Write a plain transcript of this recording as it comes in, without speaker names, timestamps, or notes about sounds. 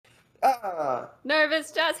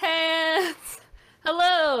Nervous jazz hands!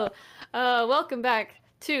 Hello! Welcome back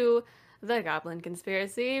to the Goblin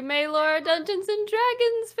Conspiracy Melor Dungeons and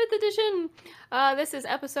Dragons 5th edition. This is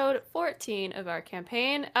episode 14 of our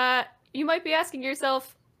campaign. You might be asking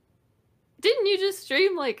yourself, didn't you just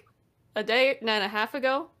stream like a day and a half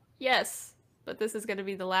ago? Yes, but this is going to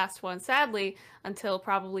be the last one, sadly, until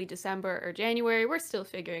probably December or January. We're still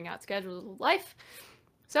figuring out schedules of life.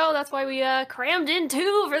 So that's why we crammed in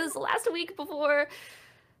two for this last week before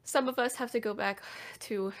some of us have to go back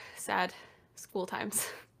to sad school times.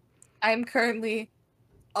 I'm currently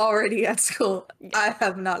already at school. I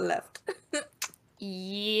have not left.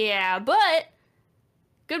 Yeah, but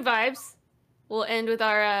good vibes. We'll end with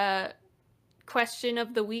our question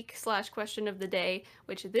of the week / question of the day,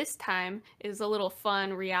 which this time is a little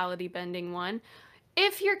fun reality bending one.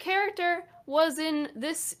 If your character was in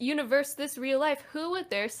this universe, this real life, who would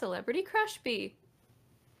their celebrity crush be?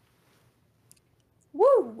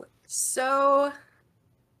 Woo! So,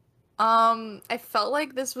 I felt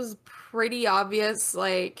like this was pretty obvious,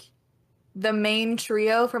 like, the main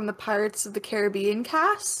trio from the Pirates of the Caribbean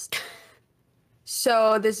cast.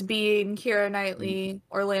 So, this being Keira Knightley,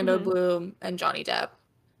 Orlando Bloom, and Johnny Depp.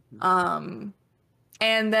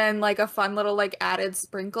 And then, like, a fun little, like, added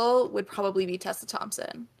sprinkle would probably be Tessa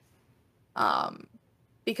Thompson.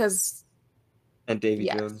 Because... And Davy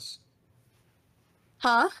yes. Jones.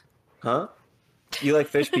 Huh? Huh? You like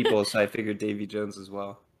fish people, so I figured Davy Jones as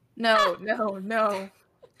well. No.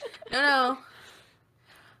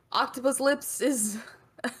 Octopus lips is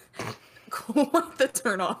quite the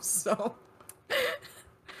turnoff, so...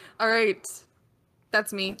 Alright.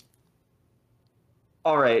 That's me.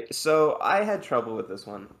 Alright, so I had trouble with this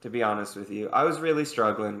one, to be honest with you. I was really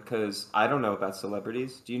struggling, because I don't know about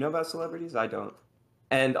celebrities. Do you know about celebrities? I don't.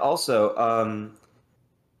 And also,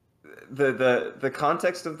 the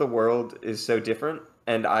context of the world is so different,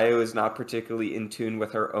 and I was not particularly in tune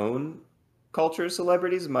with her own culture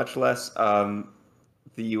celebrities, much less the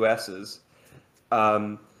US's.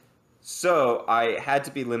 So I had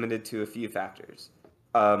to be limited to a few factors.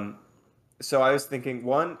 So I was thinking,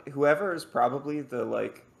 one, whoever is probably the,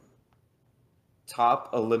 like, top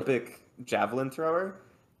Olympic javelin thrower,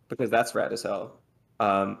 because that's rad as hell,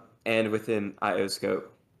 and within IO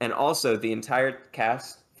scope. And also the entire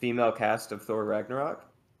cast, female cast of Thor Ragnarok,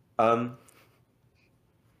 because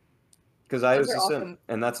I was a simp,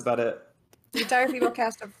 and that's about it. The entire female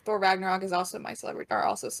cast of Thor Ragnarok is also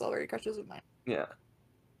celebrity crushes of mine. Yeah.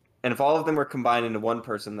 And if all of them were combined into one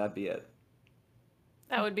person, that'd be it.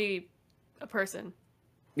 That would be a person.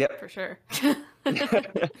 Yep. For sure.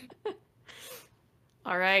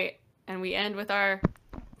 All right. And we end with our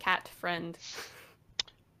cat friend.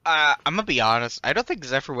 I'm gonna be honest. I don't think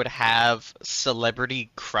Zephyr would have celebrity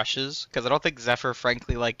crushes, because I don't think Zephyr,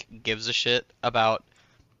 frankly, like, gives a shit about,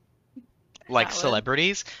 like,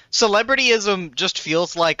 celebrities. Celebrityism just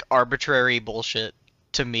feels like arbitrary bullshit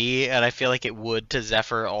to me, and I feel like it would to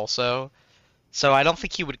Zephyr also. So I don't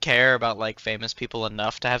think he would care about, like, famous people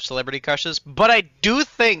enough to have celebrity crushes, but I do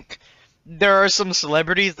think there are some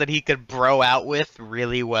celebrities that he could bro out with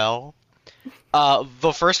really well.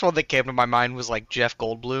 The first one that came to my mind was, like, Jeff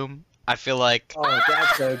Goldblum. I feel like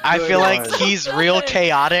he's real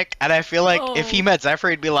chaotic, and I feel like if he met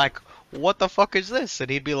Zephyr, he'd be like, "What the fuck is this?" And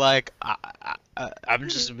he'd be like, "I'm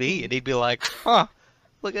just me," and he'd be like, "Huh,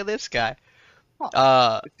 look at this guy."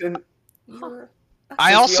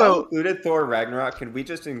 I also we all included Thor Ragnarok. Can we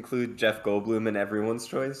just include Jeff Goldblum in everyone's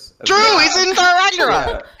choice? True, he's in Thor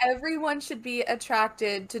Ragnarok. Everyone should be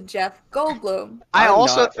attracted to Jeff Goldblum. I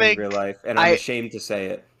also not think in real life, and I'm ashamed to say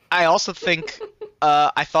it. I also think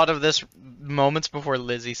I thought of this moments before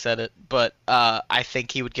Lizzie said it, but I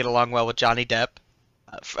think he would get along well with Johnny Depp.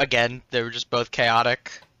 Again, they were just both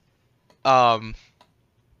chaotic. Yeah,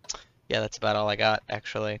 that's about all I got,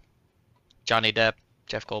 actually. Johnny Depp,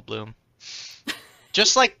 Jeff Goldblum.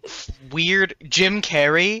 Just, like, weird Jim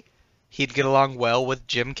Carrey. He'd get along well with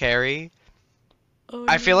Jim Carrey. Oh,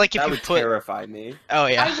 I feel like if that you would put... terrify me. Oh,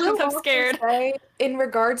 yeah. I will I'm scared. Say, in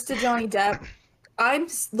regards to Johnny Depp, I'm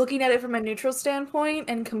looking at it from a neutral standpoint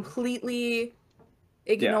and completely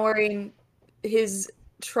ignoring his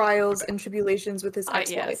trials and tribulations with his ex-wife.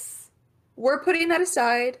 Yes. We're putting that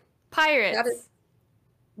aside. Pirates.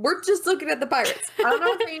 We're just looking at the pirates. I'm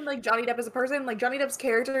not saying, like, Johnny Depp as a person. Like, Johnny Depp's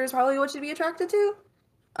character is probably what you'd be attracted to.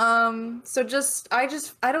 So I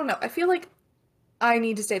don't know. I feel like I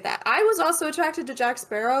need to say that. I was also attracted to Jack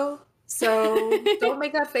Sparrow, so don't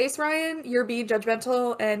make that face, Ryan. You're being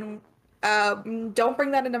judgmental, and don't bring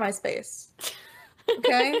that into my space.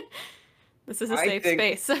 Okay? This is a safe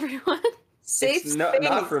space, everyone. Safe space.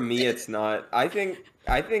 Not for me, it's not. I think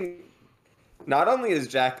Not only is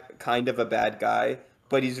Jack kind of a bad guy,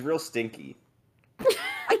 but he's real stinky.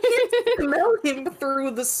 I can't smell him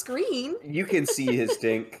through the screen. You can see his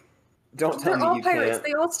stink. Don't tell They're me all you pirates. can't.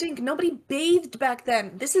 They all stink. Nobody bathed back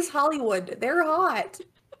then. This is Hollywood. They're hot.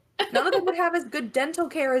 None of them would have as good dental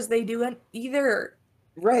care as they do either.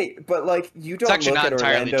 Right, but like you don't actually look not at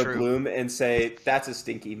entirely Orlando true. Bloom and say that's a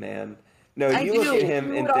stinky man. No, I you look do. at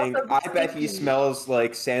him He and would think, also be I bet he stinky. smells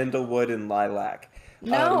like sandalwood and lilac.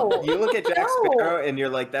 No. You look at Jack No. Sparrow and you're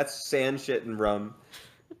like, that's sand shit and rum.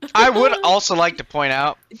 I would also like to point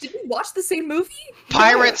out, Did we watch the same movie?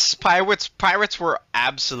 pirates were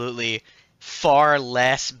absolutely far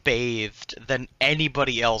less bathed than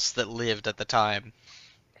anybody else that lived at the time.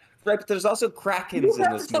 Right, but there's also Krakens You in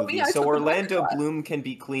have this to tell me movie, I so took the Orlando boycott. Bloom can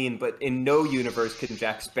be clean, but in no universe can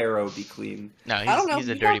Jack Sparrow be clean. No, I don't know. he's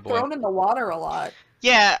a He dirty got boy. thrown in the water a lot.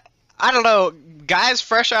 Yeah, I don't know. Guys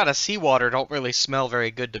fresh out of seawater don't really smell very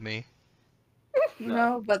good to me.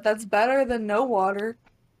 No, but that's better than no water.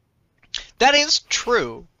 That is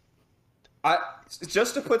true.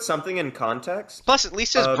 Just to put something in context, Plus, at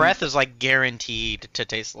least his Um, breath is like guaranteed to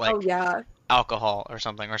taste like Oh yeah. alcohol or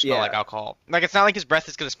something, or smell Yeah. like alcohol. Like it's not like his breath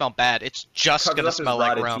is gonna smell bad. It's just covers gonna up his smell like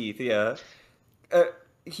rotted rum. teeth. Yeah.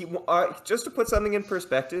 Just to put something in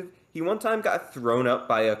perspective, he one time got thrown up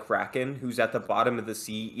by a kraken who's at the bottom of the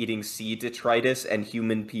sea eating sea detritus and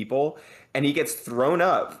human people, and he gets thrown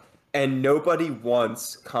up, and nobody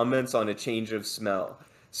once comments on a change of smell.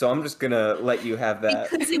 So I'm just gonna let you have that.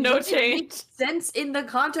 Because it No wouldn't change. make sense in the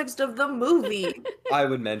context of the movie. I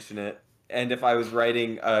would mention it, and if I was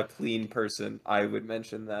writing a clean person, I would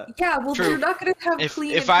mention that. Yeah, well, True. you're not gonna have If-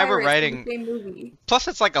 clean if and I were pirates writing- in the same movie. Plus,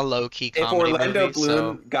 it's like a low key If comedy Orlando movie.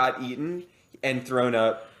 Bloom got eaten and thrown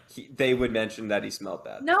up, they would mention that he smelled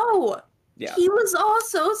bad. No, Yeah. he was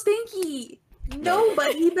also stinky.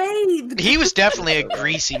 Nobody bathed. So he was definitely a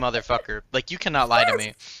greasy motherfucker. Like you cannot lie to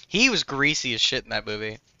me. He was greasy as shit in that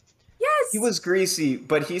movie. Yes. He was greasy,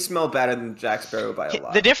 but he smelled better than Jack Sparrow by a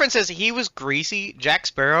lot. The difference is he was greasy. Jack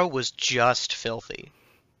Sparrow was just filthy.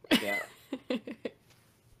 Yeah.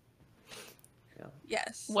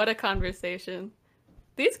 Yes. What a conversation.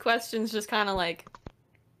 These questions just kind of like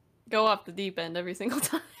go off the deep end every single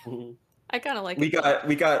time. I kind of like We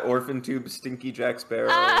it. got Orphan Tube Stinky Jack Sparrow.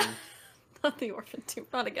 Ah. and- Not the orphan tube,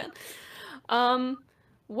 not again.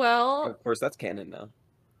 Well, of course, that's canon now.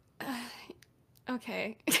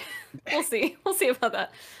 okay. We'll see. We'll see about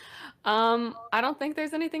that. I don't think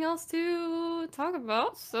there's anything else to talk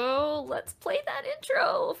about, so let's play that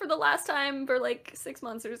intro for the last time for like 6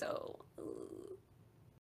 months or so.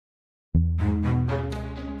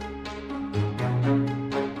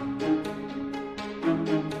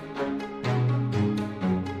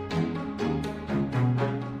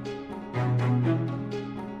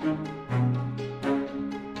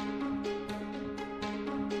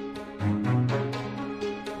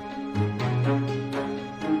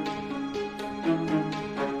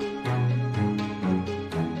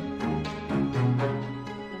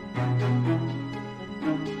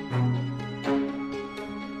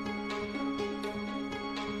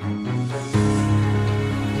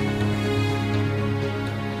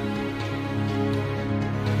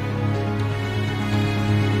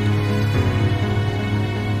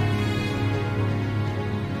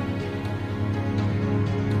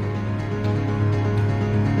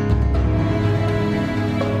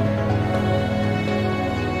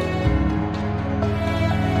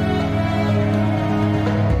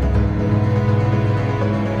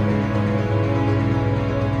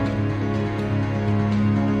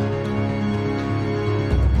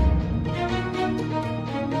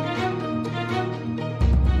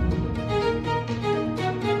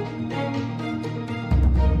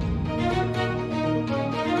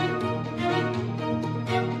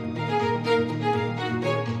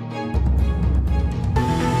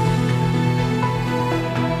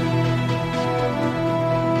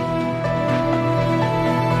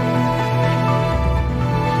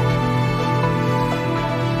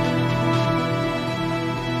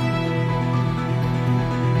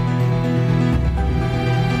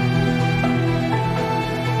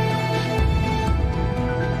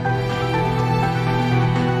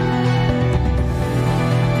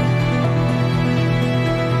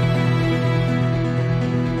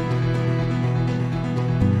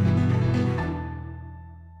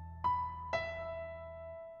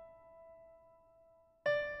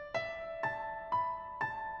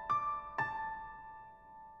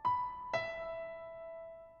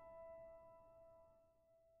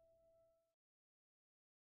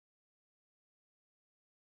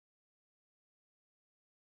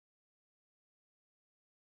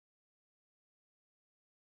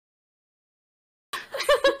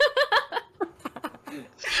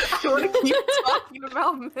 want to keep talking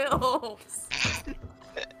about MILFs.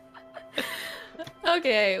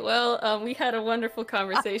 Okay, well, we had a wonderful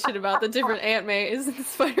conversation about the different Aunt Mays in the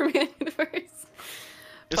Spider-Man universe.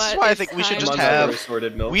 This is But why I it's think we should time just Amongst to- other have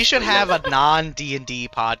assorted milks. we should have a non D&D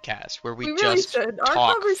podcast where we really just should. Our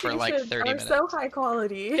talk for conversations like 30 are minutes. so high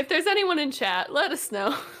quality. If there's anyone in chat, let us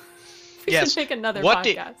know. We Yes. should make another What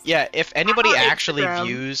podcast. yeah, if anybody On actually Instagram.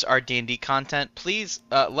 views our D&D content, please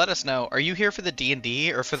let us know. Are you here for the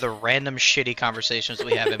D&D or for the random shitty conversations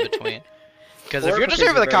we have in between? Because if Or you're just because here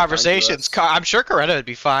for you're the very kind to conversations, us. I'm sure Coretta would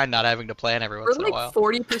be fine not having to plan every We're once in a like while.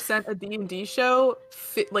 40% a D&D show,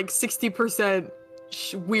 like 60%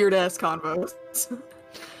 weird ass convos.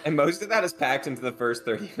 And most of that is packed into the first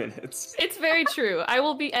 30 minutes. It's very true. I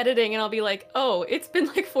will be editing and I'll be like, oh, it's been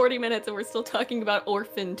like 40 minutes and we're still talking about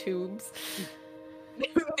orphan tubes.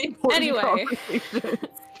 Important Anyway. conversations.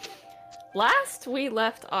 Last we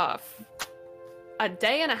left off, a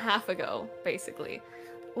day and a half ago, basically.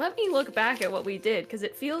 Let me look back at what we did, because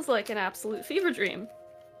it feels like an absolute fever dream.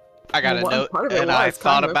 I got a Well, note, part of it and I was,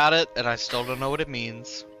 thought kind of. about it, and I still don't know what it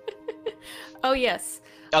means. Oh, yes.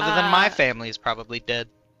 Other than my Uh, family is probably dead.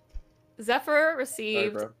 Zephyr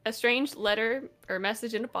received bro. a strange letter or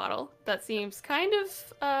message in a bottle that seems kind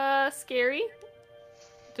of scary,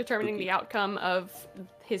 determining Spooky. the outcome of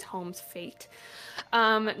his home's fate.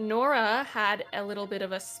 Nora had a little bit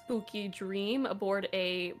of a spooky dream aboard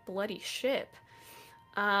a bloody ship.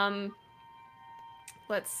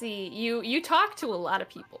 Let's see. You talked to a lot of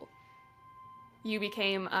people. You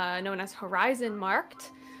became known as Horizon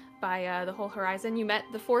Marked by the whole Horizon. You met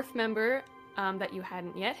the fourth member that you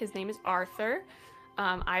hadn't yet. His name is Arthur.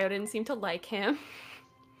 Io didn't seem to like him.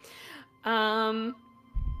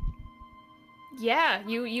 Yeah,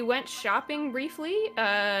 you went shopping briefly.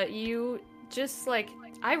 You just like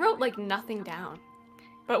I wrote like nothing down,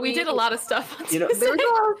 but we did a lot of stuff. On You know, Tuesday. There was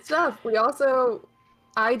a lot of stuff.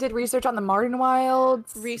 I did research on the Martin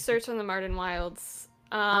Wilds. Research on the Martin Wilds.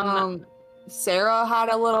 Sarah had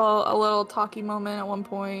a little talky moment at one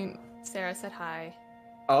point. Sarah said hi.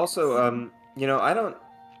 Also, I don't,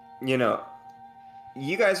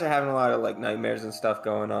 you guys are having a lot of like nightmares and stuff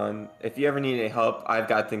going on. If you ever need any help, I've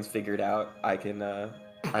got things figured out.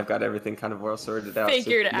 I've got everything kind of well sorted out.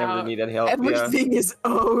 Figured so if you out. Never need any help. Everything is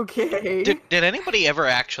okay. Did anybody ever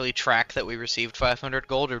actually track that we received 500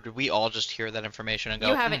 gold, or did we all just hear that information and go?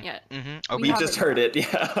 You haven't yet. Mm-hmm. Oh, We we haven't just heard it.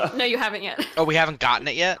 Yeah. No, you haven't yet. Oh, we haven't gotten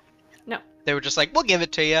it yet. No. They were just like, "We'll give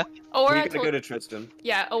it to you." We're Aura gonna told- go to Tristan.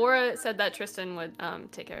 Yeah, Aura said that Tristan would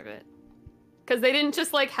take care of it. Because they didn't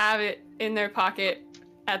just like have it in their pocket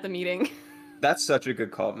at the meeting. That's such a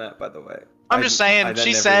good call, Matt. By the way. I'm just saying. that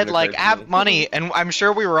She never said even like, occurred to "Have me. money," and I'm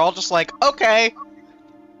sure we were all just like, "Okay."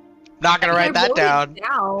 Not gonna write that down.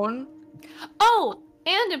 Down. Oh,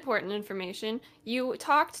 and important information. You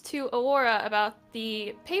talked to Aurora about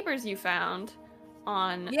the papers you found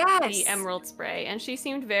on Yes. the emerald spray, and she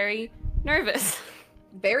seemed very nervous.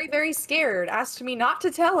 Very, very scared. Asked me not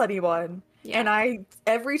to tell anyone. Yeah. And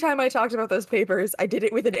every time I talked about those papers, I did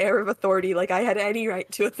it with an air of authority, like I had any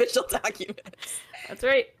right to official documents. That's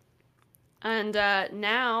right. And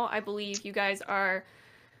now I believe you guys are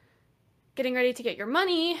getting ready to get your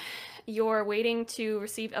money. You're waiting to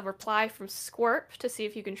receive a reply from Squirp to see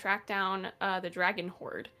if you can track down the dragon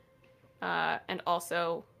horde. And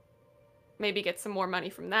also maybe get some more money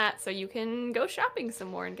from that so you can go shopping some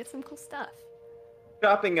more and get some cool stuff.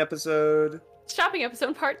 Shopping episode. Shopping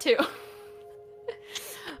episode part 2.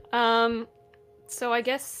 So I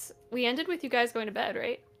guess we ended with you guys going to bed,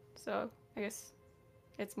 right? So I guess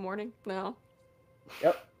it's morning now.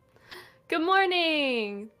 Yep. Good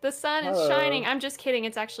morning! The sun is Hello. shining. I'm just kidding.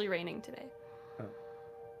 It's actually raining today.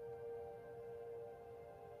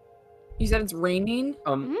 You said it's raining?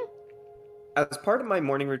 Mhm. As part of my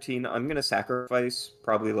morning routine, I'm gonna sacrifice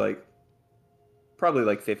probably like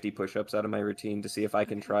 50 push-ups out of my routine to see if I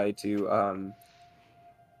can try to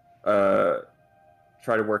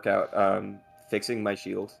work out fixing my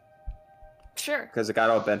shield, Sure. because it got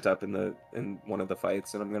all bent up in one of the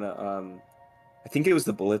fights, and I'm gonna I think it was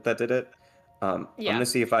the bullet that did it. I'm Yeah. gonna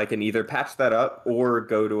see if I can either patch that up or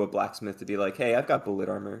go to a blacksmith to be like, hey, I've got bullet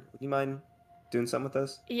armor. Would you mind doing something with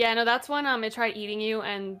this? Yeah, no, that's when it tried eating you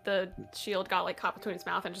and the shield got like caught between its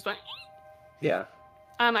mouth and just went. Yeah.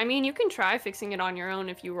 I mean, you can try fixing it on your own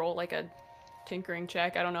if you roll like a tinkering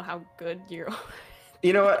check. I don't know how good you're.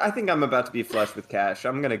 You know what? I think I'm about to be flush with cash.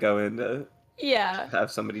 I'm gonna go in to Yeah,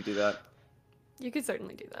 have somebody do that. you could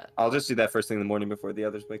certainly do that. I'll just do that first thing in the morning before the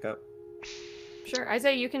others wake up. Sure,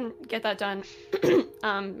 Isaiah, you can get that done.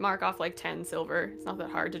 Mark off like 10 silver. It's not that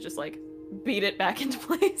hard to just like beat it back into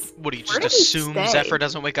place. What do you Where just did he assume stay? Zephyr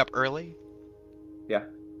doesn't wake up early? Yeah.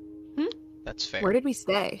 That's fair. Where did we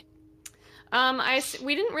stay?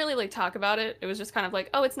 We didn't really like talk about it. It was just kind of like,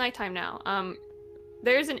 oh, it's nighttime now.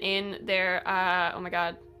 There's an inn there. Oh my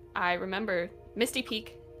god, I remember Misty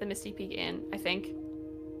Peak, the Misty Peak Inn. I think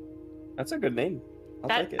That's a good name. I'll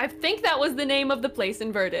take it. I think that was the name of the place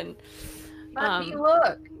in Verdun. Let me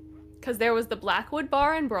look. Because there was the Blackwood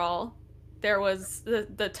Bar and Brawl, there was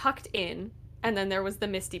the Tucked Inn, and then there was the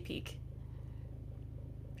Misty Peak.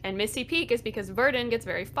 And Misty Peak is because Verdun gets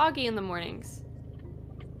very foggy in the mornings.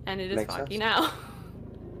 And it is Makes foggy sense. now.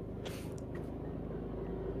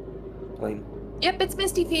 Plain. Yep, it's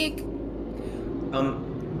Misty Peak.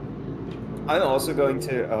 I'm also going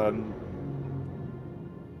to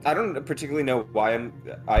I don't particularly know why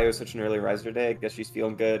Io's such an early riser today. I guess she's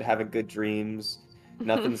feeling good, having good dreams.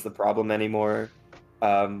 Nothing's the problem anymore.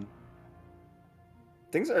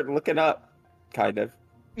 Things are looking up, kind of.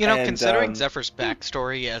 You know, And, considering Zephyr's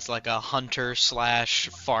backstory as like a hunter slash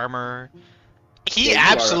farmer, he Yeah, you are up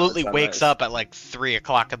at absolutely wakes sunrise. up at like 3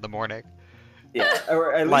 o'clock in the morning. Yeah,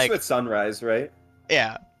 or at least Like- with sunrise, right?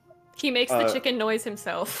 Yeah. He makes the chicken noise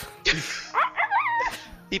himself.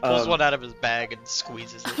 He pulls Um, one out of his bag and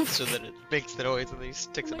squeezes it so that it makes the noise, and then he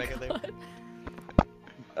sticks Oh it my back in there.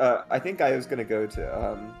 God. I think Io's gonna go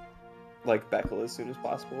to like Beckel as soon as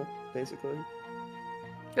possible, basically.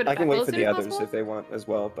 Go to I can Beckel wait as for soon the as others possible? if they want as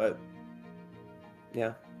well, but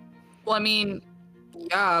yeah. Well, I mean,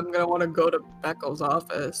 yeah, I'm gonna want to go to Beckel's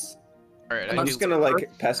office. Alright, I'm I just do, gonna like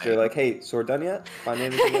pester, like, hey, sword done yet? Find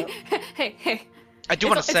anything out? hey. I do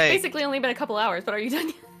want to It's say, basically only been a couple hours, but are you done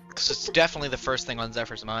yet? because it's definitely the first thing on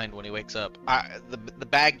Zephyr's mind when he wakes up. The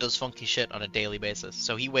bag does funky shit on a daily basis,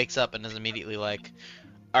 so he wakes up and is immediately like,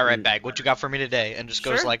 alright, Mm. bag, what you got for me today? And just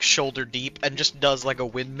goes Sure. like shoulder deep and just does like a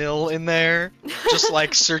windmill in there, just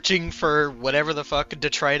like searching for whatever the fuck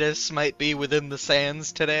detritus might be within the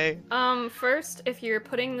sands today. First, if you're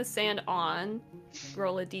putting the sand on,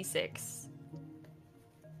 roll a d6.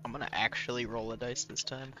 I'm gonna actually roll a dice this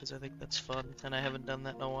time because I think that's fun, and I haven't done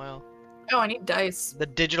that in a while. Oh, I need dice. The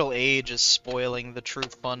digital age is spoiling the true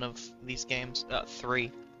fun of these games.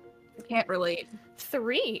 3. I can't relate.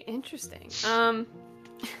 3, interesting.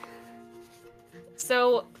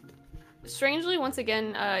 So, strangely, once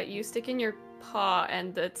again, you stick in your paw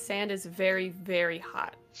and the sand is very, very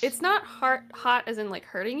hot. It's not hot as in like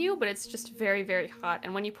hurting you, but it's just very, very hot.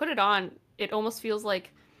 And when you put it on, it almost feels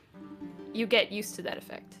like you get used to that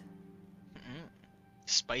effect.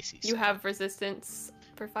 Spicy. You have resistance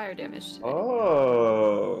for fire damage.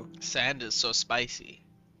 Oh. Sand is so spicy.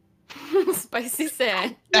 Spicy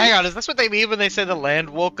sand. Hang on, is this what they mean when they say the land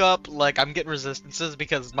woke up? Like, I'm getting resistances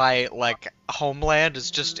because my, like, homeland is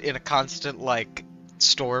just in a constant, like,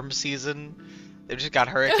 storm season. They've just got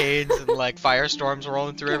hurricanes and, like, firestorms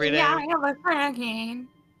rolling through every day. Yeah, I have a hurricane.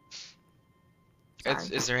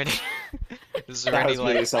 Is there any... Is there That any, was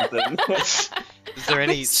really like... something. Is there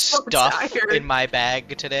any I'm so stuff tired. in my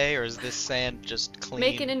bag today, or is this sand just clean?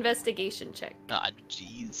 Make an investigation check. Ah,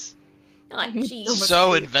 jeez. Oh, I need jeez. so much So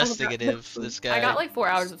sleep. investigative, this guy. I got like 4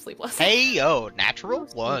 hours of sleep last night. Hey, yo, natural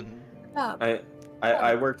 1. Up.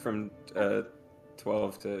 I worked from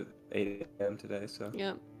 12 to 8 a.m. today, so.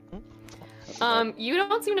 Yep. that's about- You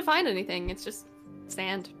don't seem to find anything. It's just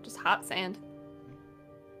sand, just hot sand.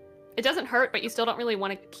 It doesn't hurt, but you still don't really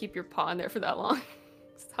want to keep your paw in there for that long.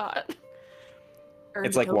 It's hot.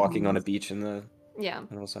 It's like walking on a beach in the Yeah,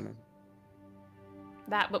 middle of summer.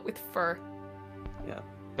 that but with fur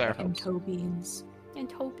Fair. And toe beans. and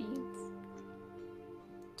toe beans.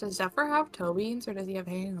 Does Zephyr have toe beans or does he have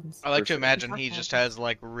hands? I like For to sure. imagine he just has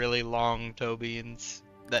like really long toe beans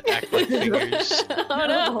that act like fingers.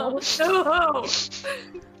 Oh no! No!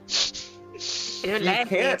 You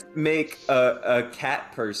can't make a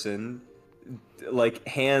cat person like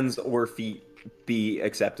hands or feet be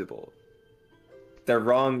acceptable. They're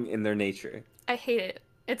wrong in their nature. I hate it.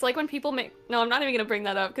 It's like when people make. No, I'm not even gonna bring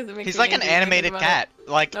that up because it makes. He's me like an angry thinking animated about cat.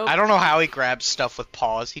 Like, Nope. I don't know how he grabs stuff with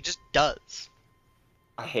paws, he just does.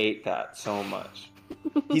 I hate that so much.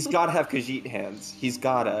 He's gotta have Khajiit hands. He's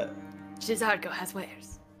gotta. it. Jizargo has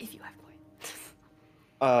wares. If you have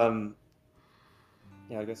coin.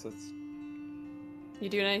 Yeah, I guess that's. You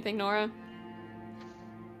doing anything, Nora?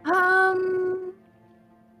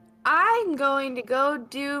 I'm going to go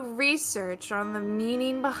do research on the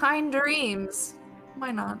meaning behind dreams.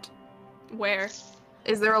 Why not? Where?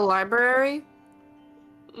 Is there a library?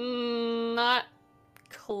 Not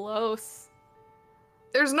close.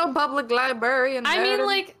 There's no public library in I mean, Verdun.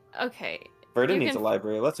 like, okay, Verdun You needs can- a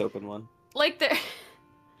library. Let's open one. like there.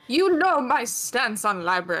 You know my stance on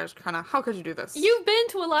libraries, Kana. How could you do this? You've been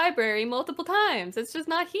to a library multiple times. It's just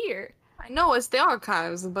not here. I know it's the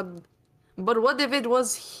archives, but But what if it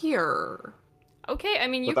was here? Okay, I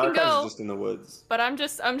mean you But can our car's go, just in the woods. but I'm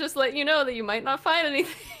just letting you know that you might not find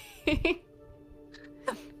anything.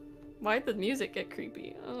 Why'd the music get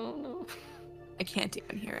creepy? Oh no. I can't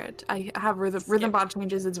even hear it. I have rhythm Skip. bot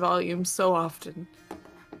changes its volume so often.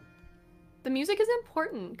 The music is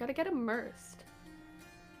important. Gotta get immersed.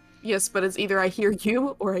 Yes, but it's either I hear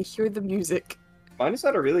you or I hear the music. Mine has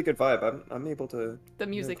had a really good vibe. I'm able to. The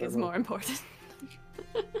music quite is well. more important.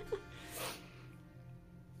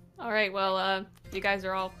 All right, well, you guys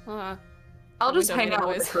are all. I'll just window hang made a out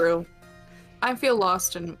with the noise. crew. I feel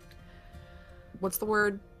lost and what's the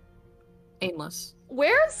word? Aimless.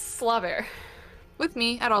 Where's Slaver? With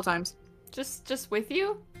me at all times. Just with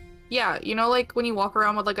you? Yeah, you know, like when you walk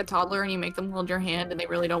around with like a toddler and you make them hold your hand and they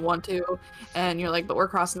really don't want to, and you're like, but we're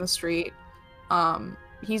crossing the street.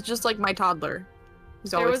 He's just like my toddler.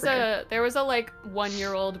 He's always there. There was a like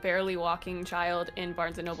 1-year-old barely walking child in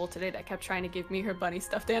Barnes and Noble today that kept trying to give me her bunny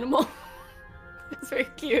stuffed animal. It's very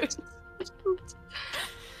cute.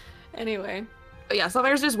 Anyway, But yeah,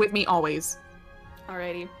 Slaver's just with me always.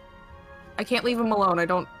 alrighty. I can't leave him alone. I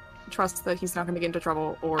don't trust that he's not going to get into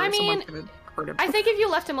trouble or I mean, someone's going to hurt him. I think if you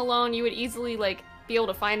left him alone, you would easily like be able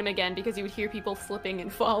to find him again because you would hear people slipping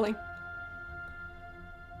and falling.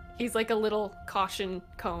 He's like a little caution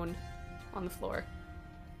cone on the floor.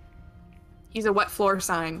 He's a wet floor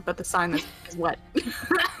sign, but the sign is wet.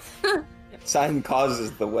 Sign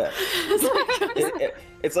causes the wet.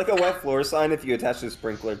 It's like a wet floor sign if you attach a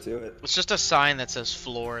sprinkler to it. It's just a sign that says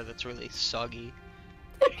floor that's really soggy.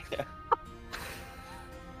 Yeah.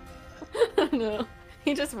 No,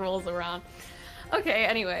 he just rolls around. Okay,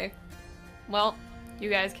 anyway. Well, you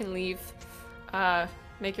guys can leave.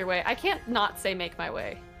 Make your way. I can't not say make my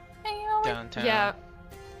way. Downtown. Yeah.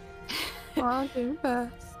 I'll do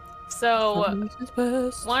best. So,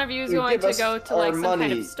 Best. one of you is You going give to us go to our like some kind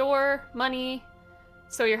money. of store, money.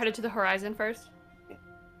 So you're headed to the horizon first? Yeah.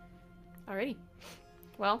 Alrighty.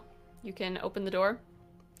 Well, you can open the door.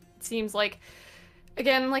 It seems like,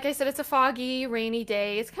 again, like I said, it's a foggy, rainy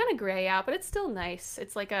day. It's kind of gray out, but it's still nice.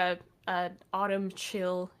 It's like a autumn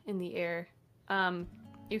chill in the air.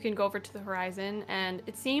 You can go over to the horizon, and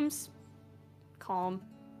it seems calm.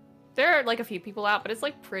 There are like a few people out, but it's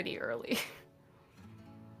like pretty early.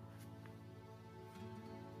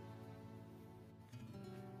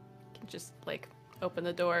 Just like open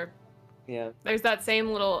the door. Yeah. There's that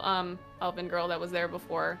same little elven girl that was there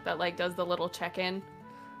before that like does the little check-in.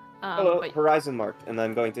 Hello, But horizon marked, and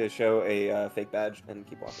I'm going to show a fake badge and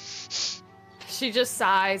keep walking. she just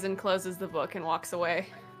sighs and closes the book and walks away,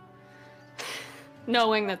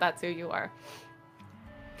 knowing that that's who you are.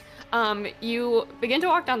 You begin to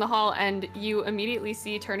walk down the hall, and you immediately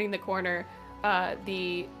see, turning the corner,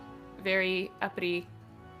 the very uppity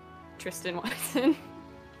Tristan Watson.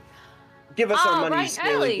 Give us our money, bright you and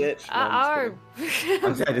scaly early. bitch. No, I'm just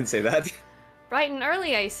kidding. I didn't say that. Bright and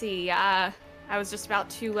early, I see. I was just about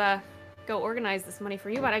to go organize this money for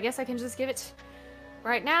you, but I guess I can just give it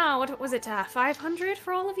right now. What was it? 500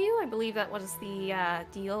 for all of you? I believe that was the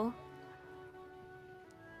deal.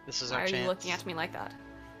 This is Why our are chance. you looking at me like that?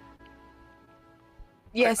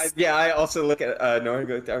 Yes. I also look at Nora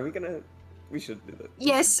and go, are we gonna... We should do that.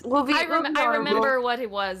 Yes, we'll be. I vulnerable. remember what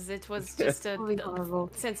it was. It was just We'll be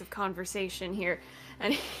vulnerable. a sense of conversation here.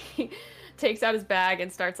 And he takes out his bag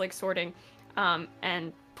and starts like sorting,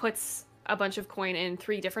 and puts a bunch of coin in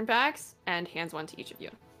 3 different bags and hands one to each of you.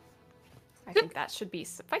 I think that should be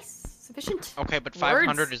sufficient. Okay, but Words.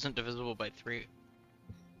 500 isn't divisible by 3.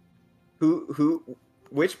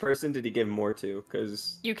 Which person did he give more to?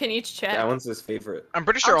 Because You can each check. that one's his favorite. I'm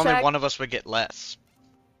pretty sure I'll only check. one of us would get less.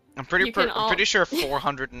 I'm You can I'm pretty sure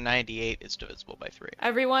 498 is divisible by 3.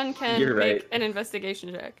 Everyone can You're make right. an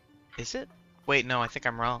investigation check. Is it? Wait, no, I think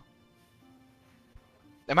I'm wrong.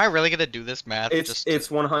 Am I really gonna do this math? It's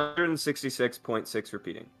 166.6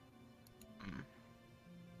 repeating.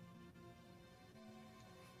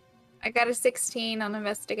 I got a 16 on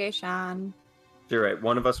investigation. You're right.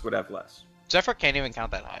 One of us would have less. Zephyr can't even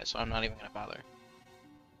count that high, so I'm not even gonna bother.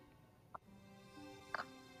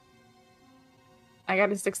 I got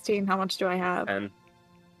a 16. How much do I have? And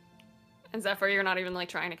And Zephyr, you're not even like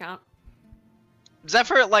trying to count.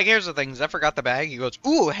 Zephyr, like, here's the thing. Zephyr got the bag. He goes,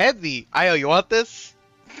 "Ooh, heavy. Io, you want this?"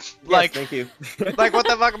 yes, thank you. like, what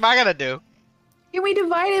the fuck am I gonna do? Can we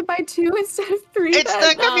divide it by 2 instead of 3? It's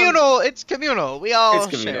then? the communal. It's communal. We all It's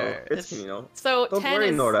communal. share. It's communal. So Don't 10 worry,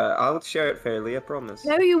 is Nora. I'll share it fairly. I promise.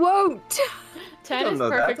 No, you won't. 10 don't is know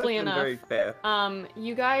that. perfectly That's been enough. Very fair.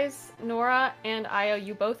 You guys, Nora and Io,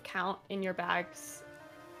 you both count in your bags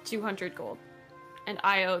 200 gold. And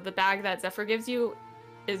Io, the bag that Zephyr gives you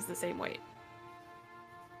is the same weight.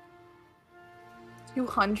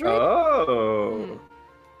 200? Oh.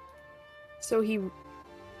 So he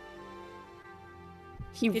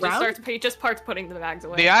He rounded? just starts putting the bags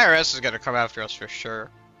away. The IRS is gonna come after us for sure.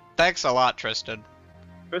 Thanks a lot, Tristan.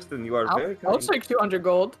 Tristan, you are very I'll kind. take 200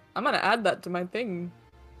 gold. I'm gonna add that to my thing.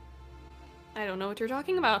 I don't know what you're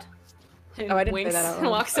talking about. And Oh, I didn't say winks that out and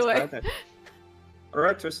loud. walks That's away. fine. All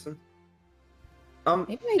right, Tristan.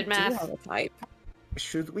 Maybe I Good do math. have a type.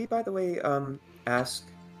 Should we, by the way, ask,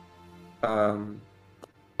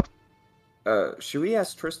 should we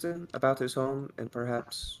ask Tristan about his home and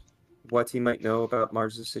perhaps what he might know about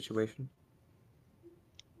Mars's situation?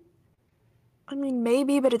 I mean,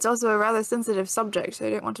 maybe, but it's also a rather sensitive subject, so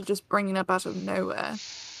I don't want to just bring it up out of nowhere.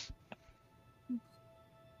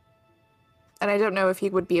 And I don't know if he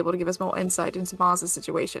would be able to give us more insight into Mars's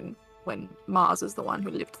situation when Mars is the one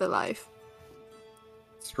who lived the life.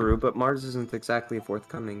 True, but Mars isn't exactly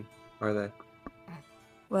forthcoming, are they?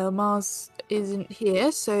 Well, Mars isn't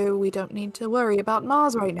here, so we don't need to worry about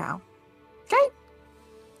Mars right now. Okay?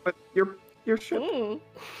 But your ship,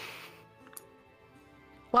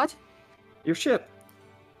 What? your ship.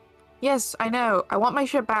 Yes, I know. I want my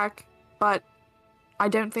ship back, but I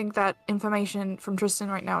don't think that information from Tristan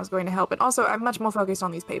right now is going to help. And also, I'm much more focused on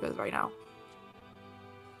these papers right now.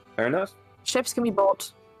 Fair enough. Ships can be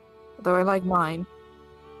bought, though I like mine.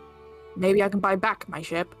 Maybe I can buy back my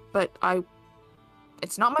ship, but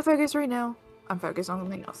it's not my focus right now. I'm focused on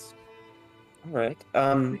something else. All right.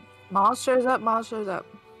 Mars shows up, Mars shows up.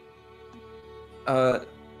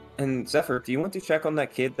 And Zephyr, do you want to check on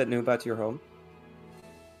that kid that knew about your home?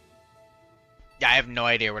 Yeah, I have no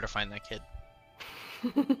idea where to find that kid.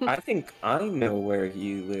 I think I know where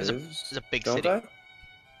he lives. It's a big don't city.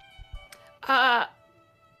 I?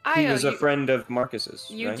 He Io, was a friend of Marcus's.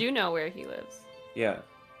 you right? do know where he lives. Yeah.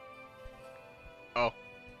 Oh.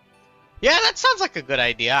 Yeah, that sounds like a good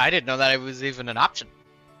idea. I didn't know that it was even an option.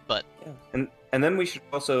 But Yeah. And then we should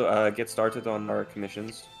also get started on our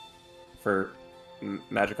commissions for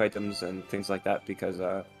magic items and things like that because,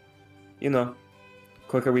 you know,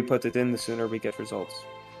 quicker we put it in, the sooner we get results.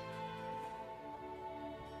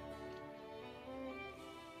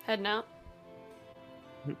 Heading out.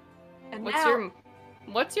 And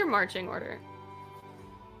What's your marching order?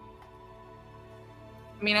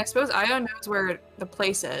 I mean, I suppose Io knows where the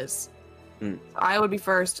place is. Mm. So Io would be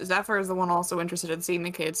first. Zephyr is the one also interested in seeing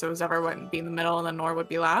the kid, so Zephyr would be in the middle, and then Nor would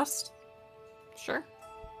be last. Sure.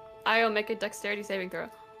 Io, make a dexterity saving throw.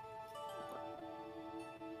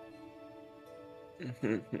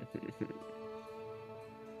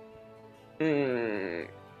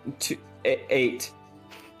 Eight.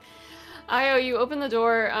 Io, you open the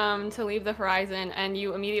door to leave the horizon, and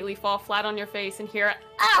you immediately fall flat on your face and hear,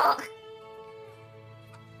 "Ow!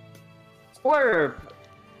 Squirp!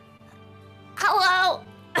 Hello!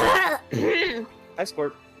 Hi,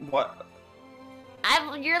 Squirp. What?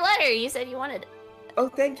 I've your letter. You said you wanted it." Oh,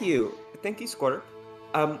 thank you. Thank you, Squirp.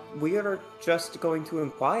 We are just going to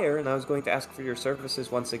inquire, and I was going to ask for your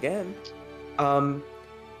services once again.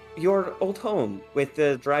 Your old home with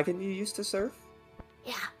the dragon you used to serve?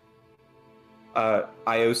 Yeah.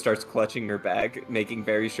 Io starts clutching her bag, making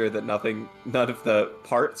very sure that none of the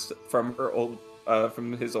parts from her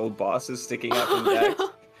from his old boss is sticking out from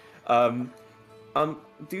the bag.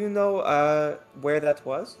 Do you know, where that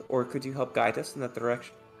was? Or could you help guide us in that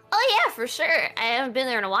direction? Oh yeah, for sure. I haven't been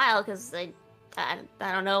there in a while because I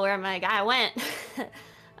don't know where my guy went.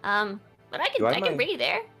 But I can bring you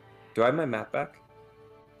there. Do I have my map back?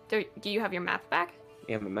 Do you have your map back?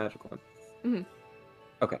 Yeah, the magic one. Mhm.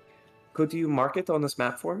 Okay. Could you mark it on this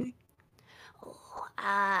map for me? Oh,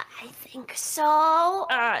 I think so.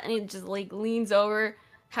 And he just like leans over,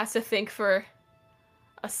 has to think for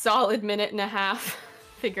a solid minute and a half,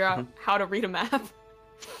 figure out how to read a map.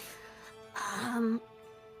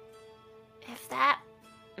 If that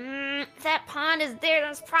pond is there,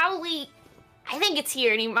 that's probably. I think it's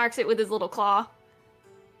here, and he marks it with his little claw.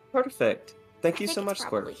 Perfect. Thank you I so think much, it's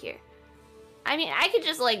probably Squirt. here. I mean, I could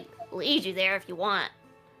just like lead you there if you want.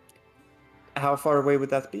 How far away would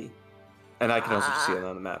that be? And I can also see it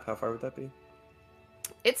on the map. How far would that be?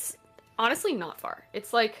 It's honestly not far.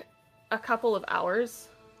 It's like a couple of hours,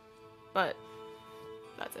 but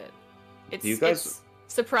that's it. It's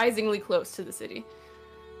surprisingly close to the city.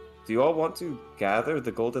 Do you all want to gather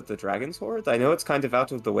the gold at the Dragon's Hoard? I know it's kind of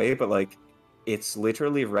out of the way, but like, it's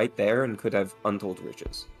literally right there and could have untold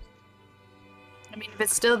riches. I mean, if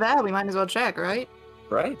it's still there, we might as well check, right?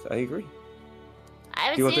 Right, I agree.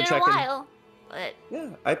 I Do you haven't want seen to it in a check in? while, but Yeah,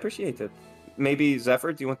 I appreciate it. Maybe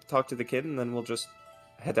Zephyr, do you want to talk to the kid and then we'll just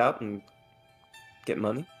head out and get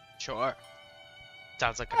money? sure.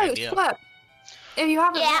 Sounds like an Hey, idea. Flip! If you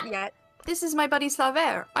haven't Yeah. met yet, this is my buddy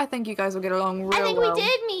Slaver. I think you guys will get along real I think well. we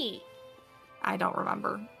did meet. I don't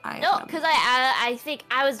remember. No, because I think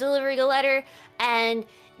I was delivering a letter, and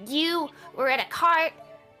you were at a cart,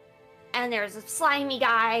 and there was a slimy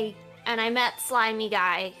guy, and I met slimy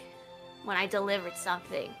guy when I delivered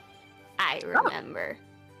something. I remember.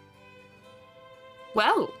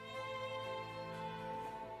 Well.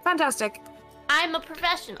 Fantastic. I'm a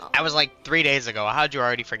professional. That was like 3 days ago. How'd you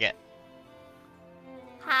already forget?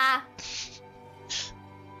 Ha.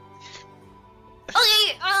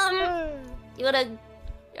 Okay, you wanna...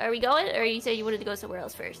 Are we going? Or you said you wanted to go somewhere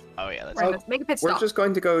else first? Oh yeah, that's Right, right. let's make a pit We're stop. just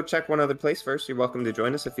going to go check one other place first. You're welcome to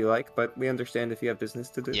join us if you like, but we understand if you have business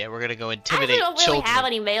to do. Yeah, we're gonna go I intimidate don't really children. have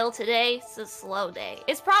any mail today. It's a slow day.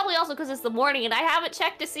 It's probably also because it's the morning and I haven't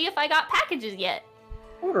checked to see if I got packages yet.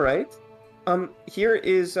 All right.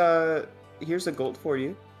 Here's a gold for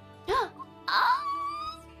you.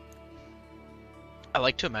 I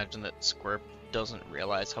like to imagine that Squirp doesn't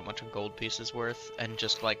realize how much a gold piece is worth and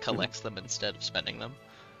just like collects them instead of spending them.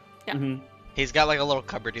 Yeah. Mm-hmm. He's got like a little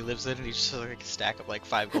cupboard he lives in, and he's just like a stack of like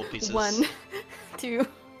 5 gold pieces. 1, 2.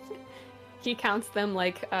 He counts them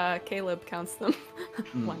like Caleb counts them.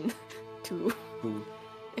 1, 2. Ooh.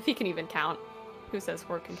 If he can even count. Who says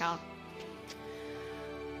Hork can count?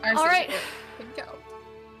 Ours All is right. good. Good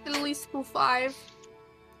go. At least school 5.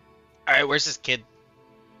 All right, where's this kid?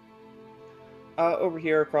 Over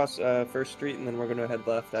here across First Street, and then we're gonna head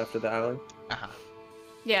left after the alley. Uh-huh.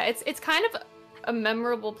 Yeah, it's kind of a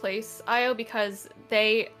memorable place, Io, because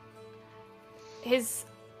his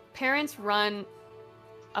parents run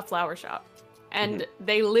a flower shop, and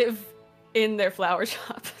they live in their flower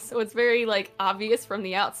shop, so it's very like obvious from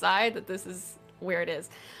the outside that this is where it is.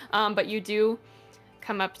 But you do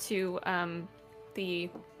come up to the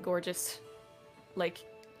gorgeous, like,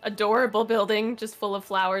 adorable building just full of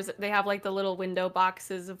flowers. They have like the little window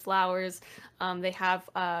boxes of flowers. They have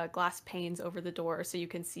glass panes over the door so you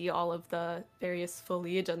can see all of the various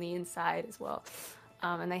foliage on the inside as well.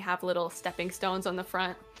 And they have little stepping stones on the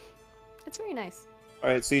front. It's very nice. All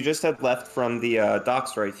right, so you just head left from the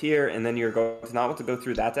docks right here, and then you're going to not want to go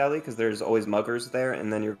through that alley because there's always muggers there,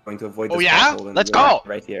 and then you're going to avoid. Oh, this yeah? pothole in Let's the go!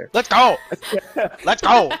 right here. Let's go! Let's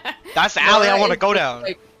go! That's the alley I want to go down.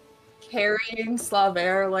 Like carrying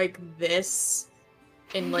Slaver like this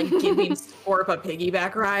and like giving Scorp a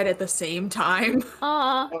piggyback ride at the same time.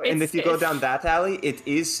 Aw, Oh, and it's- if you go it's- down that alley, it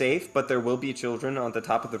is safe, but there will be children on the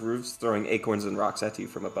top of the roofs throwing acorns and rocks at you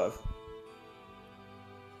from above.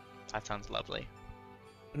 That sounds lovely.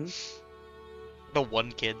 Mhm. The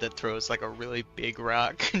one kid that throws like a really big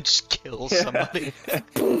rock and just kills somebody.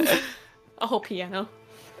 a whole piano.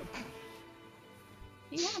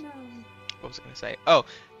 What was I gonna say? Oh,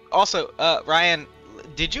 also, Ryan,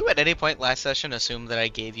 did you at any point last session assume that I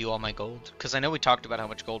gave you all my gold? Because I know we talked about how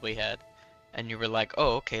much gold we had, and you were like,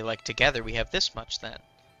 "Oh, okay, like together we have this much then."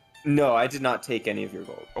 No, I did not take any of your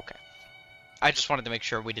gold. Okay. I just wanted to make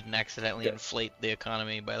sure we didn't accidentally Yeah. inflate the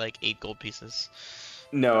economy by like 8 gold pieces.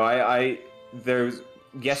 No, there's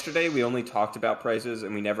yesterday we only talked about prices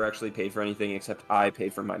and we never actually paid for anything except I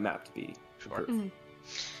paid for my map to be Sure. approved. Mhm.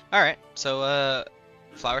 All right, so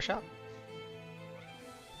flower shop.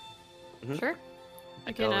 Sure. I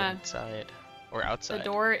You go can, inside or the outside.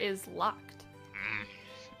 door is locked. Mm.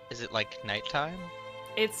 Is it like nighttime?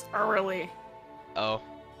 It's early. Oh,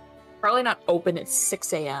 Probably not open at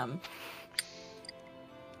 6 a.m.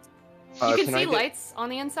 You can Can I see get- lights on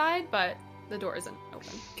the inside, but the door isn't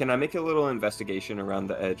open. Can I make a little investigation around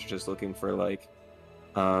the edge, just looking for like,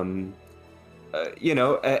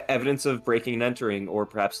 evidence of breaking and entering, or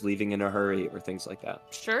perhaps leaving in a hurry, or things like that?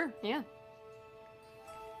 Sure, yeah.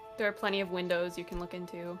 There are plenty of windows you can look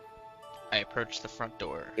into. I approach the front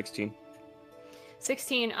door. 16.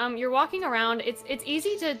 16. You're walking around. It's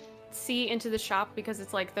easy to see into the shop because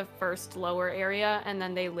it's like the first lower area, and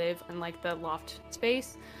then they live in like the loft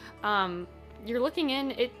space. You're looking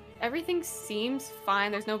in. Everything seems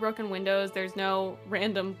fine. There's no broken windows. There's no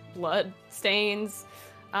random blood stains,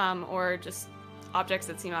 or just objects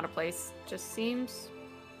that seem out of place. Just seems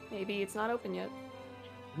maybe it's not open yet.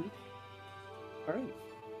 All right.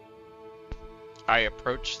 I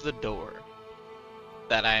approach the door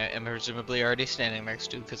that I am presumably already standing next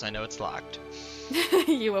to because I know it's locked.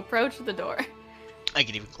 You approach the door. I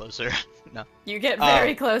get even closer. No. You get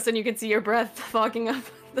very close, and you can see your breath fogging up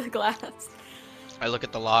the glass. I look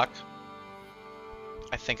at the lock.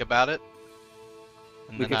 I think about it.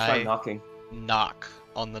 And We then could try I knocking. knock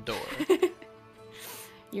on the door.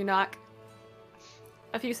 You knock.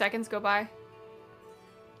 A few seconds go by.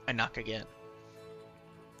 I knock again.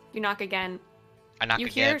 You knock again. I knock You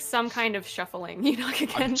again. hear some kind of shuffling. You knock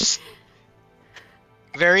again.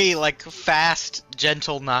 Very like fast,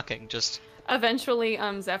 gentle knocking. Just Eventually,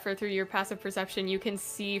 Zephyr, through your passive perception, you can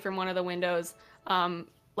see from one of the windows,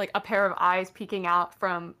 like a pair of eyes peeking out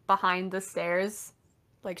from behind the stairs,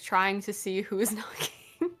 like trying to see who's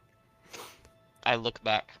knocking. I look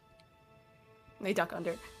back. They duck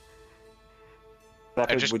under.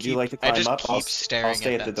 Zephyr, would you like to I climb just up? keep staring I'll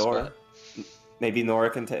stay at at the that door. spot. Maybe Nora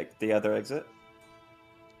can take the other exit.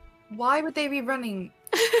 Why would they be running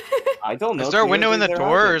I don't know. Is there a window in the Clearly they're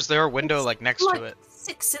door, or hiding. is there a window It's like next like to it?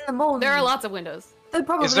 6 in the morning? There are lots of windows. They're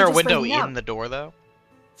probably Is there a just window waking up. in the door though?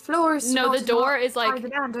 Floors? No, the door is like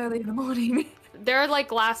early in the morning. there are like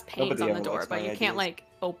glass panes Nobody on the ever door, likes but my you can't ideas. like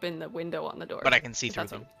open the window on the door. But I can see if through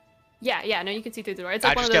that's them. what- Yeah, no, you can see through the door. It's I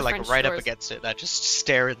like one just of get those like French right up doors. against it. I just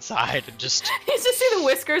stare inside and just. You just see the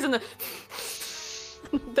whiskers and the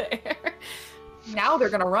the air. Now they're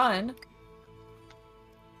gonna run.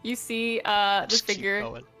 You see the just keep figure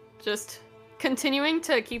going. just continuing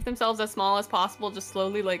to keep themselves as small as possible, just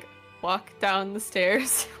slowly like walk down the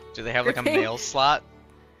stairs. Do they have like a Gripping. mail slot?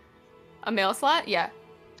 A mail slot? Yeah.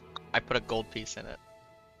 I put a gold piece in it.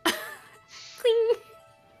 Cling.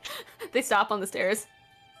 They stop on the stairs.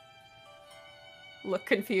 Look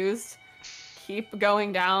confused. Keep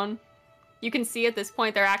going down. You can see at this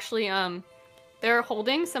point they're actually they're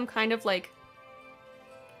holding some kind of like,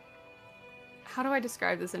 how do I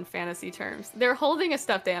describe this in fantasy terms? They're holding a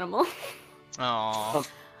stuffed animal. Aww.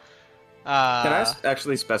 Can I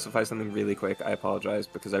actually specify something really quick? I apologize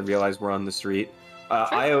because I realize we're on the street. Sure.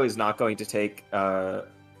 Io is not going to take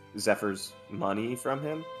Zephyr's money from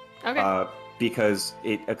him Okay. because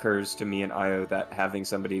it occurs to me and Io that having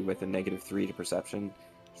somebody with a -3 to perception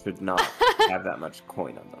should not have that much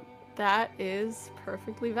coin on them. That is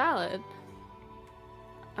perfectly valid.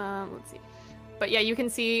 Let's see. But yeah, you can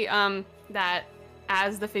see that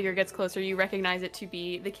as the figure gets closer, you recognize it to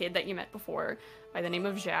be the kid that you met before by the name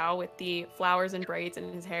of Zhao with the flowers and braids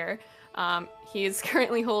in his hair. He is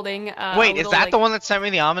currently holding Wait, a is little, that like- the one that sent me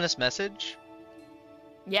the ominous message?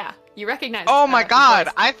 Yeah, you recognize Oh my his god,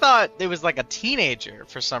 voice. I thought it was like a teenager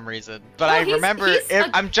for some reason. But No, I he's- remember, he's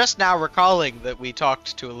a- I'm just now recalling that we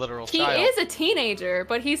talked to a literal He child. is a teenager,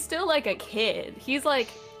 but he's still like a kid. He's like,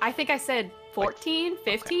 I think I said 14,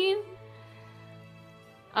 15.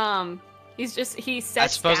 He's just, he sets I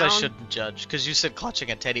suppose down. I shouldn't judge, because you said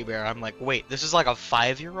clutching a teddy bear. I'm like, wait, this is like a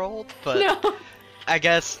 5-year-old? But No. I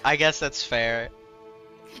guess that's fair.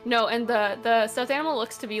 No, and the stuffed animal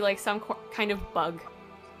looks to be like some kind of bug.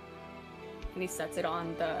 And he sets it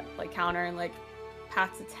on the like counter and like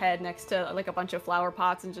pats its head next to like a bunch of flower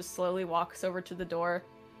pots and just slowly walks over to the door.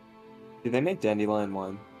 Do they make dandelion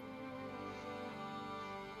wine?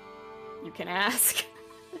 You can ask.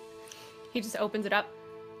 He just opens it up.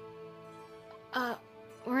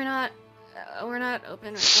 We're not open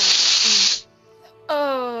right now.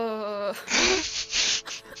 Oh.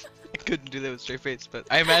 I couldn't do that with straight face, but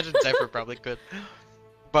I imagine Zephyr probably could.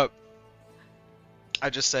 But I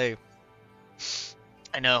just say,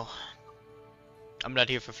 I know. I'm not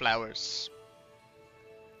here for flowers.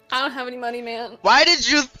 I don't have any money, man. Why did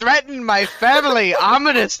you threaten my family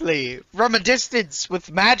ominously from a distance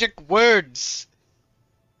with magic words?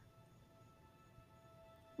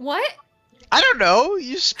 What? I don't know.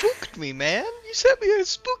 You spooked me, man. You sent me a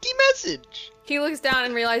spooky message. He looks down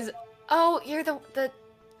and realizes, oh, you're the dirt.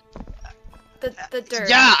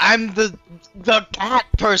 Yeah, I'm the cat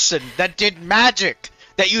person that did magic.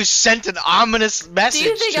 That you sent an ominous message Do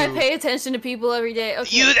you think to. I pay attention to people every day?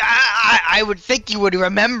 Okay. I would think you would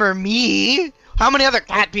remember me. How many other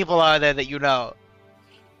cat people are there that you know?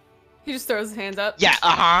 He just throws his hands up.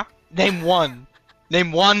 Yeah, Name one.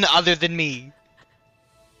 Name one other than me.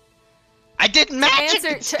 I did magic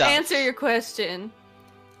and To stuff. answer your question,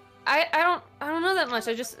 I don't know that much.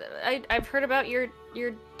 I've heard about your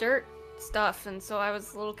dirt stuff, and so I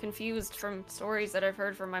was a little confused from stories that I've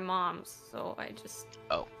heard from my mom. So I just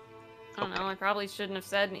I don't know. I probably shouldn't have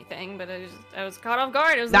said anything, but I was caught off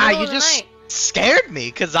guard. It was the Nah, middle you of the just night. scared me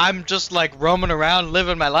because I'm just like roaming around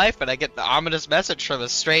living my life, and I get the ominous message from a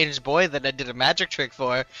strange boy that I did a magic trick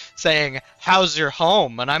for, saying, "How's your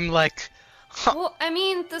home?" And I'm like, Well, I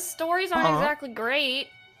mean, the stories aren't exactly great,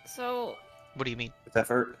 so "What do you mean?"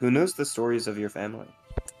 Zephyr, who knows the stories of your family?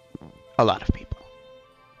 A lot of people.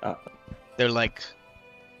 Oh. They're like,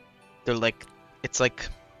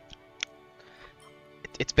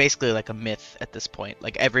 it's basically like a myth at this point.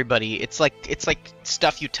 Like everybody, it's like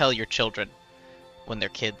stuff you tell your children when they're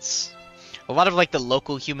kids. A lot of like the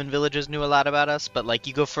local human villages knew a lot about us, but like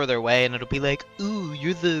you go further away and it'll be like, ooh,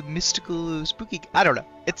 you're the mystical, spooky. I don't know.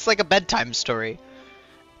 It's like a bedtime story.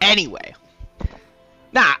 Anyway,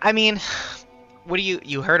 nah, I mean, what do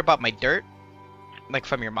you heard about my dirt? Like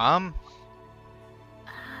from your mom?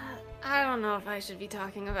 I don't know if I should be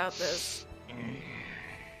talking about this.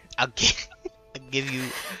 I'll give you.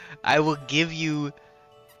 I will give you.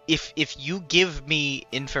 If you give me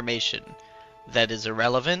information that is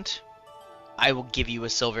irrelevant, I will give you a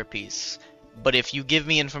silver piece. But if you give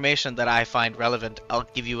me information that I find relevant, I'll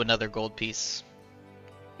give you another gold piece.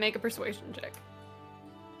 Make a persuasion check.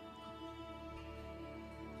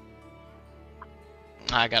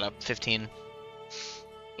 I got a 15.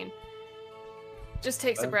 Just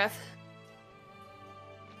takes a breath.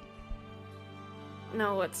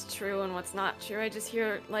 Know what's true and what's not true. I just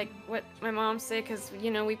hear like what my mom say because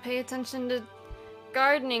you know we pay attention to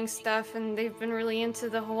gardening stuff and they've been really into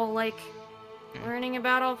the whole like learning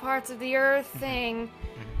about all parts of the earth thing.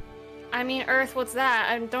 I mean earth, what's that?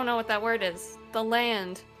 I don't know what that word is. The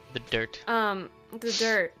land. The dirt. The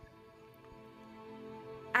dirt.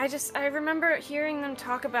 I remember hearing them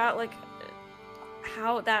talk about like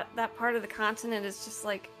how that part of the continent is just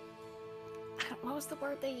like what was the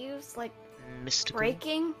word they used? Like Mystical.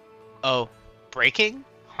 breaking? Oh, breaking?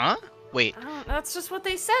 Huh? Wait. That's just what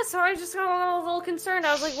they said, so I just got a little concerned.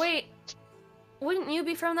 I was like, wait, wouldn't you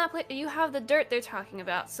be from that place? You have the dirt they're talking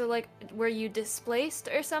about, so like, were you displaced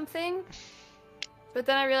or something? But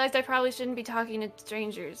then I realized I probably shouldn't be talking to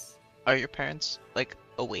strangers. Are your parents like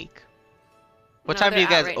awake? What No, time do you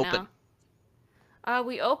they're guys out right open? now.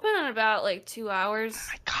 We open in about like 2 hours. Oh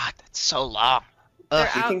my god, that's so long. They're Ugh.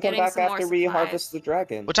 We out can come getting back some more after we supplies. harvest the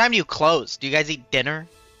dragon. What time do you close? Do you guys eat dinner?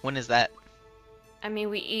 When is that? I mean,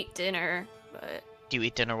 we eat dinner, but Do you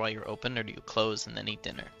eat dinner while you're open, or do you close and then eat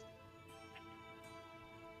dinner?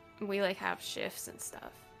 we like have shifts and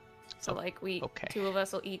stuff. So Oh, like okay. 2 of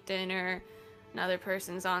us will eat dinner, another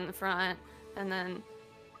person's on the front, and then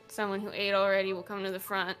someone who ate already will come to the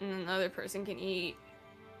front, and then the other person can eat.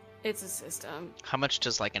 It's a system. How much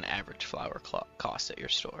does like an average flour cost at your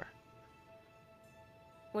store?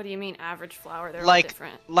 What do you mean average flour? They're all Like,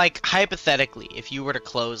 different. like hypothetically, if you were to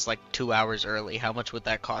close like 2 hours early, how much would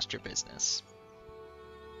that cost your business?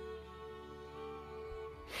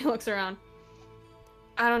 He looks around.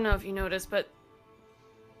 I don't know if you noticed, but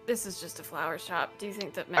this is just a flower shop. Do you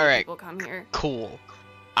think that many Alright. people come here? Cool.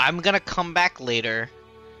 I'm gonna come back later.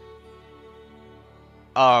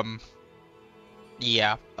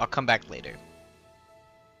 Yeah, I'll come back later.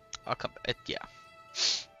 Yeah.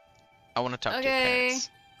 I want to talk to your Okay. parents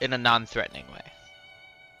in a non-threatening way.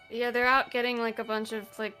 Yeah, they're out getting like a bunch of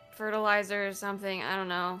like fertilizer or something. I don't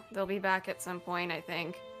know. They'll be back at some point, I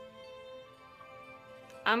think.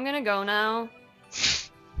 I'm gonna go now.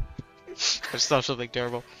 I saw something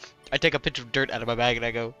terrible. I take a pinch of dirt out of my bag and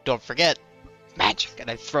I go, "Don't forget, magic!"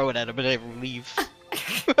 And I throw it at him and I leave.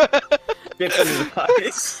 Spits in his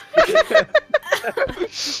eyes.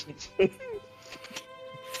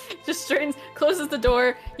 Just straightens, closes the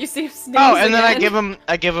door. You see him sneeze Oh, and then again.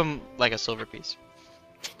 I give him like a silver piece.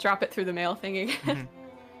 Drop it through the mail thing again.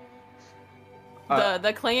 Uh,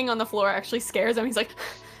 the clanging on the floor actually scares him. He's like,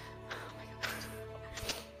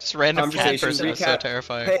 This random cat Conversation person is so recap.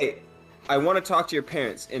 terrifying. Hey, I want to talk to your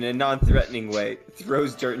parents in a non-threatening way.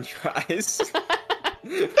 Throws dirt in your eyes.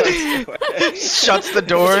 Shuts the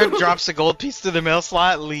door, drops a gold piece to the mail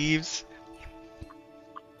slot, leaves.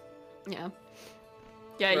 yeah.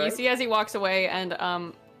 Yeah, you Right. see as he walks away, and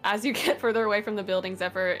as you get further away from the building,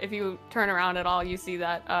 Zephyr, if you turn around at all, you see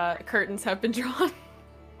that curtains have been drawn.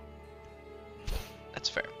 That's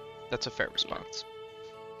fair. That's a fair response.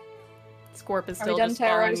 Scorp is Are we still done just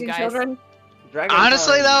following you terrorizing guys. children? Dragon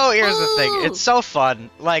Honestly, time. though, here's the thing. Ooh. It's so fun.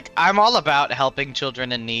 Like, I'm all about helping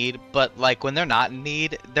children in need, but, like, when they're not in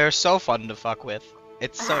need, they're so fun to fuck with.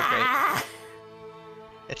 It's so great. Ah.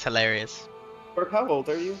 It's hilarious. Brooke, how old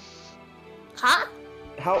are you? Huh?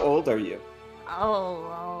 How old are you?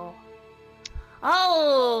 Oh.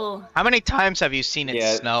 Oh. How many times have you seen it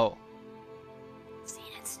Yeah. snow? Seen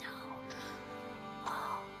it snow.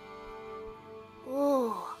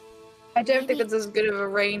 Ooh. I don't think Maybe- it's as good of a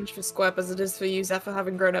range for Squep as it is for you, Zephyr,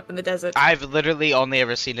 having grown up in the desert. I've literally only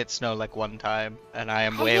ever seen it snow, like, one time, and I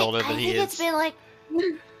am way older than he I think it's is. been like.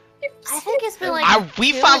 I think it's been like.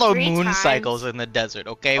 We 2 or follow 3 moon times. cycles in the desert,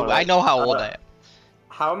 okay? I Alright, know how old I am.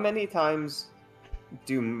 How many times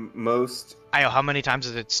do most... I know how many times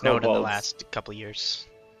has it snowed in the Kobolds. last couple years.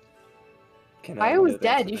 Can I was know the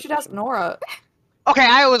dead. answer to You that should ask question? Nora. Okay,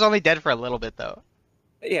 I was only dead for a little bit, though.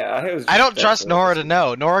 Yeah, I was. I don't dead trust for Nora this. to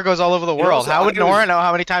know. Nora goes all over the And world. also, How would I was- Nora know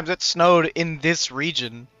how many times it snowed in this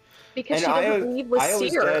region? Because And she I doesn't was, leave with I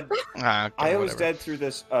was Seer. dead. Ah, okay, I was whatever. dead through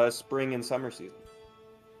this spring and summer season.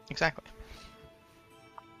 Exactly.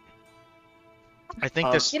 I think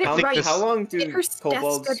Um, this. Get it I think right. this. How long Get do her death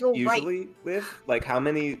kobolds schedule right. usually live? Like, how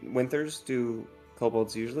many winters do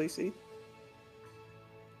kobolds usually see?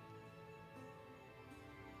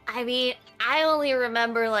 I mean, I only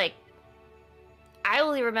remember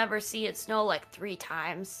seeing snow like 3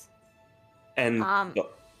 times. And Um, the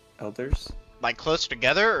elders? Like close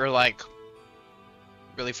together or like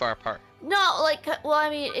really far apart? No, like, well,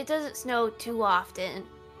 I mean, it doesn't snow too often.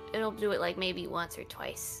 It'll do it like maybe once or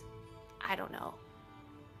twice. I don't know.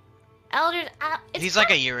 Elders, He's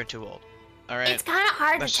like a year or two old. All right. it's kind of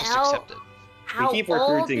hard Let's to just tell accept it. how keep old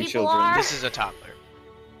recruiting people children. are. This is a toddler.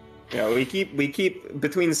 Yeah, we keep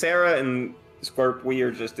between Sarah and Squirp, we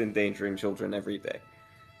are just endangering children every day.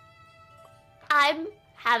 I'm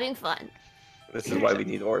having fun. This is why we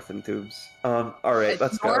need orphan tubes. Alright,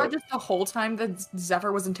 let's Nora go. just the whole time that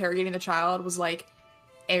Zephyr was interrogating the child was like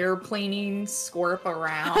airplaning Scorp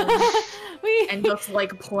around and just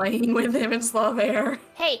like playing with him in slow air.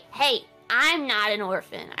 Hey, I'm not an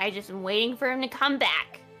orphan. I just am waiting for him to come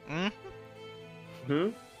back. Hmm?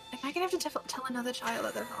 Am I gonna have to tell another child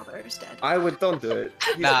that their father is dead? I would, don't do it.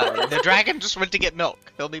 He's Nah, fine. the dragon just went to get milk.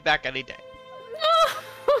 He'll be back any day.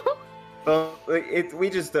 Well,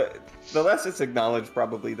 the less it's acknowledged,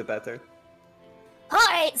 probably the better.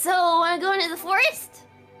 Alright, so wanna go into the forest?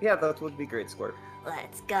 Yeah, that would be great, Squirt.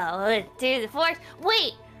 Let's go to the forest.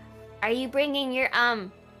 Wait! Are you bringing your,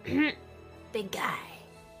 big guy?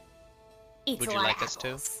 Eats Would a you lot like of us to?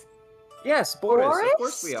 apples. Yes, Boris, Boris? of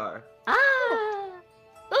course we are. Ah!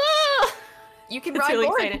 Ah! You can It's ride really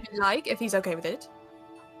Boris excited. if you like, if he's okay with it.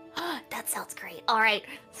 That sounds great. Alright.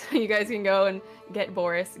 So you guys can go and get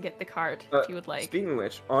Boris, get the cart if you would like. Speaking of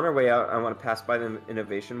which, on our way out, I want to pass by the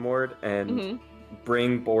innovation ward and Mhm.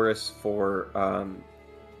 bring Boris for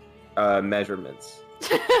measurements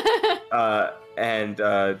and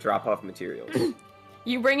drop off materials.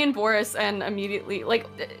 You bring in Boris and immediately, like,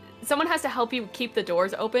 someone has to help you keep the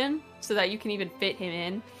doors open so that you can even fit him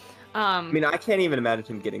in. I mean, I can't even imagine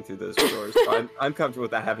him getting through those doors. So I'm comfortable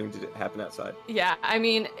with that having to happen outside. Yeah, I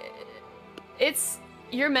mean,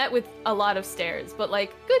 you're met with a lot of stares, but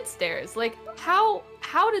like good stares. Like, how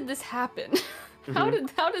did this happen? how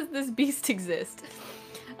does this beast exist?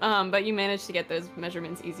 But you managed to get those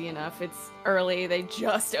measurements easy enough. It's early; they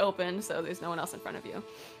just opened, so there's no one else in front of you.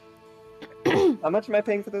 How much am I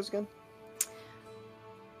paying for those again?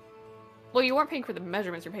 Well, you weren't paying for the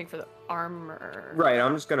measurements; you're paying for the armor. Right,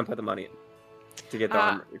 I'm just gonna put the money in to get the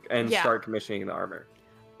armor and yeah. start commissioning the armor.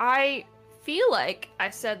 I feel like I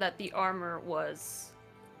said that the armor was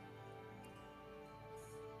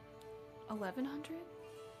 1,100.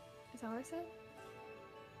 Is that what I said?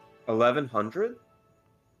 1,100?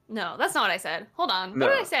 No, that's not what I said. Hold on. No.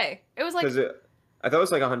 What did I say? It was like Because I thought it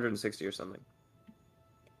was like 160 or something.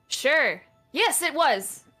 sure. Yes, it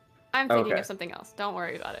was. I'm thinking Okay. of something else. Don't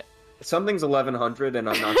worry about it. Something's 1,100, and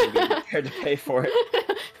I'm not gonna be prepared to pay for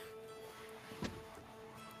it.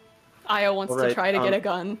 Io wants to Alright, try to get a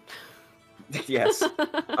gun. Yes.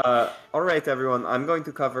 All right, everyone. I'm going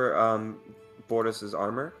to cover Boris's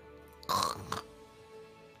armor.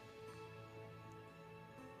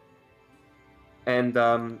 And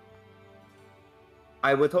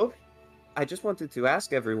I would hope. I just wanted to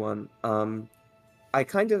ask everyone. I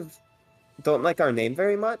kind of don't like our name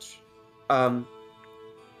very much. Do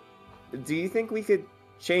you think we could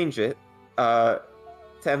change it to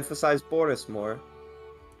emphasize Boris more?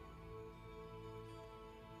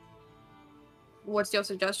 What's your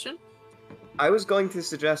suggestion? I was going to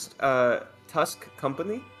suggest Tusk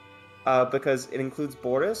Company, because it includes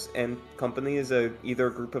Boris, and Company is either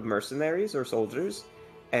a group of mercenaries or soldiers,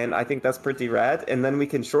 and I think that's pretty rad. And then we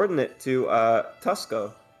can shorten it to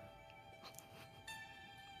Tusco.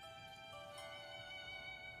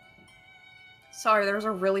 Sorry, there was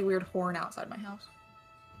a really weird horn outside my house.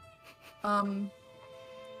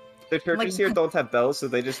 The churches here don't have bells, so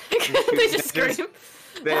they just They just scream.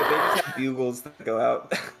 They just have bugles that go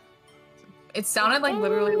out. It sounded like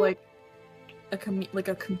literally like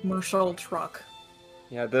a commercial truck.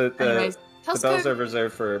 Yeah, the Anyways, the Tusco, bells are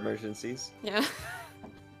reserved for emergencies. Yeah.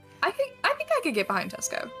 I think I could get behind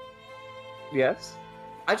Tusco. Yes.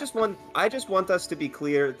 I just want us to be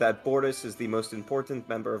clear that Boris is the most important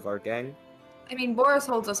member of our gang. I mean, Boris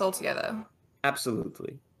holds us all together.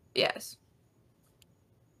 Absolutely. Yes.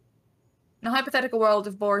 In a hypothetical world,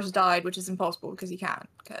 if Boris died, which is impossible because he can't,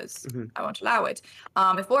 because I won't allow it.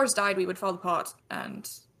 If Boris died, we would fall apart, and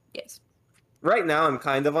yes. Right now, I'm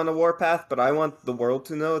kind of on a warpath, but I want the world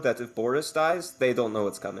to know that if Boris dies, they don't know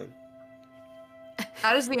what's coming.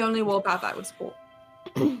 That is the only warpath I would support.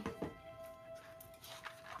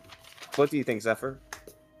 What do you think, Zephyr?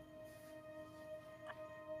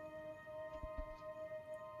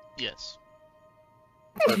 Yes.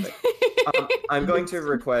 Perfect. I'm going to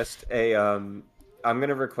request a I'm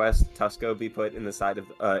gonna request Tusco be put in the side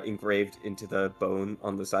of engraved into the bone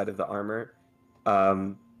on the side of the armor,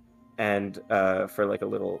 and for like a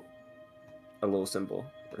little symbol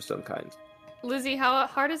or some kind. Lizzie, how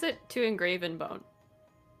hard is it to engrave in bone?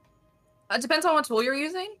 It depends on what tool you're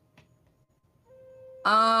using.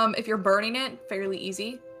 If you're burning it, fairly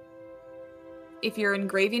easy. If you're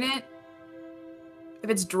engraving it, if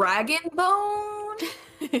it's dragon bone,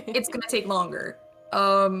 it's gonna take longer.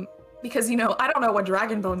 Because, you know, I don't know what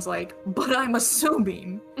dragon bone's like, but I'm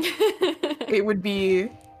assuming it would be,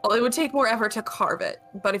 well, it would take more effort to carve it.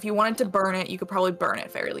 But if you wanted to burn it, you could probably burn it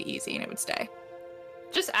fairly easy and it would stay.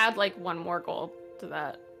 Just add like 1 more gold to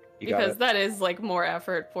that. You got Because it. that is like more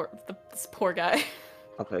effort for this poor guy.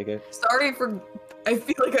 I'll take it. Sorry for, I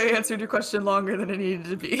feel like I answered your question longer than it needed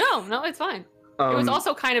to be. No, it's fine. It was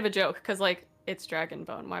also kind of a joke, because like, it's dragon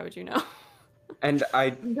bone, why would you know? And I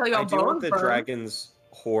Tell you I about do want bones the burn. dragon's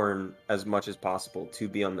horn as much as possible to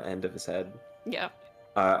be on the end of his head. Yeah.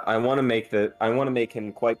 I want to make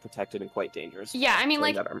him quite protected and quite dangerous. Yeah, I mean,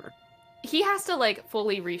 wearing like, that armor. he has to like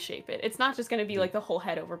fully reshape it. It's not just going to be like the whole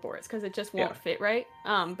head over Boris, because it just won't Yeah. fit right.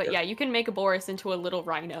 But yeah, you can make a Boris into a little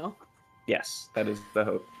rhino. Yes, that is the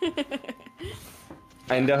hope.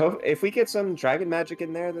 And if we get some dragon magic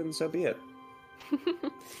in there, then so be it.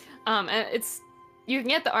 And you can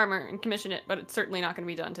get the armor and commission it, but it's certainly not going to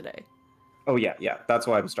be done today. Oh yeah. That's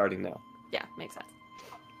why I'm starting now. Yeah, makes sense.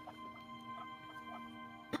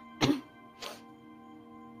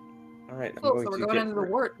 All right. I'm Cool, going so we're to going get into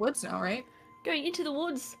the woods now, right? Going into the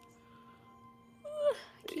woods.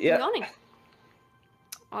 Keep Yeah. yawning.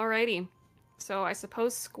 Alrighty. So I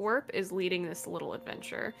suppose Squirp is leading this little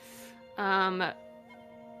adventure.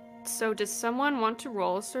 So does someone want to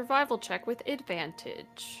roll a survival check with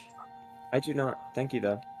advantage? I do not. Thank you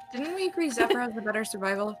though. Didn't we agree Zephyr has the better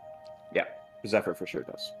survival? Yeah, Zephyr for sure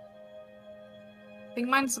does. I think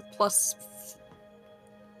mine's a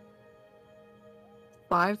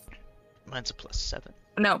 +5. Mine's a +7.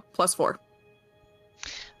 No, +4.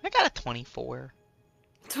 I got a 24.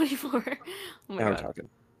 24. Oh my Now we're god. talking.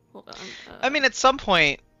 Hold on. I mean, at some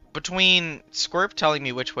point, between Squirp telling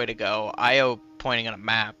me which way to go, Io pointing on a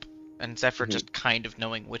map, and Zephyr Mhm. just kind of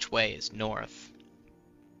knowing which way is north,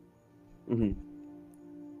 Hmm.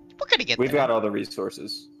 we're gonna get We've there. got all the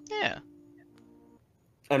resources, Yeah.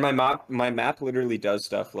 and my map literally does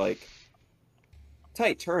stuff like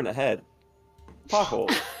tight turn ahead, pothole.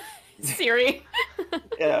 Siri.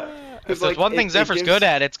 Yeah. If 'Cause, there's like, one thing it Zephyr's gives- good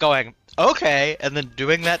at, it's going, okay, and then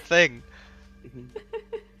doing that thing. Mhm.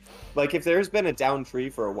 Like if there's been a down tree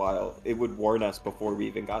for a while, it would warn us before we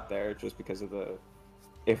even got there, just because of the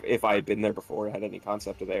if I had been there before, had any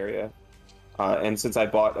concept of the area. And since I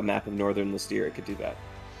bought a map of northern Lystir, it could do that.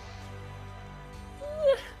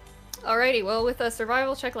 Alrighty, well, with a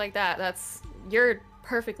survival check like that, you're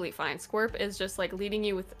perfectly fine. Squirp is just like leading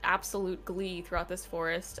you with absolute glee throughout this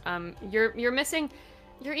forest. You're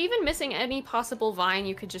even missing any possible vine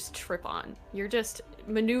you could just trip on. You're just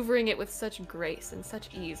maneuvering it with such grace and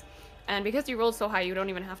such ease. And because you rolled so high, you don't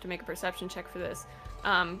even have to make a perception check for this.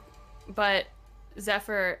 But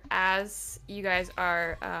Zephyr, as you guys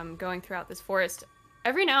are going throughout this forest,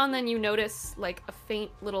 every now and then you notice like a faint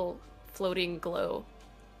little floating glow.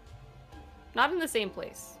 Not in the same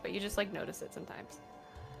place, but you just like notice it sometimes.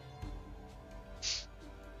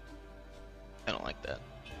 I don't like that.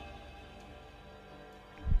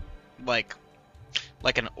 Like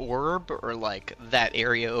an orb, or like that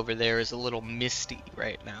area over there is a little misty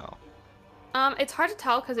right now. It's hard to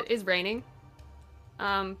tell because it is raining.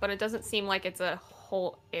 But it doesn't seem like it's a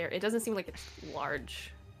whole air. It doesn't seem like it's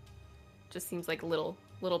large. It just seems like little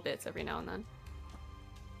bits every now and then.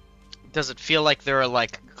 Does it feel like there are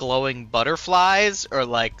like glowing butterflies, or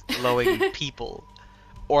like glowing people,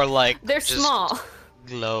 or like They're just small.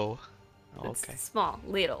 glow? Oh, It's okay. small,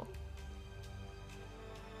 little.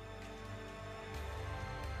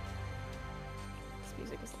 This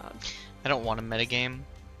music is loud. I don't want a metagame,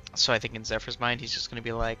 so I think in Zephyr's mind he's just gonna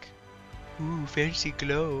be like, "Ooh, fancy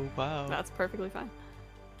glow! Wow, That's perfectly fine.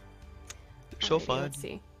 so Alrighty, fun." Let's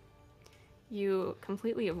see. You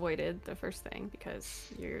completely avoided the first thing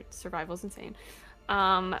because your survival's insane.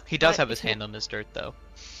 He does but have his if you- hand on his dirt though.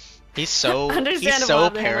 He's so Understandable, I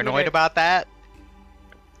have the hand on the paranoid dirt. about that.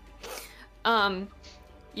 You I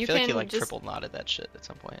feel can like he like just triple knotted that shit at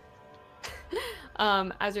some point.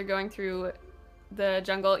 as you're going through the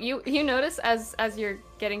jungle, you notice as you're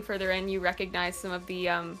getting further in, you recognize some of the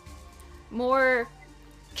more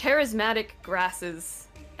charismatic grasses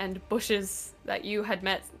and bushes that you had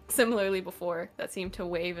met similarly before that seem to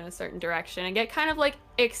wave in a certain direction and get kind of like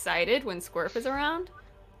excited when Squirp is around,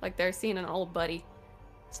 like they're seeing an old buddy.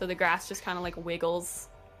 So the grass just kind of like wiggles.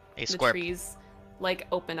 A The square. trees like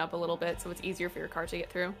open up a little bit, so it's easier for your car to get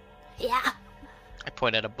through. Yeah. I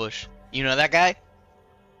point at a bush. You know that guy?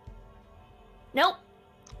 Nope.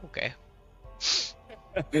 Okay.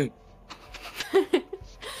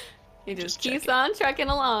 He just Just keeps checking. on trekking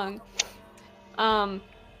along.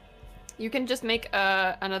 You can just make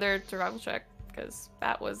another survival check because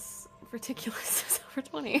that was ridiculous. It's over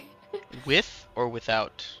 20 With or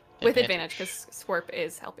without? with advantage because Swerp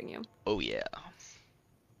is helping you. Oh yeah.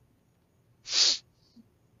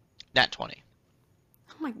 Nat 20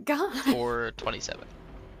 Oh my god! or 27.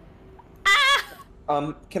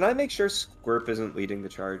 Can I make sure Squirp isn't leading the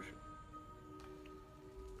charge?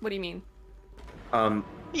 What do you mean? Yeah,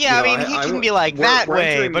 You know, I mean, he can w- be like we're- that we're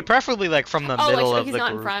way, entering- but preferably like from the Oh, middle like of he's the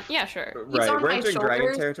not group. in front. Yeah, sure. Right, on we're my entering dragon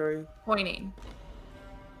shoulders. territory. Pointing.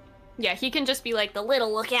 Yeah, he can just be like The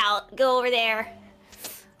little lookout. Go over there.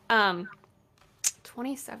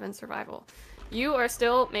 27 survival. You are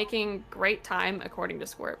still making great time according to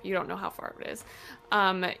Swerp. You don't know how far it is.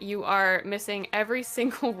 You are missing every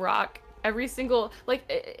single rock, every single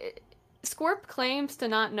Scorp claims to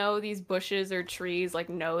not know these bushes or trees, like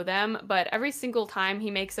know them, but every single time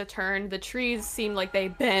he makes a turn, the trees seem like they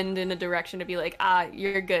bend in a direction to be like, ah,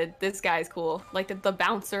 you're good, this guy's cool. Like the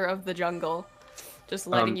bouncer of the jungle, just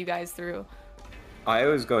letting you guys through.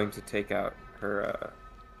 Io is going to take out her,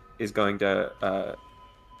 is going to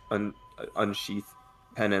unsheath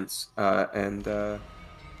penance and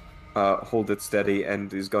hold it steady,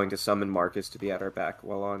 and is going to summon Marcus to be at her back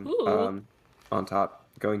while Ooh. on top.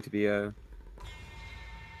 Going to be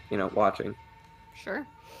watching. Sure.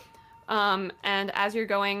 And as you're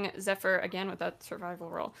going, Zephyr, again with that survival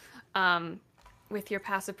roll, with your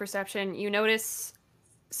passive perception, you notice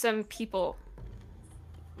some people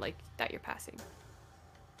like that you're passing.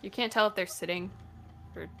 You can't tell if they're sitting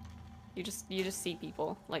or you just see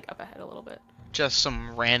people like up ahead a little bit. Just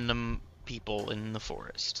some random people in the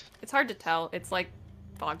forest. It's hard to tell. It's like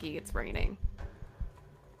foggy, it's raining.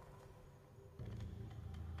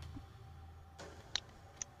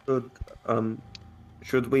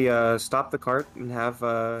 Should we stop the cart and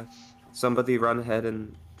have somebody run ahead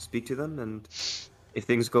and speak to them? And if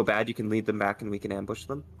things go bad, you can lead them back and we can ambush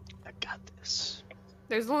them. I got this.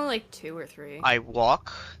 There's only like 2 or 3. I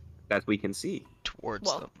walk That we can see. towards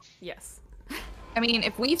Well, them. yes. I mean,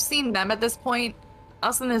 if we've seen them at this point,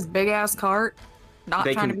 us in this big ass cart, not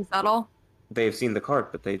They trying can- to be subtle. They've seen the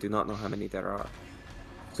cart, but they do not know how many there are.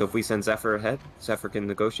 So if we send Zephyr ahead, Zephyr can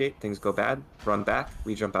negotiate. Things go bad, run back.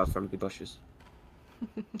 We jump out from the bushes.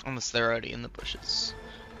 Unless they're already in the bushes,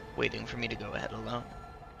 waiting for me to go ahead alone.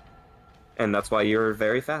 And that's why you're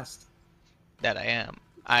very fast. That I am.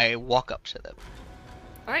 I walk up to them.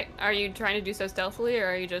 All right. Are you trying to do so stealthily, or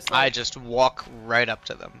are you just I like, just walk right up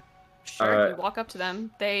to them. sure, you walk up to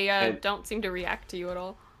them? They and- don't seem to react to you at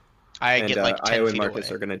all. I And get like 10 Io and feet Marcus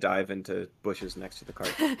away. are going to dive into bushes next to the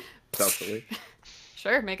cart. Stealthily.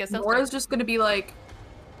 Sure, make a stealth Nora's check. just gonna be like,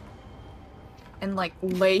 and like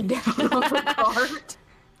lay down on the cart,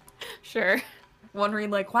 Sure. wondering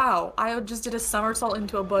like, wow, I just did a somersault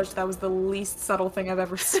into a bush. That was the least subtle thing I've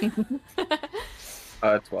ever seen.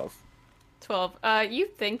 12. 12. You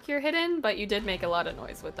think you're hidden, but you did make a lot of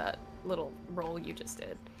noise with that little roll you just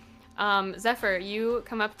did. Zephyr, you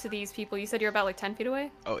come up to these people. You said you're about like 10 feet away?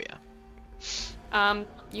 Oh yeah.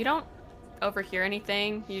 You don't overhear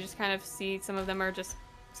anything. You just kind of see some of them are just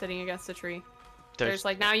sitting against a tree. There's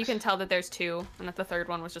like, now you can tell that there's 2, and that the third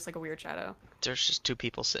one was just like a weird shadow. There's just 2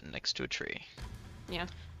 people sitting next to a tree. Yeah.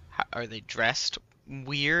 Are they dressed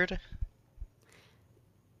weird?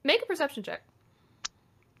 Make a perception check.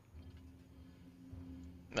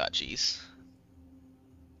 Ah, jeez.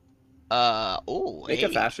 Oh, Make hey, a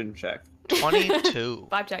fashion check. 22.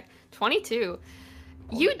 5 check. 22.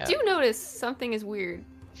 Oh, You yeah. do notice something is weird.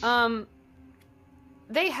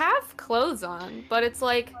 They have clothes on, but it's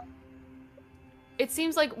like, it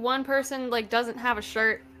seems like one person like doesn't have a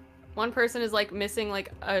shirt. One person is like missing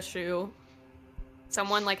like a shoe.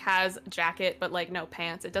 Someone like has a jacket but like no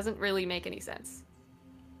pants. It doesn't really make any sense.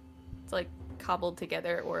 It's like cobbled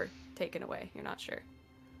together or taken away. You're not sure.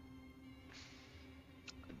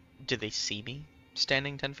 Do they see me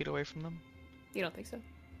standing 10 feet away from them? You don't think so?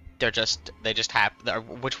 They just have.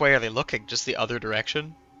 Which way are they looking? Just the other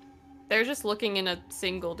direction? They're just looking in a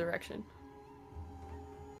single direction.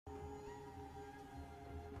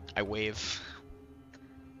 I wave.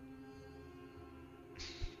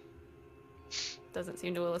 Doesn't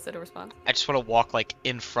seem to elicit a response. I just want to walk like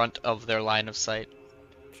in front of their line of sight.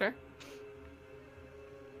 Sure.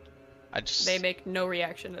 I just They make no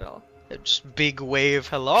reaction at all. just big wave.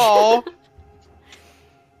 Hello.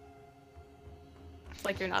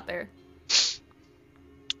 like you're not there.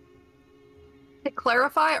 To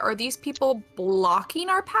clarify, are these people blocking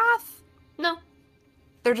our path? No.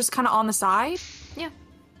 They're just kind of on the side?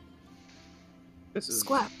 This is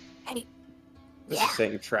Squab. Hey, this is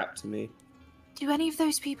saying trap to me. do any of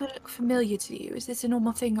those people look familiar to you? Is this a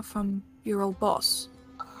normal thing from your old boss?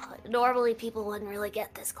 Normally people wouldn't really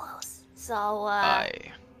get this close. So, I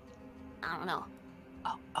I don't know.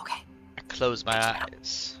 Oh, okay. close my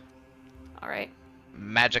eyes. All right.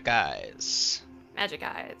 Magic eyes. Magic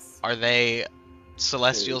eyes. Are they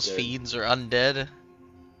celestials, Very good. fiends, or undead?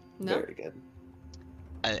 No. Very good.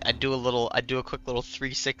 I do a quick little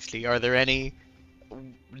 360. Are there any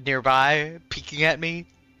nearby peeking at me?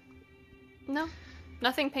 No.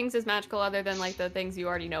 Nothing pings as magical other than like the things you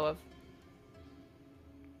already know of.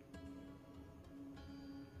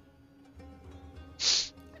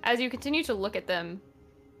 As you continue to look at them,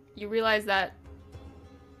 you realize that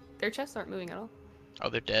their chests aren't moving at all. Oh,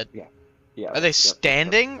 they're dead. Yeah. Are they yep.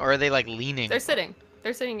 standing or are they like leaning? They're sitting.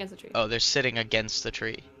 They're sitting against a tree. Oh, they're sitting against the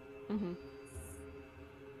tree. Mm-hmm.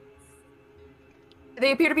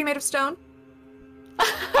 They appear to be made of stone.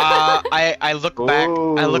 I look back.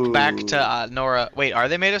 I look back to Nora. Wait, are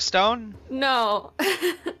they made of stone? No.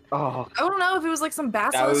 Oh, I don't know if it was like some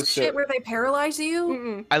That basilisk was so- shit where they paralyze you.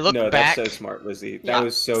 Mm-mm. I look no, back. that's so smart, Lizzie. That Yeah.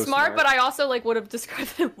 was so smart, but I also like would have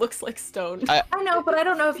described that it looks like stone. I know, but I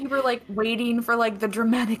don't know if you were like waiting for like the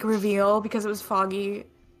dramatic reveal because it was foggy.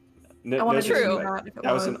 No, I wanted no to True. do disrespect. that if it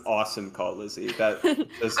That was. was an awesome call, Lizzie. That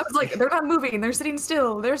was, I was like, they're not moving. They're sitting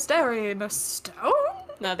still. They're staring. A stone?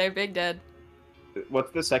 No, they're big dead.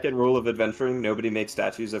 what's the second rule of adventuring? Nobody makes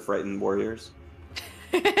statues of frightened warriors.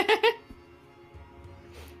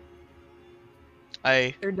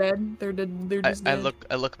 They're dead. They're dead. They're just I dead.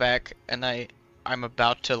 look back and I'm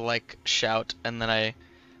about to like shout and then I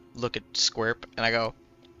look at Squirp and I go,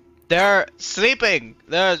 they're sleeping.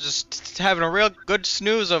 They're just having a real good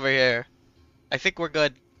snooze over here. I think we're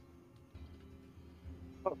good.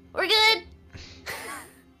 We're good.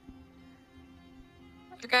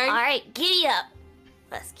 Okay. All right, giddy up.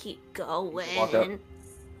 Let's keep Walk up. going.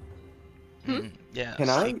 Yeah. Can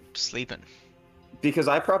I- sleeping? Because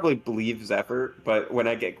I probably believe Zephyr, but when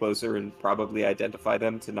I get closer and probably identify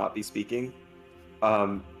them to not be speaking,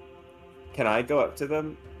 can I go up to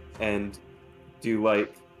them and do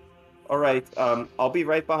like, all right, I'll be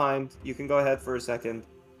right behind. You can go ahead for a second.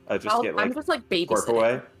 Just get I'm like just like Squirp babysitting.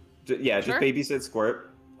 away. Yeah, Sure. just babysit Squirp.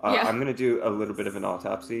 Yeah. I'm gonna do a little bit of an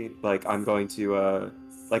autopsy. Like I'm going to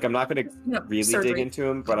like I'm not gonna No, really surgery. dig into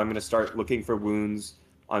him, but I'm gonna start looking for wounds.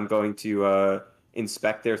 I'm going to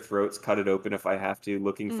inspect their throats, cut it open if I have to,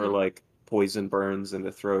 looking for Mhm. like poison burns in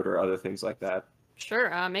the throat or other things like that.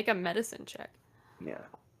 Sure, make a medicine check. Yeah.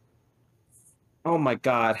 Oh my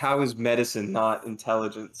god, how is medicine not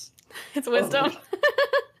intelligence? It's wisdom.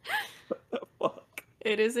 What the fuck?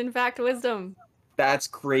 It is in fact wisdom. That's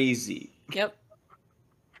crazy. Yep.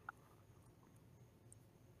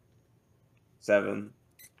 7.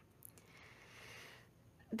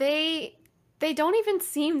 They don't even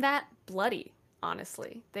seem that bloody,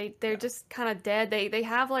 honestly. They're just kind of dead. They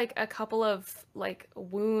have like a couple of like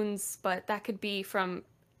wounds, but that could be from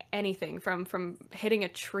anything, from hitting a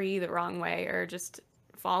tree the wrong way or just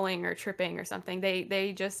falling or tripping or something.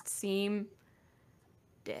 They just seem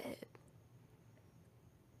dead.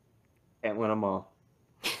 Can't win them all.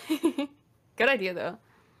 Good idea though.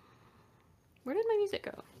 Where did my music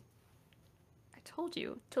go? I told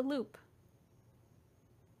you to loop.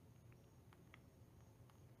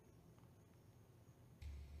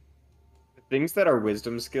 Things that are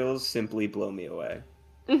wisdom skills simply blow me away.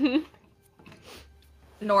 Mhm.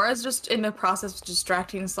 Nora's just in the process of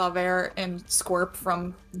distracting Slaver and Squirp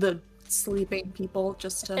from the sleeping people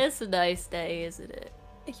just to... It's a nice day, isn't it?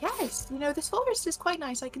 Yes, you know, this forest is quite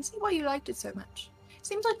nice. I can see why you liked it so much.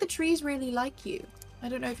 Seems like the trees really like you. I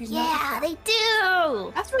don't know if you've noticed Yeah, that. they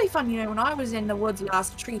do. That's really fun, you know, when I was in the woods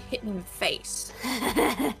last, a tree hit me in the face.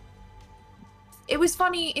 It was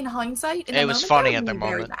funny in hindsight. In It the was moment, funny though, at the it was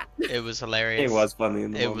very moment. bad. It was hilarious. It was funny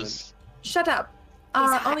in the It moment. was. Shut up.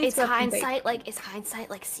 Only Is Squirp can bake. hindsight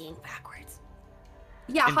like seeing backwards?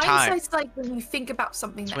 Yeah, in time. hindsight's like when you think about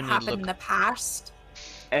something It's that when you happened look- in the past.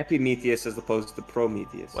 Epimetheus as opposed to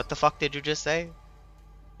Prometheus. What the fuck did you just say?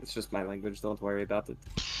 It's just my language, don't worry about it.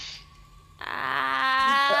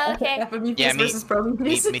 Ah, okay. Epimetheus Yeah, me- versus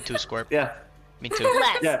Prometheus. Me too, Squirp. Yeah. Me too.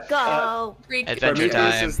 Let's Yeah, go. Greek. Adventure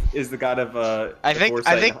Prometheus time. is the god of I think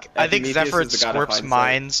foresight. Epimetheus Zephyr is and the god of Squirp's hindsight.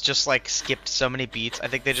 minds just like skipped so many beats. I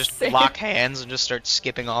think they just Same. lock hands and just start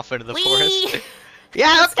skipping off into the Whee! forest.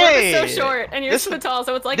 Yeah, okay. Squirp is so short, and you're This so is- tall,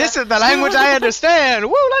 so it's like This is the language I understand.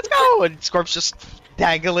 Woo, let's go! And Squirp's just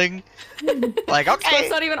dangling. Like, Scorp's okay.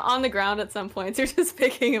 not even on the ground at some points. You're just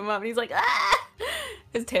picking him up, and he's like, ah!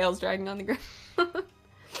 His tail's dragging on the ground.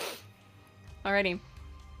 Alrighty.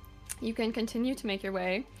 You can continue to make your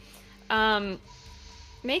way.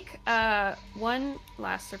 Make one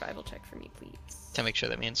last survival check for me, please. To make sure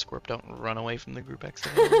that me and Scorp don't run away from the group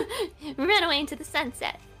accidentally. We ran away into the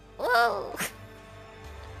sunset. Whoa.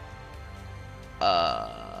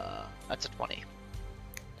 That's a 20.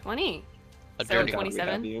 20. A So dirty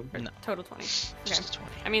 27? You. Or No. total 20. Okay. Just a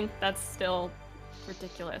 20. I mean, that's still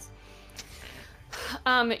ridiculous.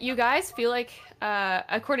 You guys feel like,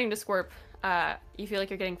 according to Scorp, you feel like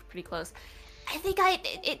you're getting pretty close. I think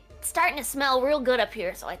it's starting to smell real good up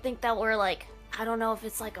here, so I think that we're like, I don't know if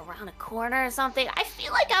it's like around a corner or something. I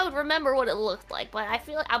feel like I would remember what it looked like, but I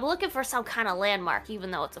feel like I'm looking for some kind of landmark, even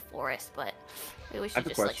though it's a forest, but maybe we should have a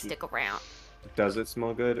just like question. stick around. Does it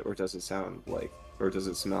smell good, or does it sound like, or does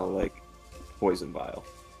it smell like poison vial?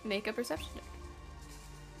 Make a perception check.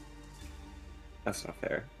 That's not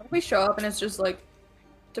fair. What if we show up and it's just like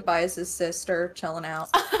Tobias's sister chilling out?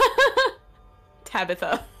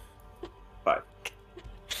 Tabitha. 5.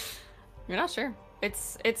 You're not sure.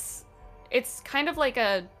 It's kind of like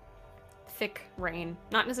a thick rain.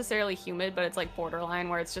 Not necessarily humid, but it's like borderline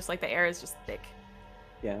where it's just like the air is just thick.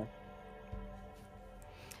 Yeah.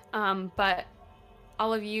 But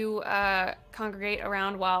all of you congregate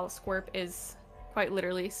around while Squirp is quite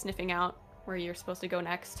literally sniffing out where you're supposed to go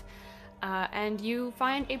next. And you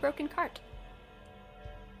find a broken cart.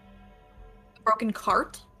 Broken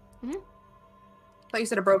cart? Mhm. I thought you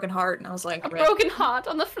said a broken heart, and I was like, A rip. broken heart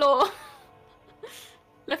on the floor.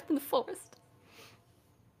 Left in the forest.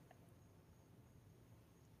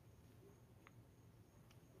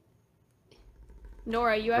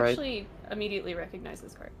 Nora, you Right. actually immediately recognize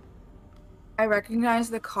this cart. I recognize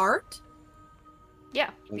the cart.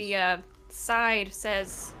 Yeah, the side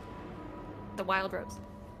says the Wild Rose.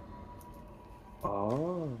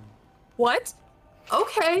 Oh. What?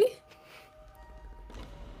 Okay.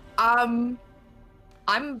 I'm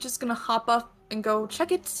just gonna hop up and go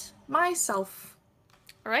check it myself.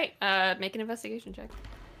 All right, make an investigation check.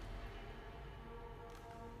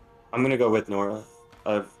 I'm gonna go with Nora,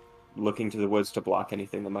 of looking to the woods to block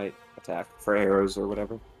anything that might attack for arrows or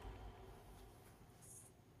whatever.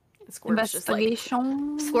 Scorp's just like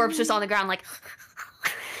Investigation. Scorp's just on the ground like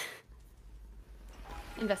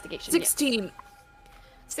investigation. 16. Yeah.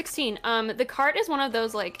 16. The cart is one of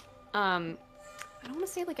those like I don't want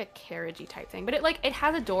to say like a carriagey type thing, but it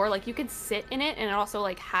has a door, like you could sit in it, and it also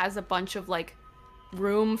like has a bunch of like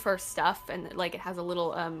room for stuff, and like it has a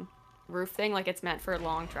little roof thing, like it's meant for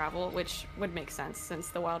long travel, which would make sense since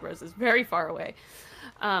the Wild Rose is very far away.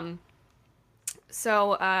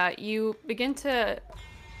 So you begin to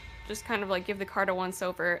just kind of like give the cart a once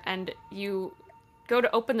over, and you go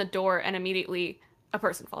to open the door, and immediately a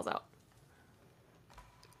person falls out.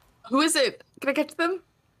 Who is it? Can I catch them?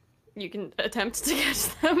 You can attempt to catch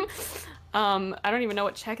them. I don't even know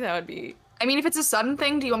what check that would be. I mean, if it's a sudden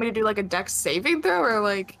thing, do you want me to do like a dex saving throw or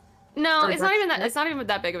like? No, Or it's not even that. check? It's not even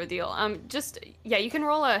that big of a deal. Just yeah, you can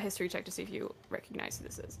roll a history check to see if you recognize who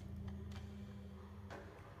this is.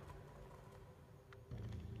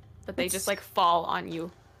 But they just like fall on you.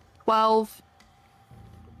 12.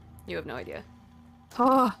 You have no idea.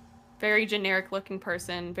 Oh, Very generic looking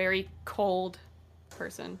person. Very cold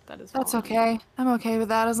person. That is. that's following you. okay. I'm okay with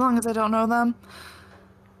that as long as I don't know them.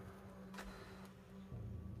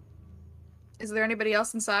 Is there anybody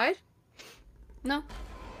else inside? No,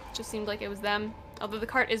 just seemed like it was them. Although the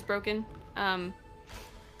cart is broken.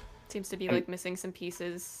 Seems to be like missing some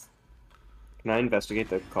pieces. Can I investigate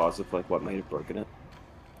the cause of like what might have broken it?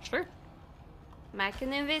 Sure. Make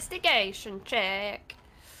an investigation check.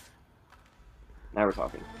 Now we're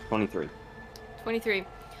talking. 23. 23.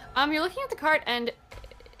 You're looking at the cart, and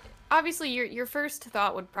obviously your first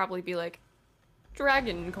thought would probably be like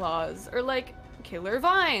dragon claws or like killer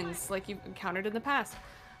vines, like you've encountered in the past.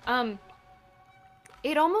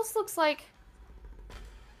 It almost looks like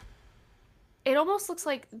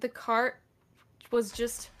the cart was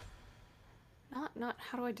just not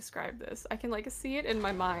how do I describe this? I can like see it in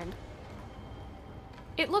my mind.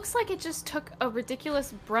 It looks like it just took a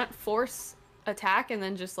ridiculous brunt force attack and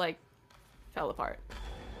then just like fell apart.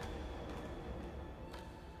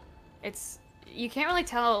 You can't really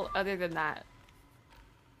tell other than that.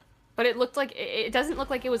 But it looked like it doesn't look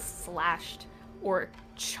like it was slashed or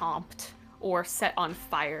chomped or set on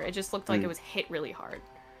fire. It just looked like it was hit really hard.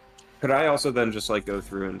 Could I also then just like go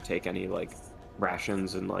through and take any like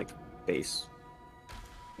rations and like base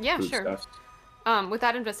Yeah, food sure. stuff? With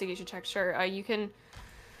that investigation check, sure.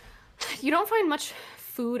 You don't find much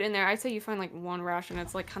food in there. I'd say you find like one ration.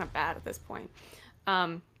 It's like kind of bad at this point.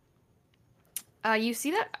 You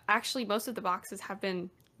see that actually most of the boxes have been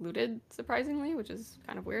looted, surprisingly, which is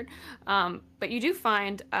kind of weird. But you do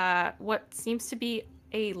find what seems to be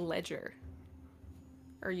a ledger,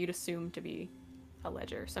 or you'd assume to be a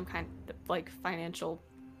ledger, some kind of like financial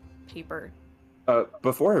paper.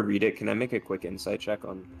 Before I read it, can I make a quick insight check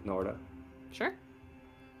on Norda? Sure.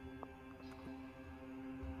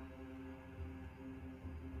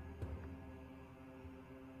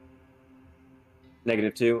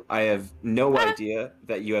 -2. I have no idea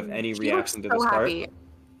that you have any She reaction to looks this so card. happy.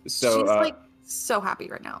 So She's like so happy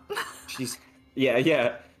right now. she's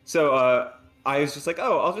yeah. So I was just like,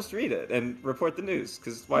 oh, I'll just read it and report the news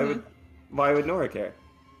because why would Nora care?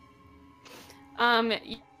 God,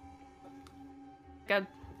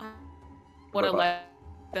 what a Robot. ledger.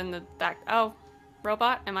 Then the back. Oh,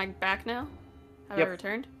 robot. Am I back now? Have I Yep.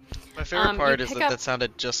 returned? My favorite You part is pick that up- that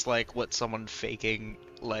sounded just like what someone faking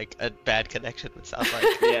like a bad connection would sound like.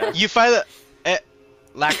 Yeah. You find that,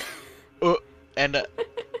 and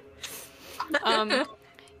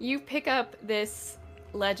You pick up this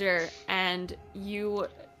ledger and you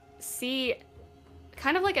see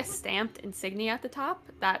kind of like a stamped insignia at the top.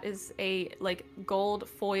 That is a like gold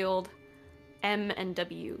foiled M and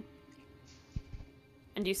W.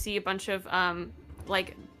 And you see a bunch of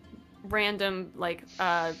like random like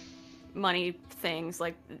money things,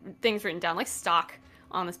 like things written down like stock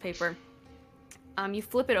on this paper. You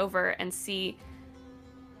flip it over and see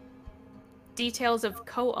details of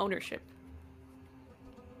co-ownership.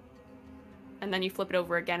 And then you flip it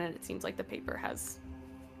over again and it seems like the paper has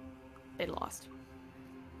been lost.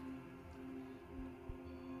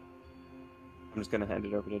 I'm just gonna hand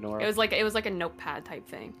it over to Nora. It was like a notepad type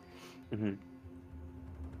thing. Mm-hmm. Did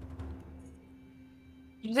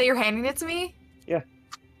you say you're handing it to me? Yeah.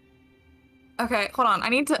 Okay, hold on. I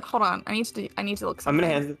need to look I'm something. gonna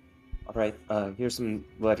hand it. All right. Here's some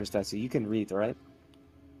letters, Tessie. You can read, all right?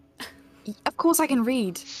 Of course I can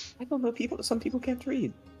read. I don't know. Some people can't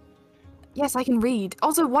read. Yes, I can read.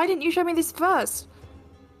 Also, why didn't you show me this first?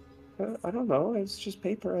 I don't know. It's just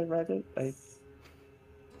paper. I read it. Oh,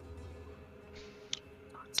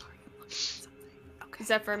 sorry, I'm looking at something. Okay.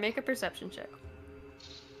 Zephyr, make a perception check.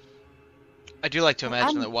 I do like to Well,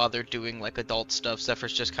 imagine I'm- that while they're doing like adult stuff,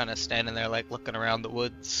 Zephyr's just kind of standing there like looking around the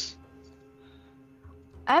woods.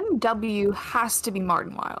 MW has to be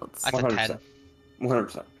Martin Wilds. That's a 10.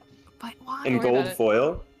 100%. But why? In worry about gold it.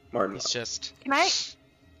 foil, Martin. He's just Can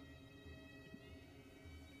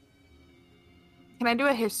I do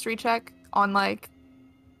a history check on like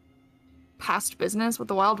past business with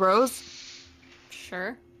the Wild Rose?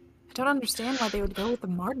 Sure. I don't understand why they would go with the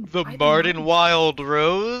Martin. the why Martin Wild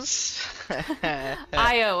Rose.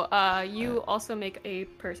 Io, you also make a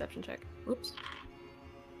perception check. Oops.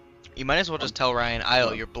 You might as well just tell Ryan,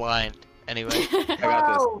 Io, you're blind. Anyway, I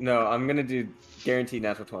got Oh. this. No, I'm gonna do guaranteed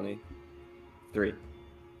natural 20. 3.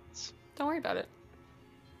 Don't worry about it.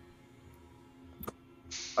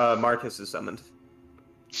 Marcus is summoned.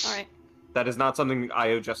 All right. That is not something I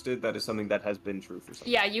adjusted. That is something that has been true for some.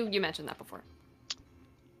 Yeah, you mentioned that before.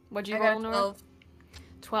 What'd you I roll, got Nora? 12.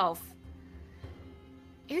 12.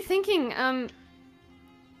 You're thinking,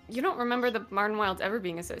 you don't remember the Martin Wilds ever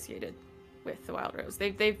being associated with the Wild Rose.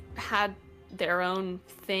 They've had their own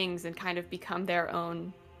things and kind of become their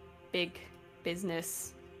own big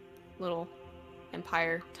business, little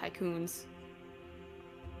empire tycoons.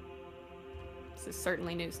 This is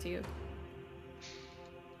certainly news to you.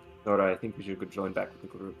 Nora, I think we should go join back with the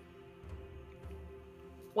group.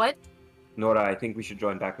 What? Nora, I think we should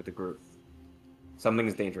join back with the group. Something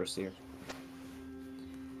is dangerous here.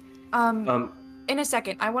 In a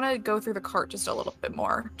second, I want to go through the cart just a little bit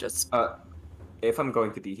more. Just If I'm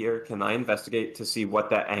going to be here, can I investigate to see what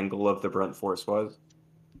that angle of the brunt force was?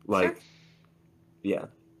 Like, Sure. yeah.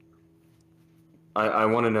 I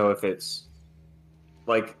want to know if it's,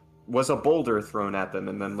 like, was a boulder thrown at them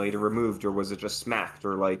and then later removed, or was it just smacked,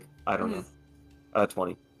 or like, I don't know.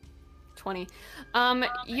 20. 20.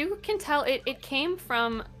 You can tell it came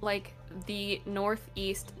from like the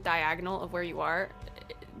northeast diagonal of where you are.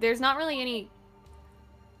 There's not really any.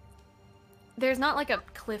 There's not like a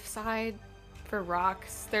cliffside for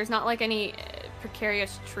rocks. There's not like any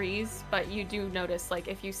precarious trees, but you do notice like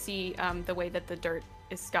if you see the way that the dirt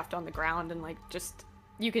is scuffed on the ground and like just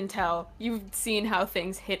you can tell you've seen how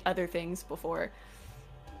things hit other things before.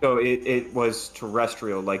 So it was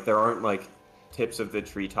terrestrial, like there aren't like tips of the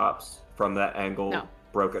treetops from that angle No.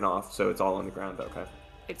 broken off, so it's all on the ground, okay.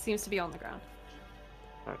 It seems to be on the ground.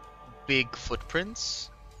 big footprints?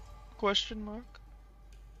 Question mark.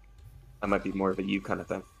 That might be more of a you kind of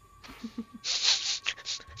thing.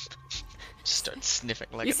 Just start sniffing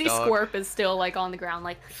like You a see dog. Squirp is still like on the ground,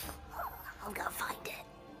 like I'll go find it.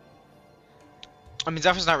 I mean,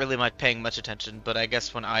 Zephyr's not really like paying much attention, but I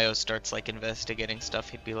guess when Io starts like investigating stuff,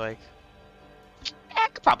 he'd be like, I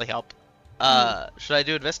could probably help. Should I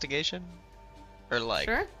do investigation? Or like,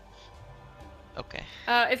 sure. okay.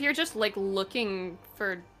 If you're just like looking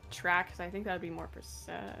for tracks, I think that would be more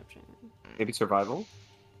perception. Maybe survival.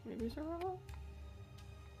 Maybe survival.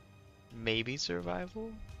 Maybe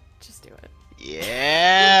survival? Just do it.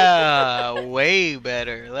 Yeah, way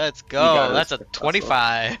better. Let's You got go. it, That's a Russell. It's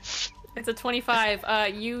 25. a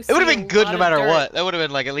 25. You. It would have see been a good lot no of matter dirt. what. That would have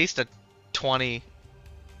been like at least a 20,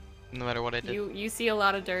 no matter what I did. You see a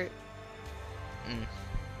lot of dirt. Mm.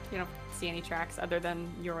 You don't see any tracks other than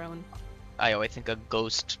your own. I think a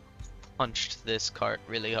ghost punched this cart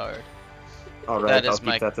really hard. All right, That I'll is keep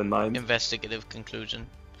my that in mind. investigative conclusion.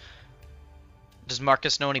 Does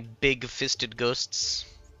Marcus know any big-fisted ghosts?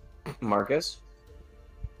 Marcus,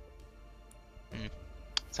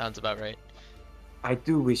 Sounds about right. I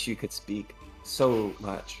do wish you could speak so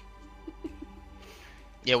much.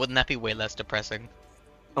 Yeah, wouldn't that be way less depressing?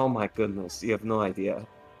 Oh my goodness, you have no idea.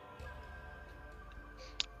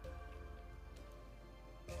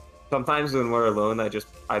 Sometimes when we're alone,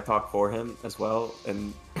 I talk for him as well,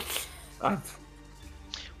 and I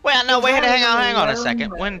Well, no, wait, that hang on a alone, second.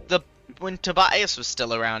 but- When Tobias was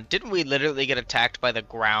still around, didn't we literally get attacked by the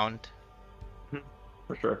ground?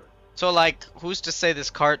 for sure. So, like, who's to say this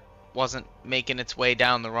cart wasn't making its way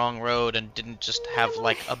down the wrong road and didn't just have,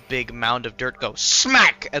 like, a big mound of dirt go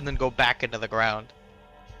smack and then go back into the ground?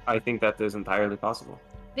 I think that is entirely possible.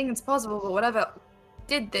 I think it's possible, but whatever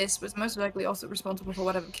did this was most likely also responsible for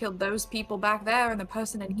whatever killed those people back there and the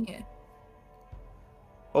person in here.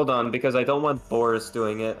 Hold on, because I don't want Boris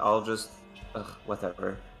doing it. I'll just,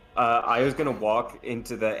 whatever. I was gonna walk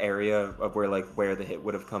into the area of where the hit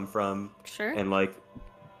would have come from, Sure. and like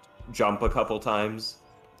jump a couple times,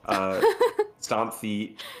 stomp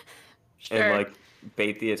feet, Sure. and like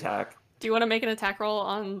bait the attack. Do you want to make an attack roll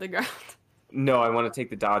on the ground? No, I want to take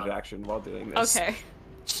the dodge action while doing this. Okay.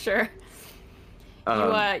 Sure.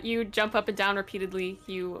 Um, You jump up and down repeatedly.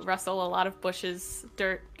 You rustle a lot of bushes.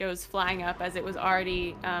 Dirt goes flying up as it was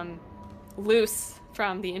already loose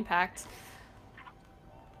from the impact.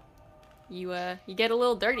 You get a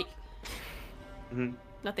little dirty. mhm.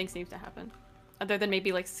 Nothing seems to happen, other than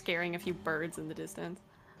maybe like scaring a few birds in the distance.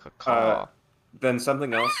 Caw. Then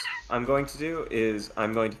something else I'm going to do is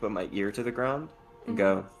I'm going to put my ear to the ground and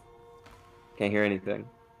go. Can't hear anything.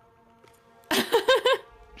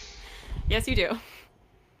 Yes, you do.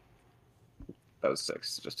 That was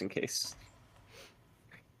 6, just in case.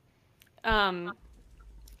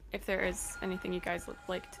 If there is anything you guys would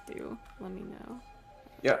like to do, let me know.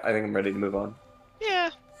 Yeah, I think I'm ready to move on. Yeah.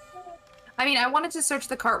 I mean, I wanted to search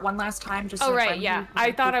the cart one last time just Oh to right, find yeah. who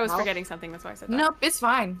I thought I was out. forgetting something. That's why I said that. Nope, it's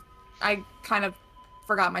fine. I kind of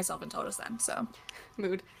forgot myself until just then, so.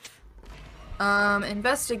 Mood.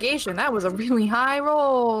 Investigation. That was a really high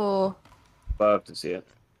roll. Love to see it.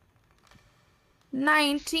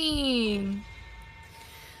 19.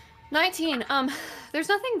 19. There's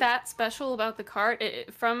nothing that special about the cart.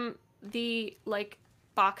 From the like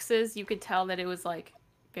boxes, you could tell that it was like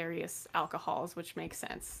various alcohols, which makes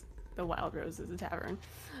sense. The Wild Rose is a tavern.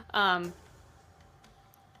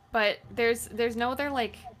 But there's no other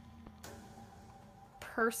like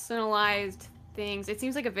personalized things. It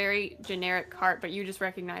seems like a very generic cart, but you just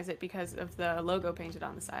recognize it because of the logo painted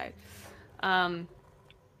on the side.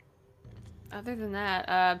 Other than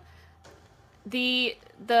that, the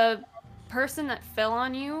person that fell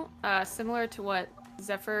on you, similar to what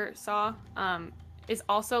Zephyr saw, is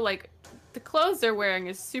also like the clothes they're wearing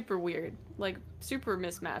is super weird, like super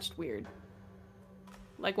mismatched weird.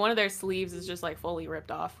 Like one of their sleeves is just like fully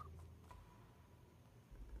ripped off.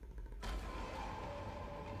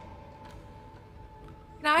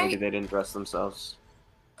 Maybe they didn't dress themselves.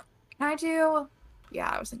 Can I do... Yeah,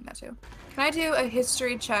 I was thinking that too. Can I do a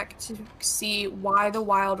history check to see why the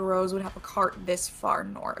Wild Rose would have a cart this far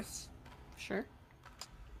north? Sure.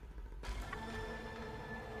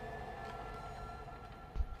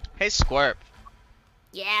 Hey, Squirp.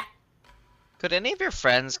 Yeah. Could any of your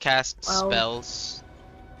friends cast Well- spells?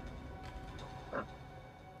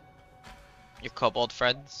 Your kobold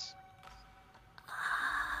friends?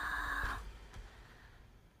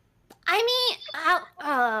 I mean,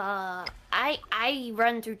 I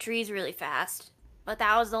run through trees really fast, but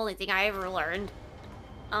that was the only thing I ever learned.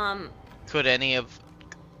 Could any of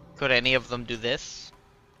them do this?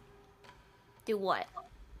 Do what?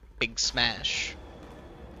 Big smash.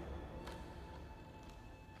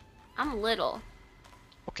 I'm little.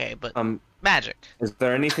 Okay, but Magic. Is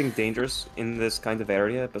there anything dangerous in this kind of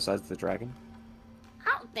area besides the dragon?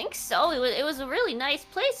 I don't think so. It was a really nice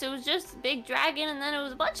place. It was just a big dragon, and then it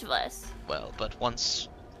was a bunch of us. Well, but once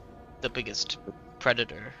the biggest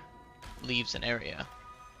predator leaves an area,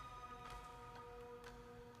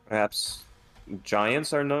 Perhaps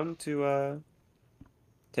giants are known to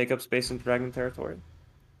take up space in dragon territory?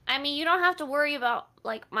 I mean, you don't have to worry about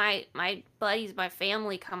like my buddies, my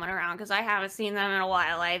family coming around, because I haven't seen them in a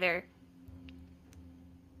while either.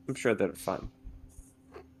 I'm sure they're fine.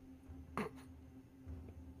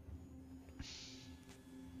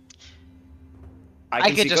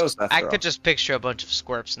 I could ghosts after I all. could just picture a bunch of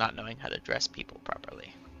squirps not knowing how to dress people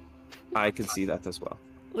properly, I can see that as well.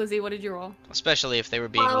 Lizzie, what did you roll? especially if they were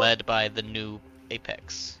being Well- led by the new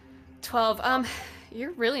Apex. 12.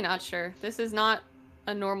 You're really not sure. This is not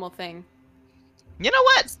a normal thing. You know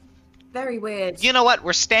what? Very weird. You know what?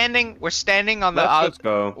 We're standing on the Let's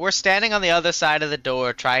go. we're standing on the other side of the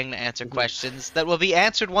door trying to answer questions that will be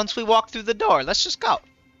answered once we walk through the door. Let's just go.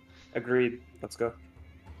 Agreed. Let's go.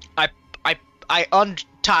 I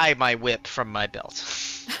untie my whip from my belt.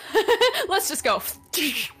 Let's just go.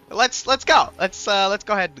 Let's go. Let's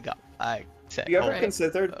go ahead and go. I say. Have you ever hold it.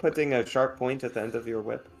 considered putting a sharp point at the end of your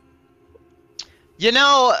whip? You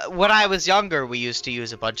know, when I was younger, we used to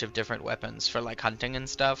use a bunch of different weapons for like hunting and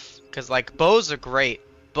stuff. Cause like bows are great,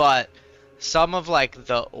 but some of like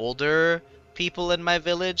the older people in my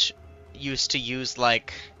village used to use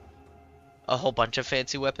like a whole bunch of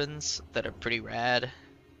fancy weapons that are pretty rad.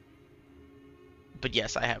 But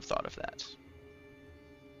yes, I have thought of that.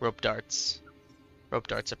 Rope darts. Rope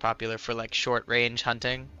darts are popular for like short range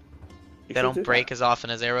hunting. You They should don't do break that. as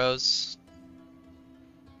often as arrows.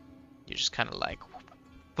 You're just kind of like,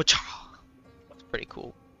 whatcha? It's pretty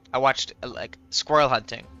cool. I watched like squirrel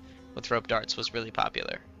hunting with rope darts was really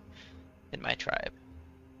popular in my tribe.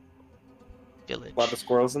 Village. A lot of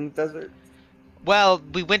squirrels in the desert. Well,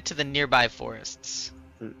 we went to the nearby forests.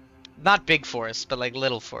 Hmm. Not big forests, but like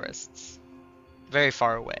little forests. Very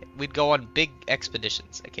far away. We'd go on big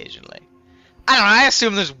expeditions occasionally. I don't know, I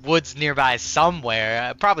assume there's woods nearby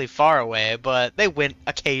somewhere, probably far away, but they went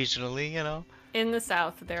occasionally, you know? In the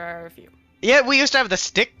south, there are a few. Yeah, we used to have the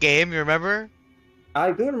stick game, you remember?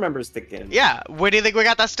 I do remember stick game. Yeah, where do you think we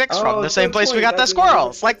got the sticks Oh, from? The same good place we point, got the I didn't even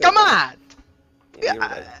squirrels. think Like, of come that. on! Yeah, you're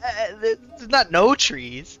right. There's not no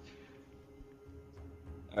trees.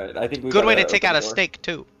 Alright, I think we Good way to gotta take open out a the door. steak,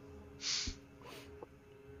 too.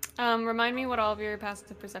 Remind me what all of your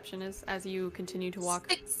passive perception is as you continue to walk.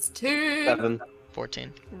 16. 7.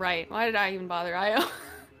 14. Right. Why did I even bother?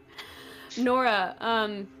 Nora,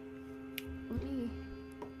 let me...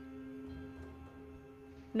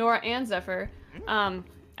 Nora and Zephyr,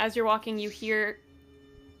 as you're walking, you hear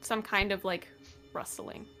some kind of, like,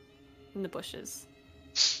 rustling in the bushes.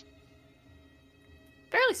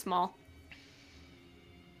 Fairly small.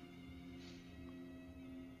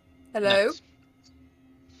 Hello? Nice.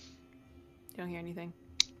 You don't hear anything.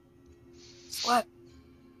 What?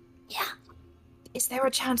 Yeah. Is there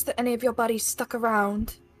a chance that any of your buddies stuck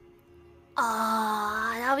around?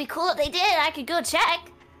 That'd be cool if they did. I could go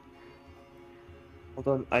check. Hold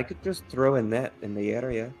on, I could just throw a net in the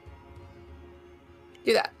area.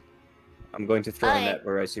 Do that. I'm going to throw a Alright. net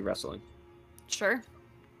where I see wrestling. Sure.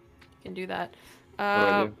 You can do that. What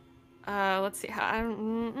do I do? Let's see.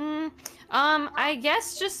 I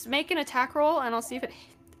guess just make an attack roll, and I'll see if it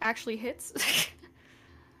actually hits.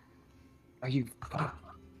 Are you...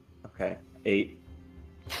 Okay, 8.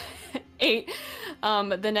 8.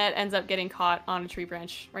 The net ends up getting caught on a tree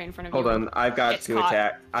branch right in front of Hold you. on, I've got It's 2 caught.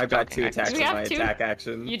 attack. I've got Okay, 2 I can attacks see on that. my You have two? attack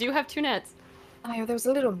action. You do have 2 nets. Oh, that was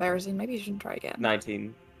a little embarrassing. Maybe you shouldn't try again.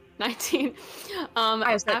 19. 19.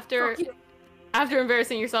 I said, After "Fuck you." after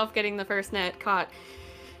embarrassing yourself getting the first net caught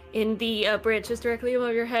in the bridge just directly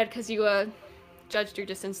above your head because you judged your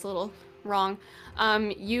distance a little wrong,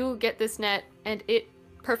 you get this net and it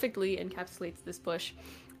perfectly encapsulates this bush.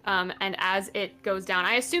 And as it goes down,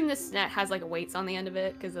 I assume this net has like weights on the end of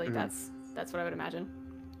it because like that's what I would imagine.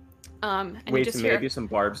 And you Wait, just to hear, maybe some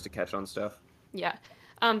barbs to catch on stuff. yeah.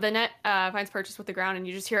 The net finds purchase with the ground, and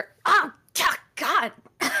you just hear, "Oh God!"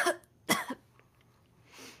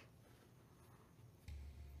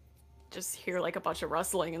 Just hear like a bunch of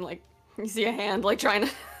rustling, and like you see a hand like trying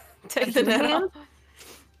to take the net off.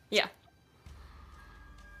 Yeah.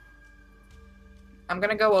 I'm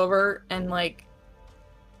gonna go over and, like,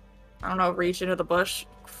 I don't know, reach into the bush,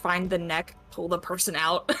 find the neck, pull the person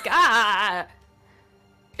out. God.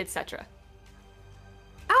 Etc.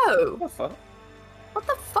 Oh, What the fuck? what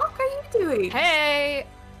the fuck are you doing? Hey.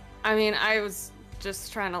 I mean, I was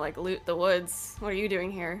just trying to like loot the woods. What are you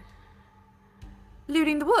doing here?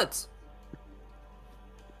 Looting the woods.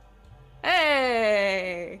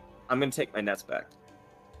 Hey! I'm gonna take my nets back.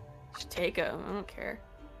 Just take them. I don't care.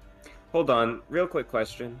 Hold on, real quick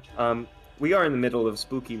question. We are in the middle of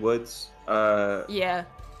spooky woods. Yeah.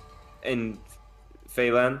 In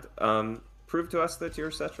Feyland. Prove to us that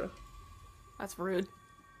you're Cetra. That's rude.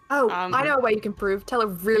 Oh, Um, I know a way you can prove. Tell a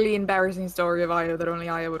really embarrassing story of Aya that only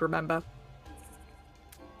Aya would remember.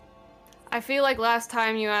 I feel like last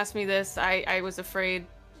time you asked me this, I was afraid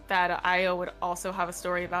that Io would also have a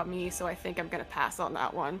story about me, so I think I'm gonna pass on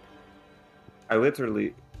that one. I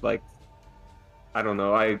literally, like, I don't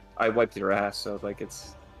know, I wiped your ass, so, like,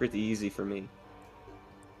 it's pretty easy for me.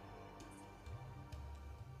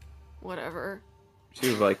 Whatever. She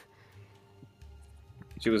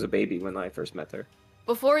was a baby when I first met her.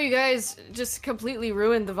 Before you guys just completely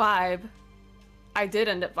ruined the vibe, I did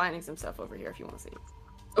end up finding some stuff over here if you want to see.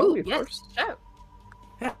 Oh, of yes. course. Show.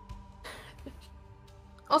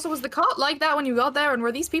 Also, was the cart like that when you got there, and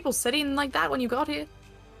were these people sitting like that when you got here?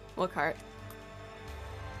 What cart?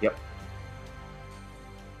 Yep.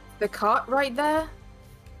 The cart right there?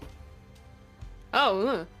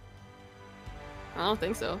 Oh, I don't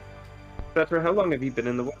think so. Cetra, how long have you been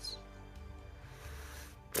in the woods?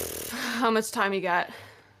 How much time you got?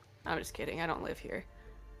 I'm just kidding, I don't live here.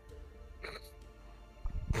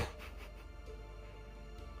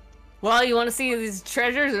 Well, you want to see these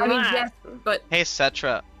treasures or I mean, not? yes, but Hey,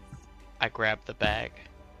 Cetra. I grabbed the bag.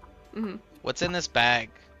 Mm-hmm. What's in this bag?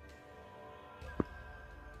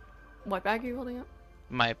 What bag are you holding up?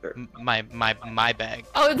 My bag.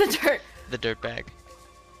 Oh, the dirt. The dirt bag.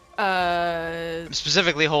 Uh, I'm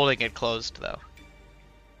specifically holding it closed, though.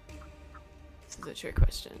 this is a trick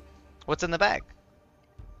question. What's in the bag?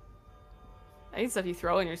 I need stuff you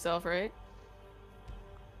throw in yourself, right?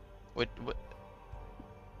 What?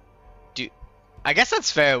 I guess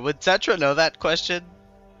that's fair. Would Cetra know that question?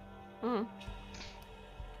 Hmm.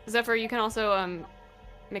 Zephyr, you can also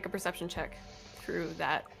make a perception check through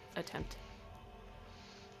that attempt.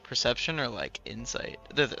 Perception or like insight?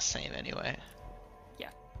 They're the same anyway. Yeah.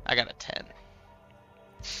 I got a 10.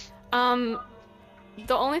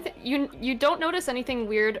 The only thing you don't notice anything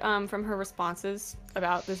weird from her responses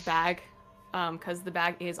about this bag, because the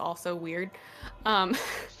bag is also weird.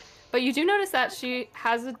 But you do notice that she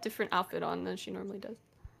has a different outfit on than she normally does.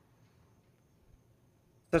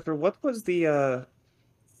 Cetra, what was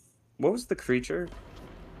the creature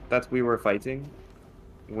that we were fighting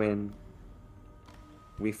when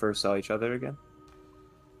we first saw each other again?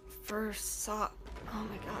 First saw. Oh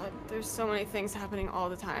my god, there's so many things happening all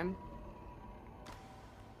the time.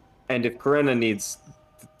 And if Corinna needs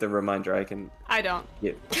the reminder, I can. I don't.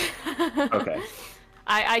 Yeah. Okay.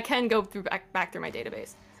 I can go through back through my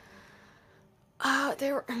database.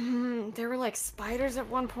 There were like spiders at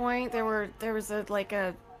one point. There was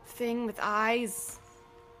a thing with eyes.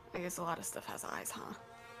 I guess a lot of stuff has eyes, huh?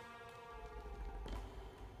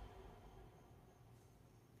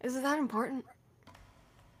 Is it that important?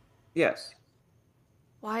 Yes.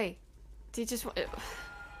 Why? Do you just want?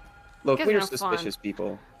 Look, guys are we're no fun. suspicious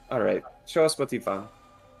people. All right, show us what you found.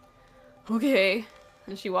 Okay.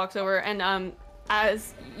 And she walks over, and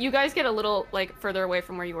as you guys get a little like further away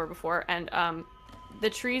from where you were before, and the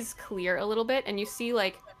trees clear a little bit, and you see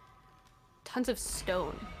like tons of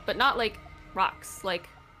stone, but not like rocks, like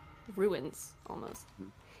ruins almost.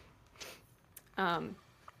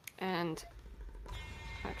 And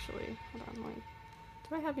actually, hold on, like,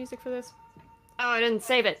 do I have music for this? Oh, I didn't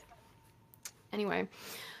save it. Anyway,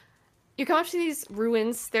 you come up to these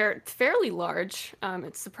ruins. They're fairly large.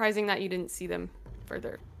 It's surprising that you didn't see them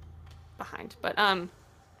further behind, but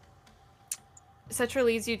Cetra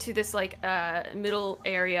leads you to this like middle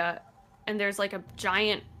area, and there's like a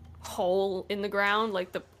giant hole in the ground,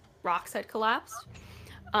 like the rocks had collapsed,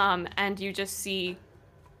 and you just see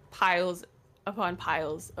piles upon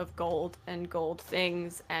piles of gold and gold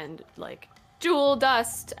things and like jewel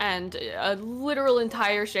dust and a literal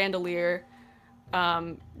entire chandelier,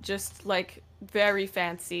 just like very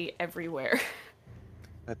fancy everywhere.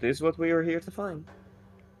 That is what we were here to find.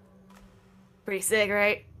 Pretty sick,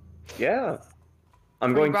 right? Yeah.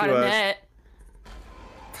 I'm Before going you brought to. a net.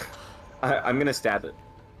 I'm gonna stab it.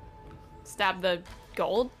 Stab the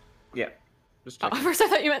gold? Yeah. Just Oh, check. at first I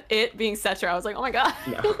thought you meant it being Cetra. I was like, oh my god.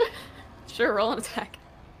 No. Sure, roll an attack.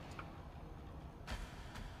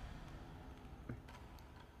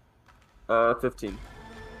 Uh, 15.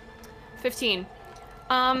 15.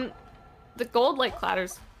 The gold like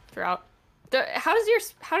clatters throughout. How does your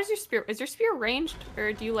spear, is your spear ranged,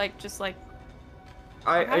 or do you like just like,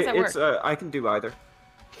 how does that It's work? I can do either.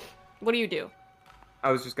 What do you do?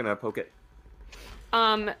 I was just gonna poke it.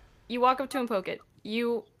 You walk up to and poke it.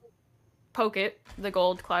 You poke it. The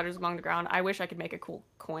gold clatters among the ground. I wish I could make a cool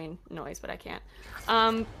coin noise, but I can't.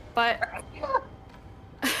 But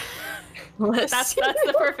that's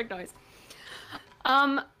the perfect noise.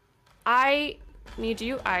 I need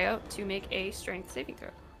you, Io, to make a strength saving throw.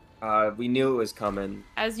 We knew it was coming.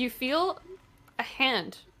 As you feel a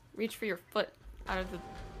hand reach for your foot out of the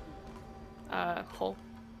hole.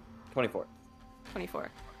 24. 24.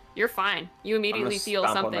 You're fine. You I'm immediately gonna feel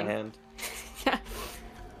stomp something. on my hand. Yeah.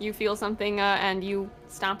 You feel something and you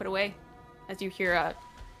stomp it away as you hear a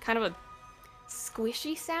kind of a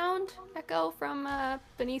squishy sound echo from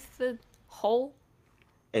beneath the hole.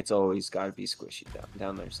 It's always got to be squishy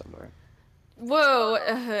down there somewhere.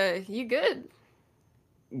 Whoa, you good?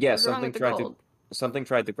 Yeah, What's wrong with the gold? something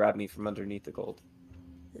tried to grab me from underneath the gold.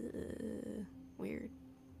 Weird.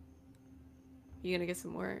 You gonna get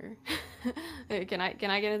some more? Hey, can I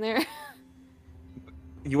get in there?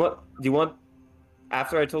 You want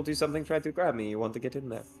after I told you something tried to grab me, you want to get in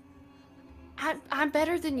there. I'm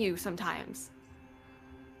better than you sometimes.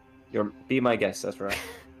 Be my guest, that's right.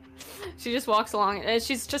 She just walks along and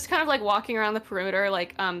she's just kind of like walking around the perimeter.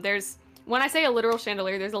 Like there's when I say a literal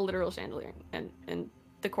chandelier, there's a literal chandelier in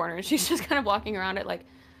the corner, and she's just kind of walking around it like,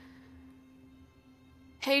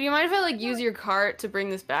 hey, do you mind if I like use your cart to bring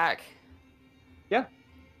this back? Yeah.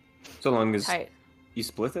 So long as Tight. you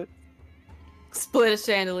split it. Split a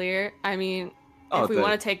chandelier. I mean, Oh, if we the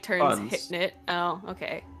want to take turns funds. hitting it. Oh,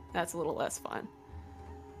 okay. That's a little less fun.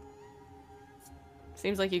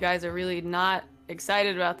 Seems like you guys are really not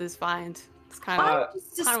excited about this find. It's kind of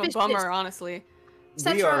a bummer, honestly.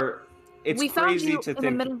 We are. It's we found crazy you to in the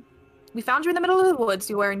think. middle. We found you in the middle of the woods.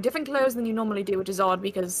 You're wearing different clothes than you normally do, which is odd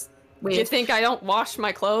because Do you think I don't wash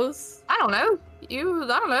my clothes? I don't know.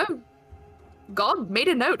 I don't know. God made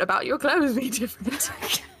a note about your clothes being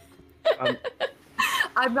different.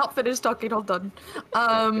 I'm not finished talking, hold on.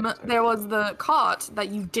 There was the cart that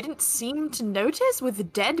you didn't seem to notice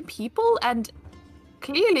with dead people, and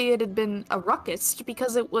clearly it had been a ruckus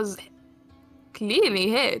because it was clearly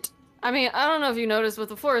hid. I mean, I don't know if you noticed what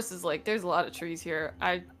the forest is like. There's a lot of trees here.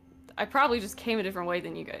 I probably just came a different way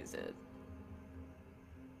than you guys did.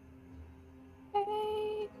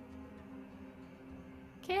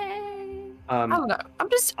 Okay. I don't know.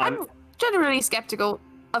 I'm generally skeptical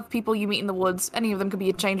of people you meet in the woods. Any of them could be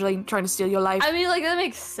a changeling trying to steal your life. I mean, like, that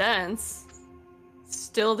makes sense.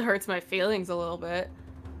 Still hurts my feelings a little bit.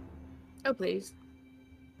 Oh, please.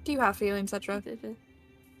 Do you have feelings, Cetra?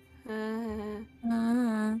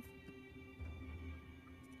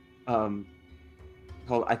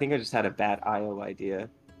 Hold. I think I just had a bad IO idea.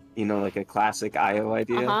 You know, like a classic IO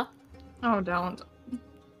idea. Uh-huh. Oh, don't.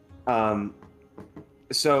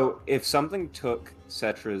 So if something took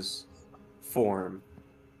Cetra's form,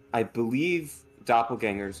 I believe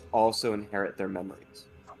doppelgangers also inherit their memories,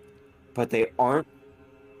 but they aren't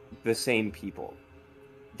the same people.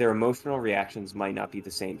 Their emotional reactions might not be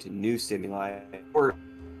the same to new stimuli, or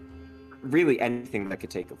really anything that could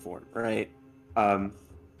take a form, right?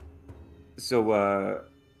 So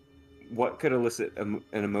what could elicit an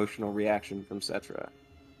emotional reaction from Cetra?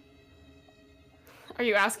 Are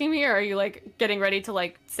you asking me, or are you, like, getting ready to,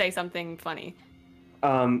 like, say something funny?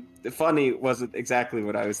 Funny wasn't exactly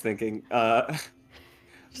what I was thinking.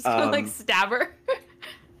 Just gonna, like, stab her?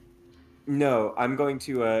 No, I'm going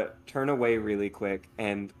to turn away really quick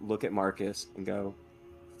and look at Marcus and go,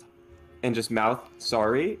 and just mouth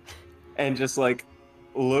sorry, and just like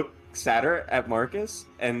look sadder at Marcus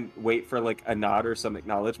and wait for like a nod or some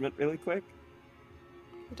acknowledgement really quick.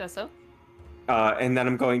 Who does so? And then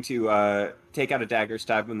I'm going to take out a dagger,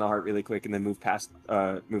 stab him in the heart really quick, and then move past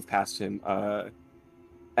him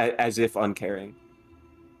as if uncaring.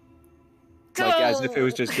 Go! Like as if it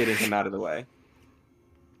was just getting him out of the way.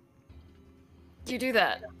 You do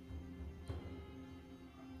that.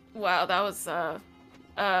 Wow, that was a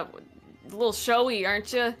little showy,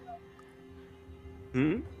 aren't you?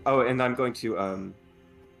 Oh, and I'm going to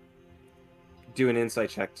do an insight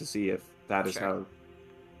check to see if that is Sure. how.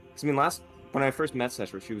 Because I mean, when I first met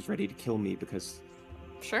Cetra, she was ready to kill me because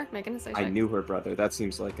Sure, make an insight I check. knew her brother. That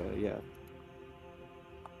seems like yeah.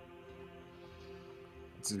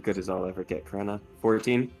 It's as good as I'll ever get, Karana.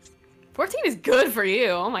 14. 14 is good for you.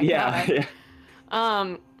 Oh my Yeah, god. yeah.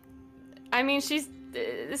 I mean,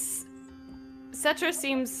 Cetra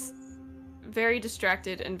seems very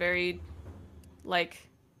distracted and very, like,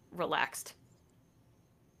 relaxed.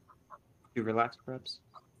 You relaxed, perhaps,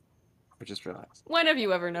 or just relaxed? When have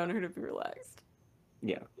you ever known her to be relaxed?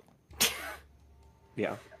 Yeah.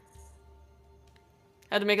 Yeah.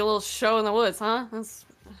 Had to make a little show in the woods, huh? That's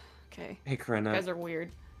okay. Hey, You Karana. guys are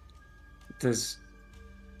weird. Is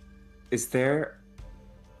there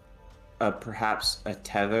perhaps a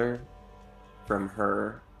tether from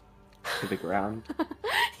her to the ground?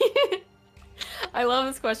 I love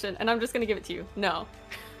this question, and I'm just gonna give it to you. No.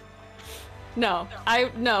 No.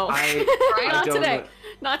 No. I Not don't today. know.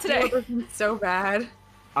 Not Dude, today. this is so bad.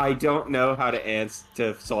 I don't know how to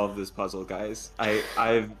solve this puzzle, guys.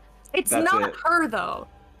 I've It's That's not it. her though.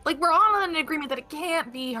 Like we're all in an agreement that it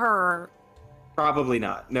can't be her. probably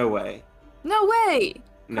not. No way. No way.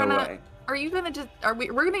 No Kinda- way. Are you gonna just? Are we?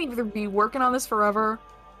 We're gonna either be working on this forever.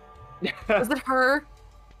 Is it her?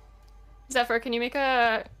 Zephyr, can you make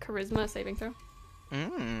a charisma saving throw?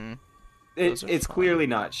 Mm. It's Those are fun. clearly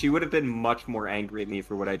not. She would have been much more angry at me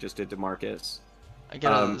for what I just did to Marcus. I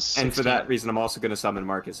get a And for 16. that reason, I'm also going to summon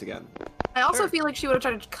Marcus again. I also Sure. feel like she would have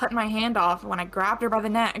tried to cut my hand off when I grabbed her by the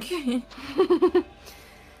neck.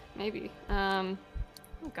 Maybe. Oh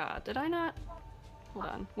god, did I not? Hold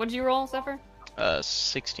on. What did you roll, Zephyr?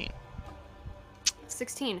 16.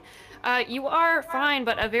 16. You are fine,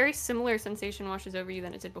 but a very similar sensation washes over you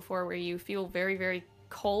than it did before, where you feel very, very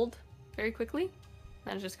cold very quickly.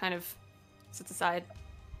 Then it just kind of sits aside.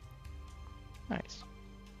 Nice.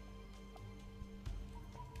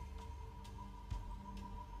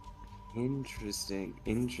 Interesting.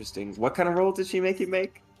 Interesting. What kind of roll did she make you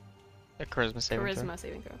make? A charisma saving throw. Charisma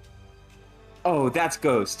saving throw. Oh, that's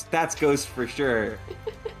Ghost. That's Ghost for sure.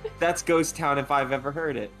 That's Ghost Town if I've ever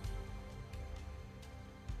heard it.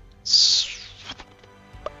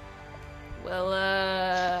 Well,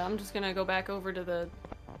 I'm just gonna go back over to the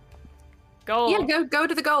gold. Yeah, go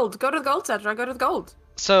to the gold. Go to the gold, Cetra. Go to the gold.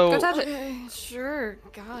 So, Go touch it. Okay, sure.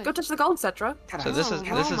 God. Go touch the gold, Cetra. so this is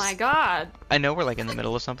Oh my god. I know we're like in the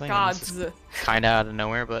middle of something. and this is Gods. kind of out of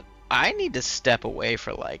nowhere, but I need to step away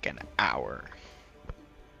for like an hour.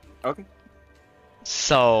 Okay.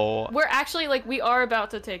 So, We're actually, like, we are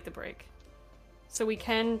about to take the break. So we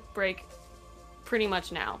can break pretty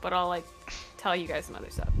much now, but I'll, like, tell you guys some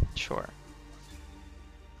other stuff. sure.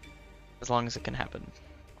 As long as it can happen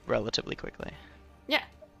relatively quickly. Yeah.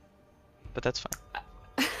 But that's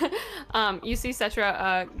fine. You see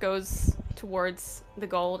Cetra goes towards the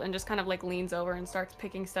gold and just kind of, like, leans over and starts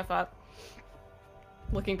picking stuff up.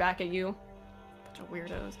 Looking back at you. Bunch of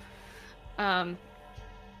weirdos.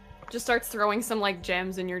 Just starts throwing some, like,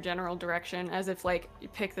 gems in your general direction, as if, like, you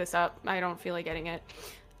pick this up. I don't feel like getting it.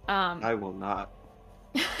 I will not.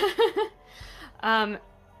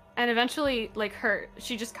 And eventually, like,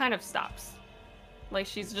 she just kind of stops. Like,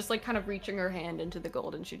 she's just, like, kind of reaching her hand into the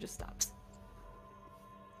gold, and she just stops.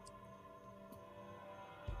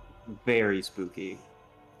 Very spooky.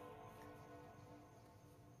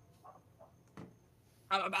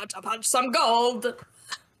 I'm about to punch some gold.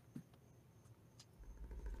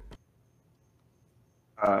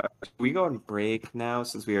 Should we go on break now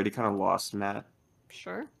since we already kind of lost Matt?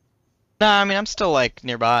 Sure. Nah, I mean, I'm still like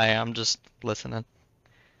nearby. I'm just listening.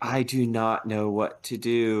 I do not know what to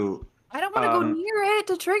do. I don't want to go near it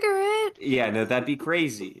to trigger it. Yeah, no, that'd be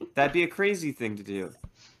crazy. That'd be a crazy thing to do.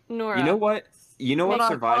 Nora. You know what? You know what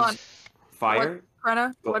Hold on, hold on. survives fire?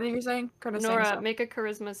 Krenna, Go. what are you saying? Krenna's saying Nora, stuff. make a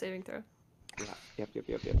charisma saving throw. Yeah. Yep. Do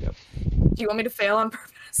you want me to fail on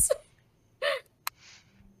purpose?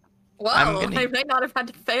 Well, I'm gonna- I may not have had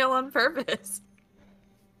to fail on purpose.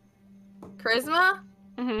 Charisma?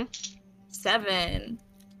 Mm-hmm. 7.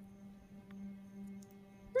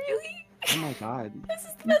 Really? Oh my god. This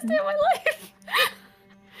is the best day of my life.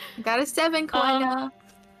 Got a 7, Krenna.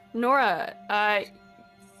 Nora,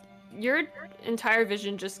 your entire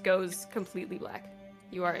vision just goes completely black.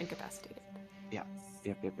 You are incapacitated. Yep.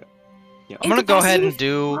 I'm gonna go ahead and Incapacitated?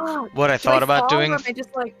 do Fuck. what I Do I thought about fall, doing or am I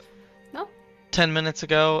just like 10 minutes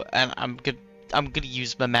ago, and I'm gonna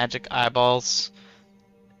use my magic eyeballs.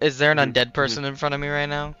 Is there an Mhm, undead person in front of me right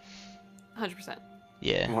now? 100%.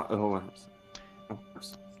 Yeah. Hold on.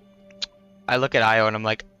 I look at Io and I'm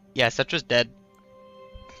like, yeah, Cetra's dead.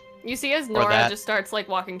 You see as Or Nora that. just starts, like,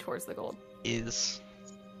 walking towards the gold. Is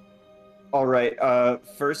All right.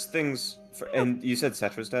 First things. And you said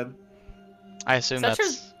Cetra's dead? I assume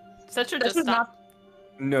Cetra's- that's Cetra just is stopped.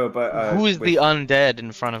 No, but who is wait. the undead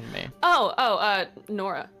in front of me?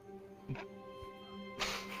 Nora.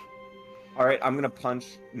 All right, I'm gonna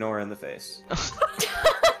punch Nora in the face. Rolled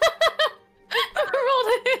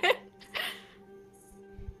it.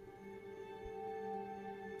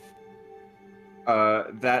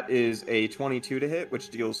 That is a 22 to hit, which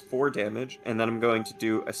deals 4 damage, and then I'm going to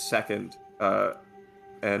do a second,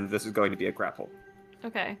 and this is going to be a grapple.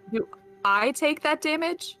 Okay. I take that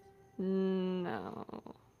damage? No.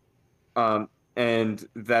 And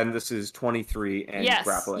then this is 23 and Yes,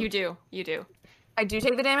 grappling. you do. You do. I do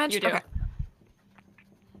take the damage? You do. Okay.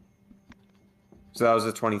 So that was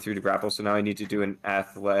a 23 to grapple. So now I need to do an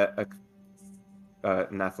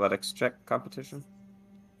an athletics check competition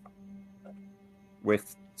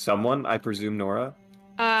with someone. I presume Nora.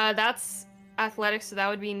 That's athletics, so that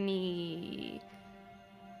would be knee.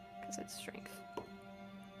 Because it's strength.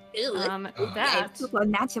 That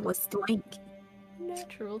natural strength.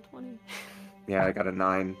 natural 20. Yeah, I got a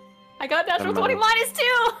 9. I got natural Never 20 mind.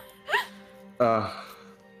 -2. Uh,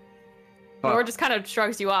 Nora just kind of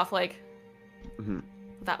shrugs you off, like mhm.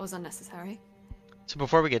 that was unnecessary. So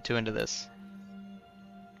before we get too into this,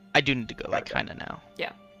 I do need to go, like, Okay. kind of now.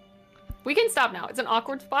 We can stop now. It's an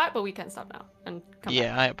awkward spot, but we can stop now and come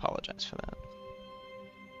Yeah, I apologize for that.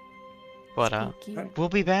 But, back. Sneaky. we'll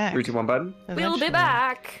be back. 3, 2, 1 button. We'll be eventually.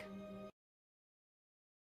 back.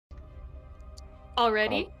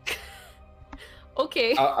 Already?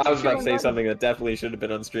 Okay. I was about to say Button. something that definitely should have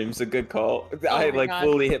been on stream. So good call. I my like God.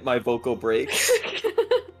 fully hit my vocal break.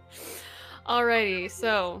 Alrighty,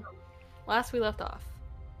 so last we left off.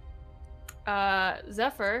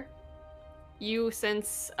 Zephyr, you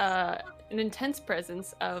sense an intense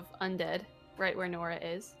presence of undead right where Nora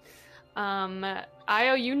is.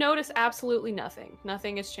 Io, you notice absolutely nothing.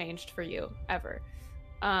 Nothing has changed for you ever.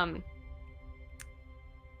 And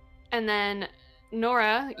then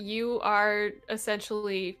Nora, you are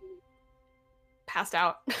essentially passed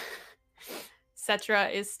out.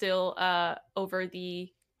 Cetra is still over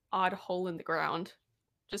the odd hole in the ground,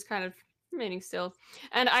 just kind of remaining still.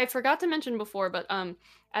 And I forgot to mention before, but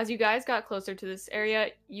as you guys got closer to this area,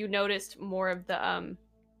 you noticed more of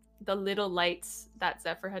the little lights that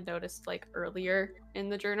Zephyr had noticed like earlier in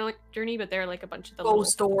the journey, but they're like a bunch of the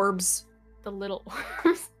Ghost orbs. little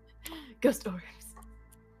orbs. Ghost orbs.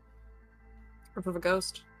 Proof of a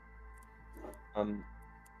ghost.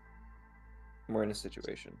 We're in a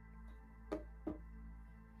situation.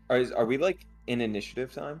 Are we like in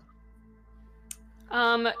initiative time?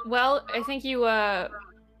 Well, I think you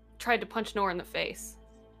tried to punch Nora in the face.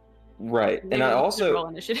 Right, Maybe and I we should also roll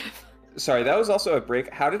initiative. sorry, that was also a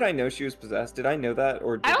break. How did I know she was possessed? Did I know that,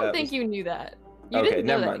 or did I don't that think was- you knew that. You Okay, didn't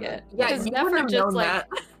know never that mind yet. then. Yeah, Because you Zephyr wouldn't have just known like that.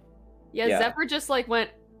 Yeah. Zephyr just like went,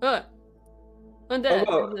 undead. Oh,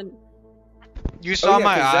 well, and then- You saw yeah,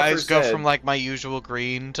 my 'cause Zephyr eyes go said- from, like, my usual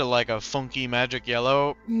green to, like, a funky magic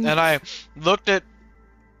yellow, and I looked at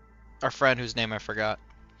our friend whose name I forgot,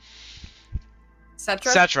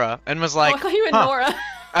 Cetra? Cetra, and was oh, I like, thought you meant huh. Nora.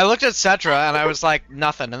 I looked at Cetra, and I was like,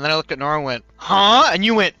 nothing, and then I looked at Nora and went, huh? And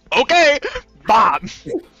you went, okay, Bob!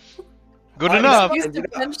 Good I enough. understand,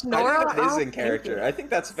 Used to punch I think Nora? that is Oh, in thank character. you. I think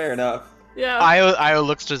that's fair enough. Yeah. Io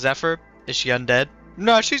looks to Zephyr, is she undead?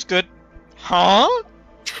 No, she's good. Huh?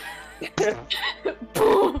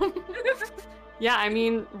 Boom. Yeah, I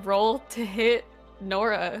mean, roll to hit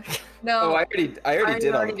Nora. No. Oh, I already I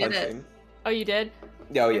did all the already did it. punching. Oh, you did?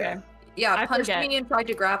 Oh yeah. Okay. Yeah, I punched forget. me and tried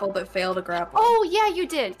to grapple, but failed to grapple. Oh, yeah, you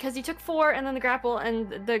did, because you took 4 and then the grapple, and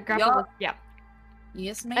the grapple Yup. was, yeah.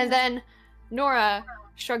 Yes, ma'am. And then Nora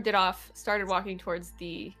shrugged it off, started walking towards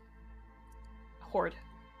the horde.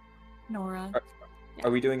 Nora.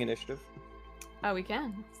 Are we doing initiative? Oh, we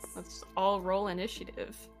can. Let's all roll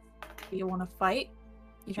initiative. Do you want to fight?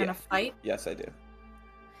 You trying Yeah. to fight? Yes, I do.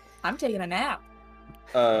 I'm taking a nap.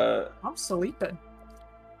 I'm sleeping.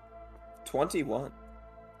 21.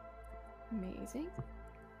 Amazing.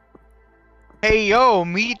 Hey, yo,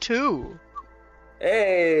 me too.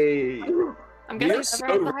 Hey! I'm We guessing are Zephyr so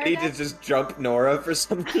has the higher ready to dex? just jump Nora for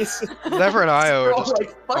some reason. Zephyr and Io are Oh, just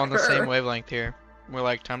like, fuck on the same her. wavelength here. We're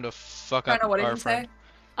like, time to fuck up Kinda, what did our you friend.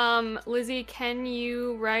 say? Lizzie, can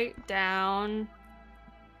you write down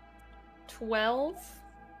 12?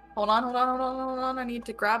 Hold on. I need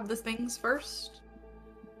to grab the things first.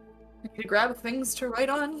 I need to grab things to write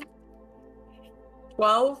on.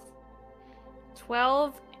 12.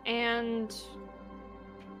 12 and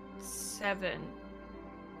 7.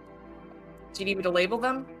 Do you need me to label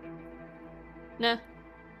them? Nah.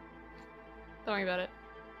 Don't worry about it.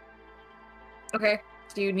 Okay.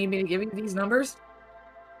 Do you need me to give you these numbers?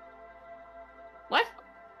 What?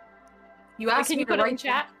 You Like, asked can me you to put it in write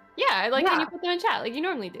chat? Yeah, like can Yeah. you put them in chat like you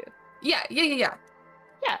normally do? Yeah. Yeah.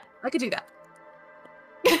 I could do that.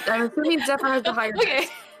 I'm assuming Zephyr has the higher Okay.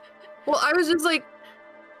 dex. Well, I was just like,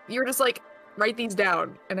 you were just like, write these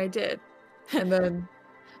down, and I did. And then,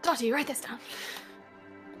 Dottie, write this down.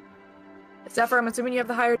 Zephyr, I'm assuming you have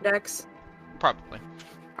the higher dex. Probably.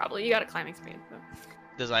 Probably. You got a climbing speed. So.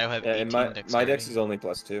 Does Io have Yeah, 18 and my dexterity? dex is only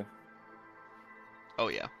 +2. Oh,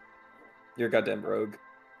 yeah. You're a goddamn rogue.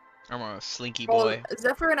 I'm a slinky Well, boy.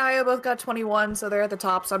 Zephyr and Io both got 21, so they're at the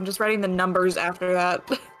top, so I'm just writing the numbers after that.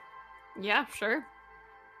 Yeah, sure.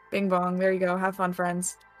 Bing bong, there you go. Have fun,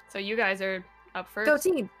 friends. So you guys are up first. Go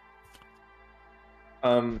team!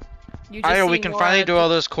 You just we see can Nora finally do all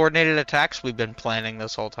those coordinated attacks we've been planning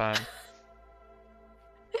this whole time.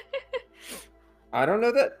 I don't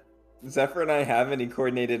know that Zephyr and I have any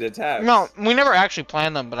coordinated attacks. No, we never actually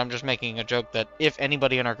planned them, but I'm just making a joke that if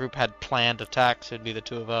anybody in our group had planned attacks, it'd be the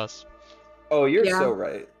two of us. Oh, you're Yeah. so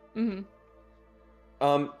right. Mhm.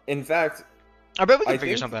 In fact, I bet we can I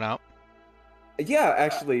figure think- something out. yeah,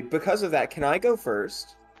 actually, because of that, can I go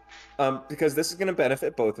first? Because this is gonna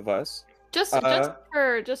benefit both of us. Just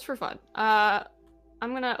for fun. I'm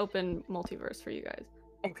gonna open multiverse for you guys.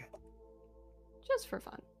 Okay. Just for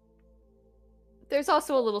fun. There's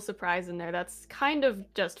also a little surprise in there that's kind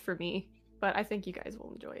of just for me, but I think you guys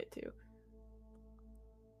will enjoy it too.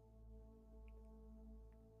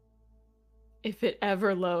 If it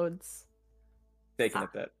ever loads. Taking a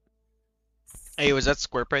bet. Hey, was that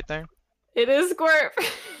Squirp right there? It is Squirt! I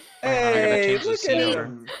gotta Hey, change the look scene at over.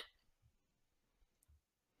 him.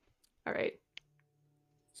 Alright.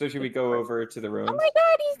 So should we go over to the ruins? Oh my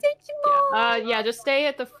god, he's so small. Yeah, just stay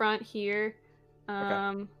at the front here.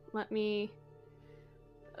 Let me...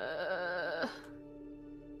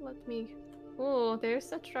 Oh, there's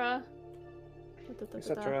Cetra.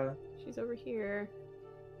 Etc. She's over here.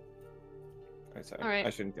 Oh, sorry. All right. I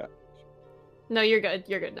shouldn't go. No, you're good.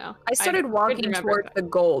 You're good now. I started couldn't walking remember towards the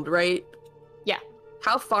gold, right? Yeah.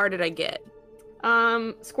 How far did I get?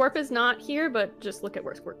 Scorp is not here, but just look at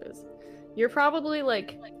where Scorp is. You're probably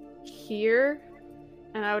like here,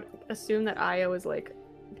 and I would assume that Io is like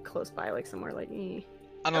close by, like somewhere like I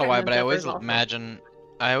don't know And why, then but I always Zephyr's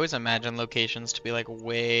also- imagine locations to be like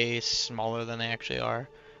way smaller than they actually are.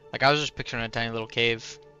 Like I was just picturing a tiny little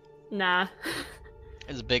cave. Nah.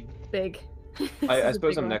 It's big. Big. I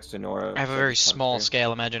suppose I'm next to Nora. I have a so very it's not small fair.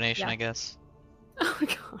 scale imagination, Yeah. I guess. Oh my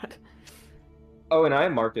god. Oh, and I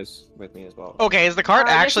have Marcus with me as well. Okay, is the cart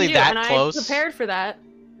Yes, actually you do, that and close? I prepared for that.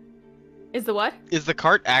 Is the what? Is the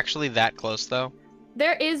cart actually that close though?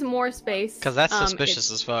 There is more space. Because that's it's-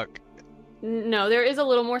 suspicious as fuck. No, there is a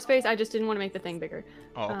little more space. I just didn't want to make the thing bigger.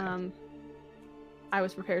 Oh, okay. I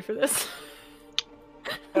was prepared for this.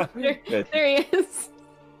 Good. There he is.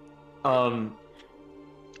 Um,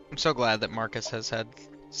 I'm so glad that Marcus has had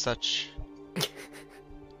such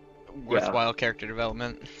worthwhile character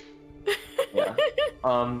development. yeah.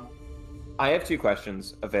 I have two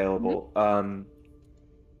questions available.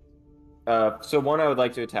 So one I would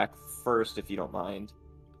like to attack first, if you don't mind.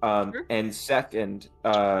 Sure. And second,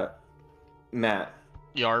 Matt,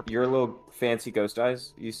 Yarp. your little fancy ghost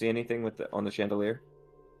eyes. You see anything with on the chandelier?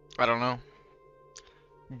 I don't know.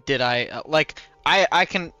 Did I I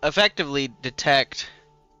can effectively detect.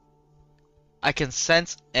 I can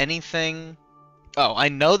sense anything. Oh, I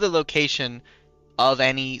know the location of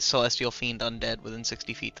any celestial fiend undead within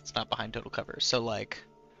 60 feet that's not behind total cover. So like,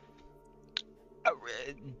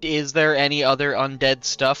 is there any other undead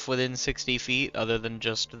stuff within 60 feet other than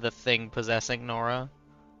just the thing possessing Nora?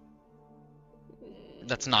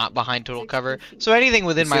 That's not behind total 60 cover. feet. So anything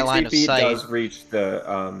within my 60 line of feet sight. does reach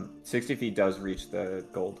the 60 feet does reach the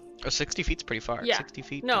gold. Oh, 60 feet's pretty far. Yeah. 60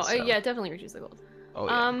 feet. No, is, yeah, it definitely reaches the gold. Oh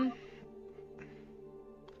yeah.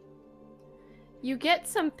 You get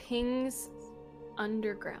some pings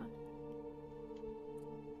underground.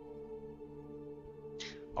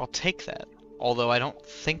 I'll take that. Although I don't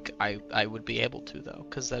think I would be able to though,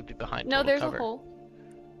 because that'd be behind No, total there's cover. a hole.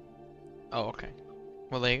 Oh, okay.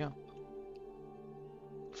 Well, there you go.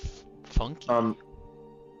 Funky.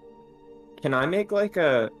 Can I make like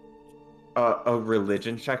a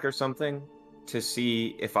religion check or something to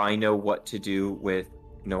see if I know what to do with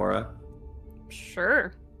Nora?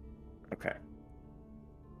 Sure. Okay.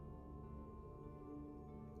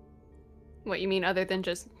 What you mean, other than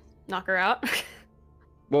just knock her out?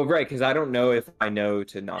 Well, right, because I don't know if I know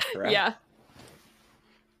to knock her out. Yeah.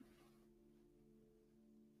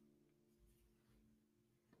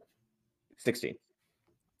 16.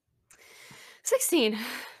 16.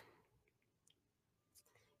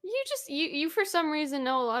 You for some reason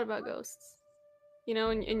know a lot about ghosts. You know,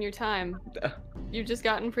 in your time, you've just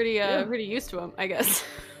gotten pretty pretty used to them, I guess.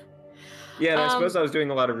 Yeah, and I suppose Um, I was doing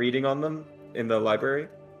a lot of reading on them in the library.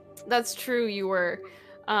 That's true, you were.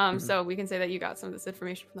 So we can say that you got some of this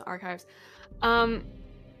information from the archives.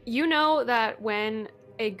 You know that when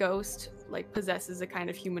a ghost like possesses a kind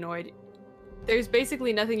of humanoid, there's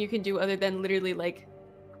basically nothing you can do other than literally like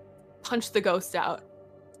punch the ghost out.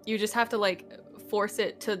 You just have to like force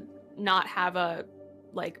it to not have a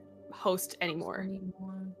like host anymore.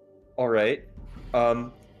 All right.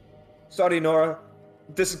 Sorry, Nora.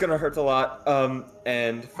 This is gonna hurt a lot.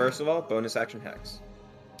 And first of all, bonus action hex.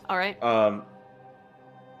 All right.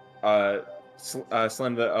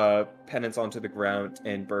 slam the pennants onto the ground,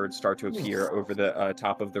 and birds start to appear over the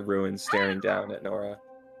top of the ruins, staring down at Nora.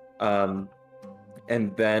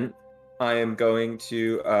 And then I am going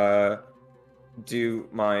to do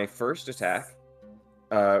my first attack,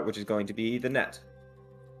 which is going to be the net.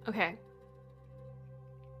 Okay.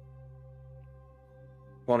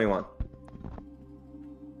 21.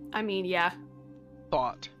 I mean, yeah.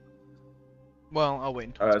 Thought. Well, I'll wait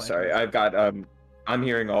until it's my Sorry, turn. I've got I'm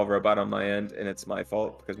hearing all robot on my end, and it's my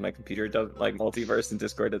fault because my computer doesn't like multiverse and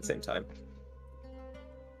Discord at the same time.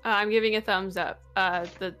 I'm giving a thumbs up.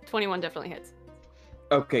 The 21 definitely hits.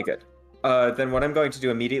 Okay, good. Then what I'm going to do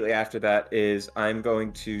immediately after that is I'm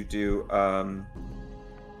going to do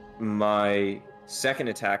my second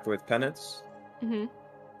attack with penance. Mm-hmm.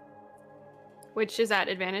 Which is at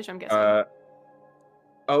advantage, I'm guessing.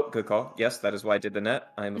 Oh, good call. Yes, that is why I did the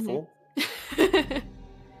net. I am a Mhm. fool.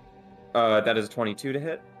 That is a 22 to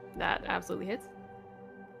hit, That absolutely hits.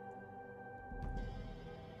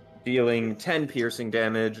 dealing 10 piercing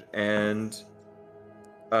damage and 2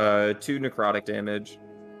 necrotic damage.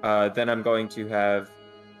 Then I'm going to have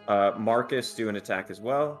Marcus do an attack as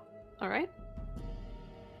well. All right.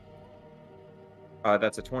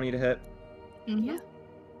 That's a 20 to hit. Yeah.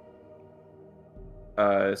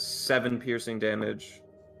 7 piercing damage,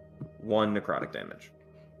 1 necrotic damage.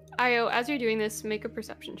 Io, as you're doing this, make a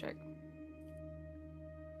perception check.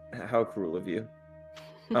 How cruel of you.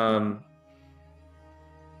 -1.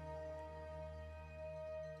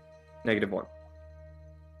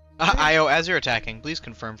 Io, as you're attacking, please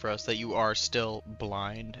confirm for us that you are still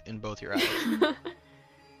blind in both your eyes.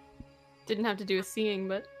 Didn't have to do with seeing,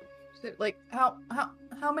 but Like how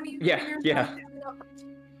many? Yeah, figures yeah. have you added up?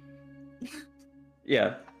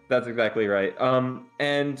 Yeah, that's exactly right.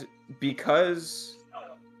 And because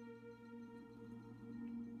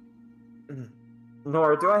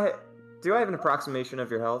Nora, do I have an approximation of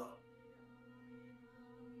your health?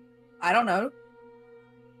 I don't know.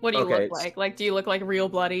 what do you Okay, look like? Like, do you look like real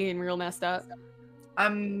bloody and real messed up? I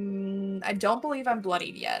don't believe I'm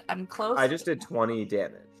bloodied yet. I'm close. I just did 20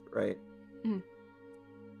 damage, right? Mhm.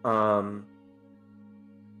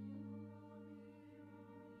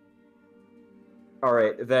 All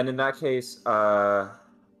right, then in that case, no,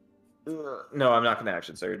 I'm not gonna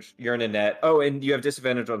action surge. You're in a net. Oh, and you have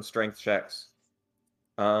disadvantage on strength checks.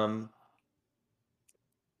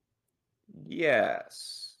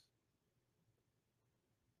 Yes.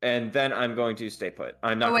 And then I'm going to stay put.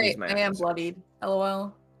 I'm not Oh gonna wait, use my I action am surge. bloodied.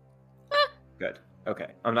 LOL. Good. Okay.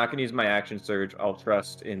 I'm not gonna use my action surge. I'll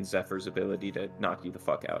trust in Zephyr's ability to knock you the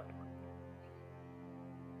fuck out.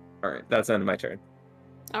 Alright, that's the end of my turn.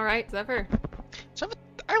 All right, Zephyr. So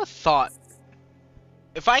I have a thought.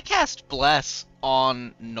 If I cast Bless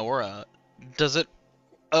on Nora, does it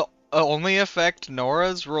only affect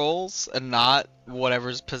Nora's rolls and not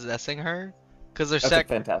whatever's possessing her? Because That's a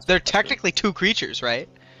fantastic they're question. technically 2 creatures, right?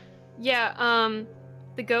 Yeah,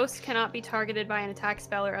 the ghost cannot be targeted by an attack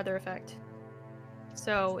spell or other effect.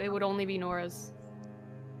 So it would only be Nora's.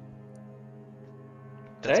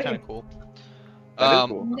 That's Hey. kind of cool. That is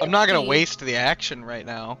cool. I'm not gonna Nifty. waste the action right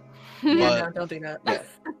now. Yeah, But- no, don't do that.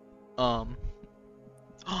 Yeah.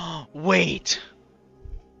 Wait.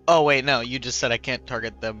 Oh wait, no, you just said I can't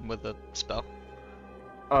target them with a spell.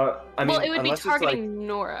 I mean, Well, it would be unless it's like- targeting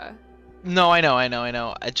Nora. No, I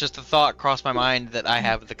know. It's just a thought crossed my mind that I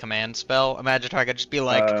have the command spell. Imagine if I could just be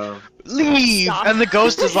like, leave! Stop. And the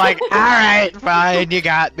ghost is like, alright, fine, you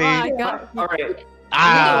got me. I got all right.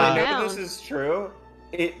 Ah. I know down. this is true.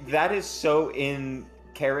 That is so in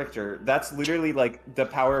character. That's literally like the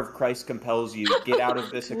power of Christ compels you. Get out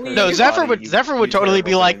of this. accursed No, Zephyr body, would you totally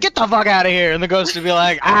be terrible like, thing. get the fuck out of here, and the ghost would be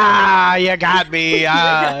like, you got me,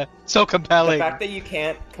 so The compelling. fact that you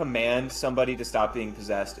can't command somebody to stop being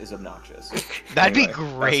possessed is obnoxious. That'd be Anyway,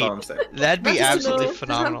 That's great. all I'm saying. That'd be That's absolutely no-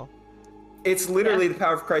 phenomenal. It's literally the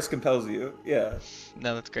power of Christ compels you. Yeah.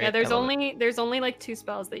 No, that's great. Yeah, there's I love it. only like 2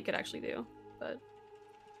 spells that you could actually do. But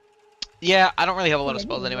Yeah, I don't really have a lot of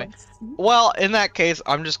spells anyway. Well, in that case,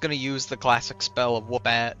 I'm just gonna use the classic spell of whoop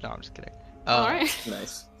at. No, I'm just kidding. all right.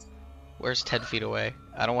 Nice. Where's 10 feet away?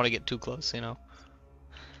 I don't want to get too close, you know.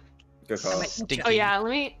 Good call. Stinky. Oh yeah, let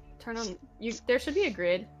me turn on. You. There should be a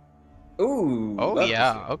grid. Ooh. Oh love to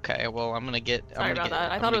yeah. see Okay. Well, I'm gonna get. Sorry I'm gonna about get,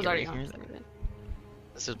 that. I I'm thought it gonna was get already right on. here. for some reason.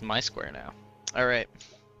 This is my square now. All right.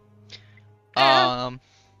 Ah.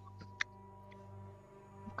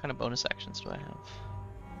 What kind of bonus actions do I have?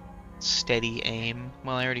 Steady aim.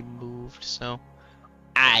 Well, I already moved, so.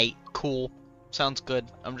 Aight, cool. Sounds good.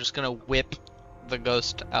 I'm just gonna whip the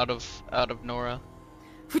ghost out of Nora.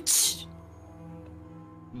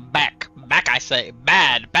 Back, I say.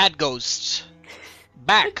 Bad ghost.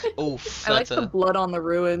 Back. Oof. I like That's the blood on the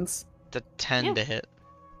ruins. a 10 Yeah. to hit.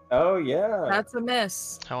 Oh yeah. That's a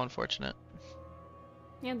miss. How unfortunate.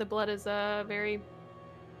 Yeah, the blood is very,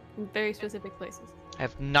 very specific places. I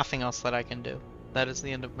have nothing else that I can do. That is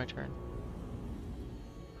the end of my turn.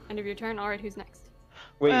 End of your turn. All right, who's next?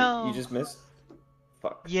 Wait, Well- you just missed?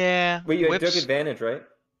 Fuck. Yeah. Wait, you whips... took advantage, right?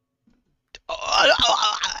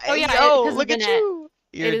 Oh, yeah, Yo, because of look the at net. you.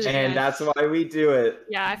 It is- And that's why we do it.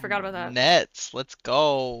 Yeah, I forgot about that. Nets. Let's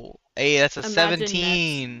go. Hey, that's a Imagine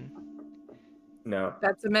 17. No.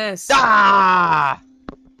 That's a miss. Ah!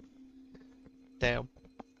 Damn.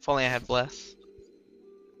 If only I had bless.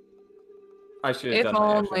 I should If have done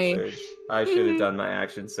my only. action surge. I should have done my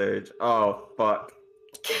action surge. Oh fuck.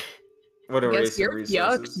 What a Yes, waste of you're yucked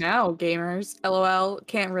resources. now, gamers. LOL.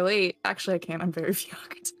 Can't relate. Actually, I can. I'm very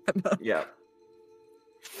yucked. Yeah.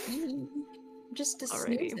 I'm just a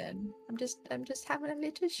Alrighty. snoozing. I'm just having a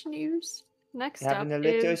little snooze. Next Having up a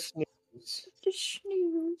little is snooze. Just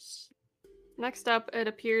snooze. next up. It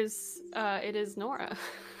appears it is Nora,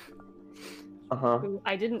 Uh-huh. who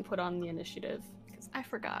I didn't put on the initiative because I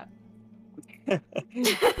forgot.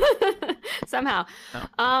 Somehow.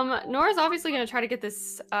 Nora's obviously going to try to get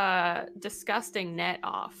this disgusting net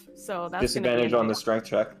off. So that's Disadvantage on the strength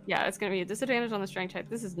check. Yeah, it's going to be a disadvantage on the strength check.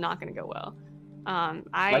 This is not going to go well.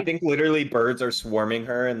 I think literally birds are swarming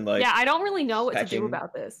her and like yeah, I don't really know what to do pecking.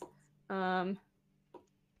 about this.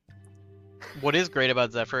 What is great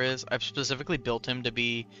about Zephyr is I've specifically built him to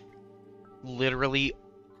be literally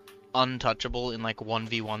untouchable in like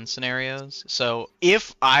 1v1 scenarios. So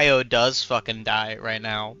if Io does fucking die right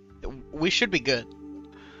now, we should be good.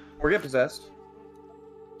 or get possessed.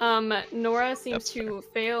 Nora seems That's to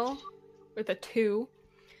fail with a 2.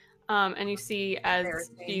 And you see as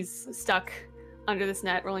Embarrassing. she's stuck under this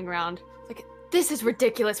net, rolling around. It's like, this is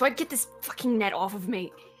ridiculous. Why'd get this fucking net off of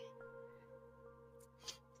me?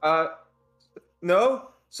 No,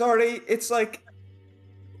 sorry. It's like,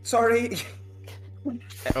 sorry.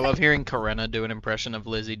 I love hearing Corinna do an impression of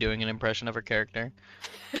Lizzie doing an impression of her character.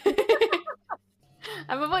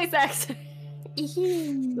 I'm a voice actor.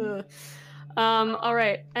 Ugh. All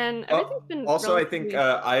right, and everything's been Also, I think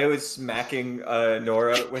relatively- Io is smacking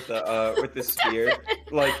Nora with the spear,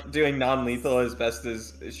 like doing non-lethal as best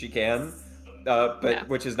as she can, but Yeah.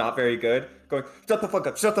 which is not very good. Going, shut the fuck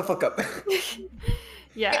up, shut the fuck up.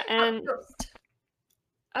 yeah, and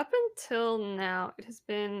up until now, it has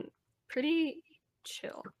been pretty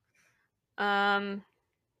chill.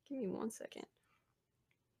 Give me 1 second.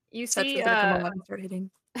 You see, Cetra's gonna come on and start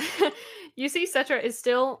hitting. you see, Cetra is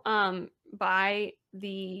still by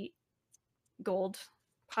the gold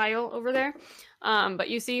pile over there, but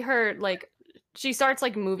you see her like she starts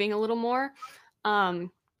like moving a little more,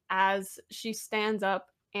 as she stands up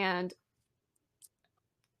and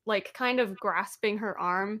like kind of grasping her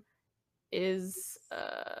arm is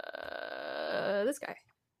this guy,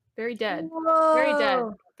 very dead, very dead,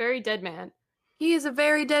 Whoa. very dead man, He is a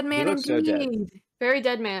very dead man looks so dead. indeed. very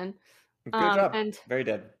dead man. Good job. And Very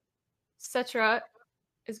dead. Cetra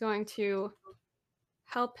is going to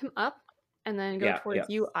help him up and then go Yeah, towards yeah.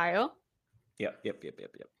 you, Io. Yep. And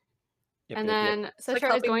yep, then like Cetra is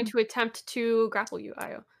helping- going to attempt to grapple you,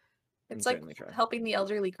 Io. It's I'll like certainly try. helping the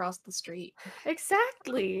elderly cross the street.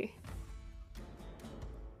 Exactly.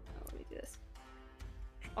 Oh, let me do this.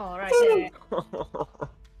 All right.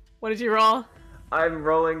 What did you roll? I'm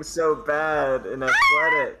rolling so bad in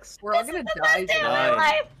athletics. We're all gonna die. Day of tonight. my Nine.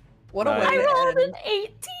 life. What a Nine. way I to rolled end. an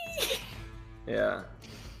 18. Yeah.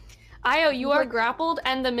 Io, you are grappled,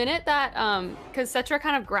 and the minute that because Cetra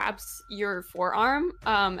kind of grabs your forearm,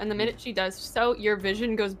 and the minute she does so, your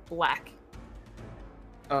vision goes black.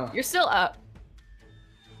 Oh. You're still up.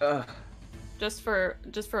 Ugh. Just for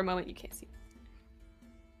a moment, you can't see.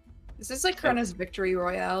 This is like Krenna's victory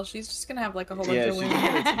royale. She's just gonna have like a whole bunch Yeah, of she's wins.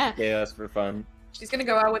 gonna chaos for fun. She's gonna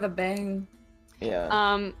go out with a bang.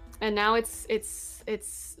 Yeah. And now it's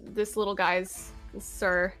this little guy's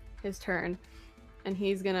his turn, and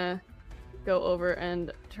he's gonna go over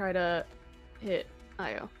and try to hit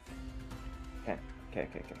Io. Okay.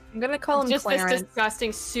 I'm gonna call him Just Clarence. this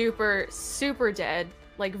disgusting, super dead,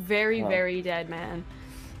 like very Wow. very dead man.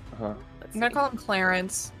 Uh-huh. Let's I'm gonna see. call him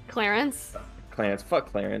Clarence. Clarence. Clarence.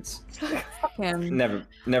 Fuck Clarence. Fuck him. Never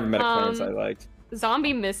met a Clarence I liked.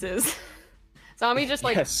 Zombie misses. Zombie just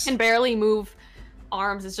like Yes. can barely move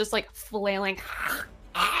arms. It's just like flailing.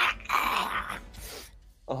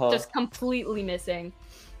 Uh-huh. Just completely missing.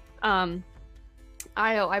 Io,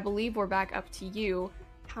 I believe we're back up to you.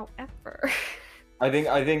 However, I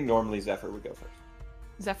think normally Zephyr would go first.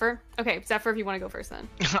 Zephyr. Okay, Zephyr, if you want to go first, then.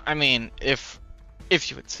 I mean, if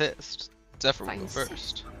you insist, Zephyr will go Fine.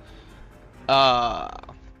 first.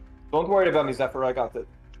 Don't worry about me, Zephyr. I got it.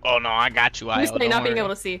 Oh no, I got you, You Io. say Don't not being worry. able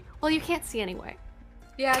to see. Well, you can't see anyway.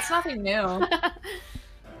 Yeah, it's nothing new. Oh,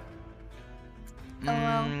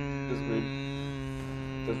 well.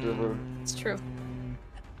 Just river. It's true.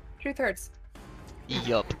 Truth hurts.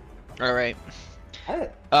 Yup. All right. Hey.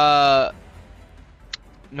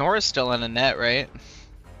 Nora's still in a net, right?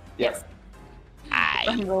 Yes.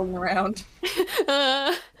 I'm rolling around.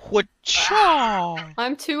 Whatcha?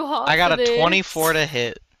 I'm too hot. I got for a this. 24 to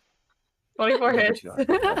hit. 24 hits.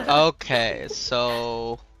 Okay,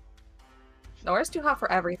 so Nora's too hot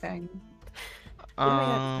for everything. What do we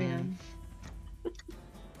have to do?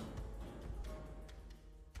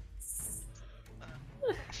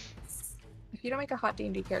 If you don't make a hot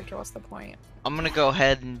D&D character, what's the point? I'm gonna go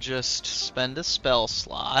ahead and just spend a spell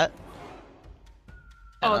slot.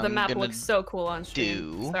 Oh, And the I'm map gonna looks so cool on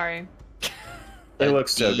stream. do- Sorry. It a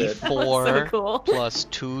looks so good. D4 so cool. plus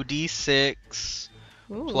 2d6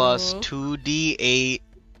 Ooh. plus 2d8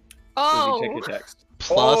 Oh. Check your text.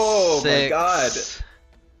 plus Oh my 6. god.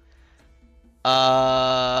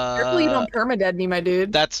 Careful you don't permadead me, my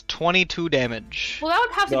dude. That's 22 damage. Well, that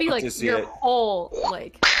would have to be Love like to see your it. whole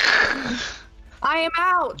like. I am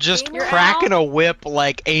out! Just Gamer. cracking a whip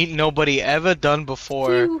like ain't nobody ever done before.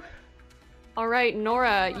 Phew. All right,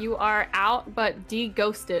 Nora, you are out, but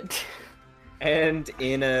de-ghosted. And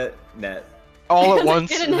in a net. All at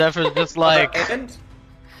once, In a- Zephyr's just like, And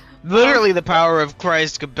literally the power of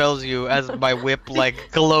Christ compels you as my whip like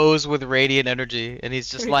glows with radiant energy, and he's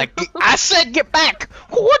just like, I said get back!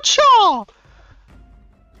 Whatcha?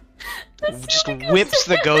 Just whips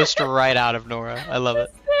the ghost right out of Nora. I love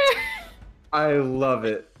it. I love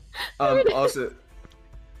it. There it is. Also,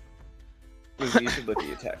 Lizzie, you should look at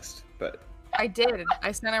your text. But I did.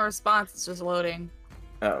 I sent a response. It's just loading.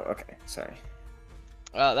 oh, okay, sorry.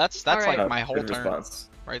 That's Alright. like my whole Good turn response.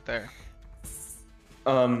 right there.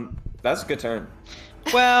 That's a good turn.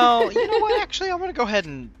 Well, you know what? Actually, I'm gonna go ahead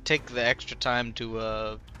and take the extra time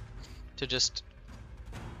to just.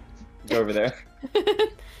 Go over there.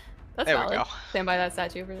 That's There we valid. go. Stand by that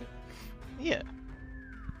statue for Yeah.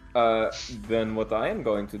 Then what I am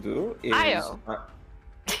going to do is Io.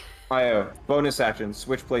 Io. Bonus action.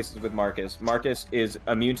 Switch places with Marcus. Marcus is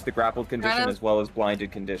immune to the grappled condition Kinda- as well as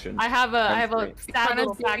blinded condition. I have a Great. sad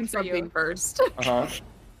little doing fact for something you. first. Uh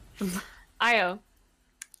huh. Io.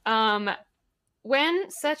 When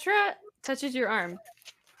Cetra touches your arm,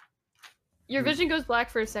 your vision goes black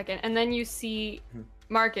for a second, and then you see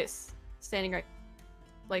Marcus standing right,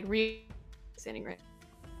 like standing right.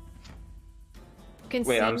 You can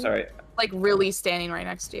Wait, see, I'm sorry. Like, really standing right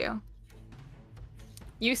next to you.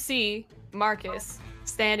 You see Marcus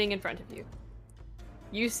standing in front of you.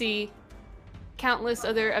 You see countless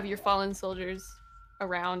other of your fallen soldiers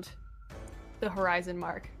around the horizon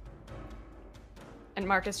mark. And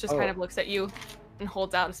Marcus just kind Oh. of looks at you and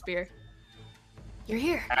holds out a spear. You're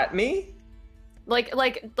here. At me? Like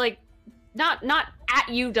not at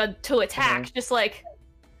you to attack, just like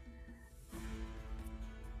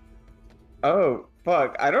Oh,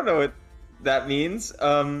 fuck. I don't know what that means.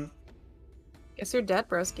 Guess you're dead,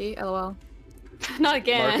 broski. LOL. not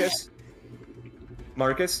again.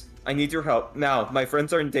 Marcus, I need your help. Now, my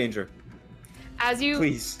friends are in danger. As you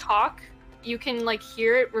Please. talk, you can like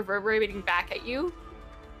hear it reverberating back at you.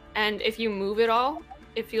 And if you move at all,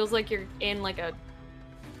 it feels like you're in like a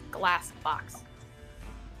glass box.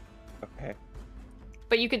 Okay.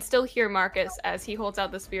 But you can still hear Marcus as he holds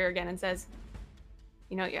out the spear again and says,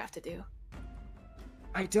 "You know what you have to do."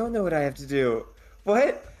 I don't know what I have to do.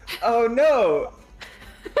 What? Oh no!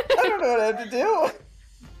 I don't know what I have to do.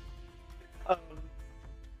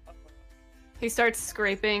 He starts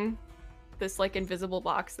scraping this like invisible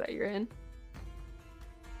box that you're in.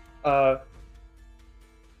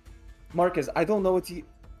 Marcus, I don't know what to.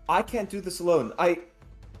 I can't do this alone.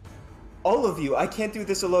 All of you, I can't do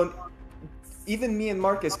this alone. Even me and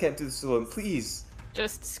Marcus can't do this alone. Please.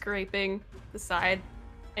 Just scraping the side,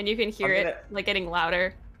 and you can hear I'm it like getting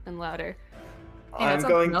louder and louder. Hey, that I'm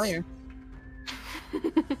sounds going. familiar.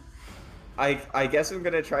 I guess I'm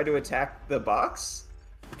gonna try to attack the box.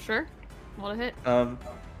 Sure, roll a hit.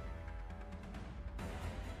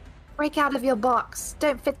 Break out of your box.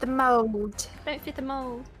 Don't fit the mold. Don't fit the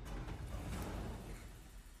mold.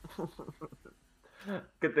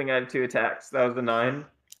 Good thing I had 2 attacks. That was a 9.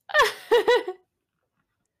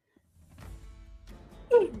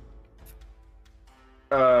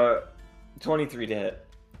 23 to hit.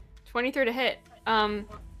 23 to hit.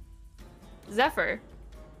 Zephyr,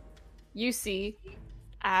 you see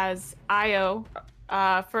as Io,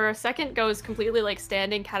 for a second goes completely like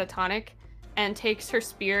standing catatonic and takes her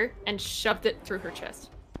spear and shoved it through her chest.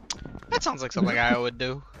 That sounds like something I would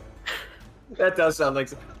do. That does sound like...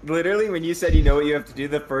 Literally, when you said you know what you have to do,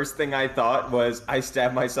 the first thing I thought was I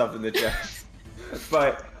stab myself in the chest.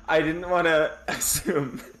 But I didn't want to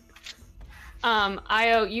assume.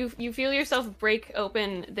 Io, you feel yourself break out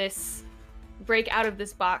of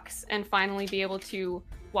this box and finally be able to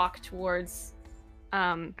walk towards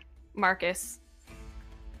Marcus.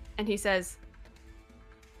 And he says,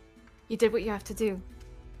 "You did what you have to do.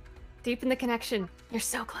 Deepen the connection. You're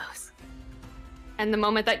so close." And the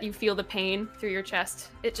moment that you feel the pain through your chest,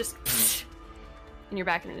 it just and you're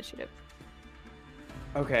back in initiative.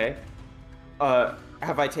 Okay.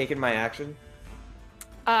 Have I taken my action?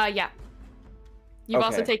 Yeah. You've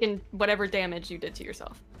also Okay. taken whatever damage you did to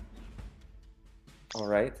yourself. All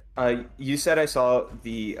right. You said I saw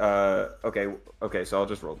the. Okay. So I'll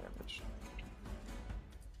just roll damage.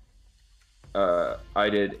 I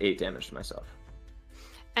did 8 damage to myself.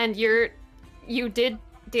 And you did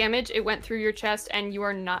damage, it went through your chest, and you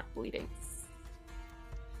are not bleeding.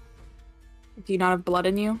 Do you not have blood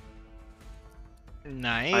in you?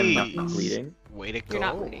 Nice. I'm not bleeding. Way to go. You're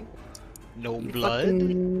not bleeding. No You blood.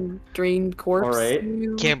 fucking drained corpse. All right.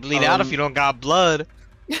 you. Can't bleed out if you don't got blood.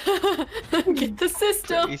 Get the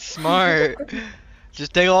system. Be smart.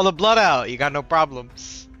 Just take all the blood out. You got no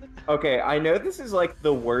problems. Okay, I know this is like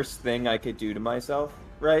the worst thing I could do to myself,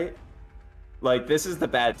 right? Like this is the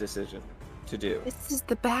bad decision to do. This is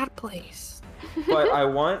the bad place. But I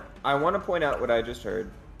want to point out what I just heard.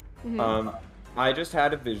 Mhm. I just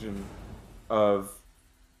had a vision of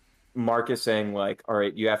Marcus saying like, "All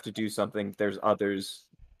right, you have to do something. There's others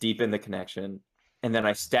deep in the connection." And then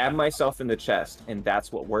I stabbed myself in the chest, and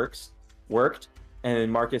that's what worked. And then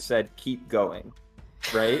Marcus said, "Keep going."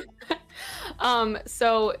 Right?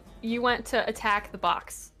 So you went to attack the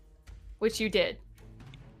box, which you did.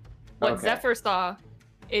 What Okay. Zephyr saw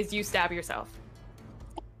is you stab yourself.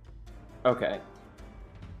 Okay.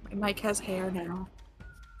 Mike has hair now.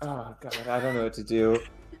 Oh god, I don't know what to do.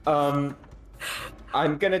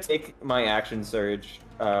 I'm gonna take my action surge.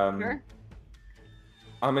 Sure.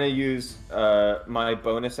 I'm gonna use my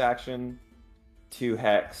bonus action to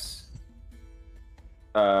hex.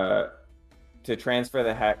 To transfer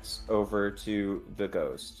the hex over to the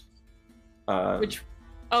ghost. Which,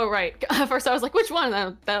 oh right. At first I was like, which one?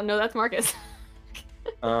 I don't know. That's Marcus.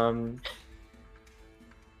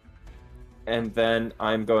 And then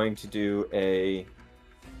I'm going to do a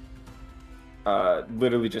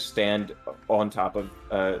literally just stand on top of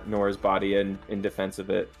Nora's body and in defense of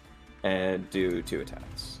it, and do 2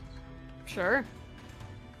 attacks. Sure.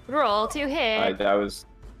 Roll to hit.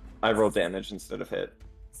 I rolled damage instead of hit.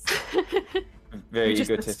 Very You just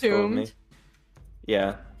egotistical of me. assumed.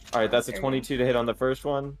 Yeah. All right, that's a Very good. 22 to hit on the first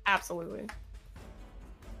one. Absolutely.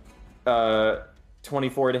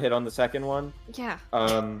 24 to hit on the second one. Yeah.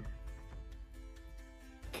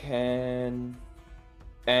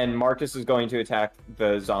 And Marcus is going to attack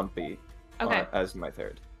the zombie Okay. as my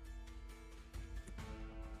third.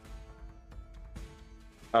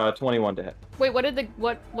 21 to hit. Wait,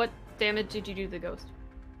 what damage did you do to the ghost?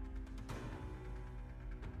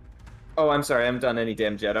 Oh, I'm sorry, I haven't done any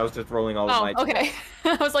damage yet. I was just rolling all of Oh, my. okay.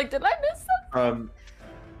 I was like, did I miss something?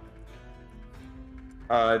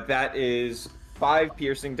 That is 5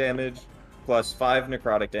 piercing damage plus 5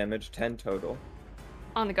 necrotic damage, 10 total.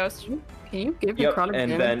 On the ghost. Can you give Yep, necrotic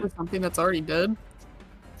and damage then- for something that's already dead?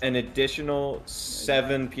 An additional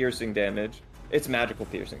 7 piercing damage. It's magical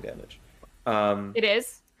piercing damage. It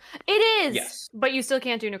is. It is. Yes. But you still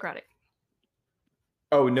can't do necrotic.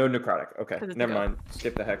 Oh, no necrotic. Okay, 'Cause it's a never ghost. mind.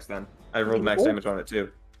 Skip the hex then. I rolled max damage on it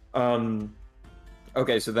too.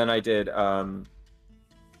 Okay, so then I did.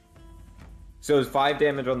 So it was 5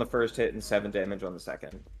 damage on the first hit and 7 damage on the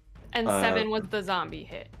second. And 7 was the zombie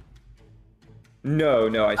hit. No,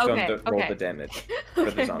 I still Okay, haven't rolled okay. the damage for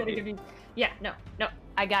the Okay, zombie. yeah, no.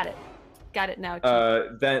 I got it. Got it now.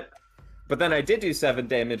 But then I did do 7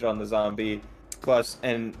 damage on the zombie, plus no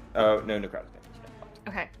necrotic damage.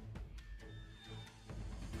 Okay.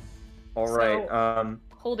 All So- right.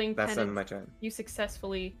 Holding That's the end of penance, my turn. you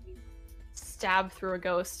successfully stab through a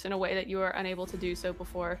ghost in a way that you were unable to do so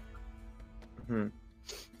before. Hmm. And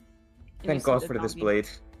you Thank see God the for this zombie. blade.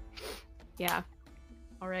 Yeah.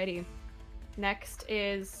 Alrighty. Next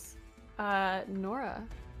is Nora.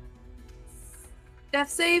 Death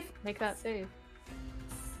save? Make that save.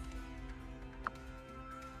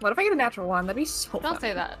 What if I get a natural 1? That'd be so Don't fun.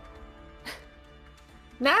 say that.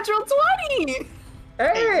 Natural 20!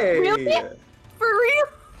 Hey! Really? For real?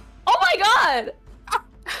 Oh my god!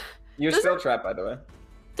 You're Does still trapped, by the way.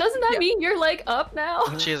 Doesn't that Yeah. mean you're like up now?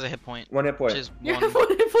 She has a hit point. 1 hit point. She has You're one, at 1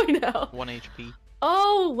 hit point now. 1 HP.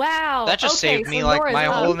 Oh wow. That just Okay, saved me so like Nora's my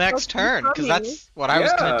up. whole next turn, because that's what I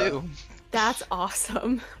was gonna Yeah. do. That's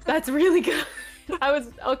awesome. That's really good. I was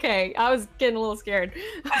getting a little scared.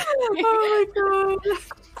 Oh my god.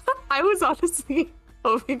 I was honestly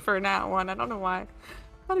hoping for that one. I don't know why.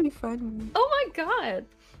 That'd be fun. Oh my god.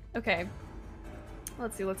 Okay.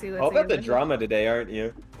 Let's see. All about the drama today, aren't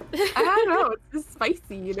you? I don't know. It's just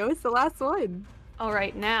spicy, you know? It's the last one. All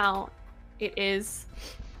right, now it is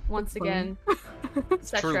once It's fun. again True.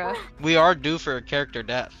 Cetra. We are due for a character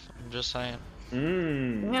death. I'm just saying.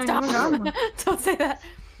 Mmm. Stop. Don't say that.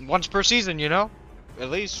 Once per season, you know? At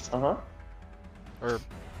least. Uh-huh. Or,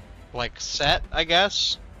 like, set, I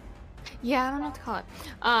guess? Yeah, I don't know what to call it.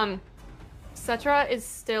 Cetra is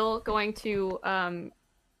still going to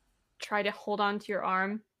try to hold on to your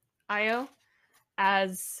arm, Io,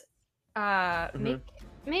 as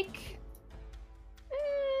make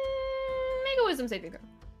a wisdom saving throw.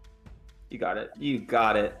 You got it. You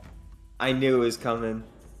got it. I knew it was coming.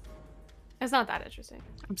 It's not that interesting.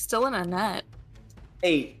 I'm still in a net.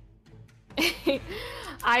 8.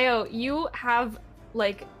 Io, you have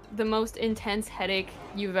like the most intense headache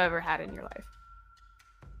you've ever had in your life.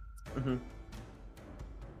 Mm-hmm.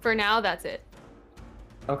 For now, that's it.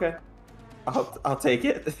 Okay. I'll take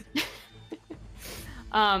it.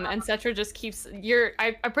 And Cetra just keeps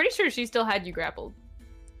I'm pretty sure she still had you grappled.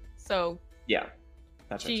 So Yeah.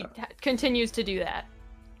 That she checks out. continues to do that.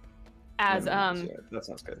 As Yeah, that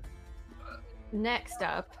sounds good. next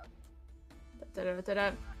up,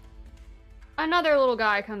 another little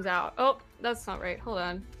guy comes out. Oh, that's not right. Hold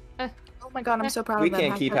on. Oh my god, I'm so proud We of them.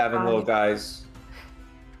 can't keep Hashtag having little pride. guys.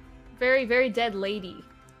 Very, very dead lady.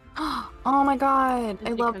 Oh my god, I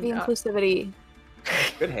She love comes the out. inclusivity.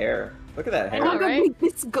 Good hair. Look at that I hair. know, Oh my god, right?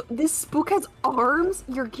 wait, this spook has arms?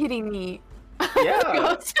 You're kidding me. Yeah.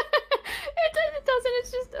 Ghost. it doesn't.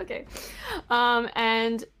 It's just okay.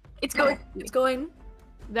 And It's going. It's going.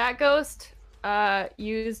 that ghost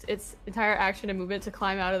used its entire action and movement to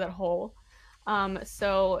climb out of that hole.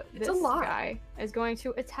 So It's this a lot. guy is going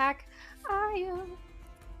to attack Io.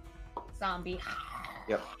 Zombie.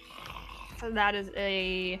 Yep. So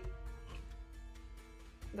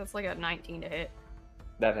that's like a 19 to hit.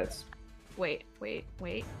 That hits. Wait.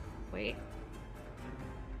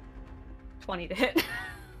 20 to hit.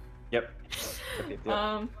 Yep. Okay,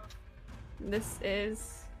 yep. This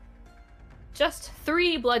is just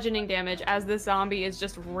 3 bludgeoning damage as the zombie is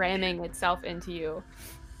just ramming itself into you.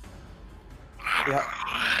 Yeah.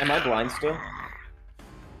 Am I blind still?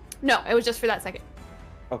 No, it was just for that second.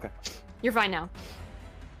 Okay. You're fine now.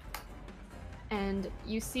 And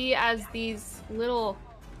you see as these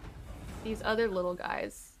other little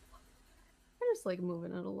guys are just like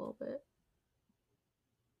moving it a little bit.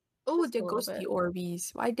 Oh, Just the a little ghosty bit.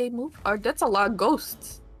 Orbeez. Why'd they move? Oh, that's a lot of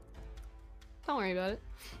ghosts. Don't worry about it.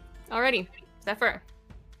 Alrighty, Zephyr.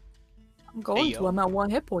 I'm going Hey, to. yo. I'm at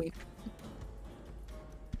 1 hit point.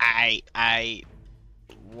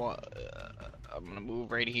 I'm gonna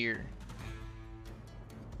move right here.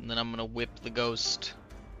 And then I'm gonna whip the ghost.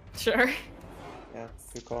 Sure. Yeah,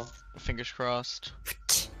 good call. Fingers crossed.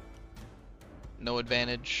 No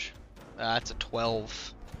advantage. That's a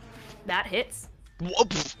 12. That hits.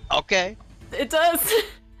 Whoop. Okay. It does.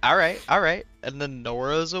 Alright. And then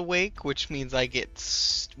Nora's awake, which means I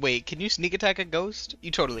get... Wait, can you sneak attack a ghost?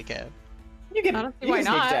 You totally can. You can, I don't see you why can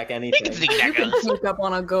sneak not. attack You anything. can sneak You attack a can ghost. sneak up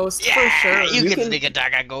on a ghost Yeah, for sure. you You can can- sneak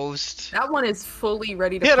attack a ghost. That one is fully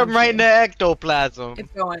ready to Hit him punch right you. in the ectoplasm.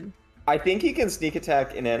 It's going. I think he can sneak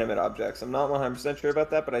attack inanimate objects. I'm not 100% sure about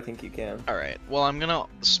that, but I think you can. Alright, well I'm gonna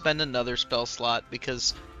spend another spell slot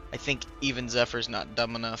because I think even Zephyr's not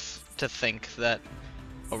dumb enough to think that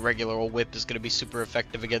a regular old whip is gonna be super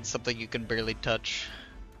effective against something you can barely touch.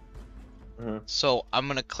 Mhm. So I'm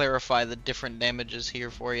gonna clarify the different damages here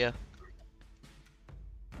for you.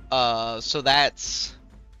 So that's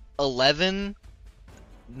 11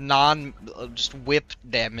 just whip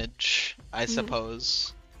damage, I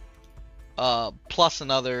suppose. Plus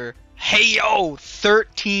another, hey yo,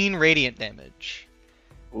 13 radiant damage.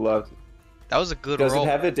 Love it. That was a good Does roll. it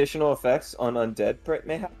have additional effects on undead,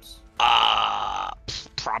 mayhaps?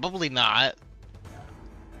 Probably not.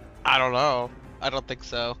 I don't know. I don't think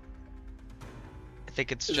so. I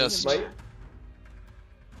think it's Is it just. smite?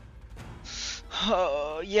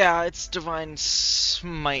 Yeah, it's divine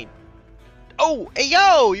smite. Oh, hey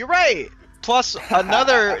yo, you're right. Plus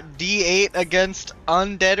another D8 against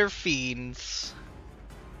undead or fiends.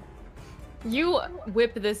 You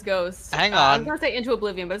whip this ghost. Hang I was on. gonna say into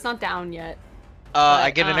oblivion, but it's not down yet.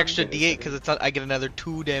 I get an um, extra D8 because I get another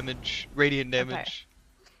 2 damage, radiant damage.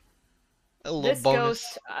 A little This bonus.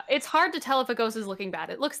 ghost, it's hard to tell if a ghost is looking bad.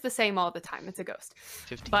 It looks the same all the time. It's a ghost.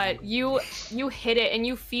 15. But you hit it and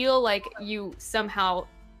you feel like you somehow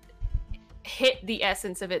hit the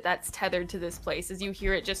essence of it that's tethered to this place as you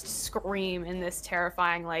hear it just scream in this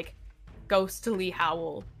terrifying, like, ghostly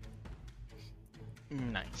howl.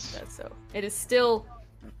 Nice. So it is still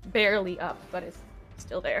barely up, but it's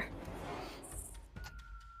still there.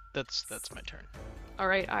 That's my turn. All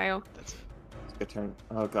right, Io. That's it. Good turn.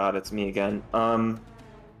 Oh god, it's me again. I'm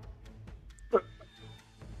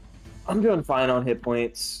doing fine on hit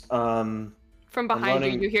points. From behind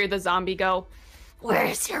running- you hear the zombie go,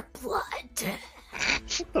 Where's your blood?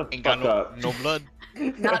 Shut the Ain't got fuck up. no blood.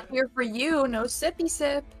 Not here for you. No sippy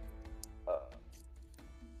sip.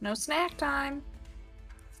 No snack time.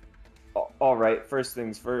 All right. First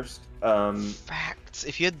things first. Facts.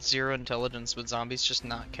 If you had 0 intelligence, would zombies just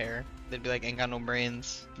not care? They'd be like, ain't got no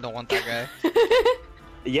brains. Don't want that guy.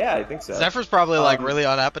 Yeah, I think so. Zephyr's probably like Um, really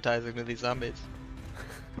unappetizing to these zombies.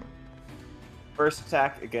 First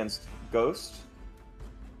attack against Ghost.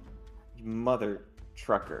 Mother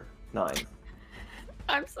trucker. 9.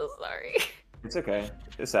 I'm so sorry. It's okay.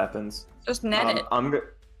 This happens. Just net it. I'm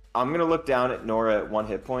gonna look down at Nora at 1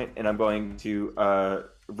 hit point, and I'm going to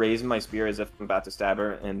raise my spear as if I'm about to stab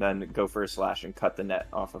her, and then go for a slash and cut the net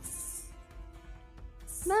off of.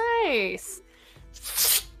 Nice.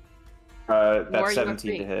 That's Nora, you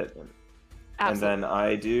 17 to agree. hit, and Absolutely. then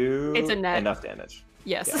I do It's a net. enough damage.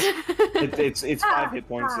 Yes. It's 5 hit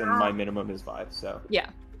points, and my minimum is 5. So Yeah,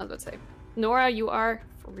 I was about to say. Nora, you are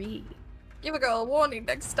free. Give a girl a warning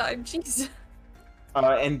next time. Jeez.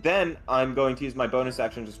 and then I'm going to use my bonus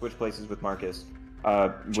action to switch places with Marcus,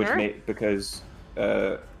 which Sure. because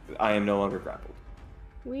I am no longer grappled.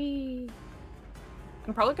 Wee.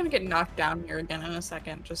 I'm probably gonna get knocked down here again in a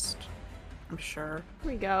second. I'm sure.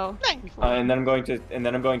 Here we go. And then I'm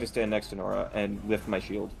going to stand next to Nora and lift my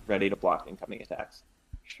shield, ready to block incoming attacks.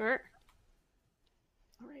 Sure.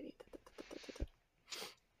 Alrighty.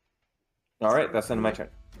 All right, that's the end of my turn.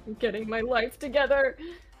 I'm getting my life together.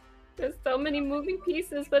 There's so many moving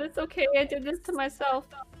pieces, but it's okay. I did this to myself.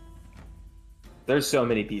 There's so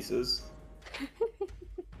many pieces.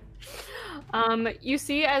 You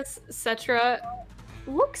see as Cetra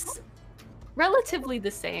looks relatively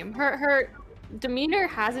the same. Her demeanor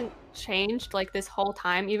hasn't changed like this whole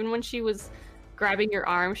time. Even when she was grabbing your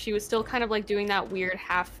arm, she was still kind of like doing that weird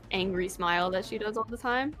half angry smile that she does all the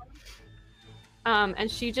time. And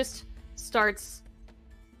she just starts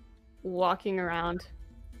walking around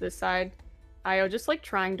this side. Io just like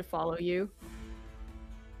trying to follow you.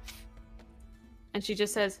 And she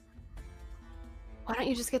just says, "Why don't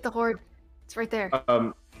you just get the horde? It's right there."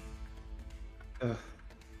 Uh,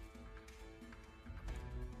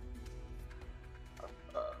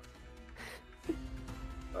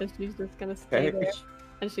 And she's just gonna stay okay. there.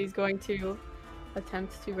 And she's going to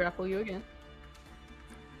attempt to grapple you again.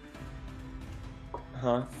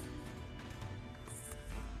 Huh?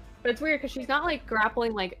 But it's weird because she's not like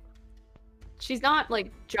grappling, like she's not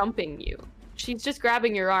like jumping you. She's just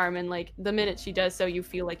grabbing your arm, and like the minute she does so, you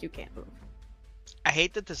feel like you can't move. I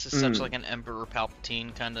hate that this is such like an Emperor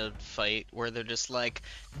Palpatine kind of fight where they're just like,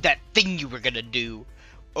 that thing you were gonna do.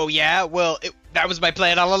 Oh yeah? Well, that was my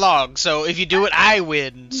plan all along, so if you do it, I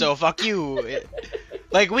win, so fuck you.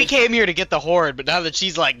 Like, we came here to get the horde, but now that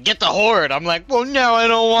she's like, get the horde, I'm like, well, no, I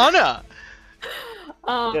don't wanna.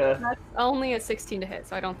 Yeah. That's only a 16 to hit,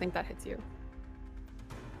 so I don't think that hits you.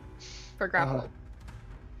 For grapple.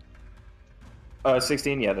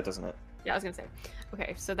 16. Yeah, that doesn't hit. Yeah, I was gonna say.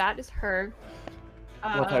 Okay, so that is her.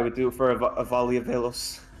 What I would do for a volley of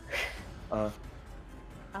Velos.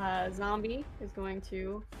 Zombie is going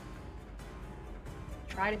to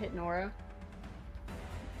try to hit Nora.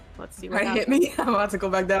 Let's see what Right, hit happens. me. I'm about to go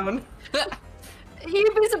back down.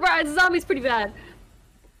 You'd be surprised. The zombie's pretty bad.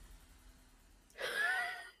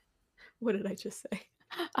 What did I just say?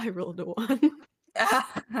 I rolled a 1.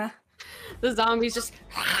 The zombie's just.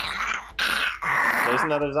 There's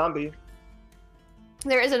another zombie.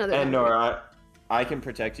 There is another. And zombie. Nora, I can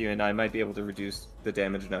protect you, and I might be able to reduce the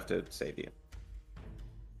damage enough to save you.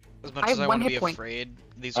 As much I as have I one want to hit be point. afraid,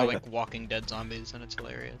 these I are know. like Walking Dead zombies, and it's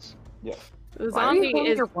hilarious. Yeah. The Why are you zombie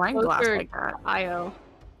holding is your wine glass closer like that? to Io.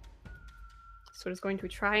 So it's going to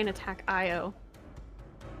try and attack Io.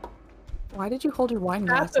 Why did you hold your wine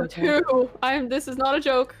glass That's a like that? 2. This is not a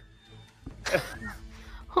joke.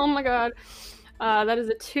 Oh my god. That is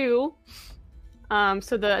a 2.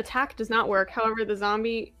 So the attack does not work. However, the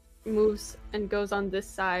zombie moves and goes on this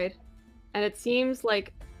side. And it seems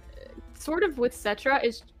like, sort of with Cetra,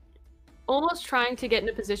 is almost trying to get in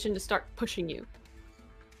a position to start pushing you.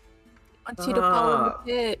 I want you to follow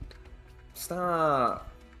the pit. Stop.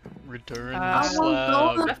 Return I the won't I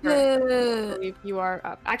won't slab. go I with it. believe you are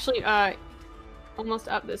up. Actually, almost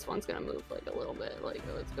up. This one's gonna move like a little bit. Like,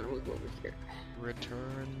 oh, it's gonna move over here.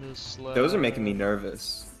 Return the slab. Those are making me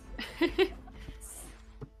nervous.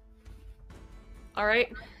 All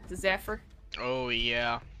right, Zephyr. Oh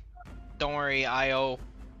yeah. Don't worry, Io.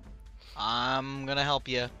 I'm gonna help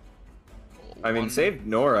you. I mean, save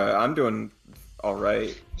Nora. I'm doing all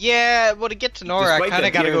right. Yeah, well, to get to Nora, I Despite the kind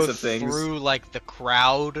of gotta go appearance of things. through like the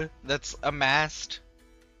crowd that's amassed.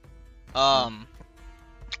 Although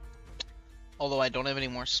I don't have any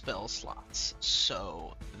more spell slots,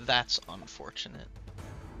 so that's unfortunate.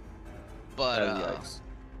 But Yikes.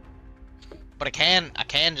 but I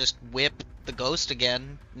can just whip the ghost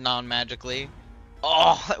again, non-magically.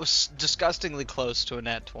 Oh, that was disgustingly close to a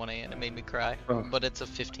nat 20, and it made me cry. Oh. But it's a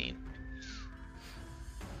 15.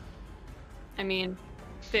 I mean,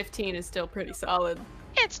 15 is still pretty solid.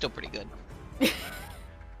 Yeah, it's still pretty good.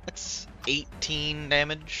 That's 18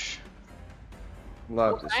 damage.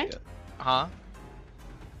 Love to see Okay. it. Huh?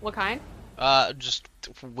 What kind? Just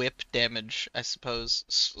whip damage, I suppose.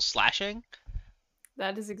 Slashing?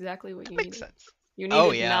 That is exactly what That you makes needed. sense. You needed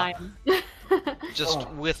Oh, yeah. 9. Just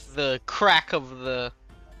Oh. with the crack of the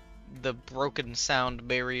broken sound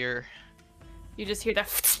barrier, You just hear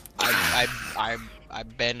that. I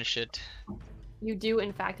banish it You do,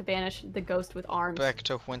 in fact, banish the ghost with arms. back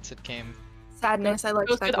to whence it came. Sadness. I like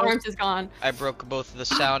Ghost that. with arms is gone. I broke both the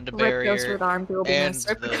sound Rip barrier Ghost with arms will be and missed.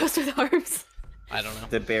 Rip the ghost with arms. I don't know.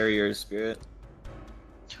 The barrier spirit.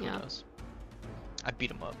 Who Yeah. knows? I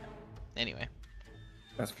beat him up. Anyway,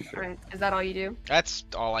 That's for sure. Alright, is that all you do? that's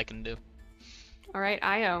all I can do. Alright,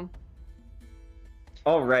 Io.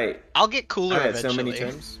 All right. I'll get cooler I had eventually. so many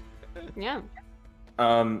turns. Yeah.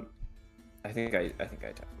 I think I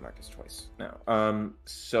attacked Marcus twice now.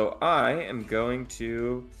 So I am going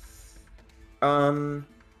to,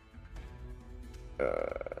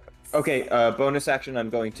 okay. Bonus action. I'm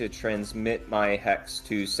going to transmit my hex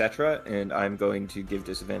to Cetra, and I'm going to give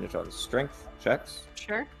disadvantage on strength checks.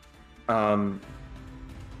 Sure.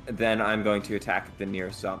 Then I'm going to attack the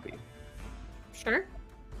nearest zombie. Sure.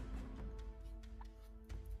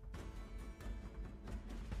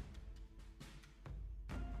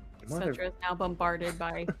 Cetra is now bombarded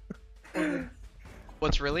by.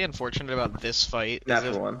 What's really unfortunate about this fight is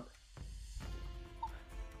Natural if, one.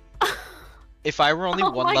 if I were only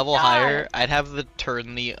Oh one my level God. higher, I'd have the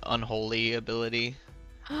turn the unholy ability,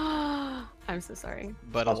 I'm so sorry.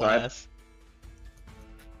 but Also, alas.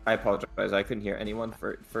 I apologize. I couldn't hear anyone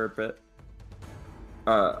for a bit.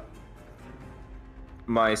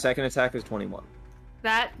 My second attack is 21.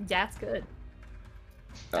 That's good.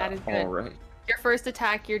 That is good. All right. Your first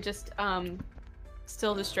attack, you're just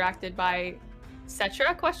still distracted by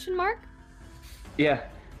Cetra? Question mark. Yeah.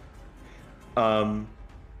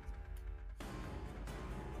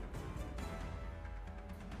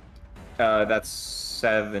 That's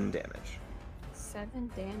 7 damage.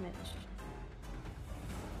 7 damage.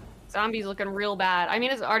 Zombie's looking real bad. I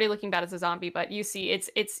mean, it's already looking bad as a zombie, but you see, it's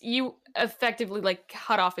you effectively like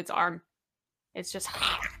cut off its arm. It's just,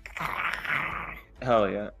 Hell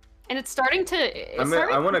yeah. and it's starting to.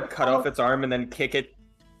 I want to cut off its arm and then kick it.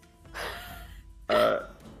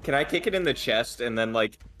 Can I kick it in the chest and then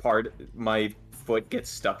like my foot gets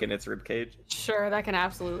stuck in its ribcage? Sure, that can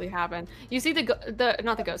absolutely happen. You see not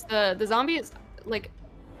the ghost, the zombie is like,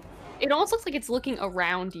 it almost looks like it's looking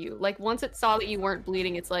around you. Like once it saw that you weren't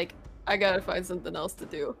bleeding, it's like, I gotta find something else to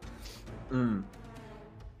do. Mm.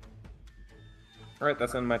 All right,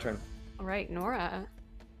 that's the end of my turn. All right, Nora.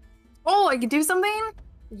 Oh, I can do something?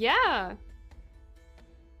 Yeah.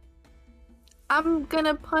 I'm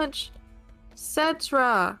gonna punch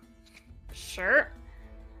Cetra. Sure.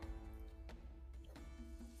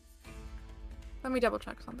 Let me double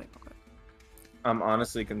check something real quick. I'm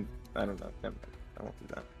honestly I don't know. Never mind. I won't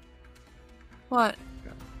do that. What?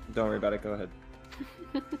 Don't worry about it. Go ahead.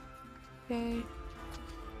 Okay.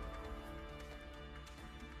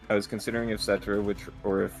 I was considering if Cetra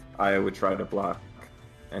or if Aya would try to block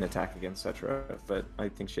an attack against Cetra, but I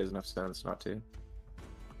think she has enough sense not to.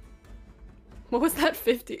 What was that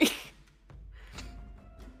 50?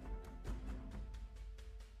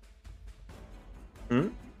 Hmm?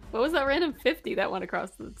 What was that random 50 that went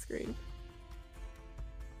across the screen?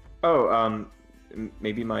 Oh,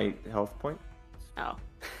 maybe my health point. Oh.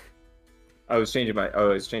 I was changing my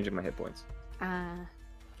hit points.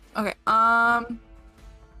 Okay.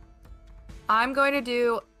 I'm going to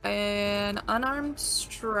do an unarmed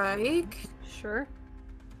strike. Sure.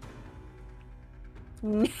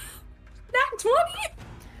 Not 20.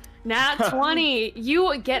 Nat 20.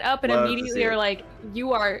 You get up and Love to immediately see are it. like,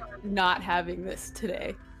 you are not having this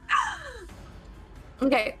today.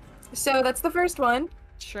 Okay, so that's the first one.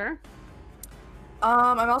 Sure.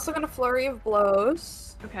 I'm also gonna flurry of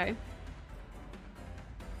blows. Okay.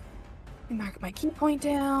 Mark my key point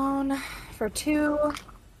down for 2.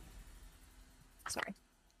 Sorry.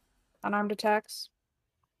 Unarmed attacks.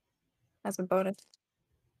 As a bonus.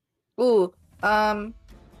 Ooh. The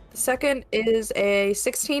second is a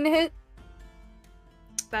 16 to hit.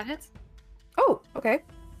 That hits. Oh, okay.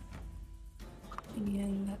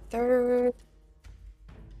 And the third.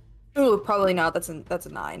 Ooh, probably not. That's a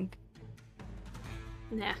 9.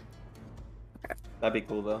 Nah. That'd be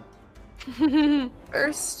cool though.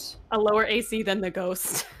 First. A lower AC than the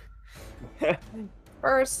ghost.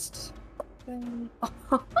 First.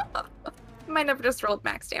 Might have just rolled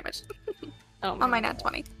max damage Oh on my God. nat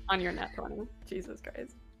 20. On your nat 20. Jesus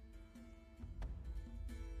Christ.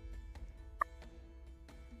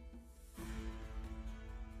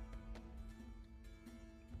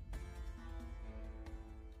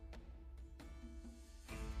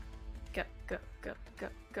 Go, go, go, go,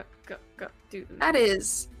 go, go, go. Do the That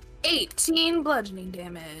is 18 bludgeoning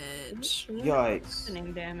damage. Yikes.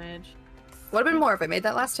 bludgeoning damage. Would have been more if I made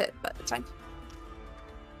that last hit, but it's fine.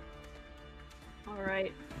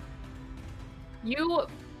 Alright. You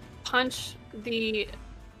punch the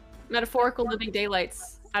metaphorical living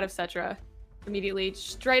daylights out of Cetra immediately,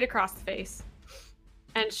 straight across the face.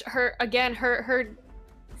 And her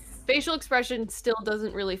facial expression still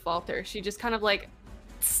doesn't really falter. She just kind of like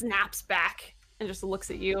snaps back and just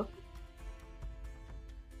looks at you.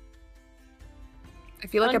 I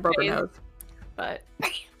feel like I broke her Unfazed. nose. But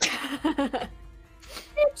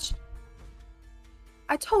Bitch.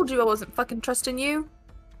 I told you I wasn't fucking trusting you.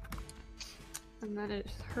 and that is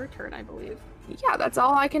her turn, I believe. Yeah, that's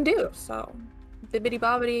all I can do. So, bibbity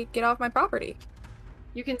bobbity, get off my property.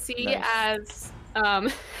 You can see Nice. as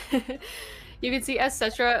you can see as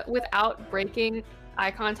Cetra, without breaking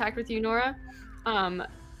eye contact with you, Nora,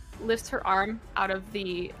 lifts her arm out of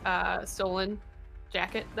the stolen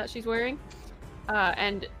jacket that she's wearing,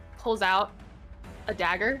 and pulls out a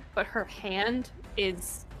dagger, but her hand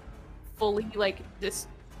is fully like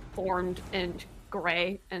disformed and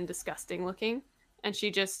gray and disgusting looking, and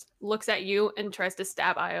she just looks at you and tries to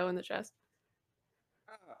stab Io in the chest.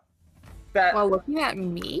 That While looking at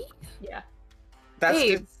me? Yeah, that's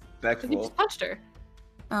Dave. 'cause you disrespectful. just punched her.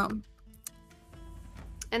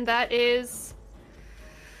 And that is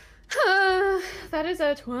that is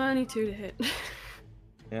a 22 to hit.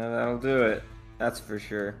 Yeah, that'll do it. That's for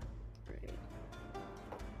sure.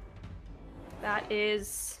 That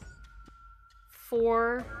is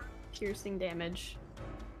 4 piercing damage.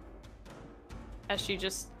 As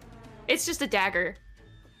it's just a dagger.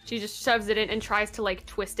 She just shoves it in and tries to like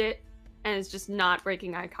twist it, and is just not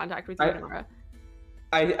breaking eye contact with you, Nora.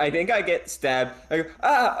 I think I get stabbed. I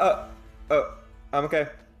go, I'm okay.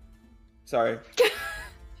 Sorry.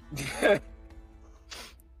 This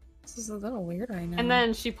is a little weird right now. And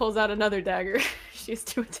then she pulls out another dagger. She has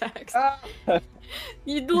 2 attacks. Ah.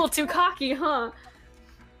 You're a little too cocky, huh?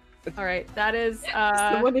 Alright, that is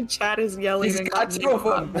Someone in chat is yelling He's and got got 2 of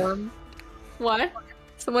Nightbot them. warned. what?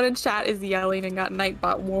 Someone in chat is yelling and got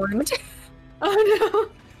Nightbot warned. Oh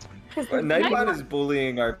no. Nightbot is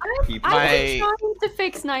bullying our people. I was trying to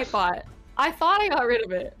fix Nightbot. I thought I got rid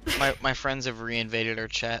of it. My friends have reinvaded our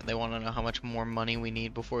chat. They want to know how much more money we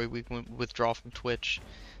need before we can withdraw from Twitch.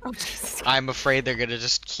 Oh, Jesus. I'm afraid they're gonna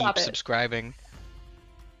just keep Stop it. subscribing.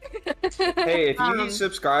 Hey, if you Um,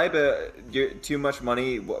 subscribe, you're too much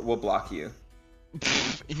money, we'll block you.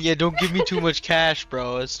 Yeah, don't give me too much cash,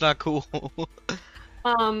 bro. It's not cool. We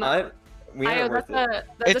aren't worth that's it.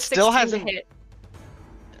 a It still 16 hasn't- to hit.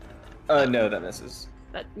 No, that misses.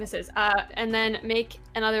 That misses. And then make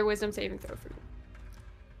another wisdom saving throw for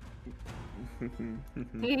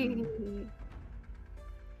me.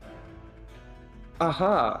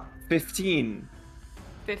 Aha! 15.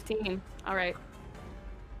 15. All right.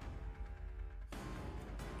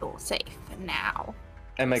 You're safe now.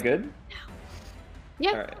 Am I good?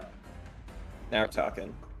 Yeah. Alright. Now we're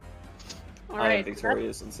talking. All I am right.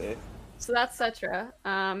 victorious and safe. So that's Cetra.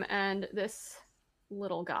 And this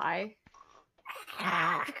little guy.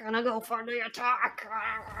 Gonna go for the attack.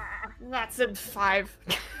 That's a 5.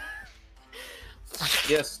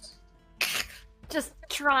 Yes. Just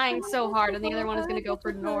trying so hard, and the other one is gonna go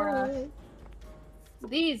for Nora.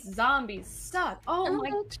 These zombies suck. Oh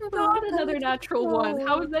my god, another natural 1.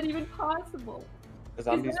 How is that even possible? The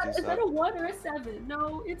zombies do Is that suck. a 1 or a 7?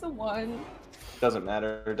 No, it's a 1. Doesn't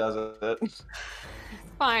matter, does it?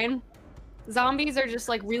 Fine. Zombies are just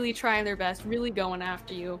like really trying their best, really going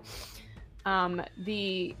after you.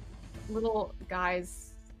 The little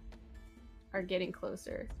guys are getting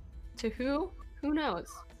closer. To who? Who knows?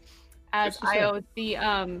 As Who's to say?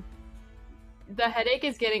 Io, the headache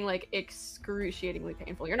is getting like excruciatingly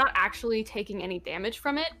painful. You're not actually taking any damage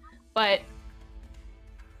from it, but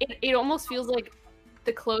it almost feels like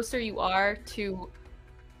the closer you are to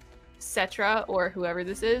Cetra or whoever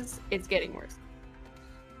this is, it's getting worse.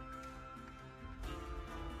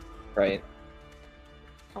 Right.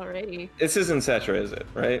 Alrighty. This isn't Cetra, is it?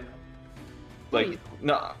 Right? What do Like, you think?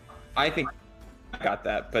 no, I think I got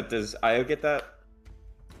that, but does Io get that?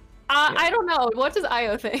 I don't know. What does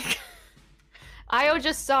Io think? Io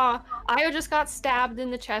just got stabbed in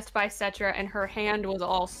the chest by Cetra, and her hand was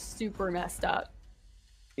all super messed up.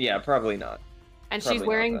 Yeah, probably not. And Probably she's not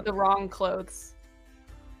wearing then. the wrong clothes.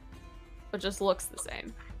 It just looks the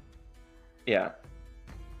same. Yeah.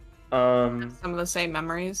 Some of the same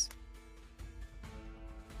memories.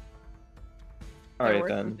 All There right were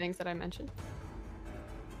some then. things that I mentioned.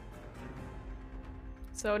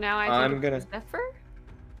 So now I I'm think gonna- it's Zephyr?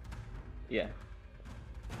 Yeah.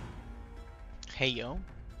 Hey yo.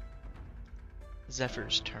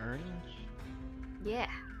 Zephyr's turn. Yeah.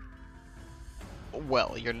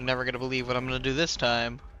 Well, you're never gonna believe what I'm gonna do this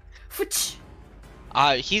time. Fwitch!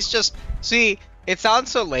 He's just see. It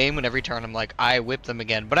sounds so lame when every turn I'm like, I whip them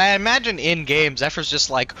again. But I imagine in game, Zephyr's just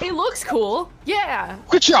like, It looks cool. Yeah.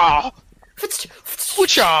 whoocha, Fwitch!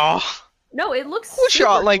 whoocha, No, it looks whoocha,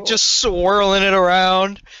 super like cool. just swirling it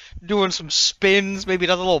around, doing some spins, maybe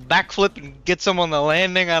does a little backflip and gets them on the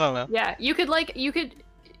landing. I don't know. Yeah, you could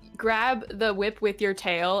grab the whip with your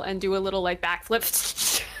tail and do a little like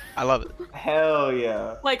backflip. I love it. Hell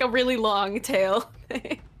yeah. Like a really long tail.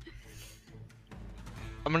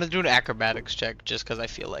 I'm gonna do an acrobatics check just because I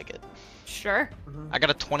feel like it. Sure. I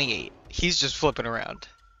got a 28. He's just flipping around.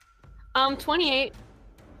 28.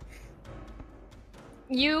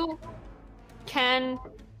 You can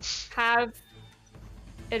have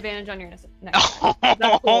advantage on your next attack.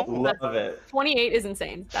 That's cool. That's- Love it. 28 is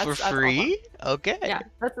insane. That's For that's free? Okay. awesome.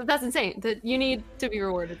 Yeah, that's insane. That you need to be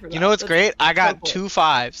rewarded for that. You know what's That's great? I got so cool. 2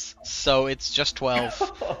 5s, so it's just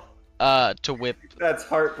 12 to whip. That's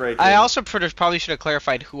heartbreaking. I also probably should have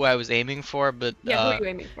clarified who I was aiming for, but Yeah, who are you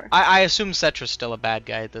aiming for? I assume Cetra's still a bad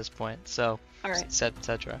guy at this point, so All right. said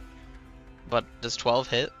Cetra. But does 12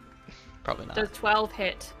 hit? Probably not. Does 12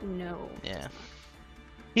 hit? No. Yeah.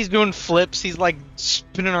 He's doing flips. He's like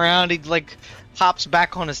spinning around. He like hops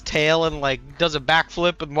back on his tail and like does a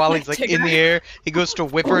backflip. And while he's like in Tigger. the air, he goes to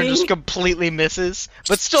whip her and just completely misses,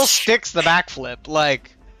 but still sticks the backflip.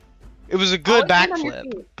 Like it was a good Always land on your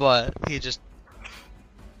backflip, feet. but he just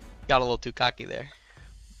got a little too cocky there.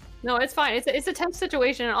 No, it's fine. It's a tense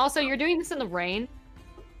situation, and also you're doing this in the rain,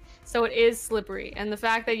 so it is slippery. And the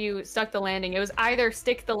fact that you stuck the landing, it was either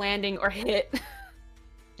stick the landing or hit.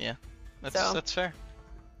 That's So- fair.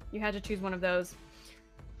 You had to choose one of those.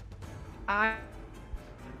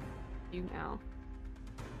 You now.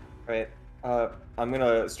 Right. I'm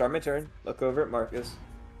gonna start my turn. Look over at Marcus.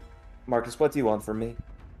 Marcus, what do you want from me?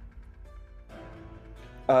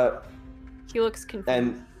 He looks confused.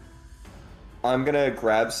 And I'm gonna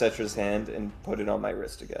grab Cetra's hand and put it on my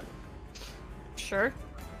wrist again. Sure.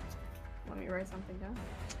 Let me write something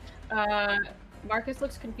down. Marcus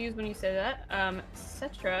looks confused when you say that.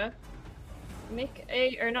 Cetra,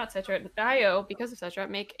 not Cetra, Io, because of Cetra,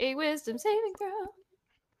 make a wisdom saving throw.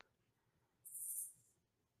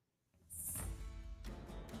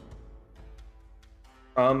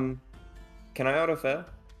 Can I auto fail?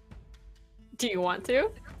 Do you want to?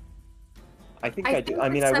 I think I do. I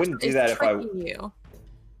mean, I wouldn't do that if I. You.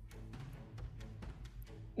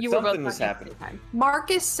 You were both Something was talking at the happening. same time.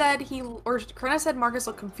 Marcus said Karina said Marcus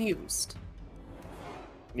looked confused.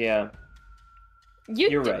 Yeah, You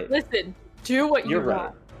You're do- right. Listen, do what you're you right.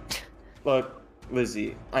 want. Look,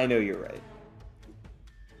 Lizzie, I know you're right.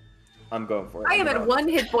 I'm going for it. I am at 1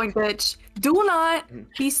 hit point, bitch. Do not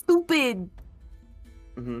be stupid.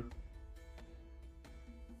 Mm-hmm.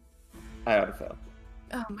 I auto fail.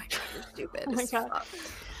 Oh my god, you're stupid. Oh my as God.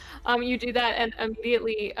 fuck. You do that, and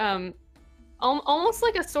immediately, almost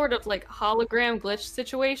like a sort of like hologram glitch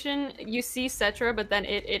situation. You see Cetra, but then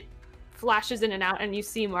it flashes in and out, and you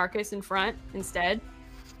see Marcus in front instead,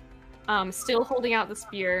 still holding out the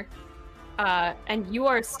spear, and you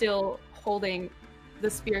are still holding the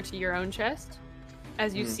spear to your own chest,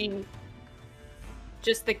 as you see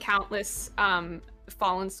just the countless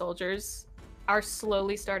fallen soldiers are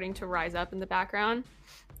slowly starting to rise up in the background,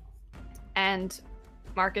 and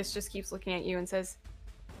Marcus just keeps looking at you and says,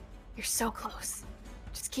 "You're so close.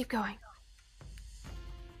 Just keep going."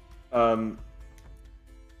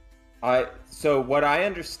 So what I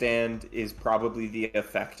understand is probably the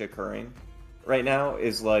effect occurring right now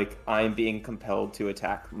is like I'm being compelled to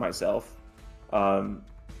attack myself,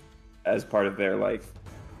 as part of their like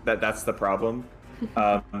that's the problem.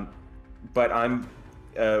 But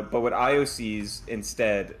what Io sees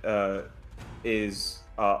instead is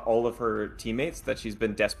all of her teammates that she's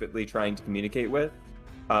been desperately trying to communicate with,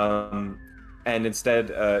 and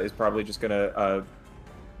instead is probably just gonna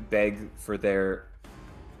beg for their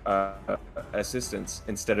assistance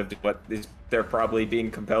instead of what they're probably being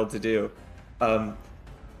compelled to do.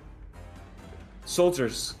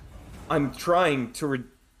 Soldiers, I'm trying to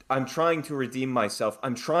redeem myself.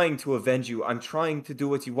 I'm trying to avenge you. I'm trying to do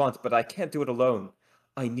what you want, but I can't do it alone.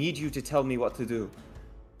 I need you to tell me what to do.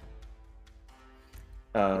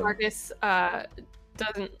 Marcus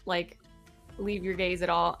doesn't like leave your gaze at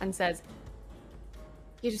all and says,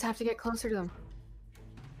 "You just have to get closer to them."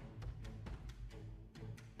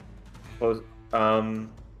 Well,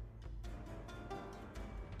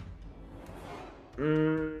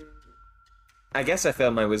 I guess I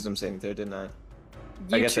failed my wisdom saving throw, didn't I? I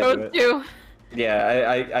You guess I do chose it. to.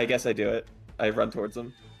 Yeah, I guess I do it. I run towards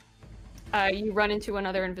them. You run into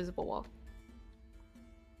another invisible wall.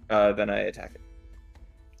 Then I attack it.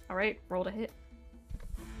 All right, roll to hit.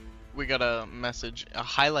 We got a message, a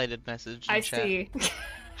highlighted message in I chat. see.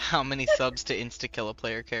 How many subs to insta-kill a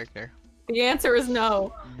player character? The answer is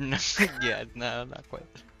no. No, yeah, no, not quite.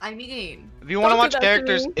 I mean, If you want to Don't do watch that to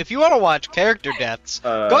characters, me. if you want to watch character deaths,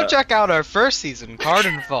 go check out our first season,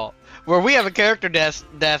 Cardin Fault, where we have a character death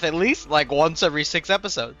at least like once every 6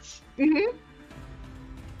 episodes. Mm-hmm.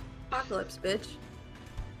 apocalypse, bitch.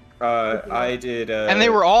 I did. And they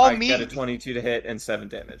were all I me. got a 22 to hit and 7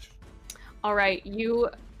 damage. All right, you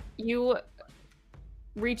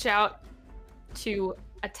reach out to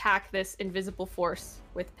attack this invisible force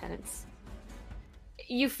with penance.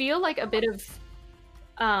 You feel like a bit of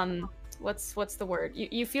what's the word?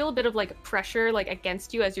 You feel a bit of like pressure like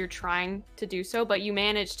against you as you're trying to do so, but you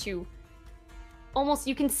manage to almost,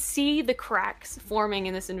 you can see the cracks forming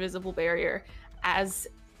in this invisible barrier as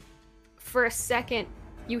for a second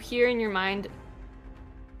you hear in your mind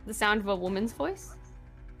the sound of a woman's voice.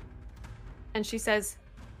 And she says,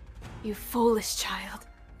 "You foolish child."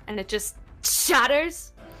 And it just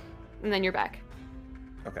shatters. And then you're back.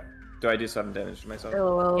 Okay. Do I do 7 damage to myself?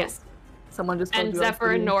 LOL. Yes. Someone just And told you I was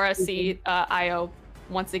Zephyr and being Nora stupid. see Io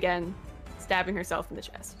once again stabbing herself in the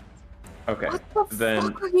chest. Okay. What the Then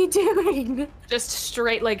fuck are you doing? Just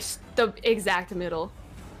straight, like, the exact middle.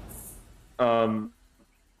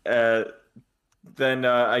 then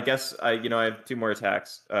I guess I have 2 more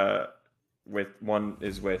attacks. With one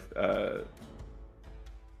is with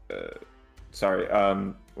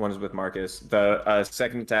one is with Marcus. The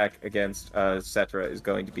second attack against Cetra is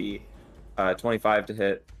going to be 25 to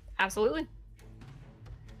hit. Absolutely.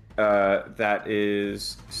 That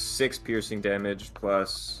is 6 piercing damage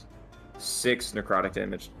plus 6 necrotic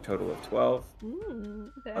damage, total of 12.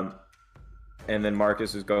 Okay. And then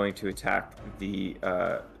Marcus is going to attack the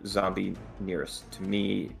zombie nearest to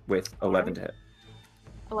me with 11 to hit.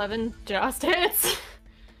 11 just hits.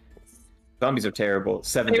 Zombies are terrible.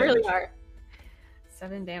 7 They damage. really are.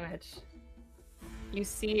 7 damage. You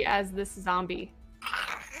see as this zombie.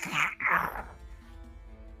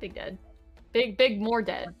 Big dead. Big more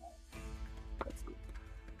dead.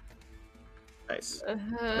 Nice.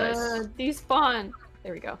 Nice. Despawn.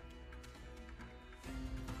 There we go.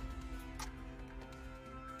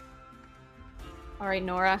 All right,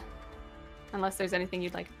 Nora. Unless there's anything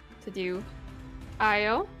you'd like to do.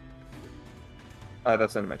 Io.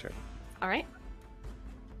 That's the end of my turn. All right.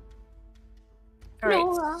 All right.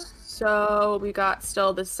 Nora. So we got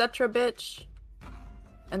still the Cetra bitch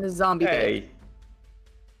and the zombie bitch. Hey.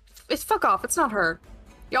 It's fuck off. It's not her.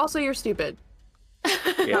 You're stupid.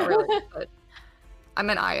 Not Yeah. really, but I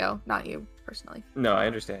meant Io, not you personally. No, I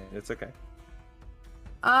understand. It's okay.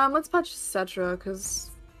 Let's punch Cetra,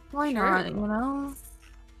 cause why Sure. not? You know.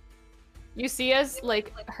 You see as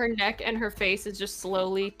like her neck and her face is just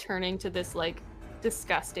slowly turning to this like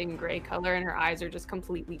disgusting gray color and her eyes are just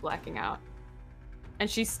completely blacking out. And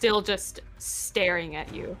she's still just staring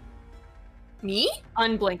at you. Me?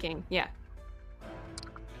 Unblinking. Yeah.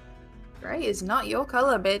 Gray is not your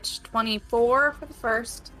color, bitch. 24 for the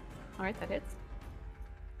first. Alright, that hits.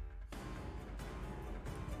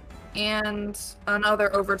 And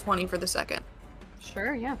another over 20 for the second.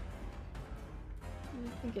 Sure, yeah.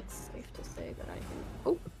 I think it's safe to say that I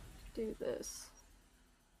can do this.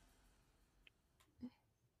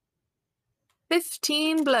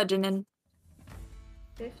 15 bludgeoning.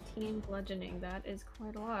 15 bludgeoning, that is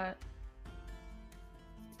quite a lot.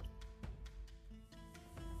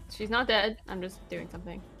 She's not dead. I'm just doing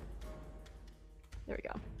something. There we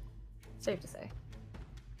go. Safe to say.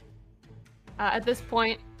 At this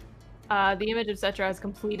point, the image of Cetra has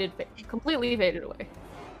completely faded away.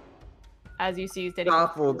 As you see, standing.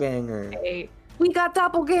 Doppelganger. We got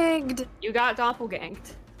doppelganged. You got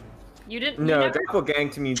doppelganged. You didn't. No, you never...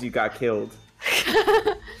 doppelganged means you got killed.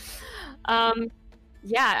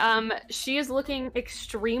 She is looking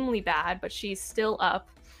extremely bad, but she's still up.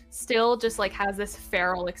 Still just like has this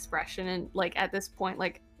feral expression, and like at this point,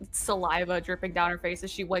 like saliva dripping down her face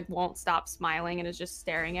as she like won't stop smiling and is just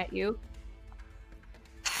staring at you.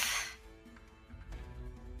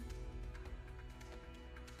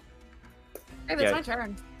 Hey, that's my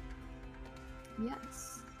turn.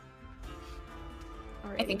 Yes.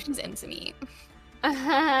 I think she's into me.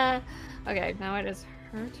 Okay, now it is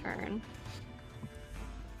her turn.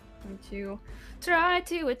 Going to try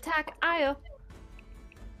to attack Io.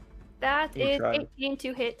 That is 18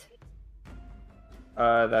 to hit.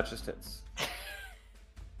 That just hits.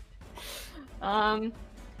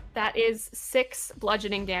 That is 6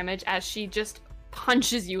 bludgeoning damage as she just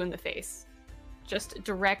punches you in the face. Just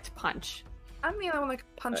direct punch. I'm the only one that can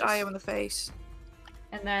punch Nice. Io in the face.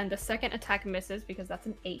 And then the second attack misses because that's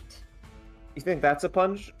an 8. You think that's a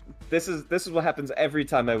punch? This is what happens every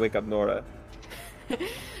time I wake up Nora.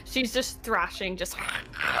 She's just thrashing, just.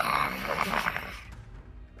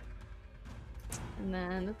 And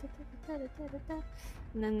then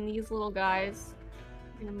these little guys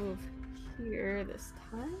are gonna move here this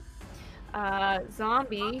time.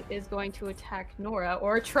 Zombie is going to attack Nora,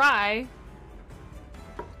 or try.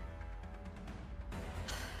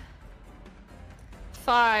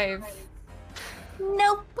 Five.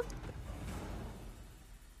 Nope.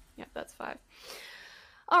 Yep, that's 5.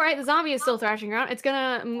 Alright, the zombie is still thrashing around. It's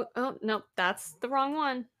gonna... Oh, no, that's the wrong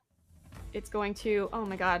one. It's going to... Oh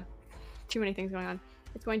my god. Too many things going on.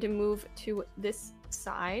 It's going to move to this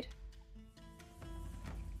side.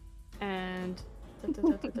 And...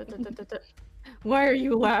 Why are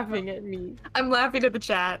you laughing at me? I'm laughing at the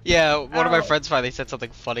chat. Yeah, one of my Oh. friends finally said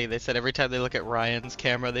something funny. They said every time they look at Ryan's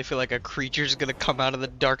camera, they feel like a creature's gonna come out of the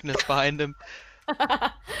darkness behind him. It's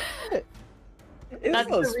That's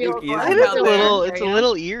a little the real spooky, vibe isn't out it? there. It's a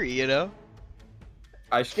little eerie, you know?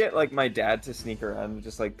 I should get like my dad to sneak around and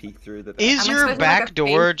just like peek through the. Is I'm your expecting, like, back a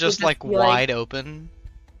door face just to like just be, wide open?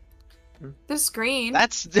 The screen.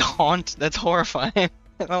 That's that's horrifying.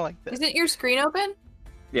 I don't like that. Isn't your screen open?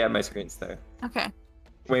 Yeah, my screen's there. Okay.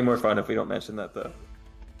 Way more fun if we don't mention that though.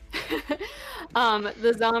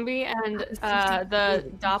 The zombie and the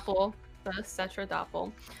doppel, the Cetra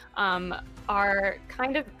doppel, are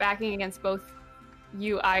kind of backing against both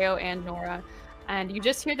you, Io, and Nora, and you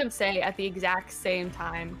just hear them say at the exact same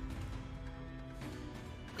time,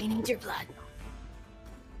 "We need your blood."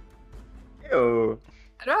 Ew.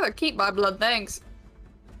 I'd rather keep my blood, thanks.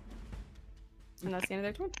 And that's the end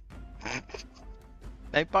of their turn.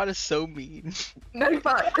 Nightbot is so mean. No,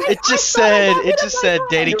 fuck. It just said,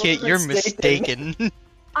 Daddy Kate, you're mistaken.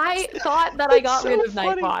 I thought that I got so rid of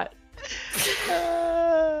funny. Nightbot.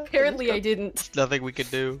 Apparently I didn't. There's nothing we could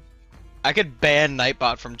do. I could ban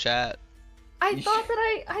Nightbot from chat. I thought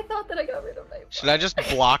that I got rid of Nightbot. Should I just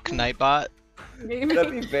block Nightbot? Maybe.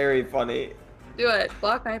 That'd be very funny. Do it.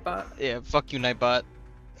 Block Nightbot. Yeah, fuck you, Nightbot.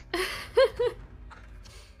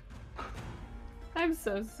 I'm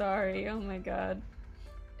so sorry. Oh my god.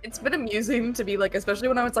 It's been amusing to be like, especially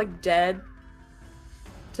when I was like dead,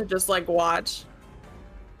 to just like watch.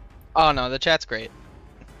 Oh no, the chat's great.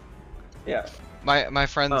 Yeah. My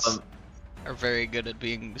friends Um, are very good at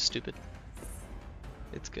being stupid.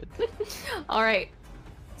 It's good. All right,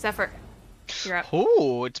 Zephyr, you're up.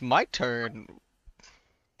 Oh, it's my turn.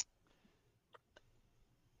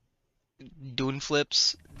 Doing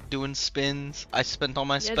flips, doing spins. I spent all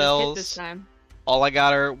my Yeah, just hit spells. this time. All I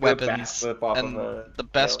got are Do a weapons. backflip off And of a the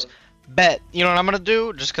best island. bet. You know what I'm gonna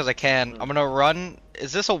do? Just because I can. Hmm. I'm gonna run.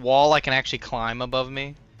 Is this a wall I can actually climb above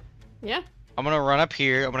me? Yeah. I'm gonna run up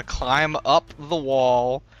here. I'm gonna climb up the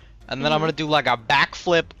wall. And then I'm Mhm. gonna do like a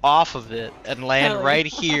backflip off of it and land Hell yeah. right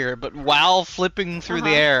here. But while flipping through the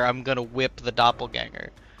Uh-huh. air, I'm gonna whip the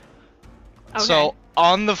doppelganger. Okay. So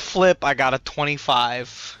on the flip, I got a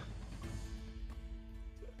 25.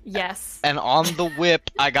 Yes. And on the whip,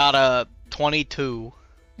 I got a 22.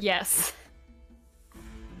 Yes.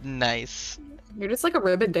 Nice. You're just like a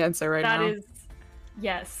ribbon dancer right That now. is.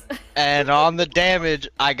 Yes. And on the damage,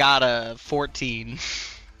 I got a 14.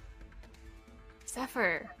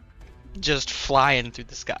 Zephyr, Just flying through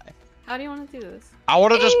the sky. how do you want to do this? I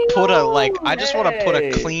want to just put a, like, I just want to put a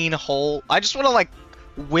Yay. clean hole. I just want to, like,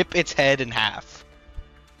 whip its head in half.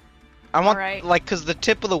 I want Alright. like because the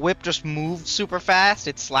tip of the whip just moved super fast.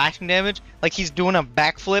 It's slashing damage. Like he's doing a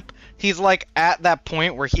backflip. He's like at that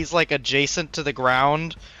point where he's like adjacent to the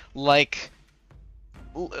ground, like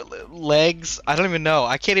legs. I don't even know.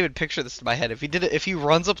 I can't even picture this in my head. If he did it, if he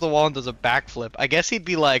runs up the wall and does a backflip, I guess he'd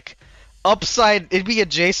be like upside. It'd be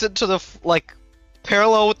adjacent to the like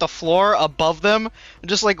parallel with the floor above them, and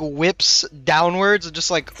just like whips downwards and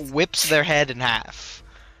just like whips their head in half.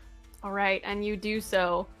 Alright, and you do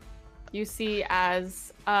so. You see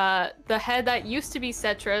as the head that used to be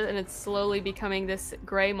Cetra, and it's slowly becoming this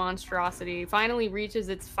gray monstrosity, finally reaches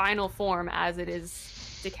its final form as it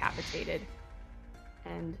is decapitated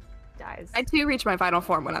and dies. I too reach my final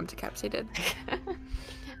form when I'm decapitated.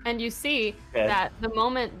 And you see Okay. that the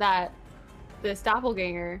moment that this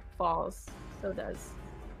doppelganger falls, so does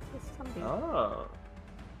this zombie. Oh.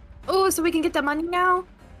 Oh, so we can get the money now?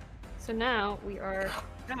 So now we are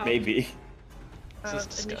out Maybe. This is of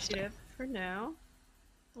disgusting. initiative for now.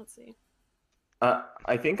 Let's see.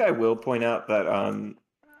 I think I will point out that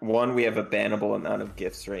one, we have a bannable amount of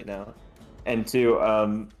gifts right now, and two,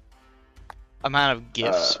 Amount of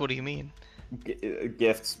gifts? What do you mean?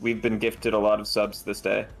 gifts. We've been gifted a lot of subs this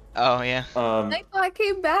day. Oh yeah. I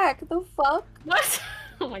came back. The fuck? What?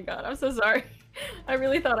 Oh my god, I'm so sorry. I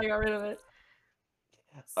really thought I got rid of it.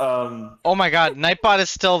 Oh my god, Nightbot is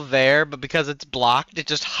still there, but because it's blocked, it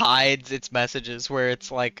just hides its messages where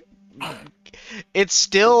it's like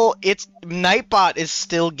Nightbot is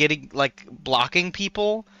still getting like blocking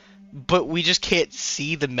people, but we just can't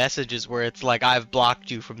see the messages where it's like I've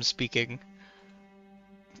blocked you from speaking.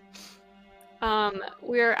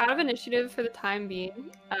 We're out of initiative for the time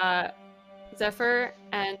being. Zephyr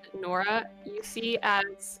and Nora, you see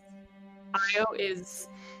as Io is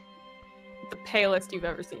the palest you've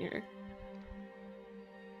ever seen her.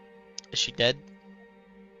 Is she dead?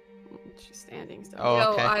 She's standing still. Oh,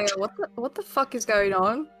 Yo, okay. what the fuck is going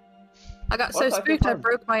on? I got so What? I feel spooked I fine.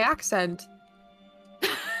 broke my accent.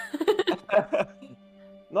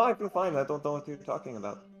 No, I feel fine. I don't know what you're talking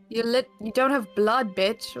about. You don't have blood,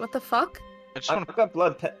 bitch. What the fuck? I just want I've got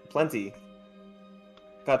blood plenty.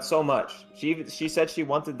 Got so much. She said she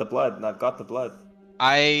wanted the blood, and I've got the blood.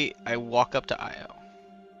 I walk up to Io.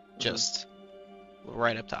 Just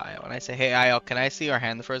right up to Io, and I say, "Hey Io, can I see your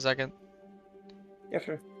hand for a second?" Yeah,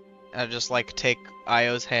 sure. And I just like take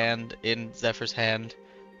Io's hand in Zephyr's hand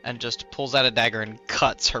and just pulls out a dagger and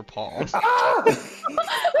cuts her palm.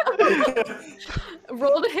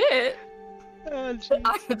 Roll to hit. Oh, jeez.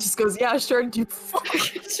 I just goes, yeah, sure, you fuck.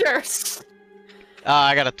 Sure.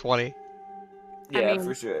 I got a 20. Yeah, mean,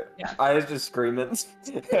 for sure. yeah. I was just screaming.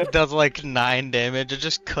 It does like 9 damage. It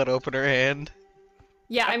just cut open her hand.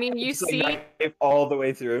 Yeah, I mean, you It's like see. knife all the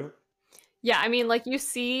way through. Yeah, I mean, like, you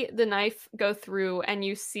see the knife go through and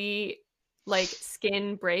you see, like,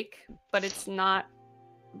 skin break, but it's not,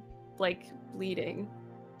 like, bleeding.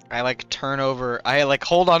 I like turn over. I like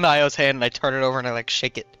hold on to Io's hand and I turn it over and I like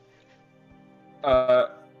shake it.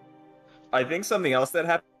 I think something else that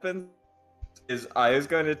happened is I was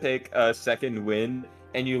going to take a second wind,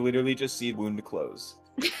 and you literally just see wound close.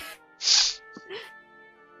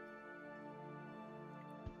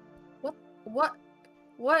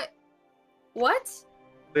 What?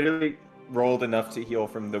 Literally rolled enough to heal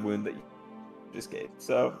from the wound that you just gave.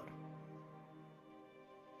 So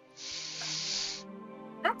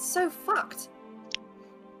That's so fucked.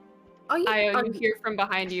 Are you? Io, are you hear from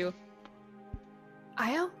behind you.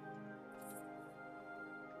 Io?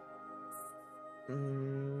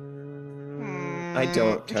 I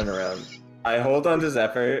don't turn around. I hold on to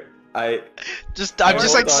Zephyr. I'm I just rolled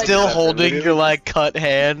like on still Zephyr, holding your literally. like cut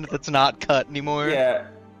hand that's not cut anymore. Yeah.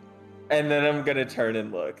 And then I'm gonna turn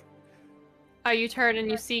and look. You turn and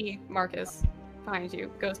you see Marcus behind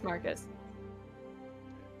you, Ghost Marcus.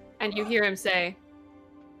 And you hear him say,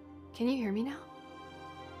 "Can you hear me now?"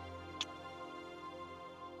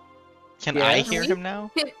 Can Yeah. I hear him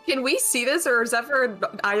now? Can we see this, or is Zephyr and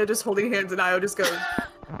Io just holding hands and Io just goes?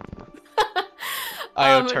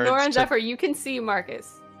 Io turns Nora and to- Zephyr, you can see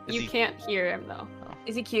Marcus. Is You he- can't hear him though.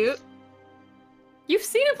 Is he cute? You've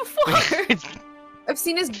seen it before. I've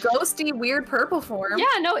seen his ghosty, weird purple form. Yeah,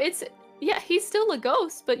 no, he's still a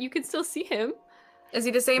ghost, but you can still see him. Is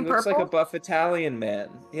he the He same looks purple? like a buff Italian man.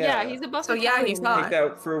 Yeah, he's a buff. So yeah, he's Italian not. man. Take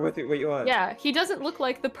that for what you want. Yeah, he doesn't look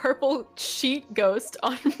like the purple sheet ghost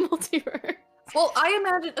on Multiverse. Well, I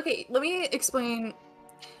imagine. Okay, let me explain.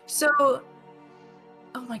 So,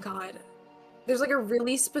 oh my god, there's like a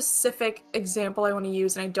really specific example I want to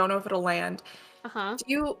use, and I don't know if it'll land. Uh-huh. Do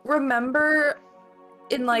you remember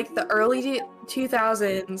in like the early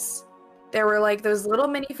 2000s There were like those little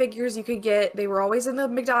minifigures you could get. They were always in the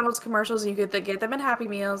McDonald's commercials, and you could get them in Happy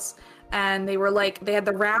Meals. And they were like, they had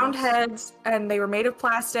the round heads, and they were made of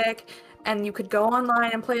plastic, and you could go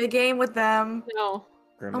online and play a game with them. No.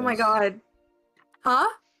 Grimace. Oh my god. Huh?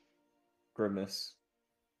 Grimace.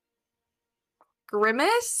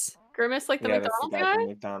 Grimace? Grimace like the Yeah, that's the McDonald's guy guy? from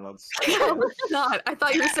McDonald's. No, it's not. I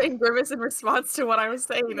thought you were saying Grimace in response to what I was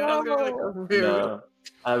saying. And I was gonna be like, No. oh, rude. No,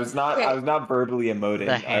 I was not. Okay. I was not verbally emoting.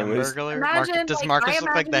 The I was. Hamburglar? Imagine, Does like, Marcus I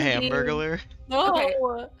look like the imagine him being- Hamburglar? No. Okay.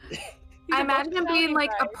 He's I a imagine him being Italian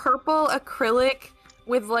like guy. a purple acrylic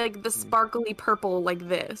with like the sparkly purple like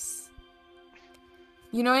this.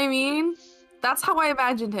 You know what I mean? That's how I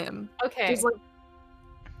imagined him. Okay. Just like,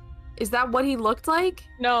 is that what he looked like?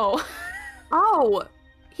 No. Oh,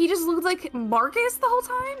 he just looked like Marcus the whole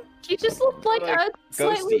time? He just looked like Like a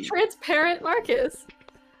slightly ghosty. transparent Marcus.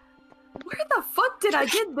 Where the fuck did I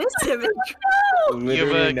get this image? You have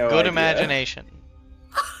Literally a no good idea. imagination.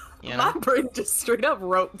 You My know? brain just straight up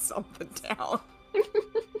wrote something down.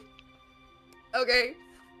 Okay.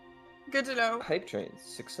 Good to know. Hype train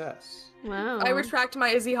success. Wow. I retract my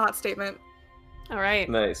Izzy Hot statement. All right.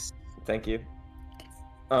 Nice. Thank you.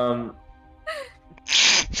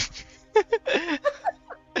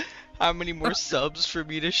 How many more subs for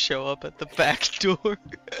me to show up at the back door?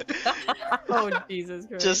 Oh Jesus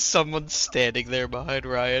Christ. Just someone standing there behind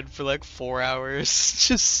Ryan for like 4 hours,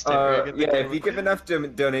 just staring at the Yeah, if camera. you give enough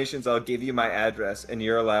donations, I'll give you my address, and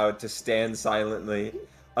you're allowed to stand silently,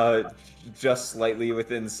 just slightly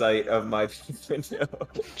within sight of my window.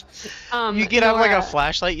 You can have like a Nora-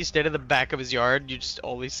 flashlight, you stand in the back of his yard, you just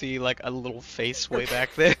only see like a little face way back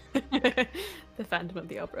there. The Phantom of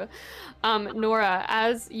the Opera. Nora,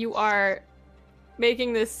 as you are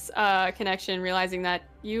making this connection, realizing that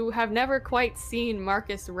you have never quite seen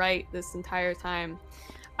Marcus write this entire time,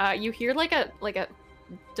 you hear like a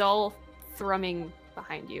dull thrumming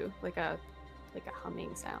behind you, like a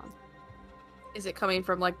humming sound. Is it coming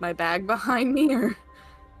from like my bag behind me or?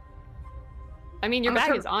 I mean, your I'm bag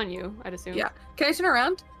sure- is on you, I'd assume. Yeah. Can I turn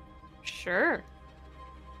around? Sure.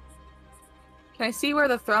 Can I see where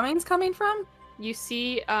the thrumming's coming from? You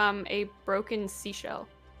see a broken seashell.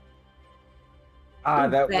 Ah,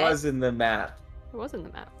 that Bet. was in the map. It was in the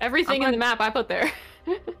map. Everything I'm in the map I put there.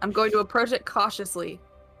 I'm going to approach it cautiously.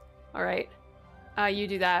 All right. You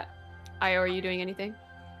do that. Io, are you doing anything?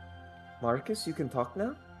 Marcus, you can talk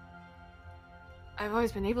now? I've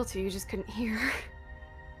always been able to, you just couldn't hear.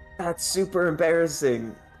 That's super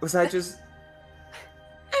embarrassing. Was I just...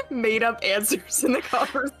 Made up answers in the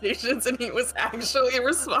conversations, and he was actually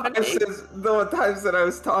responding. This is the times that I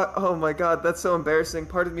was taught. Oh my god, that's so embarrassing.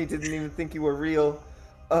 Part of me didn't even think you were real.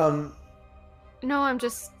 No, I'm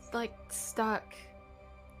just, like, stuck.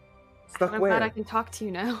 Stuck I'm where? glad I can talk to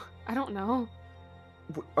you now. I don't know.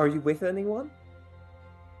 Are you with anyone?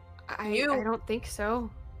 I You. don't think so.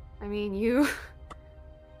 I mean, you...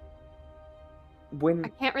 I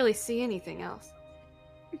When can't really see anything else.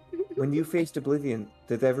 when you faced Oblivion,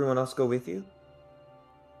 did everyone else go with you?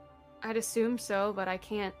 I'd assume so, but I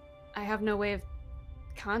can't... I have no way of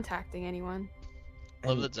contacting anyone. I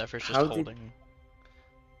love And that Zephyr's just how did- holding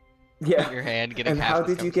Yeah. your hand, getting And half how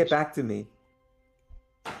the did you get conversation. back to me?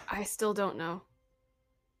 I still don't know.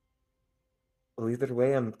 Well, either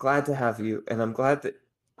way, I'm glad to have you, and I'm glad that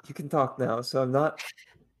you can talk now, so I'm not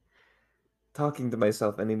talking to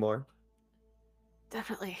myself anymore.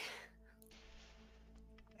 Definitely.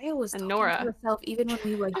 I was And talking Nora. to herself even when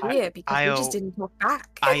we were I- here because we Io- just didn't talk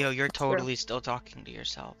back. Io, you're That's true. totally still talking to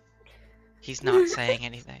yourself. He's not saying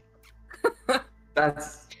anything.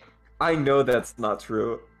 That's... I know that's not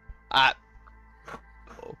true.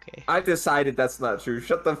 Okay. I decided that's not true.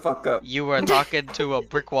 Shut the fuck up. You are talking to a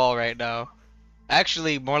brick wall right now.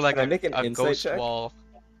 Actually, more like Can I make an a insight ghost check? wall.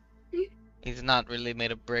 He's not really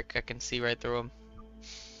made of brick. I can see right through him.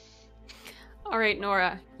 All right,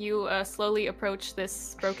 Nora, you slowly approach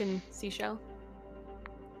this broken seashell.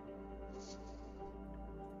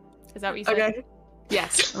 Is that what you said? Okay.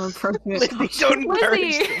 Yes. I'm approaching it. Lizzie, don't encourage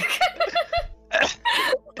Lizzie! him.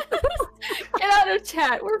 Get out of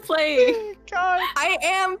chat. We're playing. God. I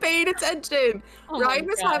am paying attention. Oh my Ryan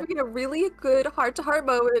was God. having a really good heart-to-heart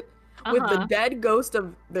moment with the dead ghost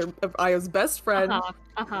of Io's best friend,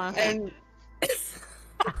 Uh-huh. and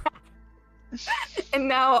and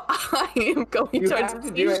now I am going You towards have to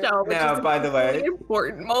the do it seashell, which now, is a by the way. really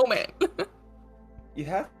important moment. You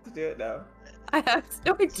have to do it now. I have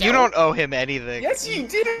no idea. You don't owe him anything. Yes, you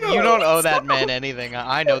do. You don't owe that So- man anything.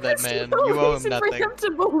 I know that There's man. no You owe him reason for nothing. him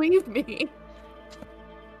to believe me.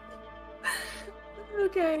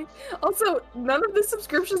 Okay. Also, none of the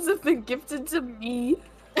subscriptions have been gifted to me.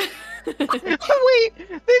 Wait,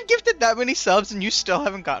 they've gifted that many subs and you still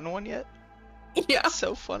haven't gotten one yet? Yeah. That's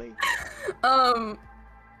so funny.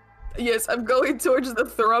 Yes, I'm going towards the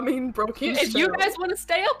thrumming broken If you shell. guys want to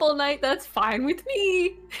stay up all night, that's fine with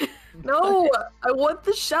me. No, I want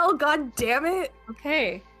the shell, god damn it.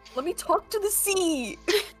 Okay, Let me talk to the sea.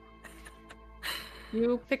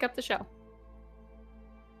 you pick up the shell.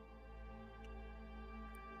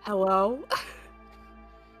 Hello?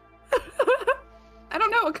 I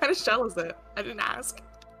don't know, what kind of shell is it? I didn't ask.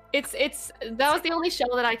 It's that was the only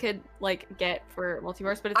shell that I could like get for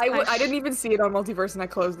multiverse, but it's kind of- I didn't even see it on Multiverse and I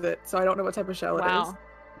closed it, so I don't know what type of shell it is.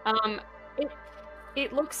 Wow.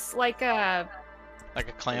 It looks like a Like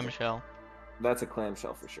a clamshell. That's a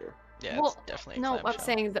clamshell for sure. Yeah, well, it's definitely a no. I'm clamshell.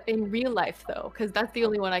 saying that in real life though, because that's the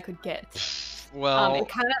only one I could get. Well,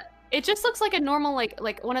 It just looks like a normal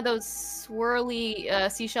like one of those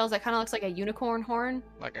swirly seashells that kind of looks like a unicorn horn.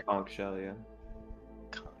 like a Conch shell, yeah.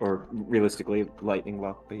 Or realistically, lightning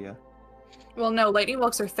lock, but yeah. Well, no, lightning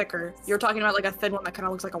bolts are thicker. You're talking about like a thin one that kind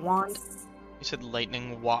of looks like a wand. you said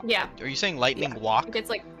lightning walk. Yeah. Are you saying lightning I walk? think it's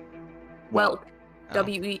like Well, Oh,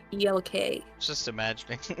 W-E-L-K. just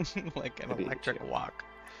imagining like an That'd be electric chill. walk.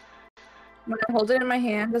 When I hold it in my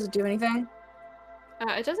hand, does it do anything?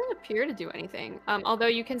 it doesn't appear to do anything. Although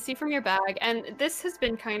you can see from your bag, and this has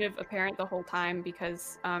been kind of apparent the whole time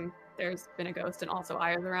because there's been a ghost and also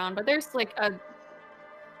eyes around, but there's like a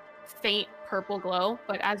faint purple glow.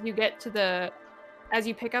 But as you get to as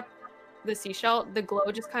you pick up the seashell, the glow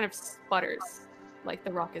just kind of sputters, like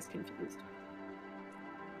the rock is confused.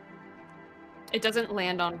 It doesn't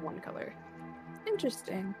land on one color.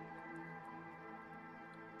 Interesting.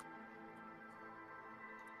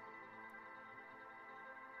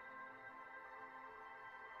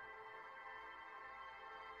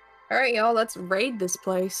 Alright, y'all, let's raid this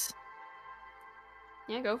place.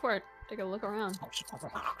 Yeah, go for it. Take a look around. Are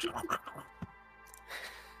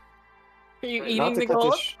you Not eating to the cut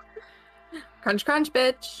gold? this Crunch, crunch,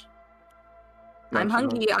 bitch. I'm Crunch,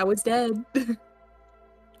 hungry. I was dead. All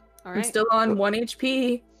I'm right. still on 1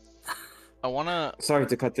 HP. I wanna. Sorry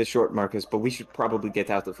to cut this short, Marcus, but we should probably get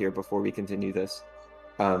out of here before we continue this.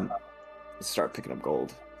 Start picking up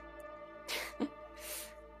gold.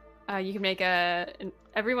 You can make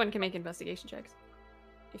everyone can make investigation checks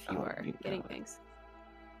if you Oh, are you getting got it. things.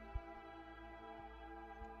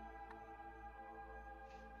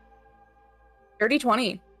 Dirty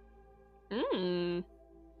 20. Mm.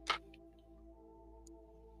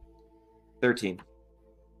 13.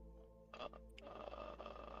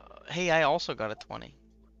 Hey, I also got a 20.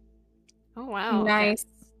 Oh wow. Okay. Nice.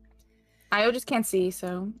 I just can't see,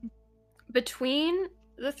 so. Between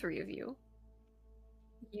the three of you,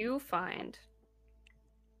 you find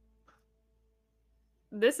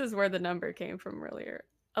this is where the number came from earlier.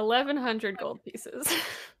 1,100 gold pieces.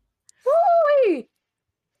 Woo!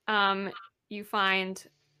 You find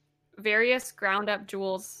various ground up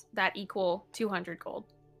jewels that equal 200 gold.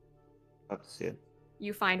 Love to see it.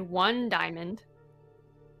 You find 1 diamond.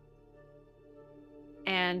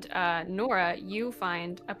 And Nora, you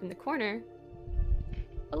find up in the corner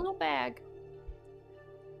a little bag.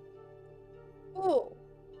 Oh.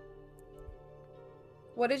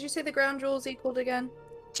 What did you say the ground jewels equaled again?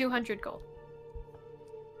 200 gold.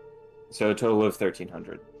 So a total of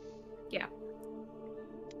 1,300. Yeah.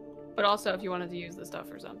 But also, if you wanted to use the stuff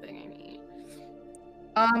for something, I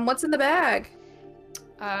mean, What's in the bag?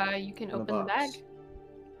 you can In the open the bag. box.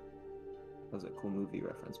 That was a cool movie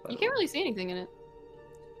reference, by You the can't way. really see anything in it.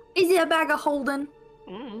 Is it a bag of holding?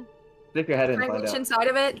 Mm. Stick your head in Can and I find reach out. inside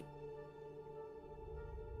of it?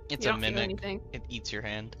 It's You a don't feel mimic. anything. It eats your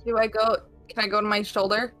hand. Do I go? Can I go to my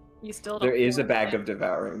shoulder? You still don't. There is feel a bag of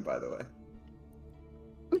devouring, by the way.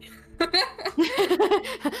 anything.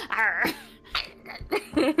 Arr.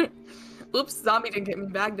 Oops, zombie didn't get me.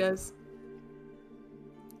 Bag does.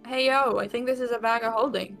 Hey yo, I think this is a bag of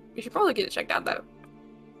holding. You should probably get it checked out though.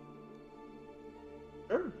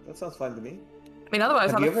 Sure, that sounds fine to me. I mean,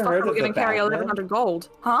 otherwise, Have how you the ever fuck heard are we of the gonna carry Batman? 1,100 gold?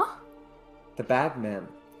 Huh? The Bagman.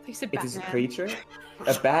 You said It is a Batman. creature.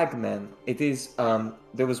 A bagman. It is.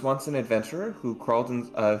 There was once an adventurer who crawled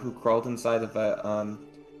inside of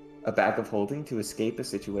a bag of holding to escape a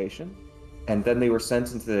situation, and then they were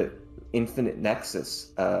sent into the infinite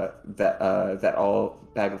nexus that all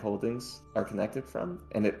bag of holdings are connected from,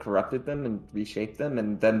 and it corrupted them and reshaped them,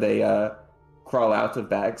 and then they crawl out of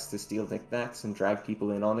bags to steal knickknacks and drag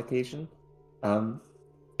people in on occasion.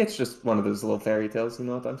 It's just one of those little fairy tales. You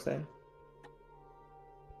know what I'm saying?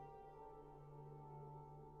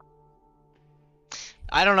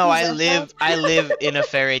 I don't know. Is that I live in a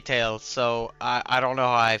fairy tale, so I don't know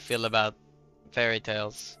how I feel about fairy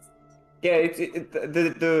tales. Yeah,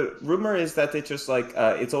 the rumor is that it just like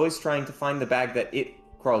it's always trying to find the bag that it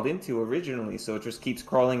crawled into originally, so it just keeps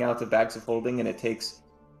crawling out of bags of holding, and it takes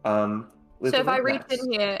So little if I reach knickknacks.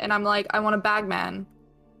 in here and I'm like, I want a bag man,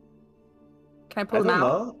 can I pull I them don't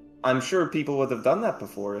out? know. I'm sure people would have done that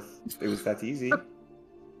before if it was that easy.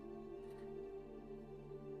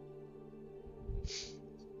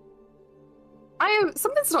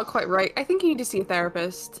 Something's not quite right. I think you need to see a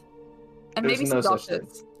therapist. And There's maybe no some such thing.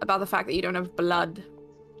 doctors about the fact that you don't have blood.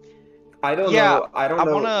 I don't Yeah, know. I don't I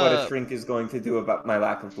know what a wanna shrink is going to do about my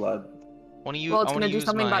lack of blood. Well, it's I wanna gonna do use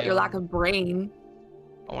something about my your lack of brain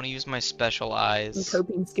I wanna use my special and eyes.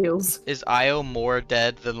 coping skills. Is Io more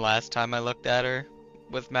dead than last time I looked at her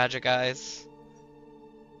with magic eyes?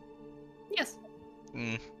 Yes.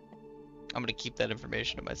 I'm gonna keep that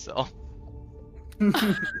information to myself.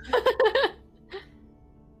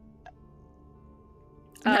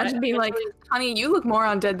 Imagine being like, eventually- honey, you look more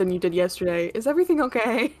undead than you did yesterday. Is everything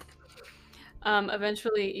okay?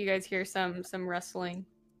 Eventually, you guys hear some rustling,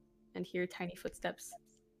 and hear tiny footsteps.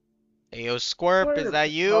 Ayo, Squirp, is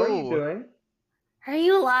that you? How are you doing? Are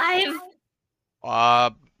you alive?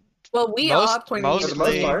 Well, we Most- are pointing For the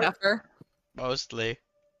most to part. Zephyr. Mostly.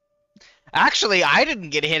 Actually, I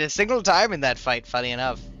didn't get hit a single time in that fight, funny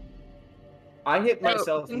enough. I hit Oh,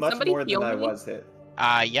 myself can much somebody more than heal I me? was hit.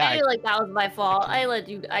 Yeah, I feel like that was my fault. I let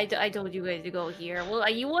you. I told you guys to go here. Well,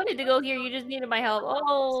 you wanted to go here. You just needed my help.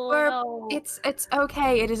 Oh Squirp, no. it's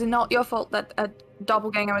okay. It is not your fault that a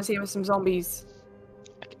doppelganger was here with some zombies.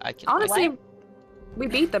 I can. Honestly, What? we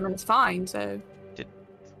beat them and it's fine, so...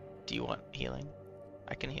 Do you want healing?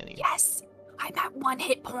 I can heal you. Yes! I'm at 1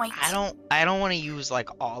 hit point! I don't want to use like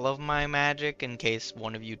all of my magic in case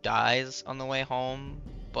one of you dies on the way home,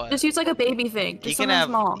 but Just use like a baby thing. you Just can something have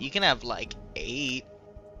small. you can have like 8.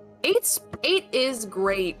 8 is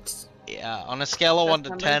great. Yeah, on a scale of Best 1 to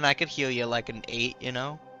number. 10, I could heal you like an 8, you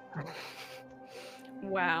know?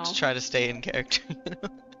 Wow. Just try to stay in character,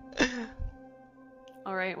 you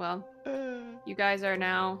All right. Well, know? you guys are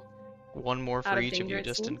now One more Out for of each of danger, you it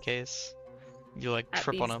just in seems. case you like at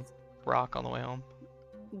trip on a these rock on the way home.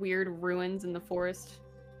 weird ruins in the forest.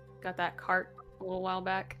 Got that cart a little while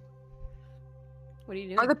back. What are you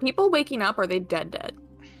doing? Are the people waking up or are they dead?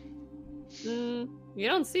 You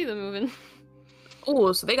don't see them moving.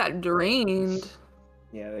 Oh, so they got drained.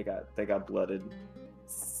 Yeah, they got blooded.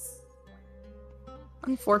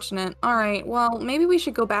 Unfortunate. Alright, well, maybe we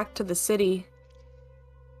should go back to the city.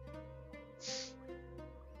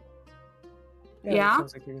 That Yeah?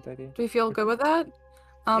 sounds like a good idea. Do we feel good with that?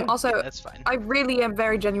 Yeah. Also, That's fine. I really am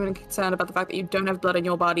very genuinely concerned about the fact that you don't have blood in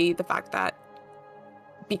your body, the fact that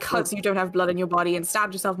because you don't have blood in your body and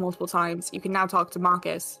stabbed yourself multiple times, you can now talk to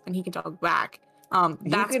Marcus and he can talk back. You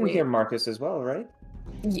That's can weird. hear Marcus as well, right?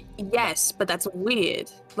 Yes, but that's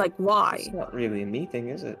weird. Like, why? It's not really a me thing,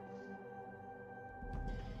 is it?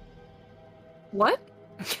 What?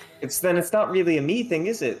 It's not really a me thing,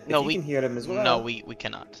 is it? No, If you can hear them as well. No, we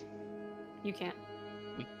cannot. You can't.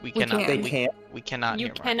 We can't. cannot. They we, can't. we cannot You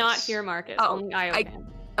hear cannot Marcus. hear Marcus. Oh, Only Io I- can.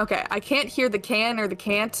 Okay, I can't hear the can or the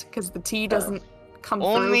can't because the T doesn't come through.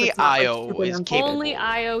 Only It's not, like, Io super is enunciated. Only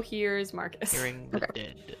Io hears Marcus. Hearing the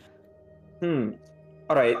Okay. dead.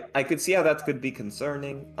 Alright, I could see how that could be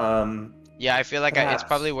concerning. Yeah, I feel like it's Perhaps.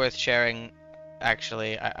 probably worth sharing.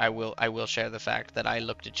 Actually, I will share the fact that I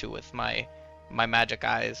looked at you with my magic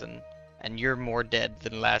eyes, and you're more dead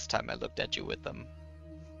than last time I looked at you with them.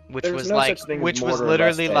 Which there's was no like, such thing as which was more or less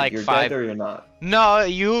literally dead. like You're 5. dead or you're not. No,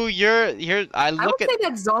 you're. I I would look at. say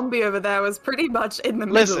that zombie over there was pretty much in the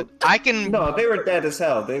Listen, middle. I can. No, they were dead as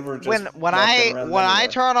hell. They were just when walking around I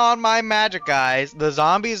anyway. turn on my magic eyes, the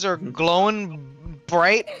zombies are glowing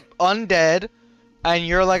bright, undead, and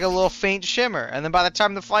you're like a little faint shimmer. And then by the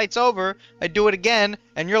time the fight's over, I do it again,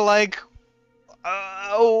 and you're like,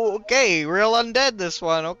 oh, okay, real undead this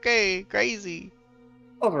one. Okay, crazy.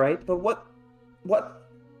 Alright, but what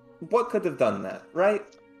could have done that, right?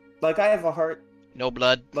 Like, I have a heart, No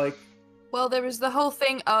blood. like, Well, there was the whole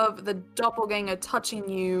thing of the doppelganger touching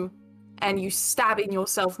you and you stabbing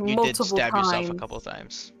yourself You did multiple stab times yourself a couple of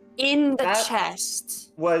times. in the That- chest.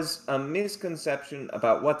 was a misconception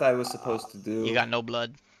about what I was supposed to do. You got no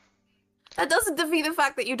blood. That doesn't defeat the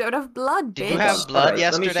fact that you don't have blood, Did bitch. you have blood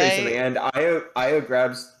Alright, let me show you yesterday? something. And Io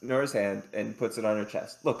grabs Nora's hand and puts it on her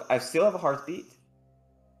chest. Look, I still have a heartbeat.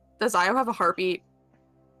 Does Io have a heartbeat?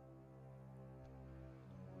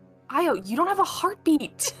 Io, you don't have a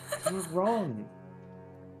heartbeat. You're wrong.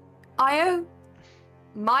 Io,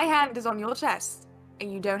 my hand is on your chest,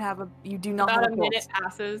 and you do not have About a a minute pulse.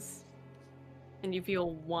 passes, and you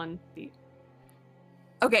feel 1 beat.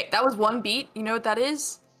 Okay, that was 1 beat. You know what that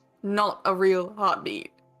is? Not a real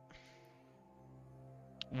heartbeat.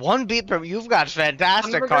 1 beat per. You've got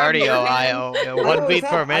fantastic gonna grab cardio, your hand. Io. Yeah, I 1 always beat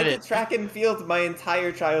per have. I did minute. track and field my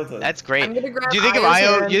entire childhood. That's great. I'm gonna grab Do you think if Io's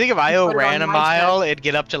Io, hand you think if and Io put it ran on a my mile, chest. it'd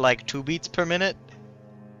get up to like 2 beats per minute?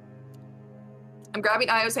 I'm grabbing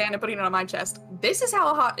Io's hand and putting it on my chest. This is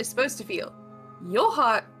how a heart is supposed to feel. Your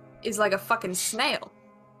heart is like a fucking snail.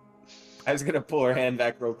 I was gonna pull her hand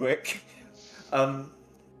back real quick.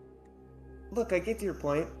 Look, I get your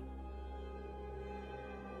point.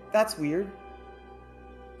 That's weird.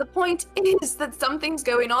 The point is that something's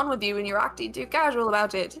going on with you and you're acting too casual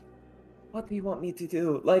about it. What do you want me to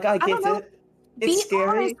do? Like, I don't get know. it. It's Be scary.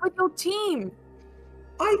 honest with your team.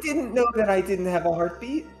 I didn't know that I didn't have a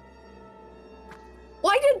heartbeat.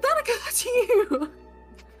 Why did that occur to you?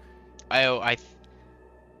 I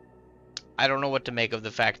don't know what to make of the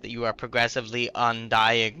fact that you are progressively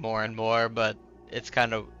undying more and more, but it's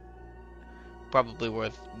kind of probably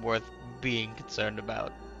worth being concerned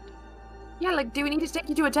about. Yeah, like, do we need to take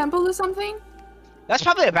you to a temple or something? That's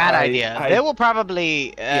probably a bad idea. I- They will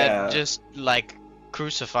probably Yeah. just like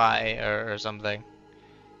crucify or something.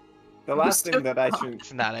 The last thing that I should...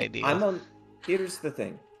 It's not ideal. Here's the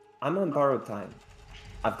thing. I'm on borrowed time.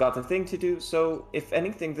 I've got a thing to do, so if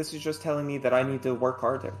anything, this is just telling me that I need to work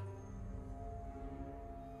harder.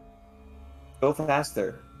 Go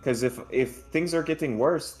faster. Because if things are getting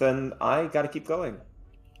worse, then I gotta keep going.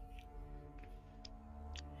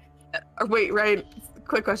 Wait, Ryan,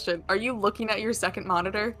 quick question. Are you looking at your second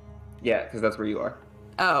monitor? Yeah, because that's where you are.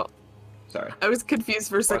 Oh, Sorry. I was confused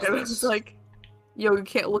for a second. I was this. just like, yo, you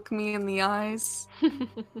can't look me in the eyes.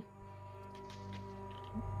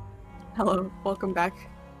 Hello, welcome back.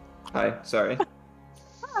 Hi, sorry.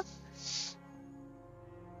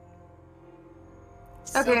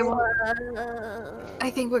 Okay, well, I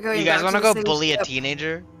think we're going You guys want to go bully a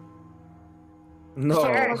teenager? No.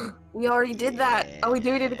 Sure, we already did that. Are we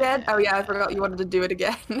doing it again? Oh yeah, I forgot you wanted to do it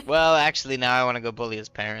again. Well, actually, now I want to go bully his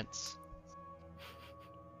parents.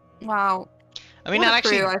 Wow. I mean, What not a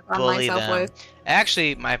actually crew I found bully myself them. with.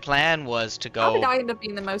 Actually, my plan was to How did go. I end up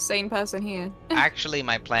being the most sane person here? Actually,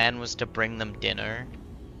 my plan was to bring them dinner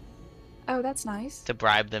Oh, that's nice. to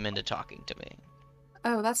bribe them into talking to me,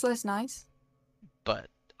 Oh, that's less nice. but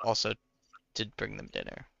also to bring them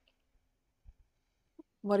dinner.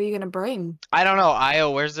 What are you gonna bring? I don't know,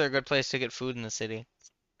 Io, where's there a good place to get food in the city?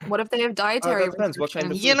 What if they have dietary that depends. What kind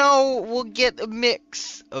of restrictions? You know, we'll get a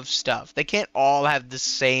mix of stuff. They can't all have the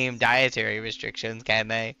same dietary restrictions, can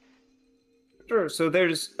they? Sure. So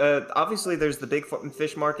there's obviously there's the big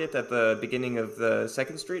fish market at the beginning of the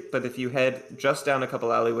 2nd Street, but if you head just down a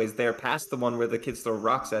couple alleyways there, past the one where the kids throw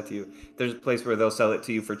rocks at you, there's a place where they'll sell it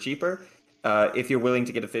to you for cheaper, if you're willing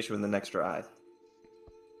to get a fish with an extra eye.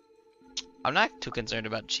 I'm not too concerned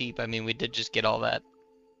about cheap. I mean, we did just get all that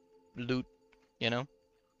loot, you know?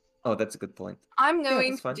 Oh, that's a good point. I'm Yeah, going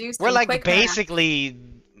that's to fine. do some We're like quick math. basically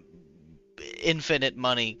infinite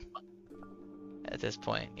money at this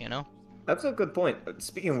point, you know? That's a good point.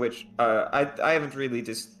 Speaking of which, I haven't really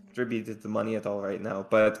distributed the money at all right now,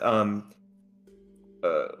 but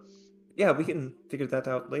yeah, we can figure that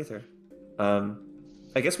out later.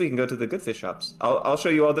 I guess we can go to the good fish shops. I'll show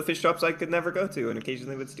you all the fish shops I could never go to and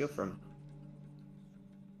occasionally would steal from.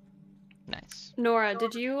 Nice. Nora,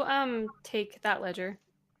 did you take that ledger?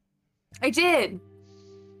 I did.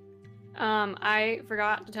 I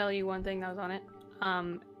forgot to tell you one thing that was on it.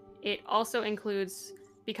 It also includes,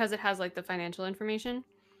 because it has like the financial information,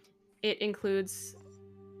 it includes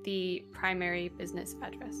the primary business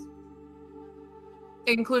address.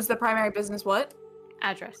 It includes the primary business what?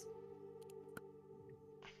 Address.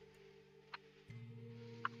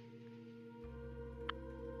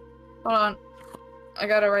 Hold on. I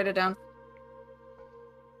gotta write it down.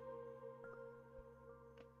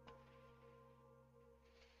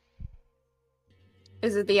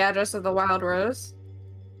 Is it the address of the Wild Rose?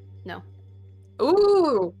 No.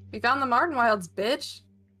 Ooh, we found the Martin Wilds, bitch.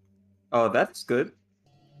 Oh, that's good.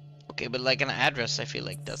 Okay, but like an address, I feel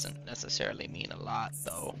like doesn't necessarily mean a lot,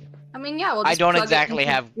 though. I mean, yeah, we'll I just don't plug it exactly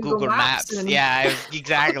into have Google Maps. and- Yeah,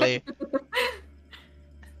 exactly.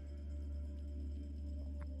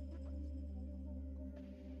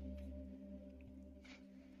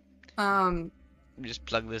 Just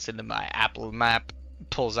plug this into my Apple map.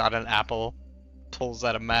 Pulls out an apple. Pulls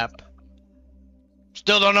out a map.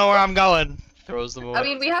 Still don't know where I'm going. Throws them away. I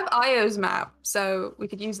mean, we have Io's map, so we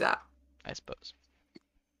could use that. I suppose.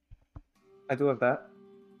 I do have that.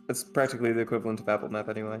 It's practically the equivalent of Apple Map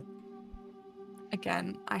anyway.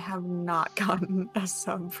 Again, I have not gotten a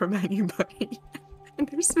sub from anybody. And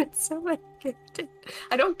there's been so many gifted.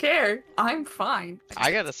 I don't care. I'm fine.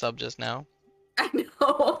 I got a sub just now. I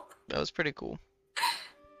know. That was pretty cool.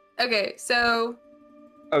 Okay, so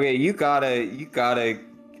Okay, you gotta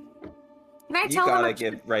Can I tell how much?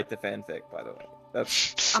 write the fanfic, by the way.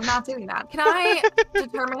 That's I'm not doing that. Can I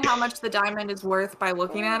determine how much the diamond is worth by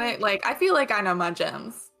looking at it? Like, I feel like I know my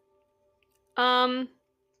gems. What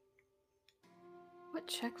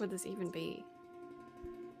check would this even be?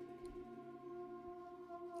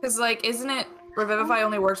 Because, like, isn't it Revivify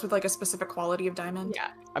only works with like a specific quality of diamond? Yeah.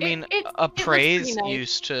 I mean, it looks appraise pretty nice.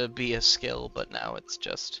 used to be a skill, but now it's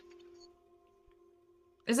just.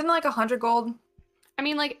 Isn't it like 100 gold? I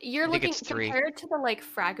mean, like, you're I think looking it's 3. compared to the like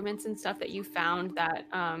fragments and stuff that you found that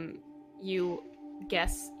you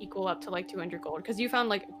guess equal up to like 200 gold, because you found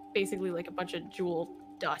like basically like a bunch of jewel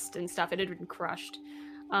dust and stuff. It had been crushed.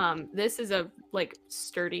 This is a like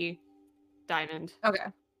sturdy diamond. Okay.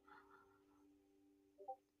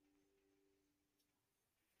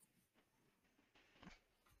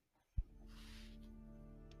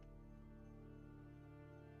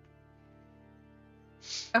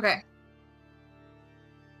 Okay.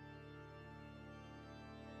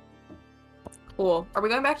 Cool. Are we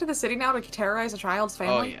going back to the city now to terrorize a child's Oh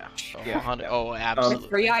family? yeah. Oh, Yeah. 100 oh, absolutely. With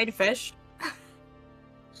three-eyed fish?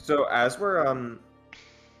 so as we're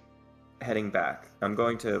heading back, I'm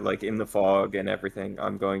going to like in the fog and everything.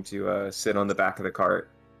 I'm going to sit on the back of the cart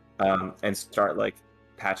and start like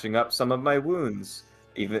patching up some of my wounds,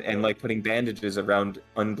 even and like putting bandages around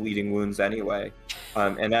unbleeding wounds anyway.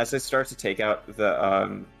 And as I start to take out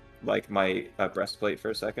the like my breastplate for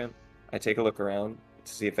a second, I take a look around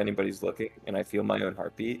to see if anybody's looking, and I feel my own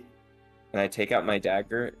heartbeat. And I take out my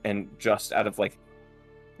dagger, and just out of like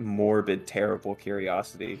morbid, terrible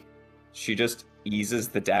curiosity, she just eases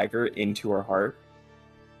the dagger into her heart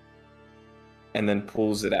and then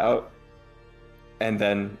pulls it out. And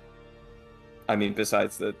then, I mean,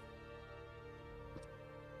 besides the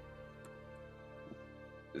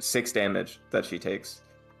 6 damage that she takes,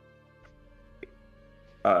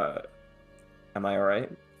 am I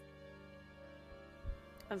alright?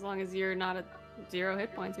 As long as you're not at 0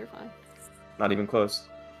 hit points, you're fine. Not even close.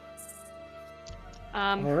 Who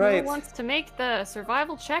Alright. wants to make the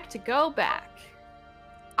survival check to go back?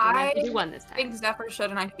 I You won this time. think Zephyr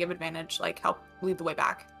should, and I can give advantage, like help lead the way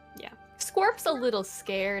back. Scorp's a little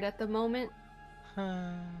scared at the moment.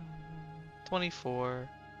 24.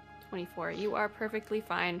 24. You are perfectly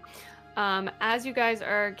fine. As you guys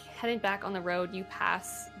are heading back on the road, you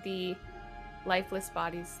pass the lifeless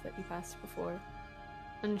bodies that you passed before.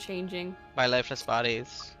 Unchanging. My lifeless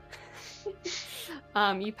bodies.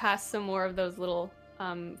 You pass some more of those little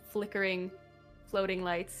flickering, floating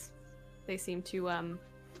lights. They seem to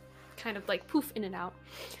kind of like poof in and out.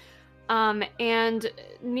 And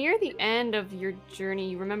near the end of your journey,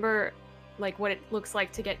 you remember like what it looks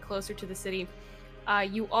like to get closer to the city.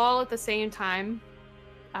 You all at the same time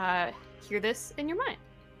hear this in your mind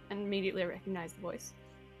and immediately recognize the voice.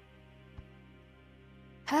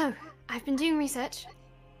 Hello, I've been doing research.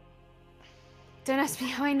 Don't ask me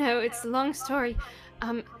how I know, it's a long story.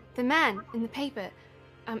 The man in the paper,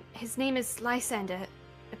 his name is Lysander.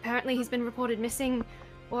 Apparently he's been reported missing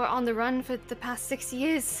or on the run for the past 6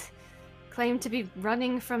 years. Claimed to be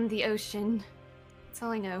running from the ocean. That's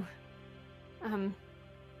all I know.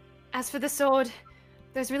 As for the sword,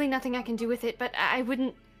 there's really nothing I can do with it, but I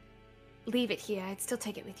wouldn't leave it here. I'd still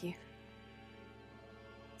take it with you.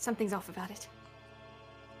 Something's off about it.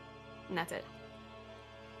 And that's it.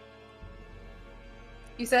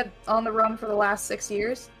 You said on the run for the last 6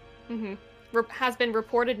 years? Mm-hmm. Has been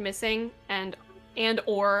reported missing and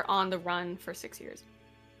or on the run for 6 years.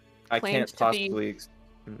 I Claimed can't to be- possibly.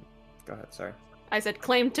 Go ahead. Sorry. I said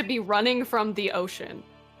claimed to be running from the ocean.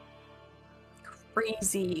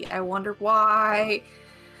 Crazy. I wonder why.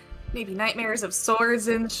 Maybe nightmares of swords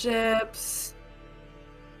and ships.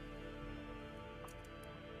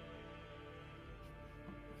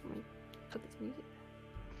 Let me put this music.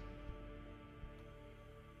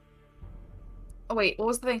 Oh wait, what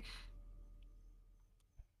was the thing?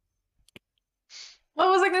 What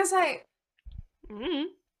was I gonna say? Mm-hmm.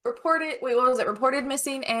 Reported. Wait, what was it? Reported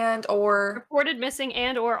missing and or Reported missing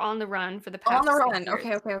and or on the run for the past on the 6 run.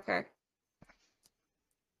 years. Okay.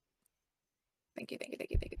 Thank you.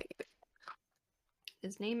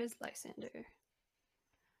 His name is Lysander.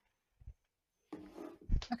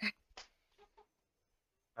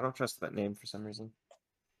 I don't trust that name for some reason.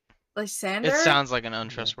 Lysander? It sounds like an Because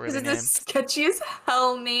untrustworthy it's name. a sketchy as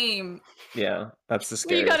hell name. Yeah, that's the You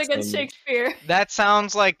scariest gotta get thing. Shakespeare. That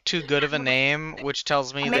sounds like too good of a name, which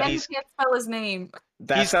tells A me man that who he's can't spell his name.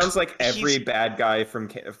 That He's sounds like he's- every bad guy from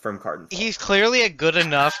Cardenfall. he's clearly a good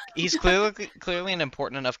enough. He's clearly an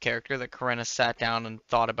important enough character that Corinna sat down and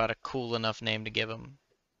thought about a cool enough name to give him.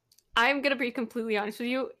 I'm gonna be completely honest with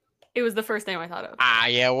you. It was the first name I thought of. Ah,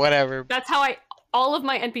 yeah, whatever. That's how all of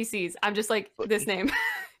my NPCs, I'm just like, this name.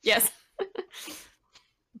 Yes.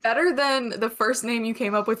 Better than the first name you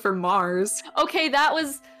came up with for Mars. Okay, that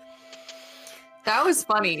was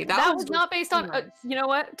funny. that was not based on. nice. You know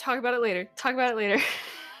what? Talk about it later. Talk about it later.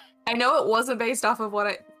 I know it wasn't based off of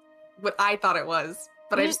what I thought it was,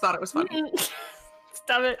 but I just thought it was funny.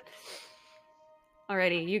 Stop it.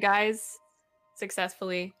 Alrighty, you guys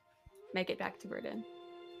successfully make it back to Verdun.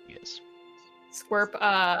 Yes. Squirp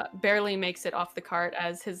barely makes it off the cart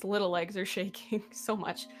as his little legs are shaking so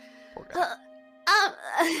much. Poor guy.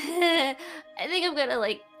 I think I'm gonna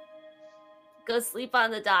like go sleep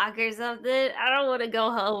on the dock or something. I don't want to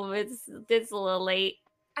go home. It's a little late.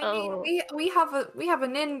 I mean, we have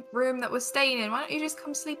an inn room that we're staying in. Why don't you just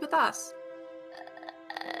come sleep with us?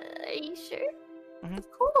 Are you sure? Of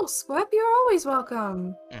course, Squirp. You're always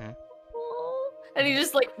welcome. Oh, And he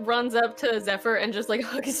just like runs up to Zephyr and just like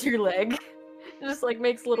hugs your leg. Just like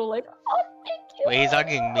makes little like, oh, thank you. Wait, he's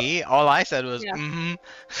hugging me? All I said was, Yeah. mm-hmm.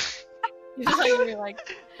 he's just hugging your leg.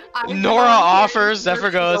 Nora offers, Zephyr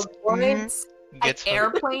goes, Once Gets I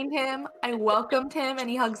airplaned him, I welcomed him, and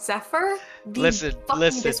he hugged Zephyr. The Listen, fucking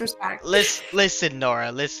listen. disrespect. Listen,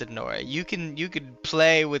 Nora. You can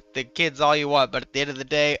play with the kids all you want, but at the end of the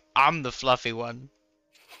day, I'm the fluffy one.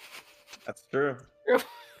 That's true. I'm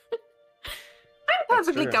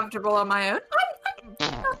perfectly true. comfortable on my own.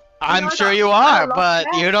 I'm I sure got- you I are, love but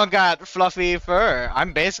that. you don't got fluffy fur.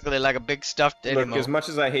 I'm basically like a big stuffed Look, animal. as much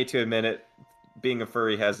as I hate to admit it, being a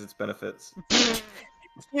furry has its benefits.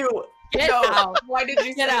 You Get no. out. Why did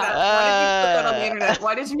you Get say out. that? Why did you put that on the internet?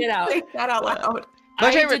 Why did you Get out. say that out loud?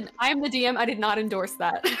 My favorite- I am the DM. I did not endorse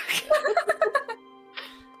that.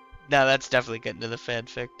 No, that's definitely getting to the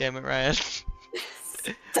fanfic. Damn it, Ryan.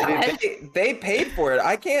 Stop. They paid for it.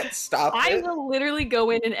 I can't stop I it. will literally go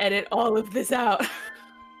in and edit all of this out. I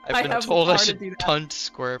I've been have the told I power to should do that. punt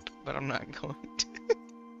Squirp, but I'm not going to.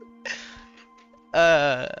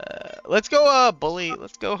 Let's go bully.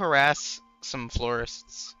 Let's go harass some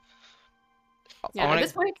florists. Yeah, I at wanna-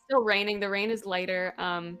 this point it's still raining. The rain is lighter,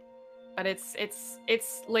 but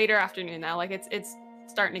it's later afternoon now. Like it's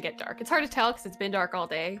starting to get dark. It's hard to tell because it's been dark all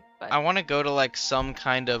day. But I want to go to like some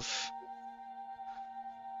kind of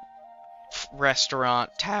restaurant,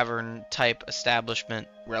 tavern type establishment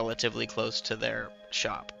relatively close to their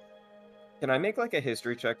shop. Can I make like a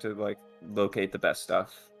history check to like locate the best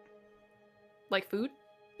stuff? like food.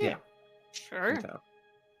 Yeah. Sure. in town?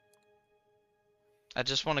 I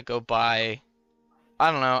just want to go buy. I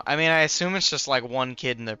don't know. I mean, I assume it's just like one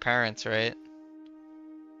kid and their parents, right?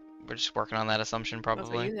 We're just working on that assumption, That's what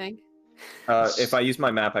probably. you think. If I use my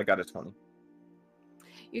map, I got a 20.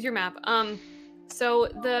 Use your map. So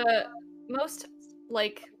the most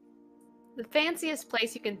like the fanciest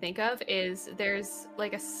place you can think of is there's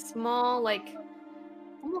like a small like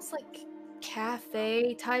almost like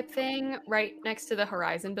cafe type thing right next to the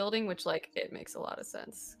Horizon building, which like it makes a lot of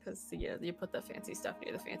sense because yeah, you put the fancy stuff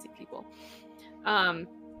near the fancy people.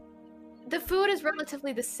 The food is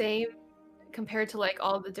relatively the same compared to like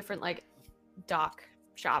all the different like dock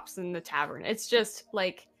shops in the tavern. It's just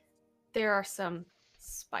like there are some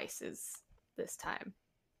spices this time.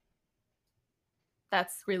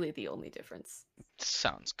 That's really the only difference.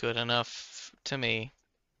 Sounds good enough to me.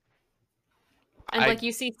 And I- like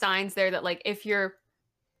you see signs there that like if you're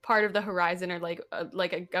part of the Horizon or like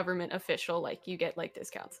a government official, like you get like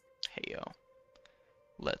discounts. Hey yo,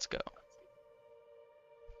 let's go.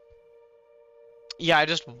 Yeah, I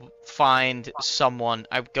just find someone.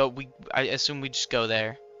 I assume we just go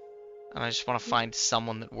there, and I just want to find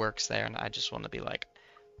someone that works there, and I just want to be like,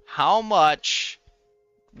 how much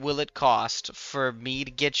will it cost for me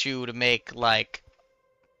to get you to make like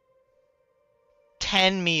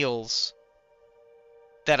 10 meals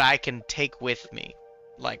that I can take with me,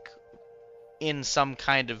 like in some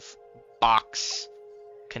kind of box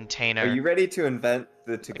container Are you ready to invent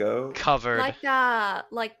the to-go? covered? Like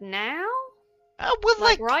now? With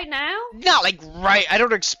Like right now? not like right. I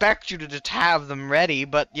don't expect you to just have them ready,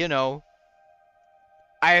 but you know.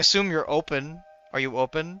 I assume you're open. Are you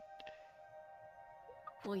open?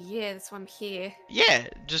 Well, yeah, that's why I'm here. Yeah,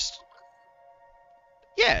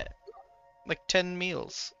 yeah, like 10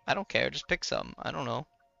 meals. I don't care. Just pick some. I don't know.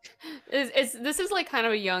 This is like kind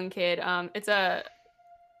of a young kid.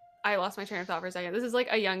 I lost my train of thought for a second. This is like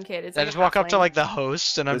a young kid. It's I like just a walk up to halfling. like the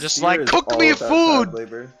host, and I'm This just year like, is cook all me about child food.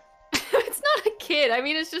 labor. It's not a kid. I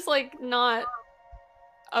mean, it's just like not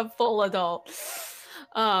a full adult.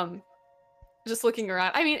 Just looking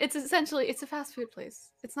around. I mean, it's a fast food place.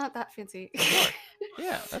 It's not that fancy.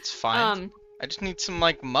 Yeah, that's fine. I just need some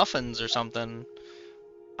like muffins or something.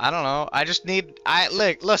 I don't know. I just need.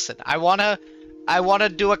 Listen. I wanna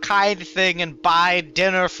do a kind thing and buy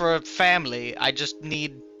dinner for a family. I just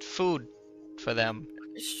need food for them.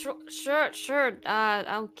 Sure.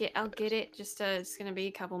 I'll get it. Just it's gonna be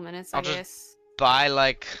a couple minutes, I I'll just- guess. Buy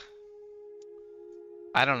like.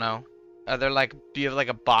 I don't know. Are there like? Do you have like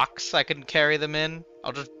a box I can carry them in?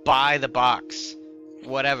 I'll just buy the box.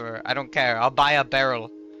 Whatever. I don't care. I'll buy a barrel.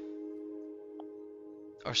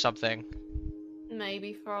 Or something.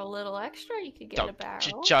 Maybe for a little extra, you could get a barrel.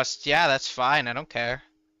 Yeah, that's fine. I don't care.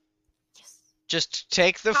 Yes. Just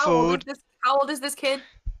take the How old food. is this? How old is this kid?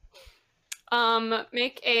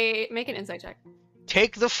 Make an insight check.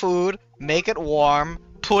 Take the food, make it warm,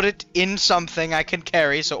 put it in something I can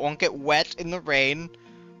carry so it won't get wet in the rain,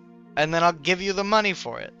 and then I'll give you the money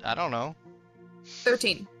for it. I don't know.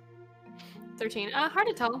 13. 13. Hard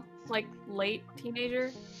to tell. Like late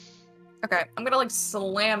teenager. Okay, I'm gonna like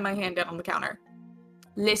slam my hand down on the counter.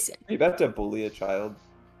 Listen. Are you about to bully a child?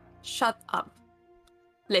 Shut up.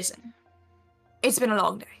 Listen. It's been a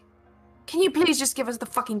long day. Can you please just give us the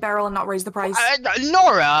fucking barrel and not raise the price?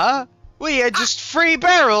 Nora! We had just free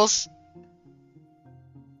barrels!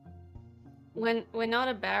 We're not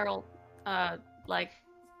a barrel, like,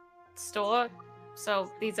 store,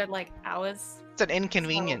 so these are like ours. It's an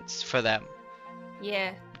inconvenience for them.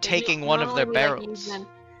 Yeah. Taking one of their barrels.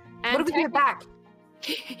 What if we give it back?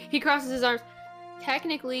 He crosses his arms.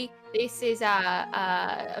 Technically, this is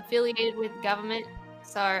affiliated with government,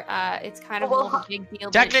 so it's kind of Well, more of a big deal. than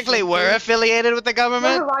it Technically, should we're be. affiliated with the We're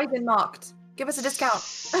government. Horizon knocked. Give us a discount.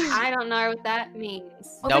 I don't know what that means.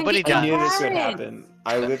 Well, then Nobody you does. I knew this would parents. happen.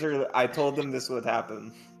 I told them this would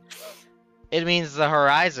happen. It means the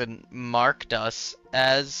Horizon marked us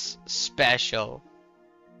as special.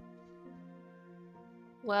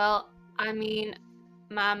 Well, I mean,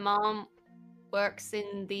 my mom works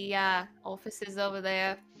in the offices over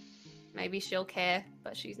there. Maybe she'll care,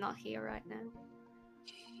 but she's not here right now.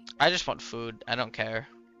 I just want food. I don't care.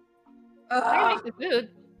 I can make the food.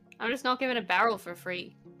 I'm just not giving a barrel for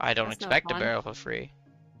free. I don't That's no expect a fun. barrel for free.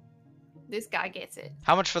 This guy gets it.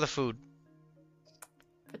 How much for the food?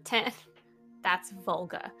 For 10. That's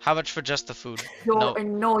vulgar. How much for just the food? You're No.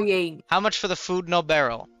 annoying. How much for the food, no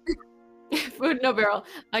barrel? Food, no barrel.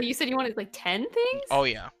 You said you wanted like 10 things? Oh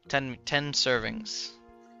yeah, 10 servings.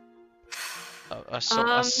 Um,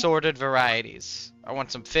 Assorted varieties. I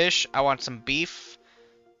want some fish. I want some beef.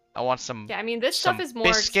 I want some. Yeah, I mean, this some stuff is more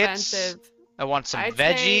biscuits. expensive. I want some I'd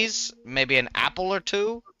say- veggies. Maybe an apple or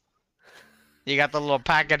two. You got the little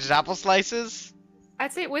packaged apple slices.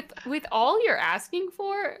 I'd say with all you're asking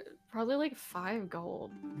for, probably like 5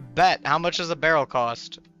 gold. Bet. How much does a barrel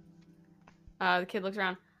cost? The kid looks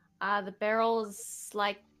around. The barrel's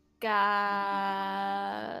like,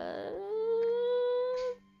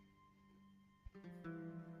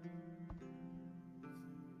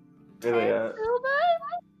 Really, 10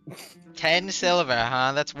 silver? 10 silver,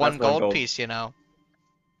 huh? That's one one gold gold. piece, you know.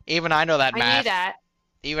 Even I know that I math. knew that.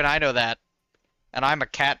 Even I know that. And I'm a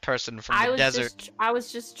cat person from the desert. I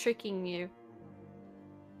was just tricking you.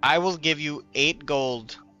 I will give you 8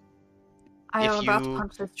 gold I am If about to you-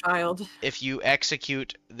 punch this child. if you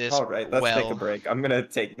execute this all right, let's well. take a break. I'm gonna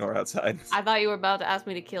take Nora outside. I thought you were about to ask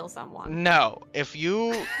me to kill someone. No, if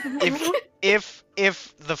you if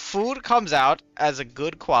the food comes out as a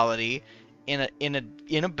good quality in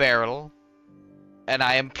a barrel, and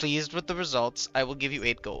I am pleased with the results, I will give you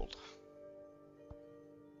 8 gold.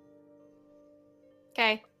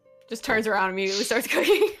 Okay. Just turns around and immediately starts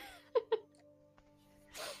cooking.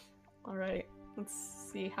 Alright. Let's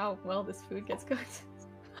see how well this food gets cooked.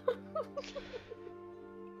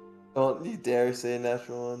 Don't you dare say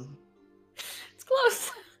natural one. It's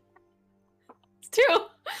close. It's 2.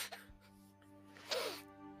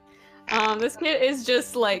 This kid is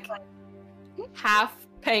just like half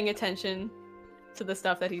paying attention to the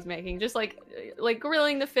stuff that he's making. Just like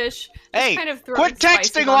grilling the fish. Just Hey, kind of throwing quit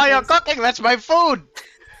spices texting on while you're things. cooking. That's my food.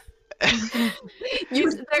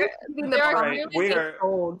 There are Alright, really we good are.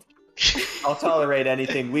 Old. I'll tolerate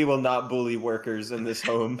anything. We will not bully workers in this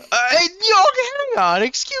home. Hang on,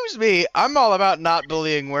 excuse me. I'm all about not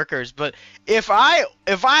bullying workers, but if I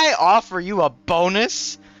offer you a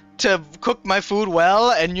bonus to cook my food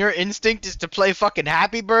well, and your instinct is to play fucking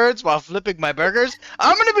Happy Birds while flipping my burgers,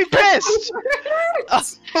 I'm gonna be pissed.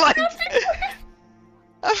 Like,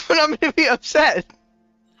 I'm gonna be upset.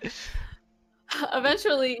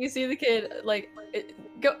 Eventually, you see the kid like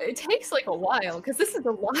it takes like a while because this is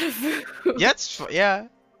a lot of food. Yeah.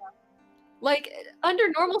 Like under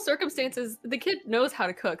normal circumstances, the kid knows how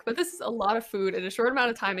to cook, but this is a lot of food in a short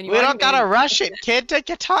amount of time, and you We already don't gotta made- rush it, kid. Take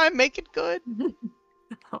your time, make it good.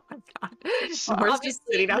 Oh my god. So- We're just Obviously,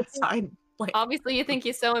 sitting you think- outside. Like, Obviously, you think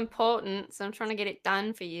you're so important, so I'm trying to get it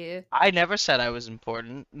done for you. I never said I was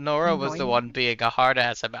important. Nora was the Annoying. one being a hard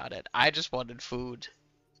ass about it. I just wanted food.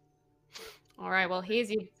 All right, well, here's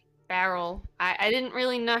your barrel. I didn't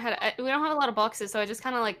really know how to. We don't have a lot of boxes, so I just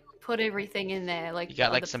kind of like put everything in there, like You got,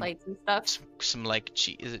 all like, the some- plates and stuff. Some like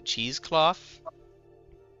is it cheesecloth?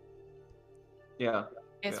 Yeah.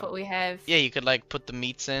 It's yeah. what we have. Yeah, you could like put the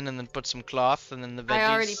meats in and then put some cloth and then the veggies.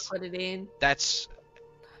 I already put it in. That's.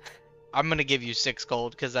 I'm gonna give you 6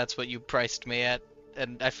 gold because that's what you priced me at,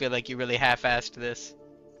 and I feel like you really half-assed this.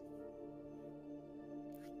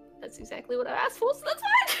 That's exactly what I asked for, so that's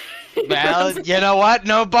fine. Well, you know what?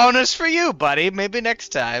 No bonus for you, buddy. Maybe next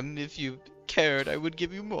time, if you cared, I would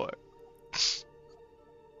give you more.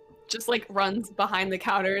 Just like runs behind the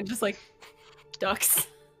counter and just like ducks.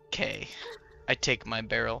 Okay. I take my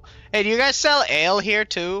barrel. Hey, do you guys sell ale here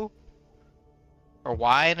too? Or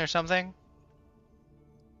wine or something?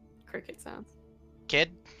 Cricket sounds.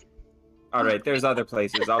 Kid? All right, there's other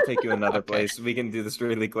places. I'll take you another Okay. place. We can do this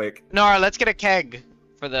really quick. Nora, let's get a keg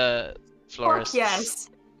for the fuck florists. yes.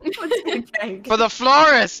 Let's get a keg. For the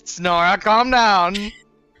florists, Nora, calm down.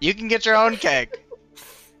 You can get your own keg.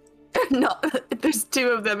 No, there's 2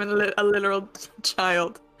 of them and a literal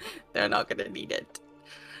child. They're not gonna need it.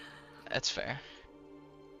 That's fair.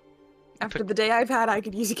 After the day I've had, I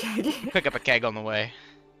could use a keg. Pick up a keg on the way.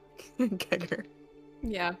 Kegger.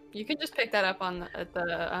 Yeah, you can just pick that up on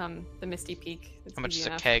the Misty Peak. It's How much easy is a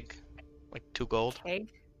enough. keg? Like 2 gold? Keg?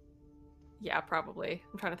 Yeah, probably.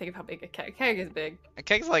 I'm trying to think of how big a keg. Keg is big. A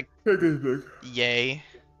keg's like yay.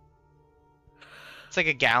 It's like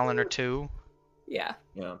a gallon or 2. Yeah.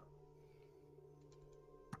 Yeah.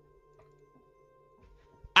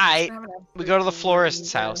 We go to the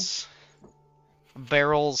florist's house.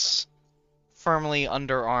 Barrels firmly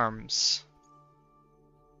under arms.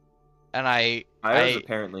 And I was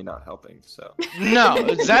apparently not helping, so. No,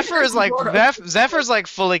 Zephyr is like Zephyr's like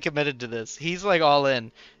fully committed to this. He's like all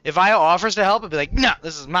in. If I offers to help, I'd be like, no,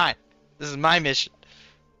 this is mine. This is my mission.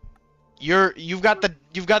 You've got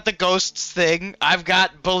the ghosts thing. I've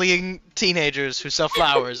got bullying teenagers who sell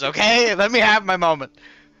flowers. Okay, let me have my moment.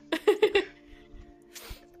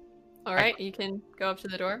 All right, you can go up to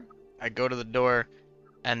the door. I go to the door,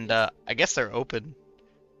 and I guess they're open.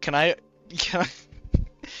 Can I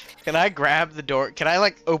grab the door? Can I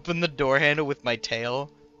like open the door handle with my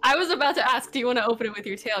tail? I was about to ask, do you want to open it with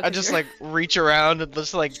your tail? I just like reach around and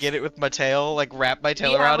just like get it with my tail, like wrap my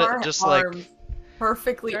tail around it, just like.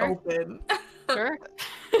 Perfectly Sure. open. Sure.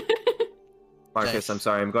 Marcus, Nice. I'm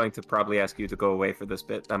sorry. I'm going to probably ask you to go away for this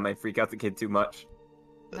bit. That might freak out the kid too much.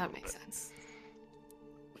 That makes sense.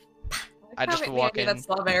 I just Have it walk handy in. that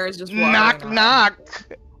Slavair is just Knock, wandering around. knock.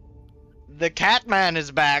 The Catman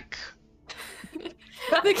is back.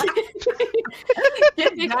 Get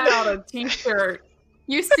that on a t-shirt.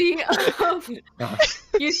 You see,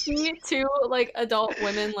 you see 2 like adult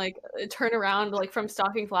women like turn around like from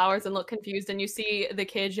stocking flowers and look confused, and you see the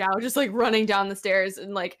kid Zhao just like running down the stairs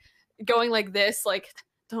and like going like this, like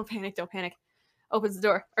don't panic, don't panic. Opens the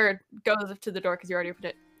door or goes to the door because you already opened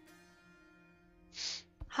it.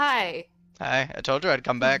 Hi. Hi, I told you I'd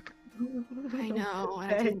come back. I know.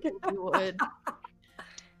 I didn't think you would.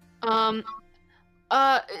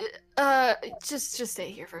 Just stay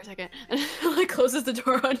here for a second. And like closes the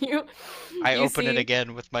door on you. I You open it see-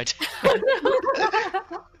 again with my tail.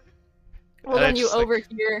 Well, And I then you just, like-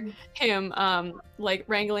 overhear him, like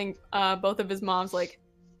wrangling, both of his moms, like,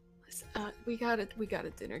 we got a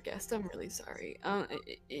dinner guest. I'm really sorry.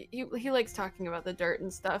 He likes talking about the dirt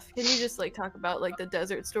and stuff. Can you just like talk about like the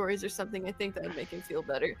desert stories or something? I think that would make him feel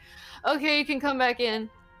better. Okay, you can come back in.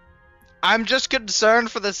 I'm just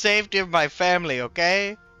concerned for the safety of my family,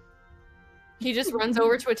 okay? He just runs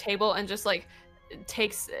over to a table and just like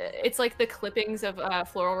takes. It's like the clippings of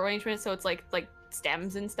floral arrangement, so it's like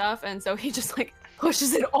stems and stuff, and so he just like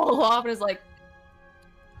pushes it all off and is like.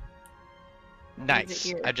 Nice.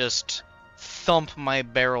 here. I just thump my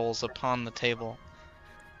barrels upon the table.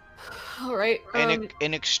 All right.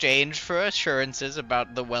 In exchange for assurances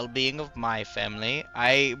about the well-being of my family,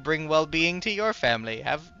 I bring well-being to your family.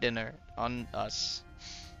 Have dinner on us.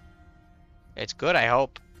 It's good, I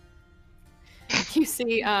hope. You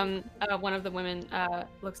see, one of the women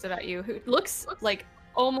looks up at you, who looks like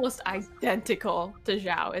almost identical to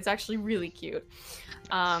Zhao. It's actually really cute.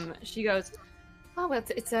 She goes, "Oh,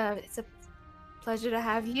 it's a pleasure to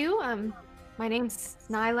have you. My name's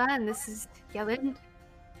Nyla, and this is Yellen.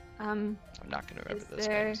 I'm not gonna remember Is those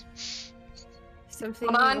there- names. Something.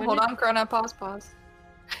 Hold on, Corona, pause.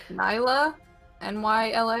 Nyla?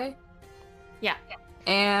 Nyla? Yeah.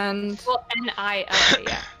 And Well, Nila,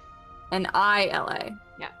 yeah. an Ila.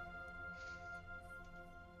 Yeah.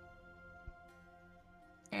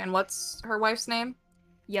 And what's her wife's name?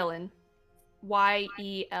 Yellen.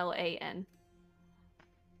 Yelan.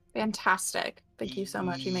 Fantastic. Thank you so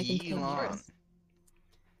much. You may continue. Elon.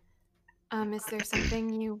 Is there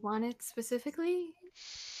something you wanted specifically?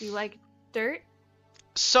 You like dirt?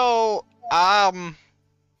 So, I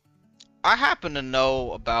happen to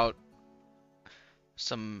know about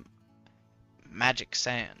some magic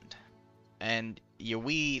sand, and your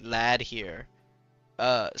wee lad here,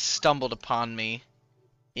 stumbled upon me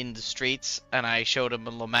in the streets, and I showed him a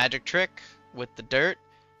little magic trick with the dirt,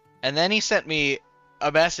 and then he sent me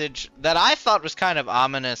a message that I thought was kind of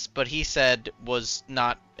ominous, but he said was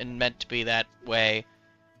not meant to be that way.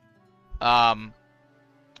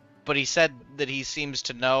 But he said that he seems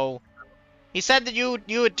to know. He said that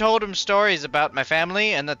you had told him stories about my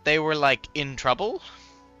family and that they were like in trouble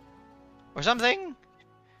or something.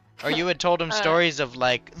 Or you had told him stories of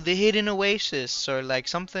like the hidden oasis or like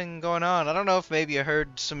something going on. I don't know if maybe you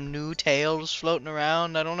heard some new tales floating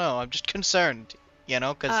around. I don't know. I'm just concerned, you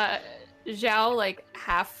know, because Zhao like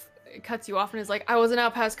half cuts you off and is like, I wasn't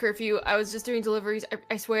out past curfew. I was just doing deliveries.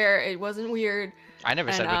 I swear it wasn't weird. I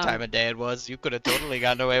never said and, what time of day it was. You could have totally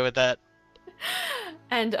gotten away with that.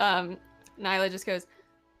 And Nyla just goes,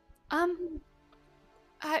 I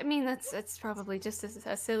mean that's probably just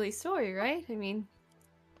a silly story, right? I mean,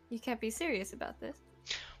 you can't be serious about this.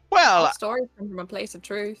 Well, All stories come from a place of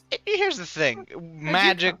truth. here's the thing.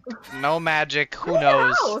 Magic, no magic, who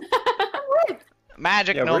knows?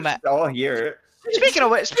 Magic, Yeah, no we're magic. all here. Speaking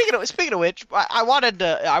of which, I wanted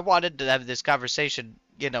to have this conversation.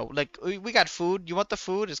 You know, like we got food. You want the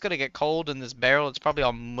food? It's gonna get cold in this barrel. It's probably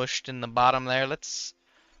all mushed in the bottom there.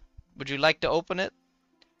 Would you like to open it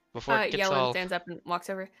before it gets Yellen all? stands up and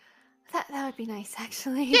walks over. That would be nice,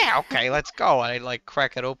 actually. Yeah, okay, let's go. I like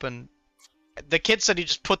crack it open. The kid said he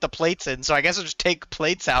just put the plates in, so I guess I'll just take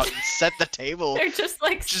plates out and set the table. They're just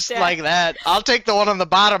like Just stacked. like that. I'll take the one on the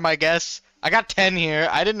bottom, I guess. I got 10 here.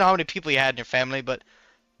 I didn't know how many people you had in your family, but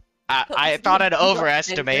I thought I'd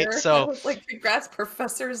overestimate. I So was like, congrats,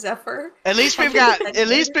 Professor Zephyr. at least we've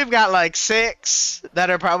got like 6 that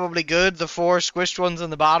are probably good. The 4 squished ones on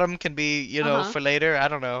the bottom can be, you know, Uh-huh. for later. I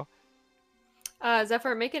don't know.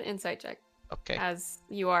 Zephyr, make an insight check Okay. as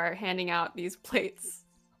you are handing out these plates.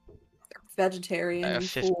 Vegetarian, you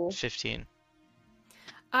fool. 15.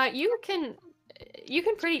 You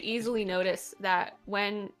can pretty easily notice that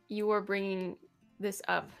when you were bringing this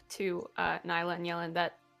up to Nyla and Yellen,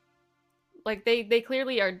 that like they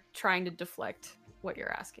clearly are trying to deflect what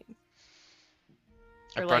you're asking,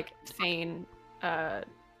 or like feign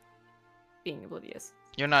being oblivious.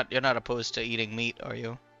 You're not opposed to eating meat, are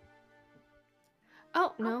you?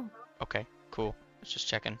 Oh no. Okay, cool. Just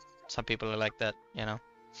checking. Some people are like that, you know.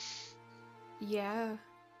 Yeah.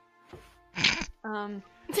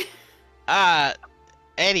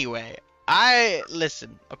 Anyway,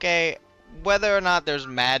 listen, okay? Whether or not there's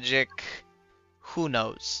magic, who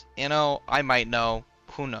knows? You know, I might know,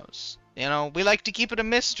 who knows? You know, we like to keep it a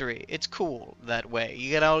mystery. It's cool that way.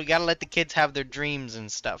 You know, you gotta let the kids have their dreams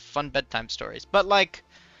and stuff. Fun bedtime stories. But, like,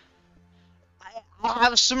 I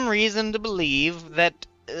have some reason to believe that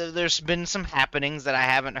there's been some happenings that I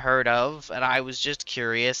haven't heard of, and I was just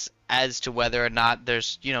curious as to whether or not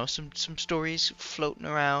there's, you know, some stories floating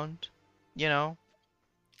around, you know?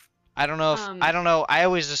 I don't know if, I don't know, I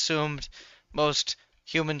always assumed most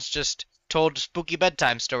humans just told spooky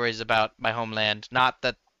bedtime stories about my homeland, not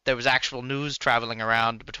that there was actual news traveling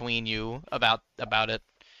around between you about it.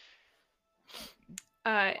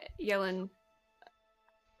 Yellen.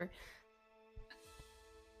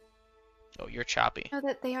 Oh, you're choppy. No,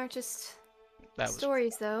 that they aren't just That was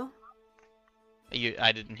stories, though.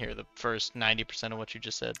 I didn't hear the first 90% of what you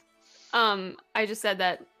just said. I just said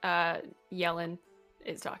that Yellen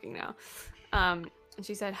is talking now. And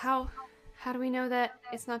she said, How do we know that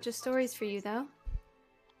it's not just stories for you, though?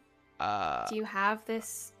 Do you have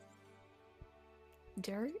this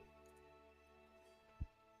dirt?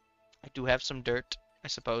 I do have some dirt, I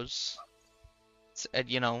suppose. It's,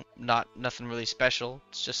 you know, nothing really special.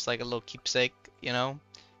 It's just like a little keepsake, you know.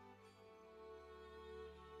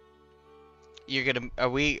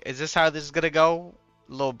 Is this how this is gonna go?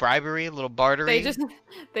 A little bribery, a little bartering?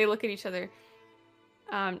 They look at each other.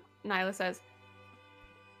 Nyla says,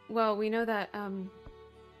 well, we know that,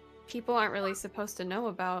 people aren't really supposed to know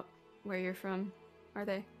about where you're from, are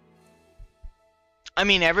they? I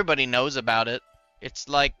mean, everybody knows about it. It's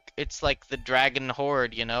like the dragon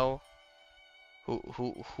horde, you know.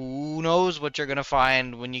 Who knows what you're gonna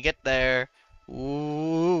find when you get there?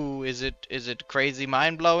 Ooh, is it crazy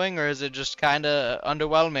mind blowing or is it just kind of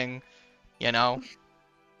underwhelming? You know?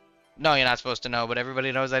 No, you're not supposed to know, but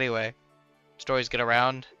everybody knows anyway. Stories get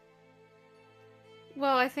around.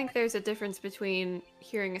 Well, I think there's a difference between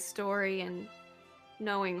hearing a story and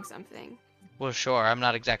knowing something. Well, sure, I'm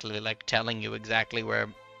not exactly like telling you exactly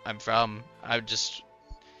where I'm from.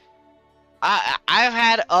 I've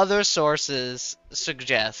had other sources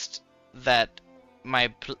suggest that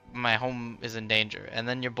my home is in danger, and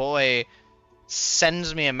then your boy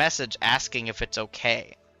sends me a message asking if it's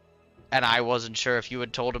okay. And I wasn't sure if you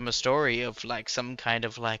had told him a story of like some kind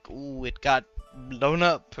of like, ooh, it got blown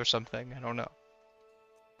up or something. I don't know.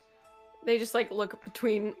 They just like look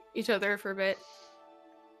between each other for a bit.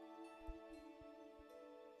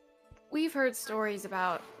 We've heard stories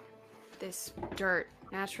about this dirt.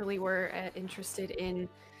 Naturally, we're interested in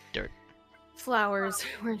Dirt. flowers.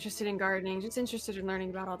 We're interested in gardening. Just interested in learning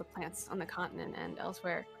about all the plants on the continent and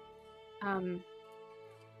elsewhere.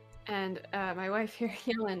 And my wife here,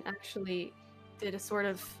 Helen, actually did a sort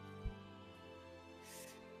of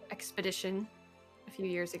expedition a few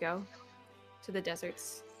years ago to the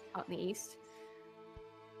deserts out in the east.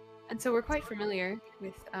 And so we're quite familiar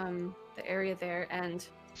with the area there and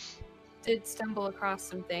did stumble across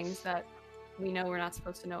some things that we know we're not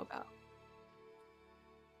supposed to know about.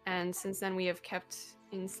 And since then, we have kept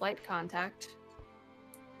in slight contact,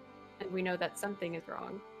 and we know that something is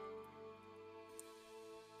wrong.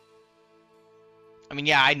 I mean,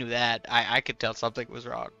 yeah, I knew that. I could tell something was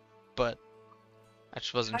wrong, but I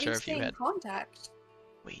just How wasn't do sure you if stay you in had. contact?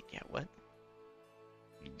 Wait, yeah, what?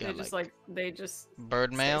 You They got just like they just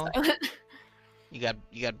bird stay mail? silent. You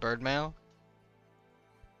got bird mail?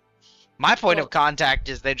 My point Well, of contact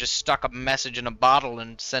is they just stuck a message in a bottle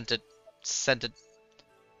and sent it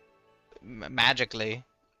magically.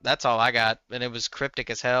 That's all I got, and it was cryptic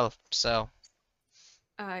as hell. So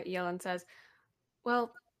Yellen says,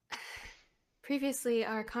 "Well, previously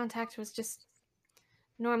our contact was just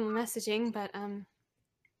normal messaging, but in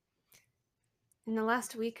the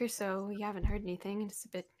last week or so, we haven't heard anything, and it's a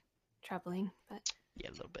bit troubling. But yeah,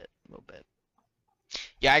 a little bit.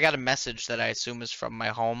 Yeah, I got a message that I assume is from my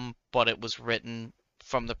home, but it was written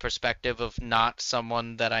from the perspective of not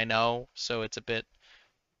someone that I know, so it's a bit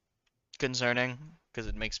concerning because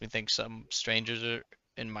it makes me think some strangers are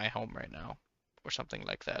in my home right now or something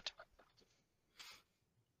like that.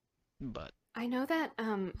 But I know that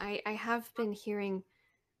I have been hearing.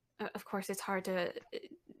 Of course, it's hard to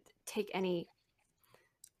take any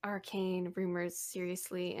arcane rumors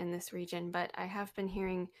seriously in this region, but I have been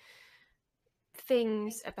hearing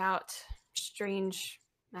things about strange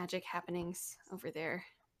magic happenings over there.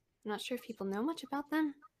 I'm not sure if people know much about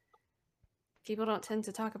them. People don't tend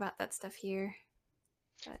to talk about that stuff here.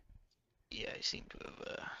 But yeah, I seem to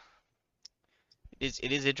have.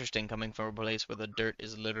 It is interesting coming from a place where the dirt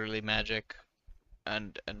is literally magic,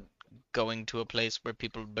 and going to a place where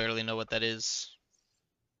people barely know what that is.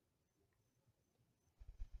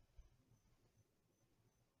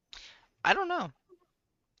 I don't know.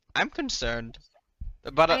 I'm concerned,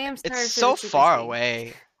 but I am it's sorry for the so far secrecy.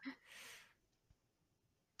 away.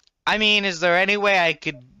 I mean, is there any way I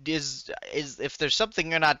could is if there's something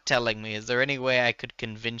you're not telling me, is there any way I could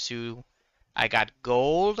convince you I got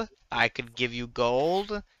gold? I could give you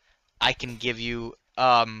gold. I can give you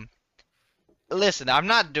listen, I'm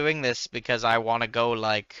not doing this because I want to go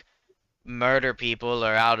like murder people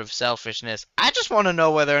or out of selfishness. I just want to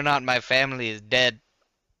know whether or not my family is dead.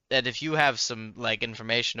 And if you have some like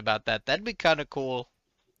information about that, that'd be kind of cool.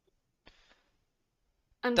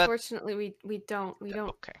 That Unfortunately, we don't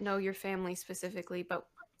okay. know your family specifically, but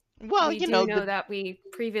Well, we you do know know the that we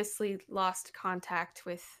previously lost contact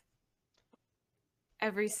with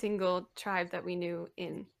every single tribe that we knew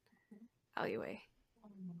in Alleyway.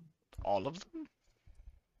 all of them.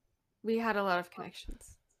 We had a lot of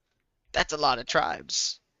connections. That's a lot of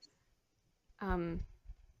tribes. Um,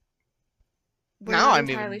 we're Now not I'm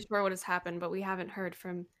entirely even sure what has happened, but we haven't heard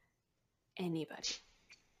from anybody.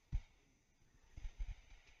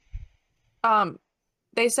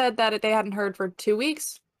 They said that they hadn't heard for 2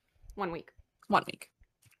 weeks, 1 week. 1 week.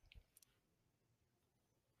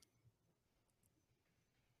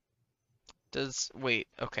 wait,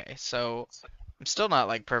 okay, so I'm still not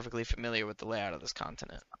like perfectly familiar with the layout of this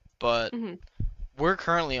continent, but Hmm. we're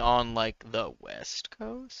currently on like the west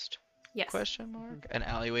coast? Yes. Question mark? And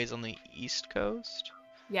alleyways on the east coast?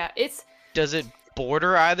 Yeah, it's Does it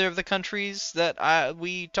border either of the countries that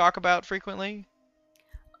we talk about frequently?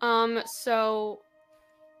 so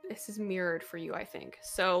this is mirrored for you, I think.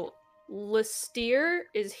 So Listier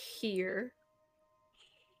is here.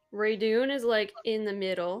 Raydoon is like in the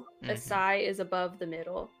middle. Mhm. Asai is above the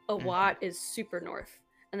middle. Mhm. Awat is super north.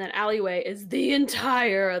 And then Alleyway is the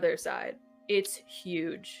entire other side. It's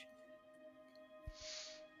huge.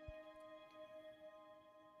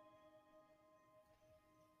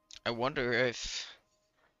 I wonder if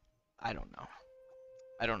I don't know.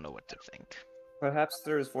 I don't know what to think. Perhaps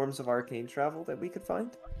there's forms of arcane travel that we could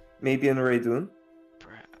find? Maybe in Raidun that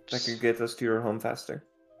Perhaps. could get us to your home faster.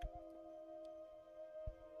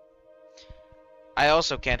 I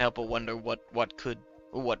also can't help but wonder what could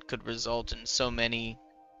result in so many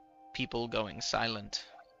people going silent.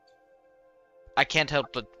 I can't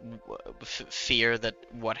help but fear that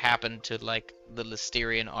what happened to like the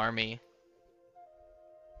Listerian army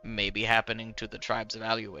may be happening to the tribes of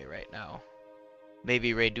Aluway right now.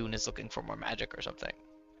 Maybe Raydoon is looking for more magic or something.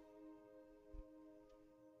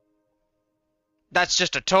 That's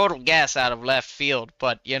just a total guess out of left field,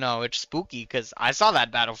 but you know, it's spooky because I saw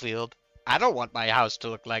that battlefield. I don't want my house to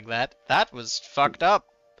look like that. That was fucked up.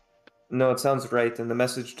 No, it sounds right, and the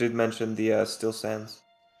message did mention the still sands.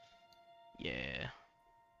 Yeah.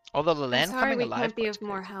 Although the I'm land sorry coming we alive can't be part's of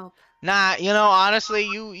more crazy. help. Nah, you know, honestly,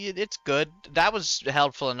 it's good. That was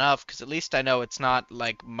helpful enough, because at least I know it's not,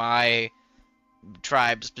 like, my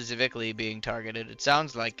tribe specifically being targeted. It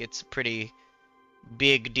sounds like it's a pretty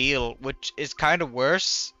big deal, which is kind of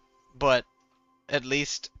worse, but at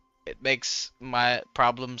least it makes my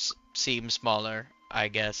problems seem smaller, I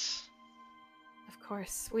guess. Of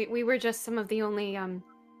course. We were just some of the only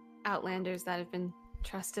Outlanders that have been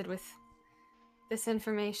trusted with this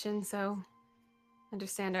information, so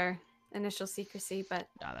understand our initial secrecy, but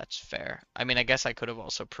Nah, that's fair. I mean, I guess I could have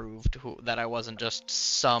also proved that I wasn't just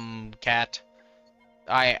some cat.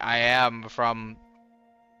 I am from,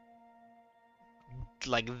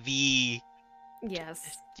 like,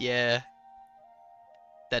 yes. yeah,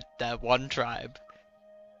 that one tribe.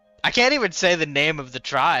 I can't even say the name of the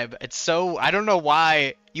tribe. It's so, I don't know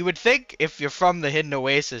why. You would think if you're from the Hidden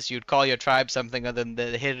Oasis, you'd call your tribe something other than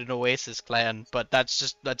the Hidden Oasis clan, but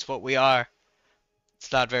that's what we are.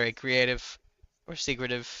 It's not very creative or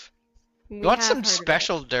secretive. We You want have some heard of it.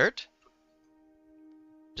 special dirt?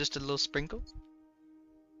 Just a little sprinkle?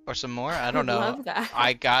 Or some more? I don't would know. love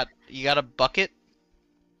that. You got a bucket?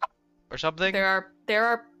 Or something? There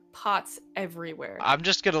are pots everywhere. I'm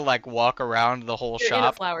just gonna like walk around the whole You're in a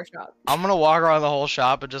shop. flower shop. I'm gonna walk around the whole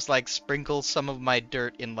shop and just like sprinkle some of my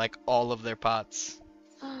dirt in like all of their pots.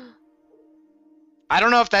 I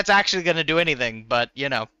don't know if that's actually gonna do anything, but you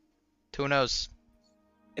know, who knows?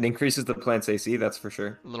 It increases the plant's AC, that's for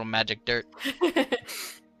sure. A little magic dirt. That'd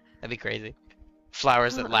be crazy.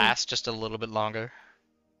 Flowers that last just a little bit longer.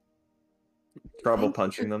 Trouble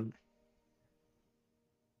punching them.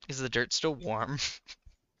 Is the dirt still warm?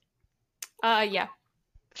 Yeah.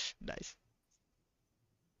 Nice.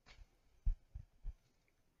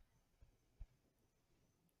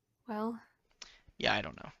 Well, Yeah, I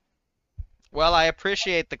don't know. Well, I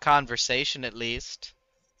appreciate the conversation at least.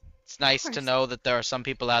 It's nice to course. know that there are some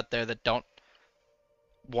people out there that don't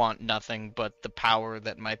want nothing but the power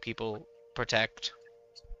that my people protect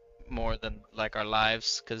more than like our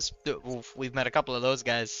lives, because we've met a couple of those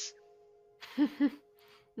guys.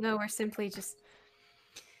 no, we're simply just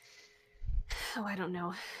I don't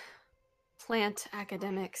know. Plant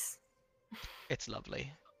academics. It's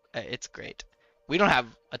lovely. It's great. We don't have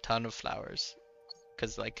a ton of flowers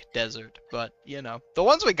because like desert, but you know, the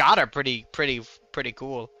ones we got are pretty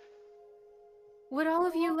cool. Would all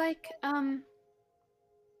of you like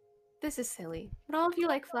this is silly. Would all of you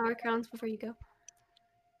like flower crowns before you go?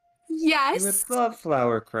 We would Yes. love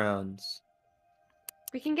flower crowns.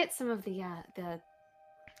 We can get some of the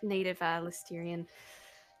native Listerian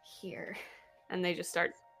here. And they just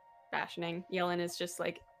start fashioning. Yellen is just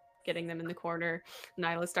like getting them in the corner.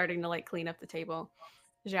 Nyla's starting to like clean up the table.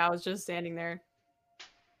 Zhao is just standing there.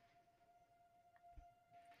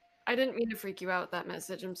 I didn't mean to freak you out with that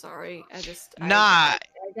message. I'm sorry. Nah. I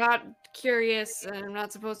got curious and I'm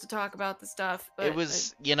not supposed to talk about the stuff. But It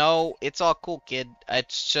was, you know, it's all cool, kid.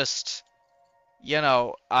 It's just, you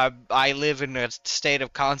know, I live in a state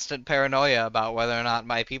of constant paranoia about whether or not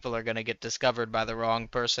my people are gonna get discovered by the wrong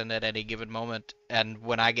person at any given moment. And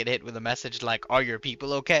when I get hit with a message like, "Are your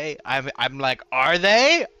people okay?" I'm like, "Are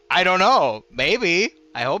they? I don't know. Maybe.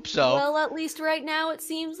 I hope so." Well, at least right now it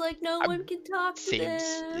seems like no one can talk to Seems,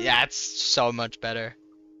 them. yeah, it's so much better.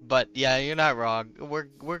 But yeah, you're not wrong.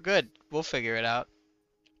 We're good. We'll figure it out.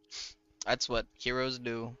 That's what heroes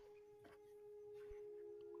do.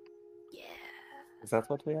 Yeah. Is that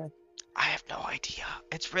what we are? I have no idea.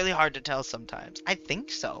 It's really hard to tell sometimes. I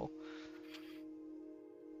think so.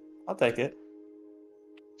 I'll take it.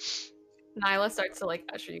 Nyla starts to like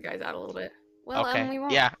usher you guys out a little bit. Well, Okay. we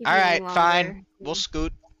won't Yeah. keep All you right. any Fine. longer. We'll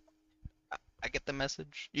scoot. I get the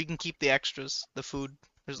message. You can keep the extras, the food.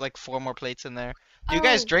 There's like 4 more plates in there. Do you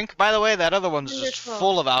guys Oh, drink, by the way? That other one's just wonderful.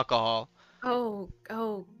 full of alcohol. Oh,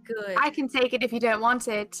 good. I can take it if you don't want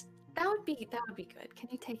it. That would be good. Can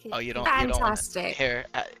you take it? Oh, you Thank don't want it. Fantastic.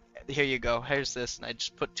 Here you go. Here's this, and I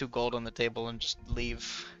just put 2 gold on the table and just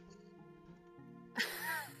leave.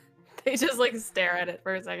 They just like stare at it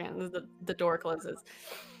for a second. The door closes.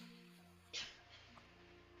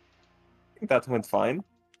 That went fine.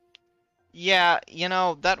 Yeah, you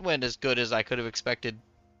know, that went as good as I could have expected.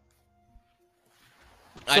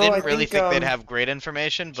 I So didn't I really think, think they'd have great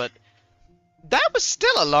information, but that was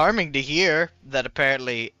still alarming to hear that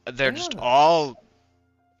apparently they're just Yeah. all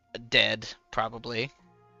dead, probably.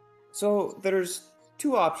 So there's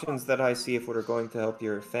 2 options that I see if we're going to help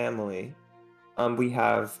your family.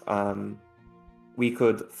 We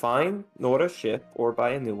could find Nora's ship or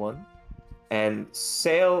buy a new one and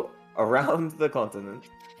sail around the continent,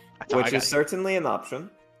 That's how I which got is here. certainly an option.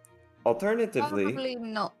 Alternatively, Probably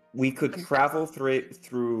not. we could the travel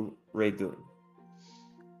through Raydun.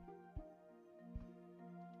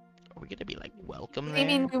 Are we gonna be like welcome I there?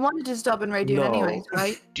 mean, we wanted to stop in Raydun No. anyways,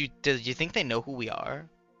 right? Do you think they know who we are?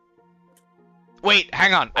 Wait,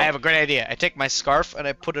 hang on. I have a great idea. I take my scarf and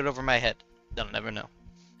I put it over my head. They'll never know.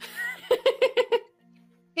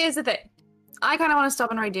 Here's the thing. I kind of want to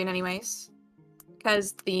stop in Raydun anyways.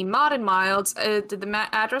 Because the mod and milds, did the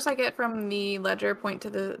address I get from the ledger point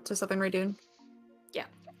to Southern Raydun?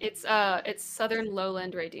 It's southern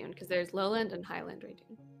lowland Raydun because there's lowland and highland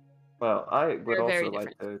Raydun. Well, I would They're very also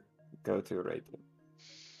like to go to Raydun.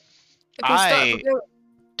 Okay,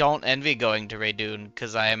 Don't envy going to Raydun,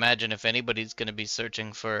 because I imagine if anybody's gonna be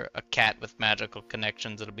searching for a cat with magical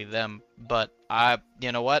connections, it'll be them. But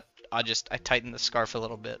you know what? I tighten the scarf a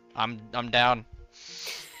little bit. I'm down.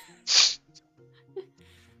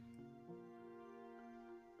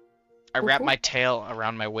 I wrap my tail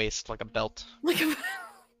around my waist like a belt. Like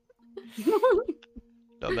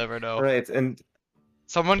They'll never know. Right, and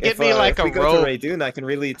Someone get if, me like if a we go robe. to Raydun, I can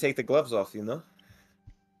really take the gloves off, you know?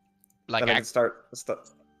 Like Then I can stop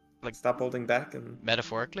like- holding back, and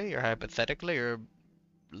metaphorically or hypothetically or.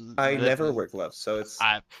 I li- never wear gloves, so it's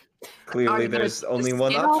I clearly gonna there's just only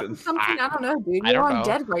one skin off option. Something? I don't know, dude. I You're don't know.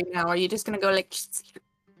 undead right now. Are you just gonna go like?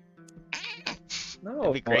 No,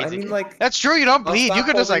 That'd be I crazy. mean like That's true. You don't I'll bleed. You stop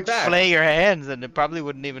could just holding like back. flay your hands, and it probably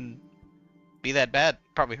wouldn't even be that bad.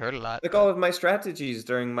 Probably hurt a lot. all of my strategies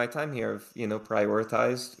during my time here have,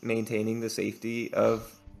 prioritized maintaining the safety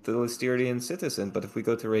of the Lysterian citizen. But if we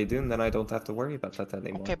go to Raydun, then I don't have to worry about that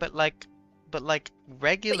anymore. Okay, but like But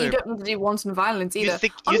regular. you don't need to do wanton violence You either.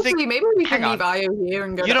 think Honestly, maybe we can hang leave Io here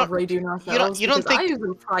and go You to don't- Raydun ourselves. you don't because think-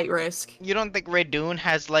 Io's a slight risk. You don't think Raydun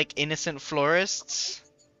has like innocent florists?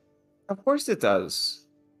 Of course it does.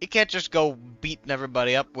 You can't just go beating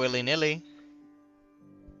everybody up willy nilly.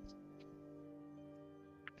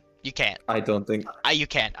 You can't. I don't think. You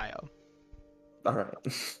can't, Io. All right.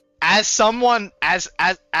 As someone, as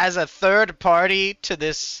a third party to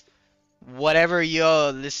this, whatever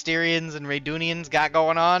your Lysterians and Raydunians got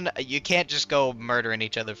going on, you can't just go murdering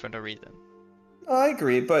each other for no reason. I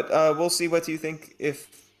agree, but we'll see what you think if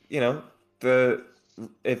the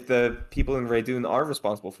people in Raydun are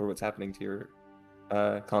responsible for what's happening to your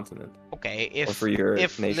continent Okay, or for your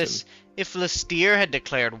nation. If Lystir had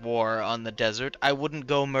declared war on the desert, I wouldn't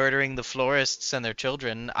go murdering the florists and their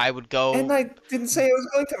children. I would go. And I didn't say I was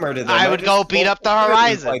going to murder them. I would just go beat up the told them to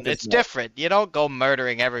horizon. fight this It's war. different. You don't go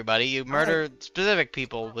murdering everybody. You murder specific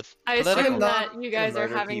people with I political. assume not that you guys are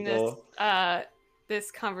murder having people.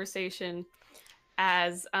 this conversation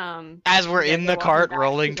as As we're you in guys the are walking cart back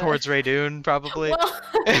rolling to the- towards Raydun, probably. Well,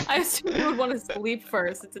 I assume you would want to sleep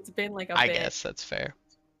first since it's been like a I bit. guess that's fair.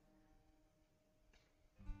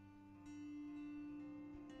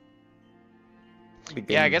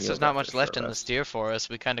 Yeah, I guess there's not much left in the steer for us.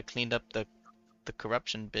 We kind of cleaned up the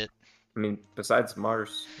corruption bit. I mean, besides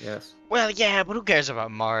Mars, yes. Well, yeah, but who cares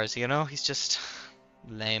about Mars, you know? He's just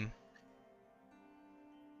lame.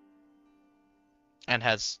 And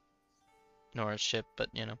has Nora's ship, but,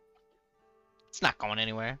 it's not going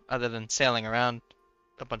anywhere other than sailing around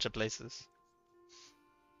a bunch of places.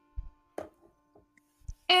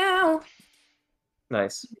 Ow.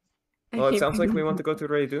 Nice. Well, it sounds like we want to go to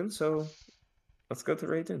Raydun, so let's go to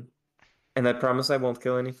Raydun. And I promise I won't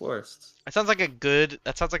kill any florists. That sounds like a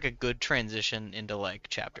good transition into like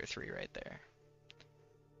chapter 3 right there.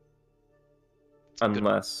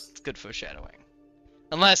 Unless It's good foreshadowing.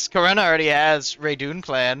 Unless Karena already has Raydun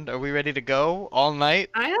planned. Are we ready to go all night?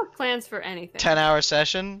 I have plans for anything. 10-hour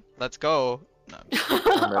session? Let's go. No, I'm just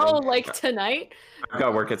kidding. I'm ready. Oh, like tonight? I've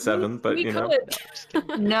got work at 7, but We you know. could. Just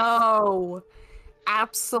kidding. No.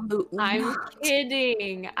 Absolutely I'm not.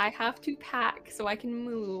 kidding. I have to pack so I can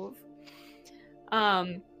move.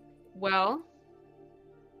 Well,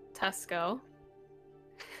 Tesco.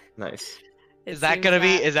 Nice. It Is that seems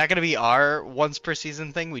gonna be our once per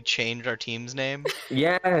season thing? We changed our team's name.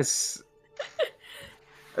 Yes.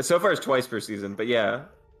 So far it's twice per season, but yeah.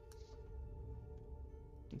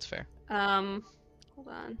 That's fair. Hold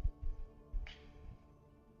on.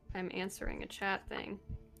 I'm answering a chat thing.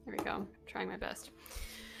 There we go. Trying my best.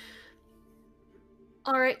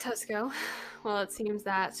 All right, Tesco. Well, it seems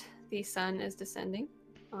that the sun is descending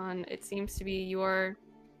on, it seems to be your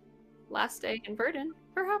last day in Verdun.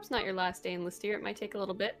 Perhaps not your last day in Listeria. It might take a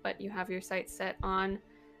little bit, but you have your sights set on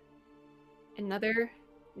another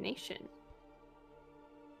nation.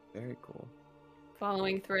 Very cool.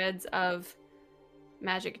 Following threads of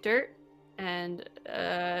magic dirt and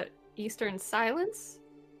Eastern silence,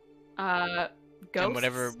 ghosts, And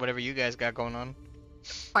whatever you guys got going on.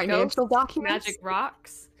 Financial documents. magic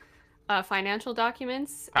rocks, financial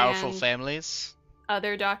documents, Powerful and families.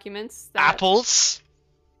 other documents. That, Apples.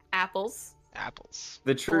 Apples. Apples.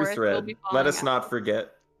 The true Forest will thread. be Let falling us not out.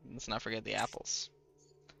 forget. Let's not forget the apples.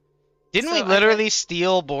 Didn't So we I literally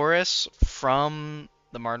steal Boris from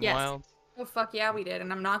the Martin Yes. Wild? Oh fuck yeah, we did,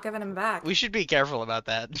 and I'm not giving him back. We should be careful about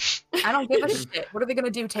that. I don't give a shit. What are they gonna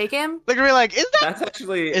do? Take him? They're gonna be like, is that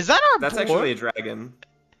our That's boy? actually a dragon.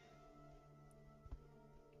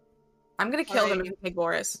 I'm gonna kill them Alright. if they take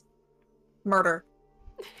Boris. Murder.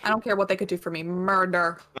 I don't care what they could do for me.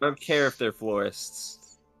 Murder. I don't care if they're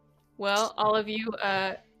florists. Well, all of you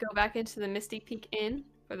go back into the Misty Peak Inn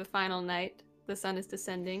for the final night. The sun is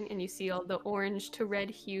descending, and you see all the orange to red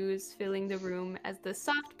hues filling the room as the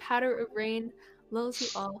soft patter of rain lulls you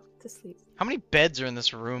all to sleep. How many beds are in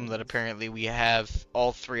this room that apparently we have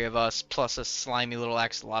all three of us plus a slimy little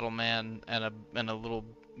axolotl man and a little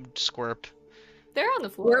squirp? They're on the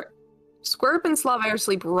floor. Squirp and Slaver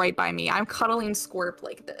sleep right by me. I'm cuddling Squirp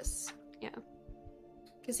like this. Yeah.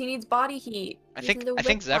 Because he needs body heat. I He's think a little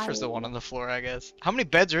Zephyr's the reptile. one on the floor, I guess. How many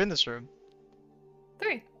beds are in this room?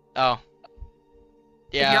 3. Oh.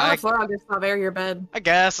 If you're on Yeah, the floor, I'll give Slaver your bed. I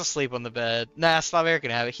guess I'll sleep on the bed. Nah, Slaver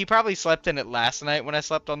can have it. He probably slept in it last night when I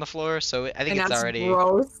slept on the floor, so I think And it's that's already...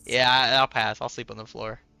 gross. Yeah, I'll pass. I'll sleep on the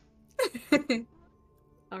floor.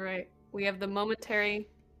 All right. We have the momentary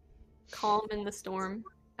calm in the storm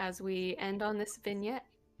as we end on this vignette.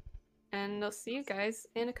 And I'll see you guys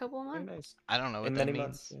in a couple of Very months. nice. I don't know what In that many means.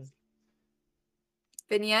 months.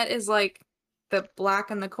 Yeah. Vignette is like the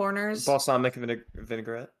black in the corners. Balsamic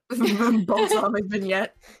vinaigrette. Balsamic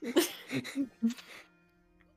vignette.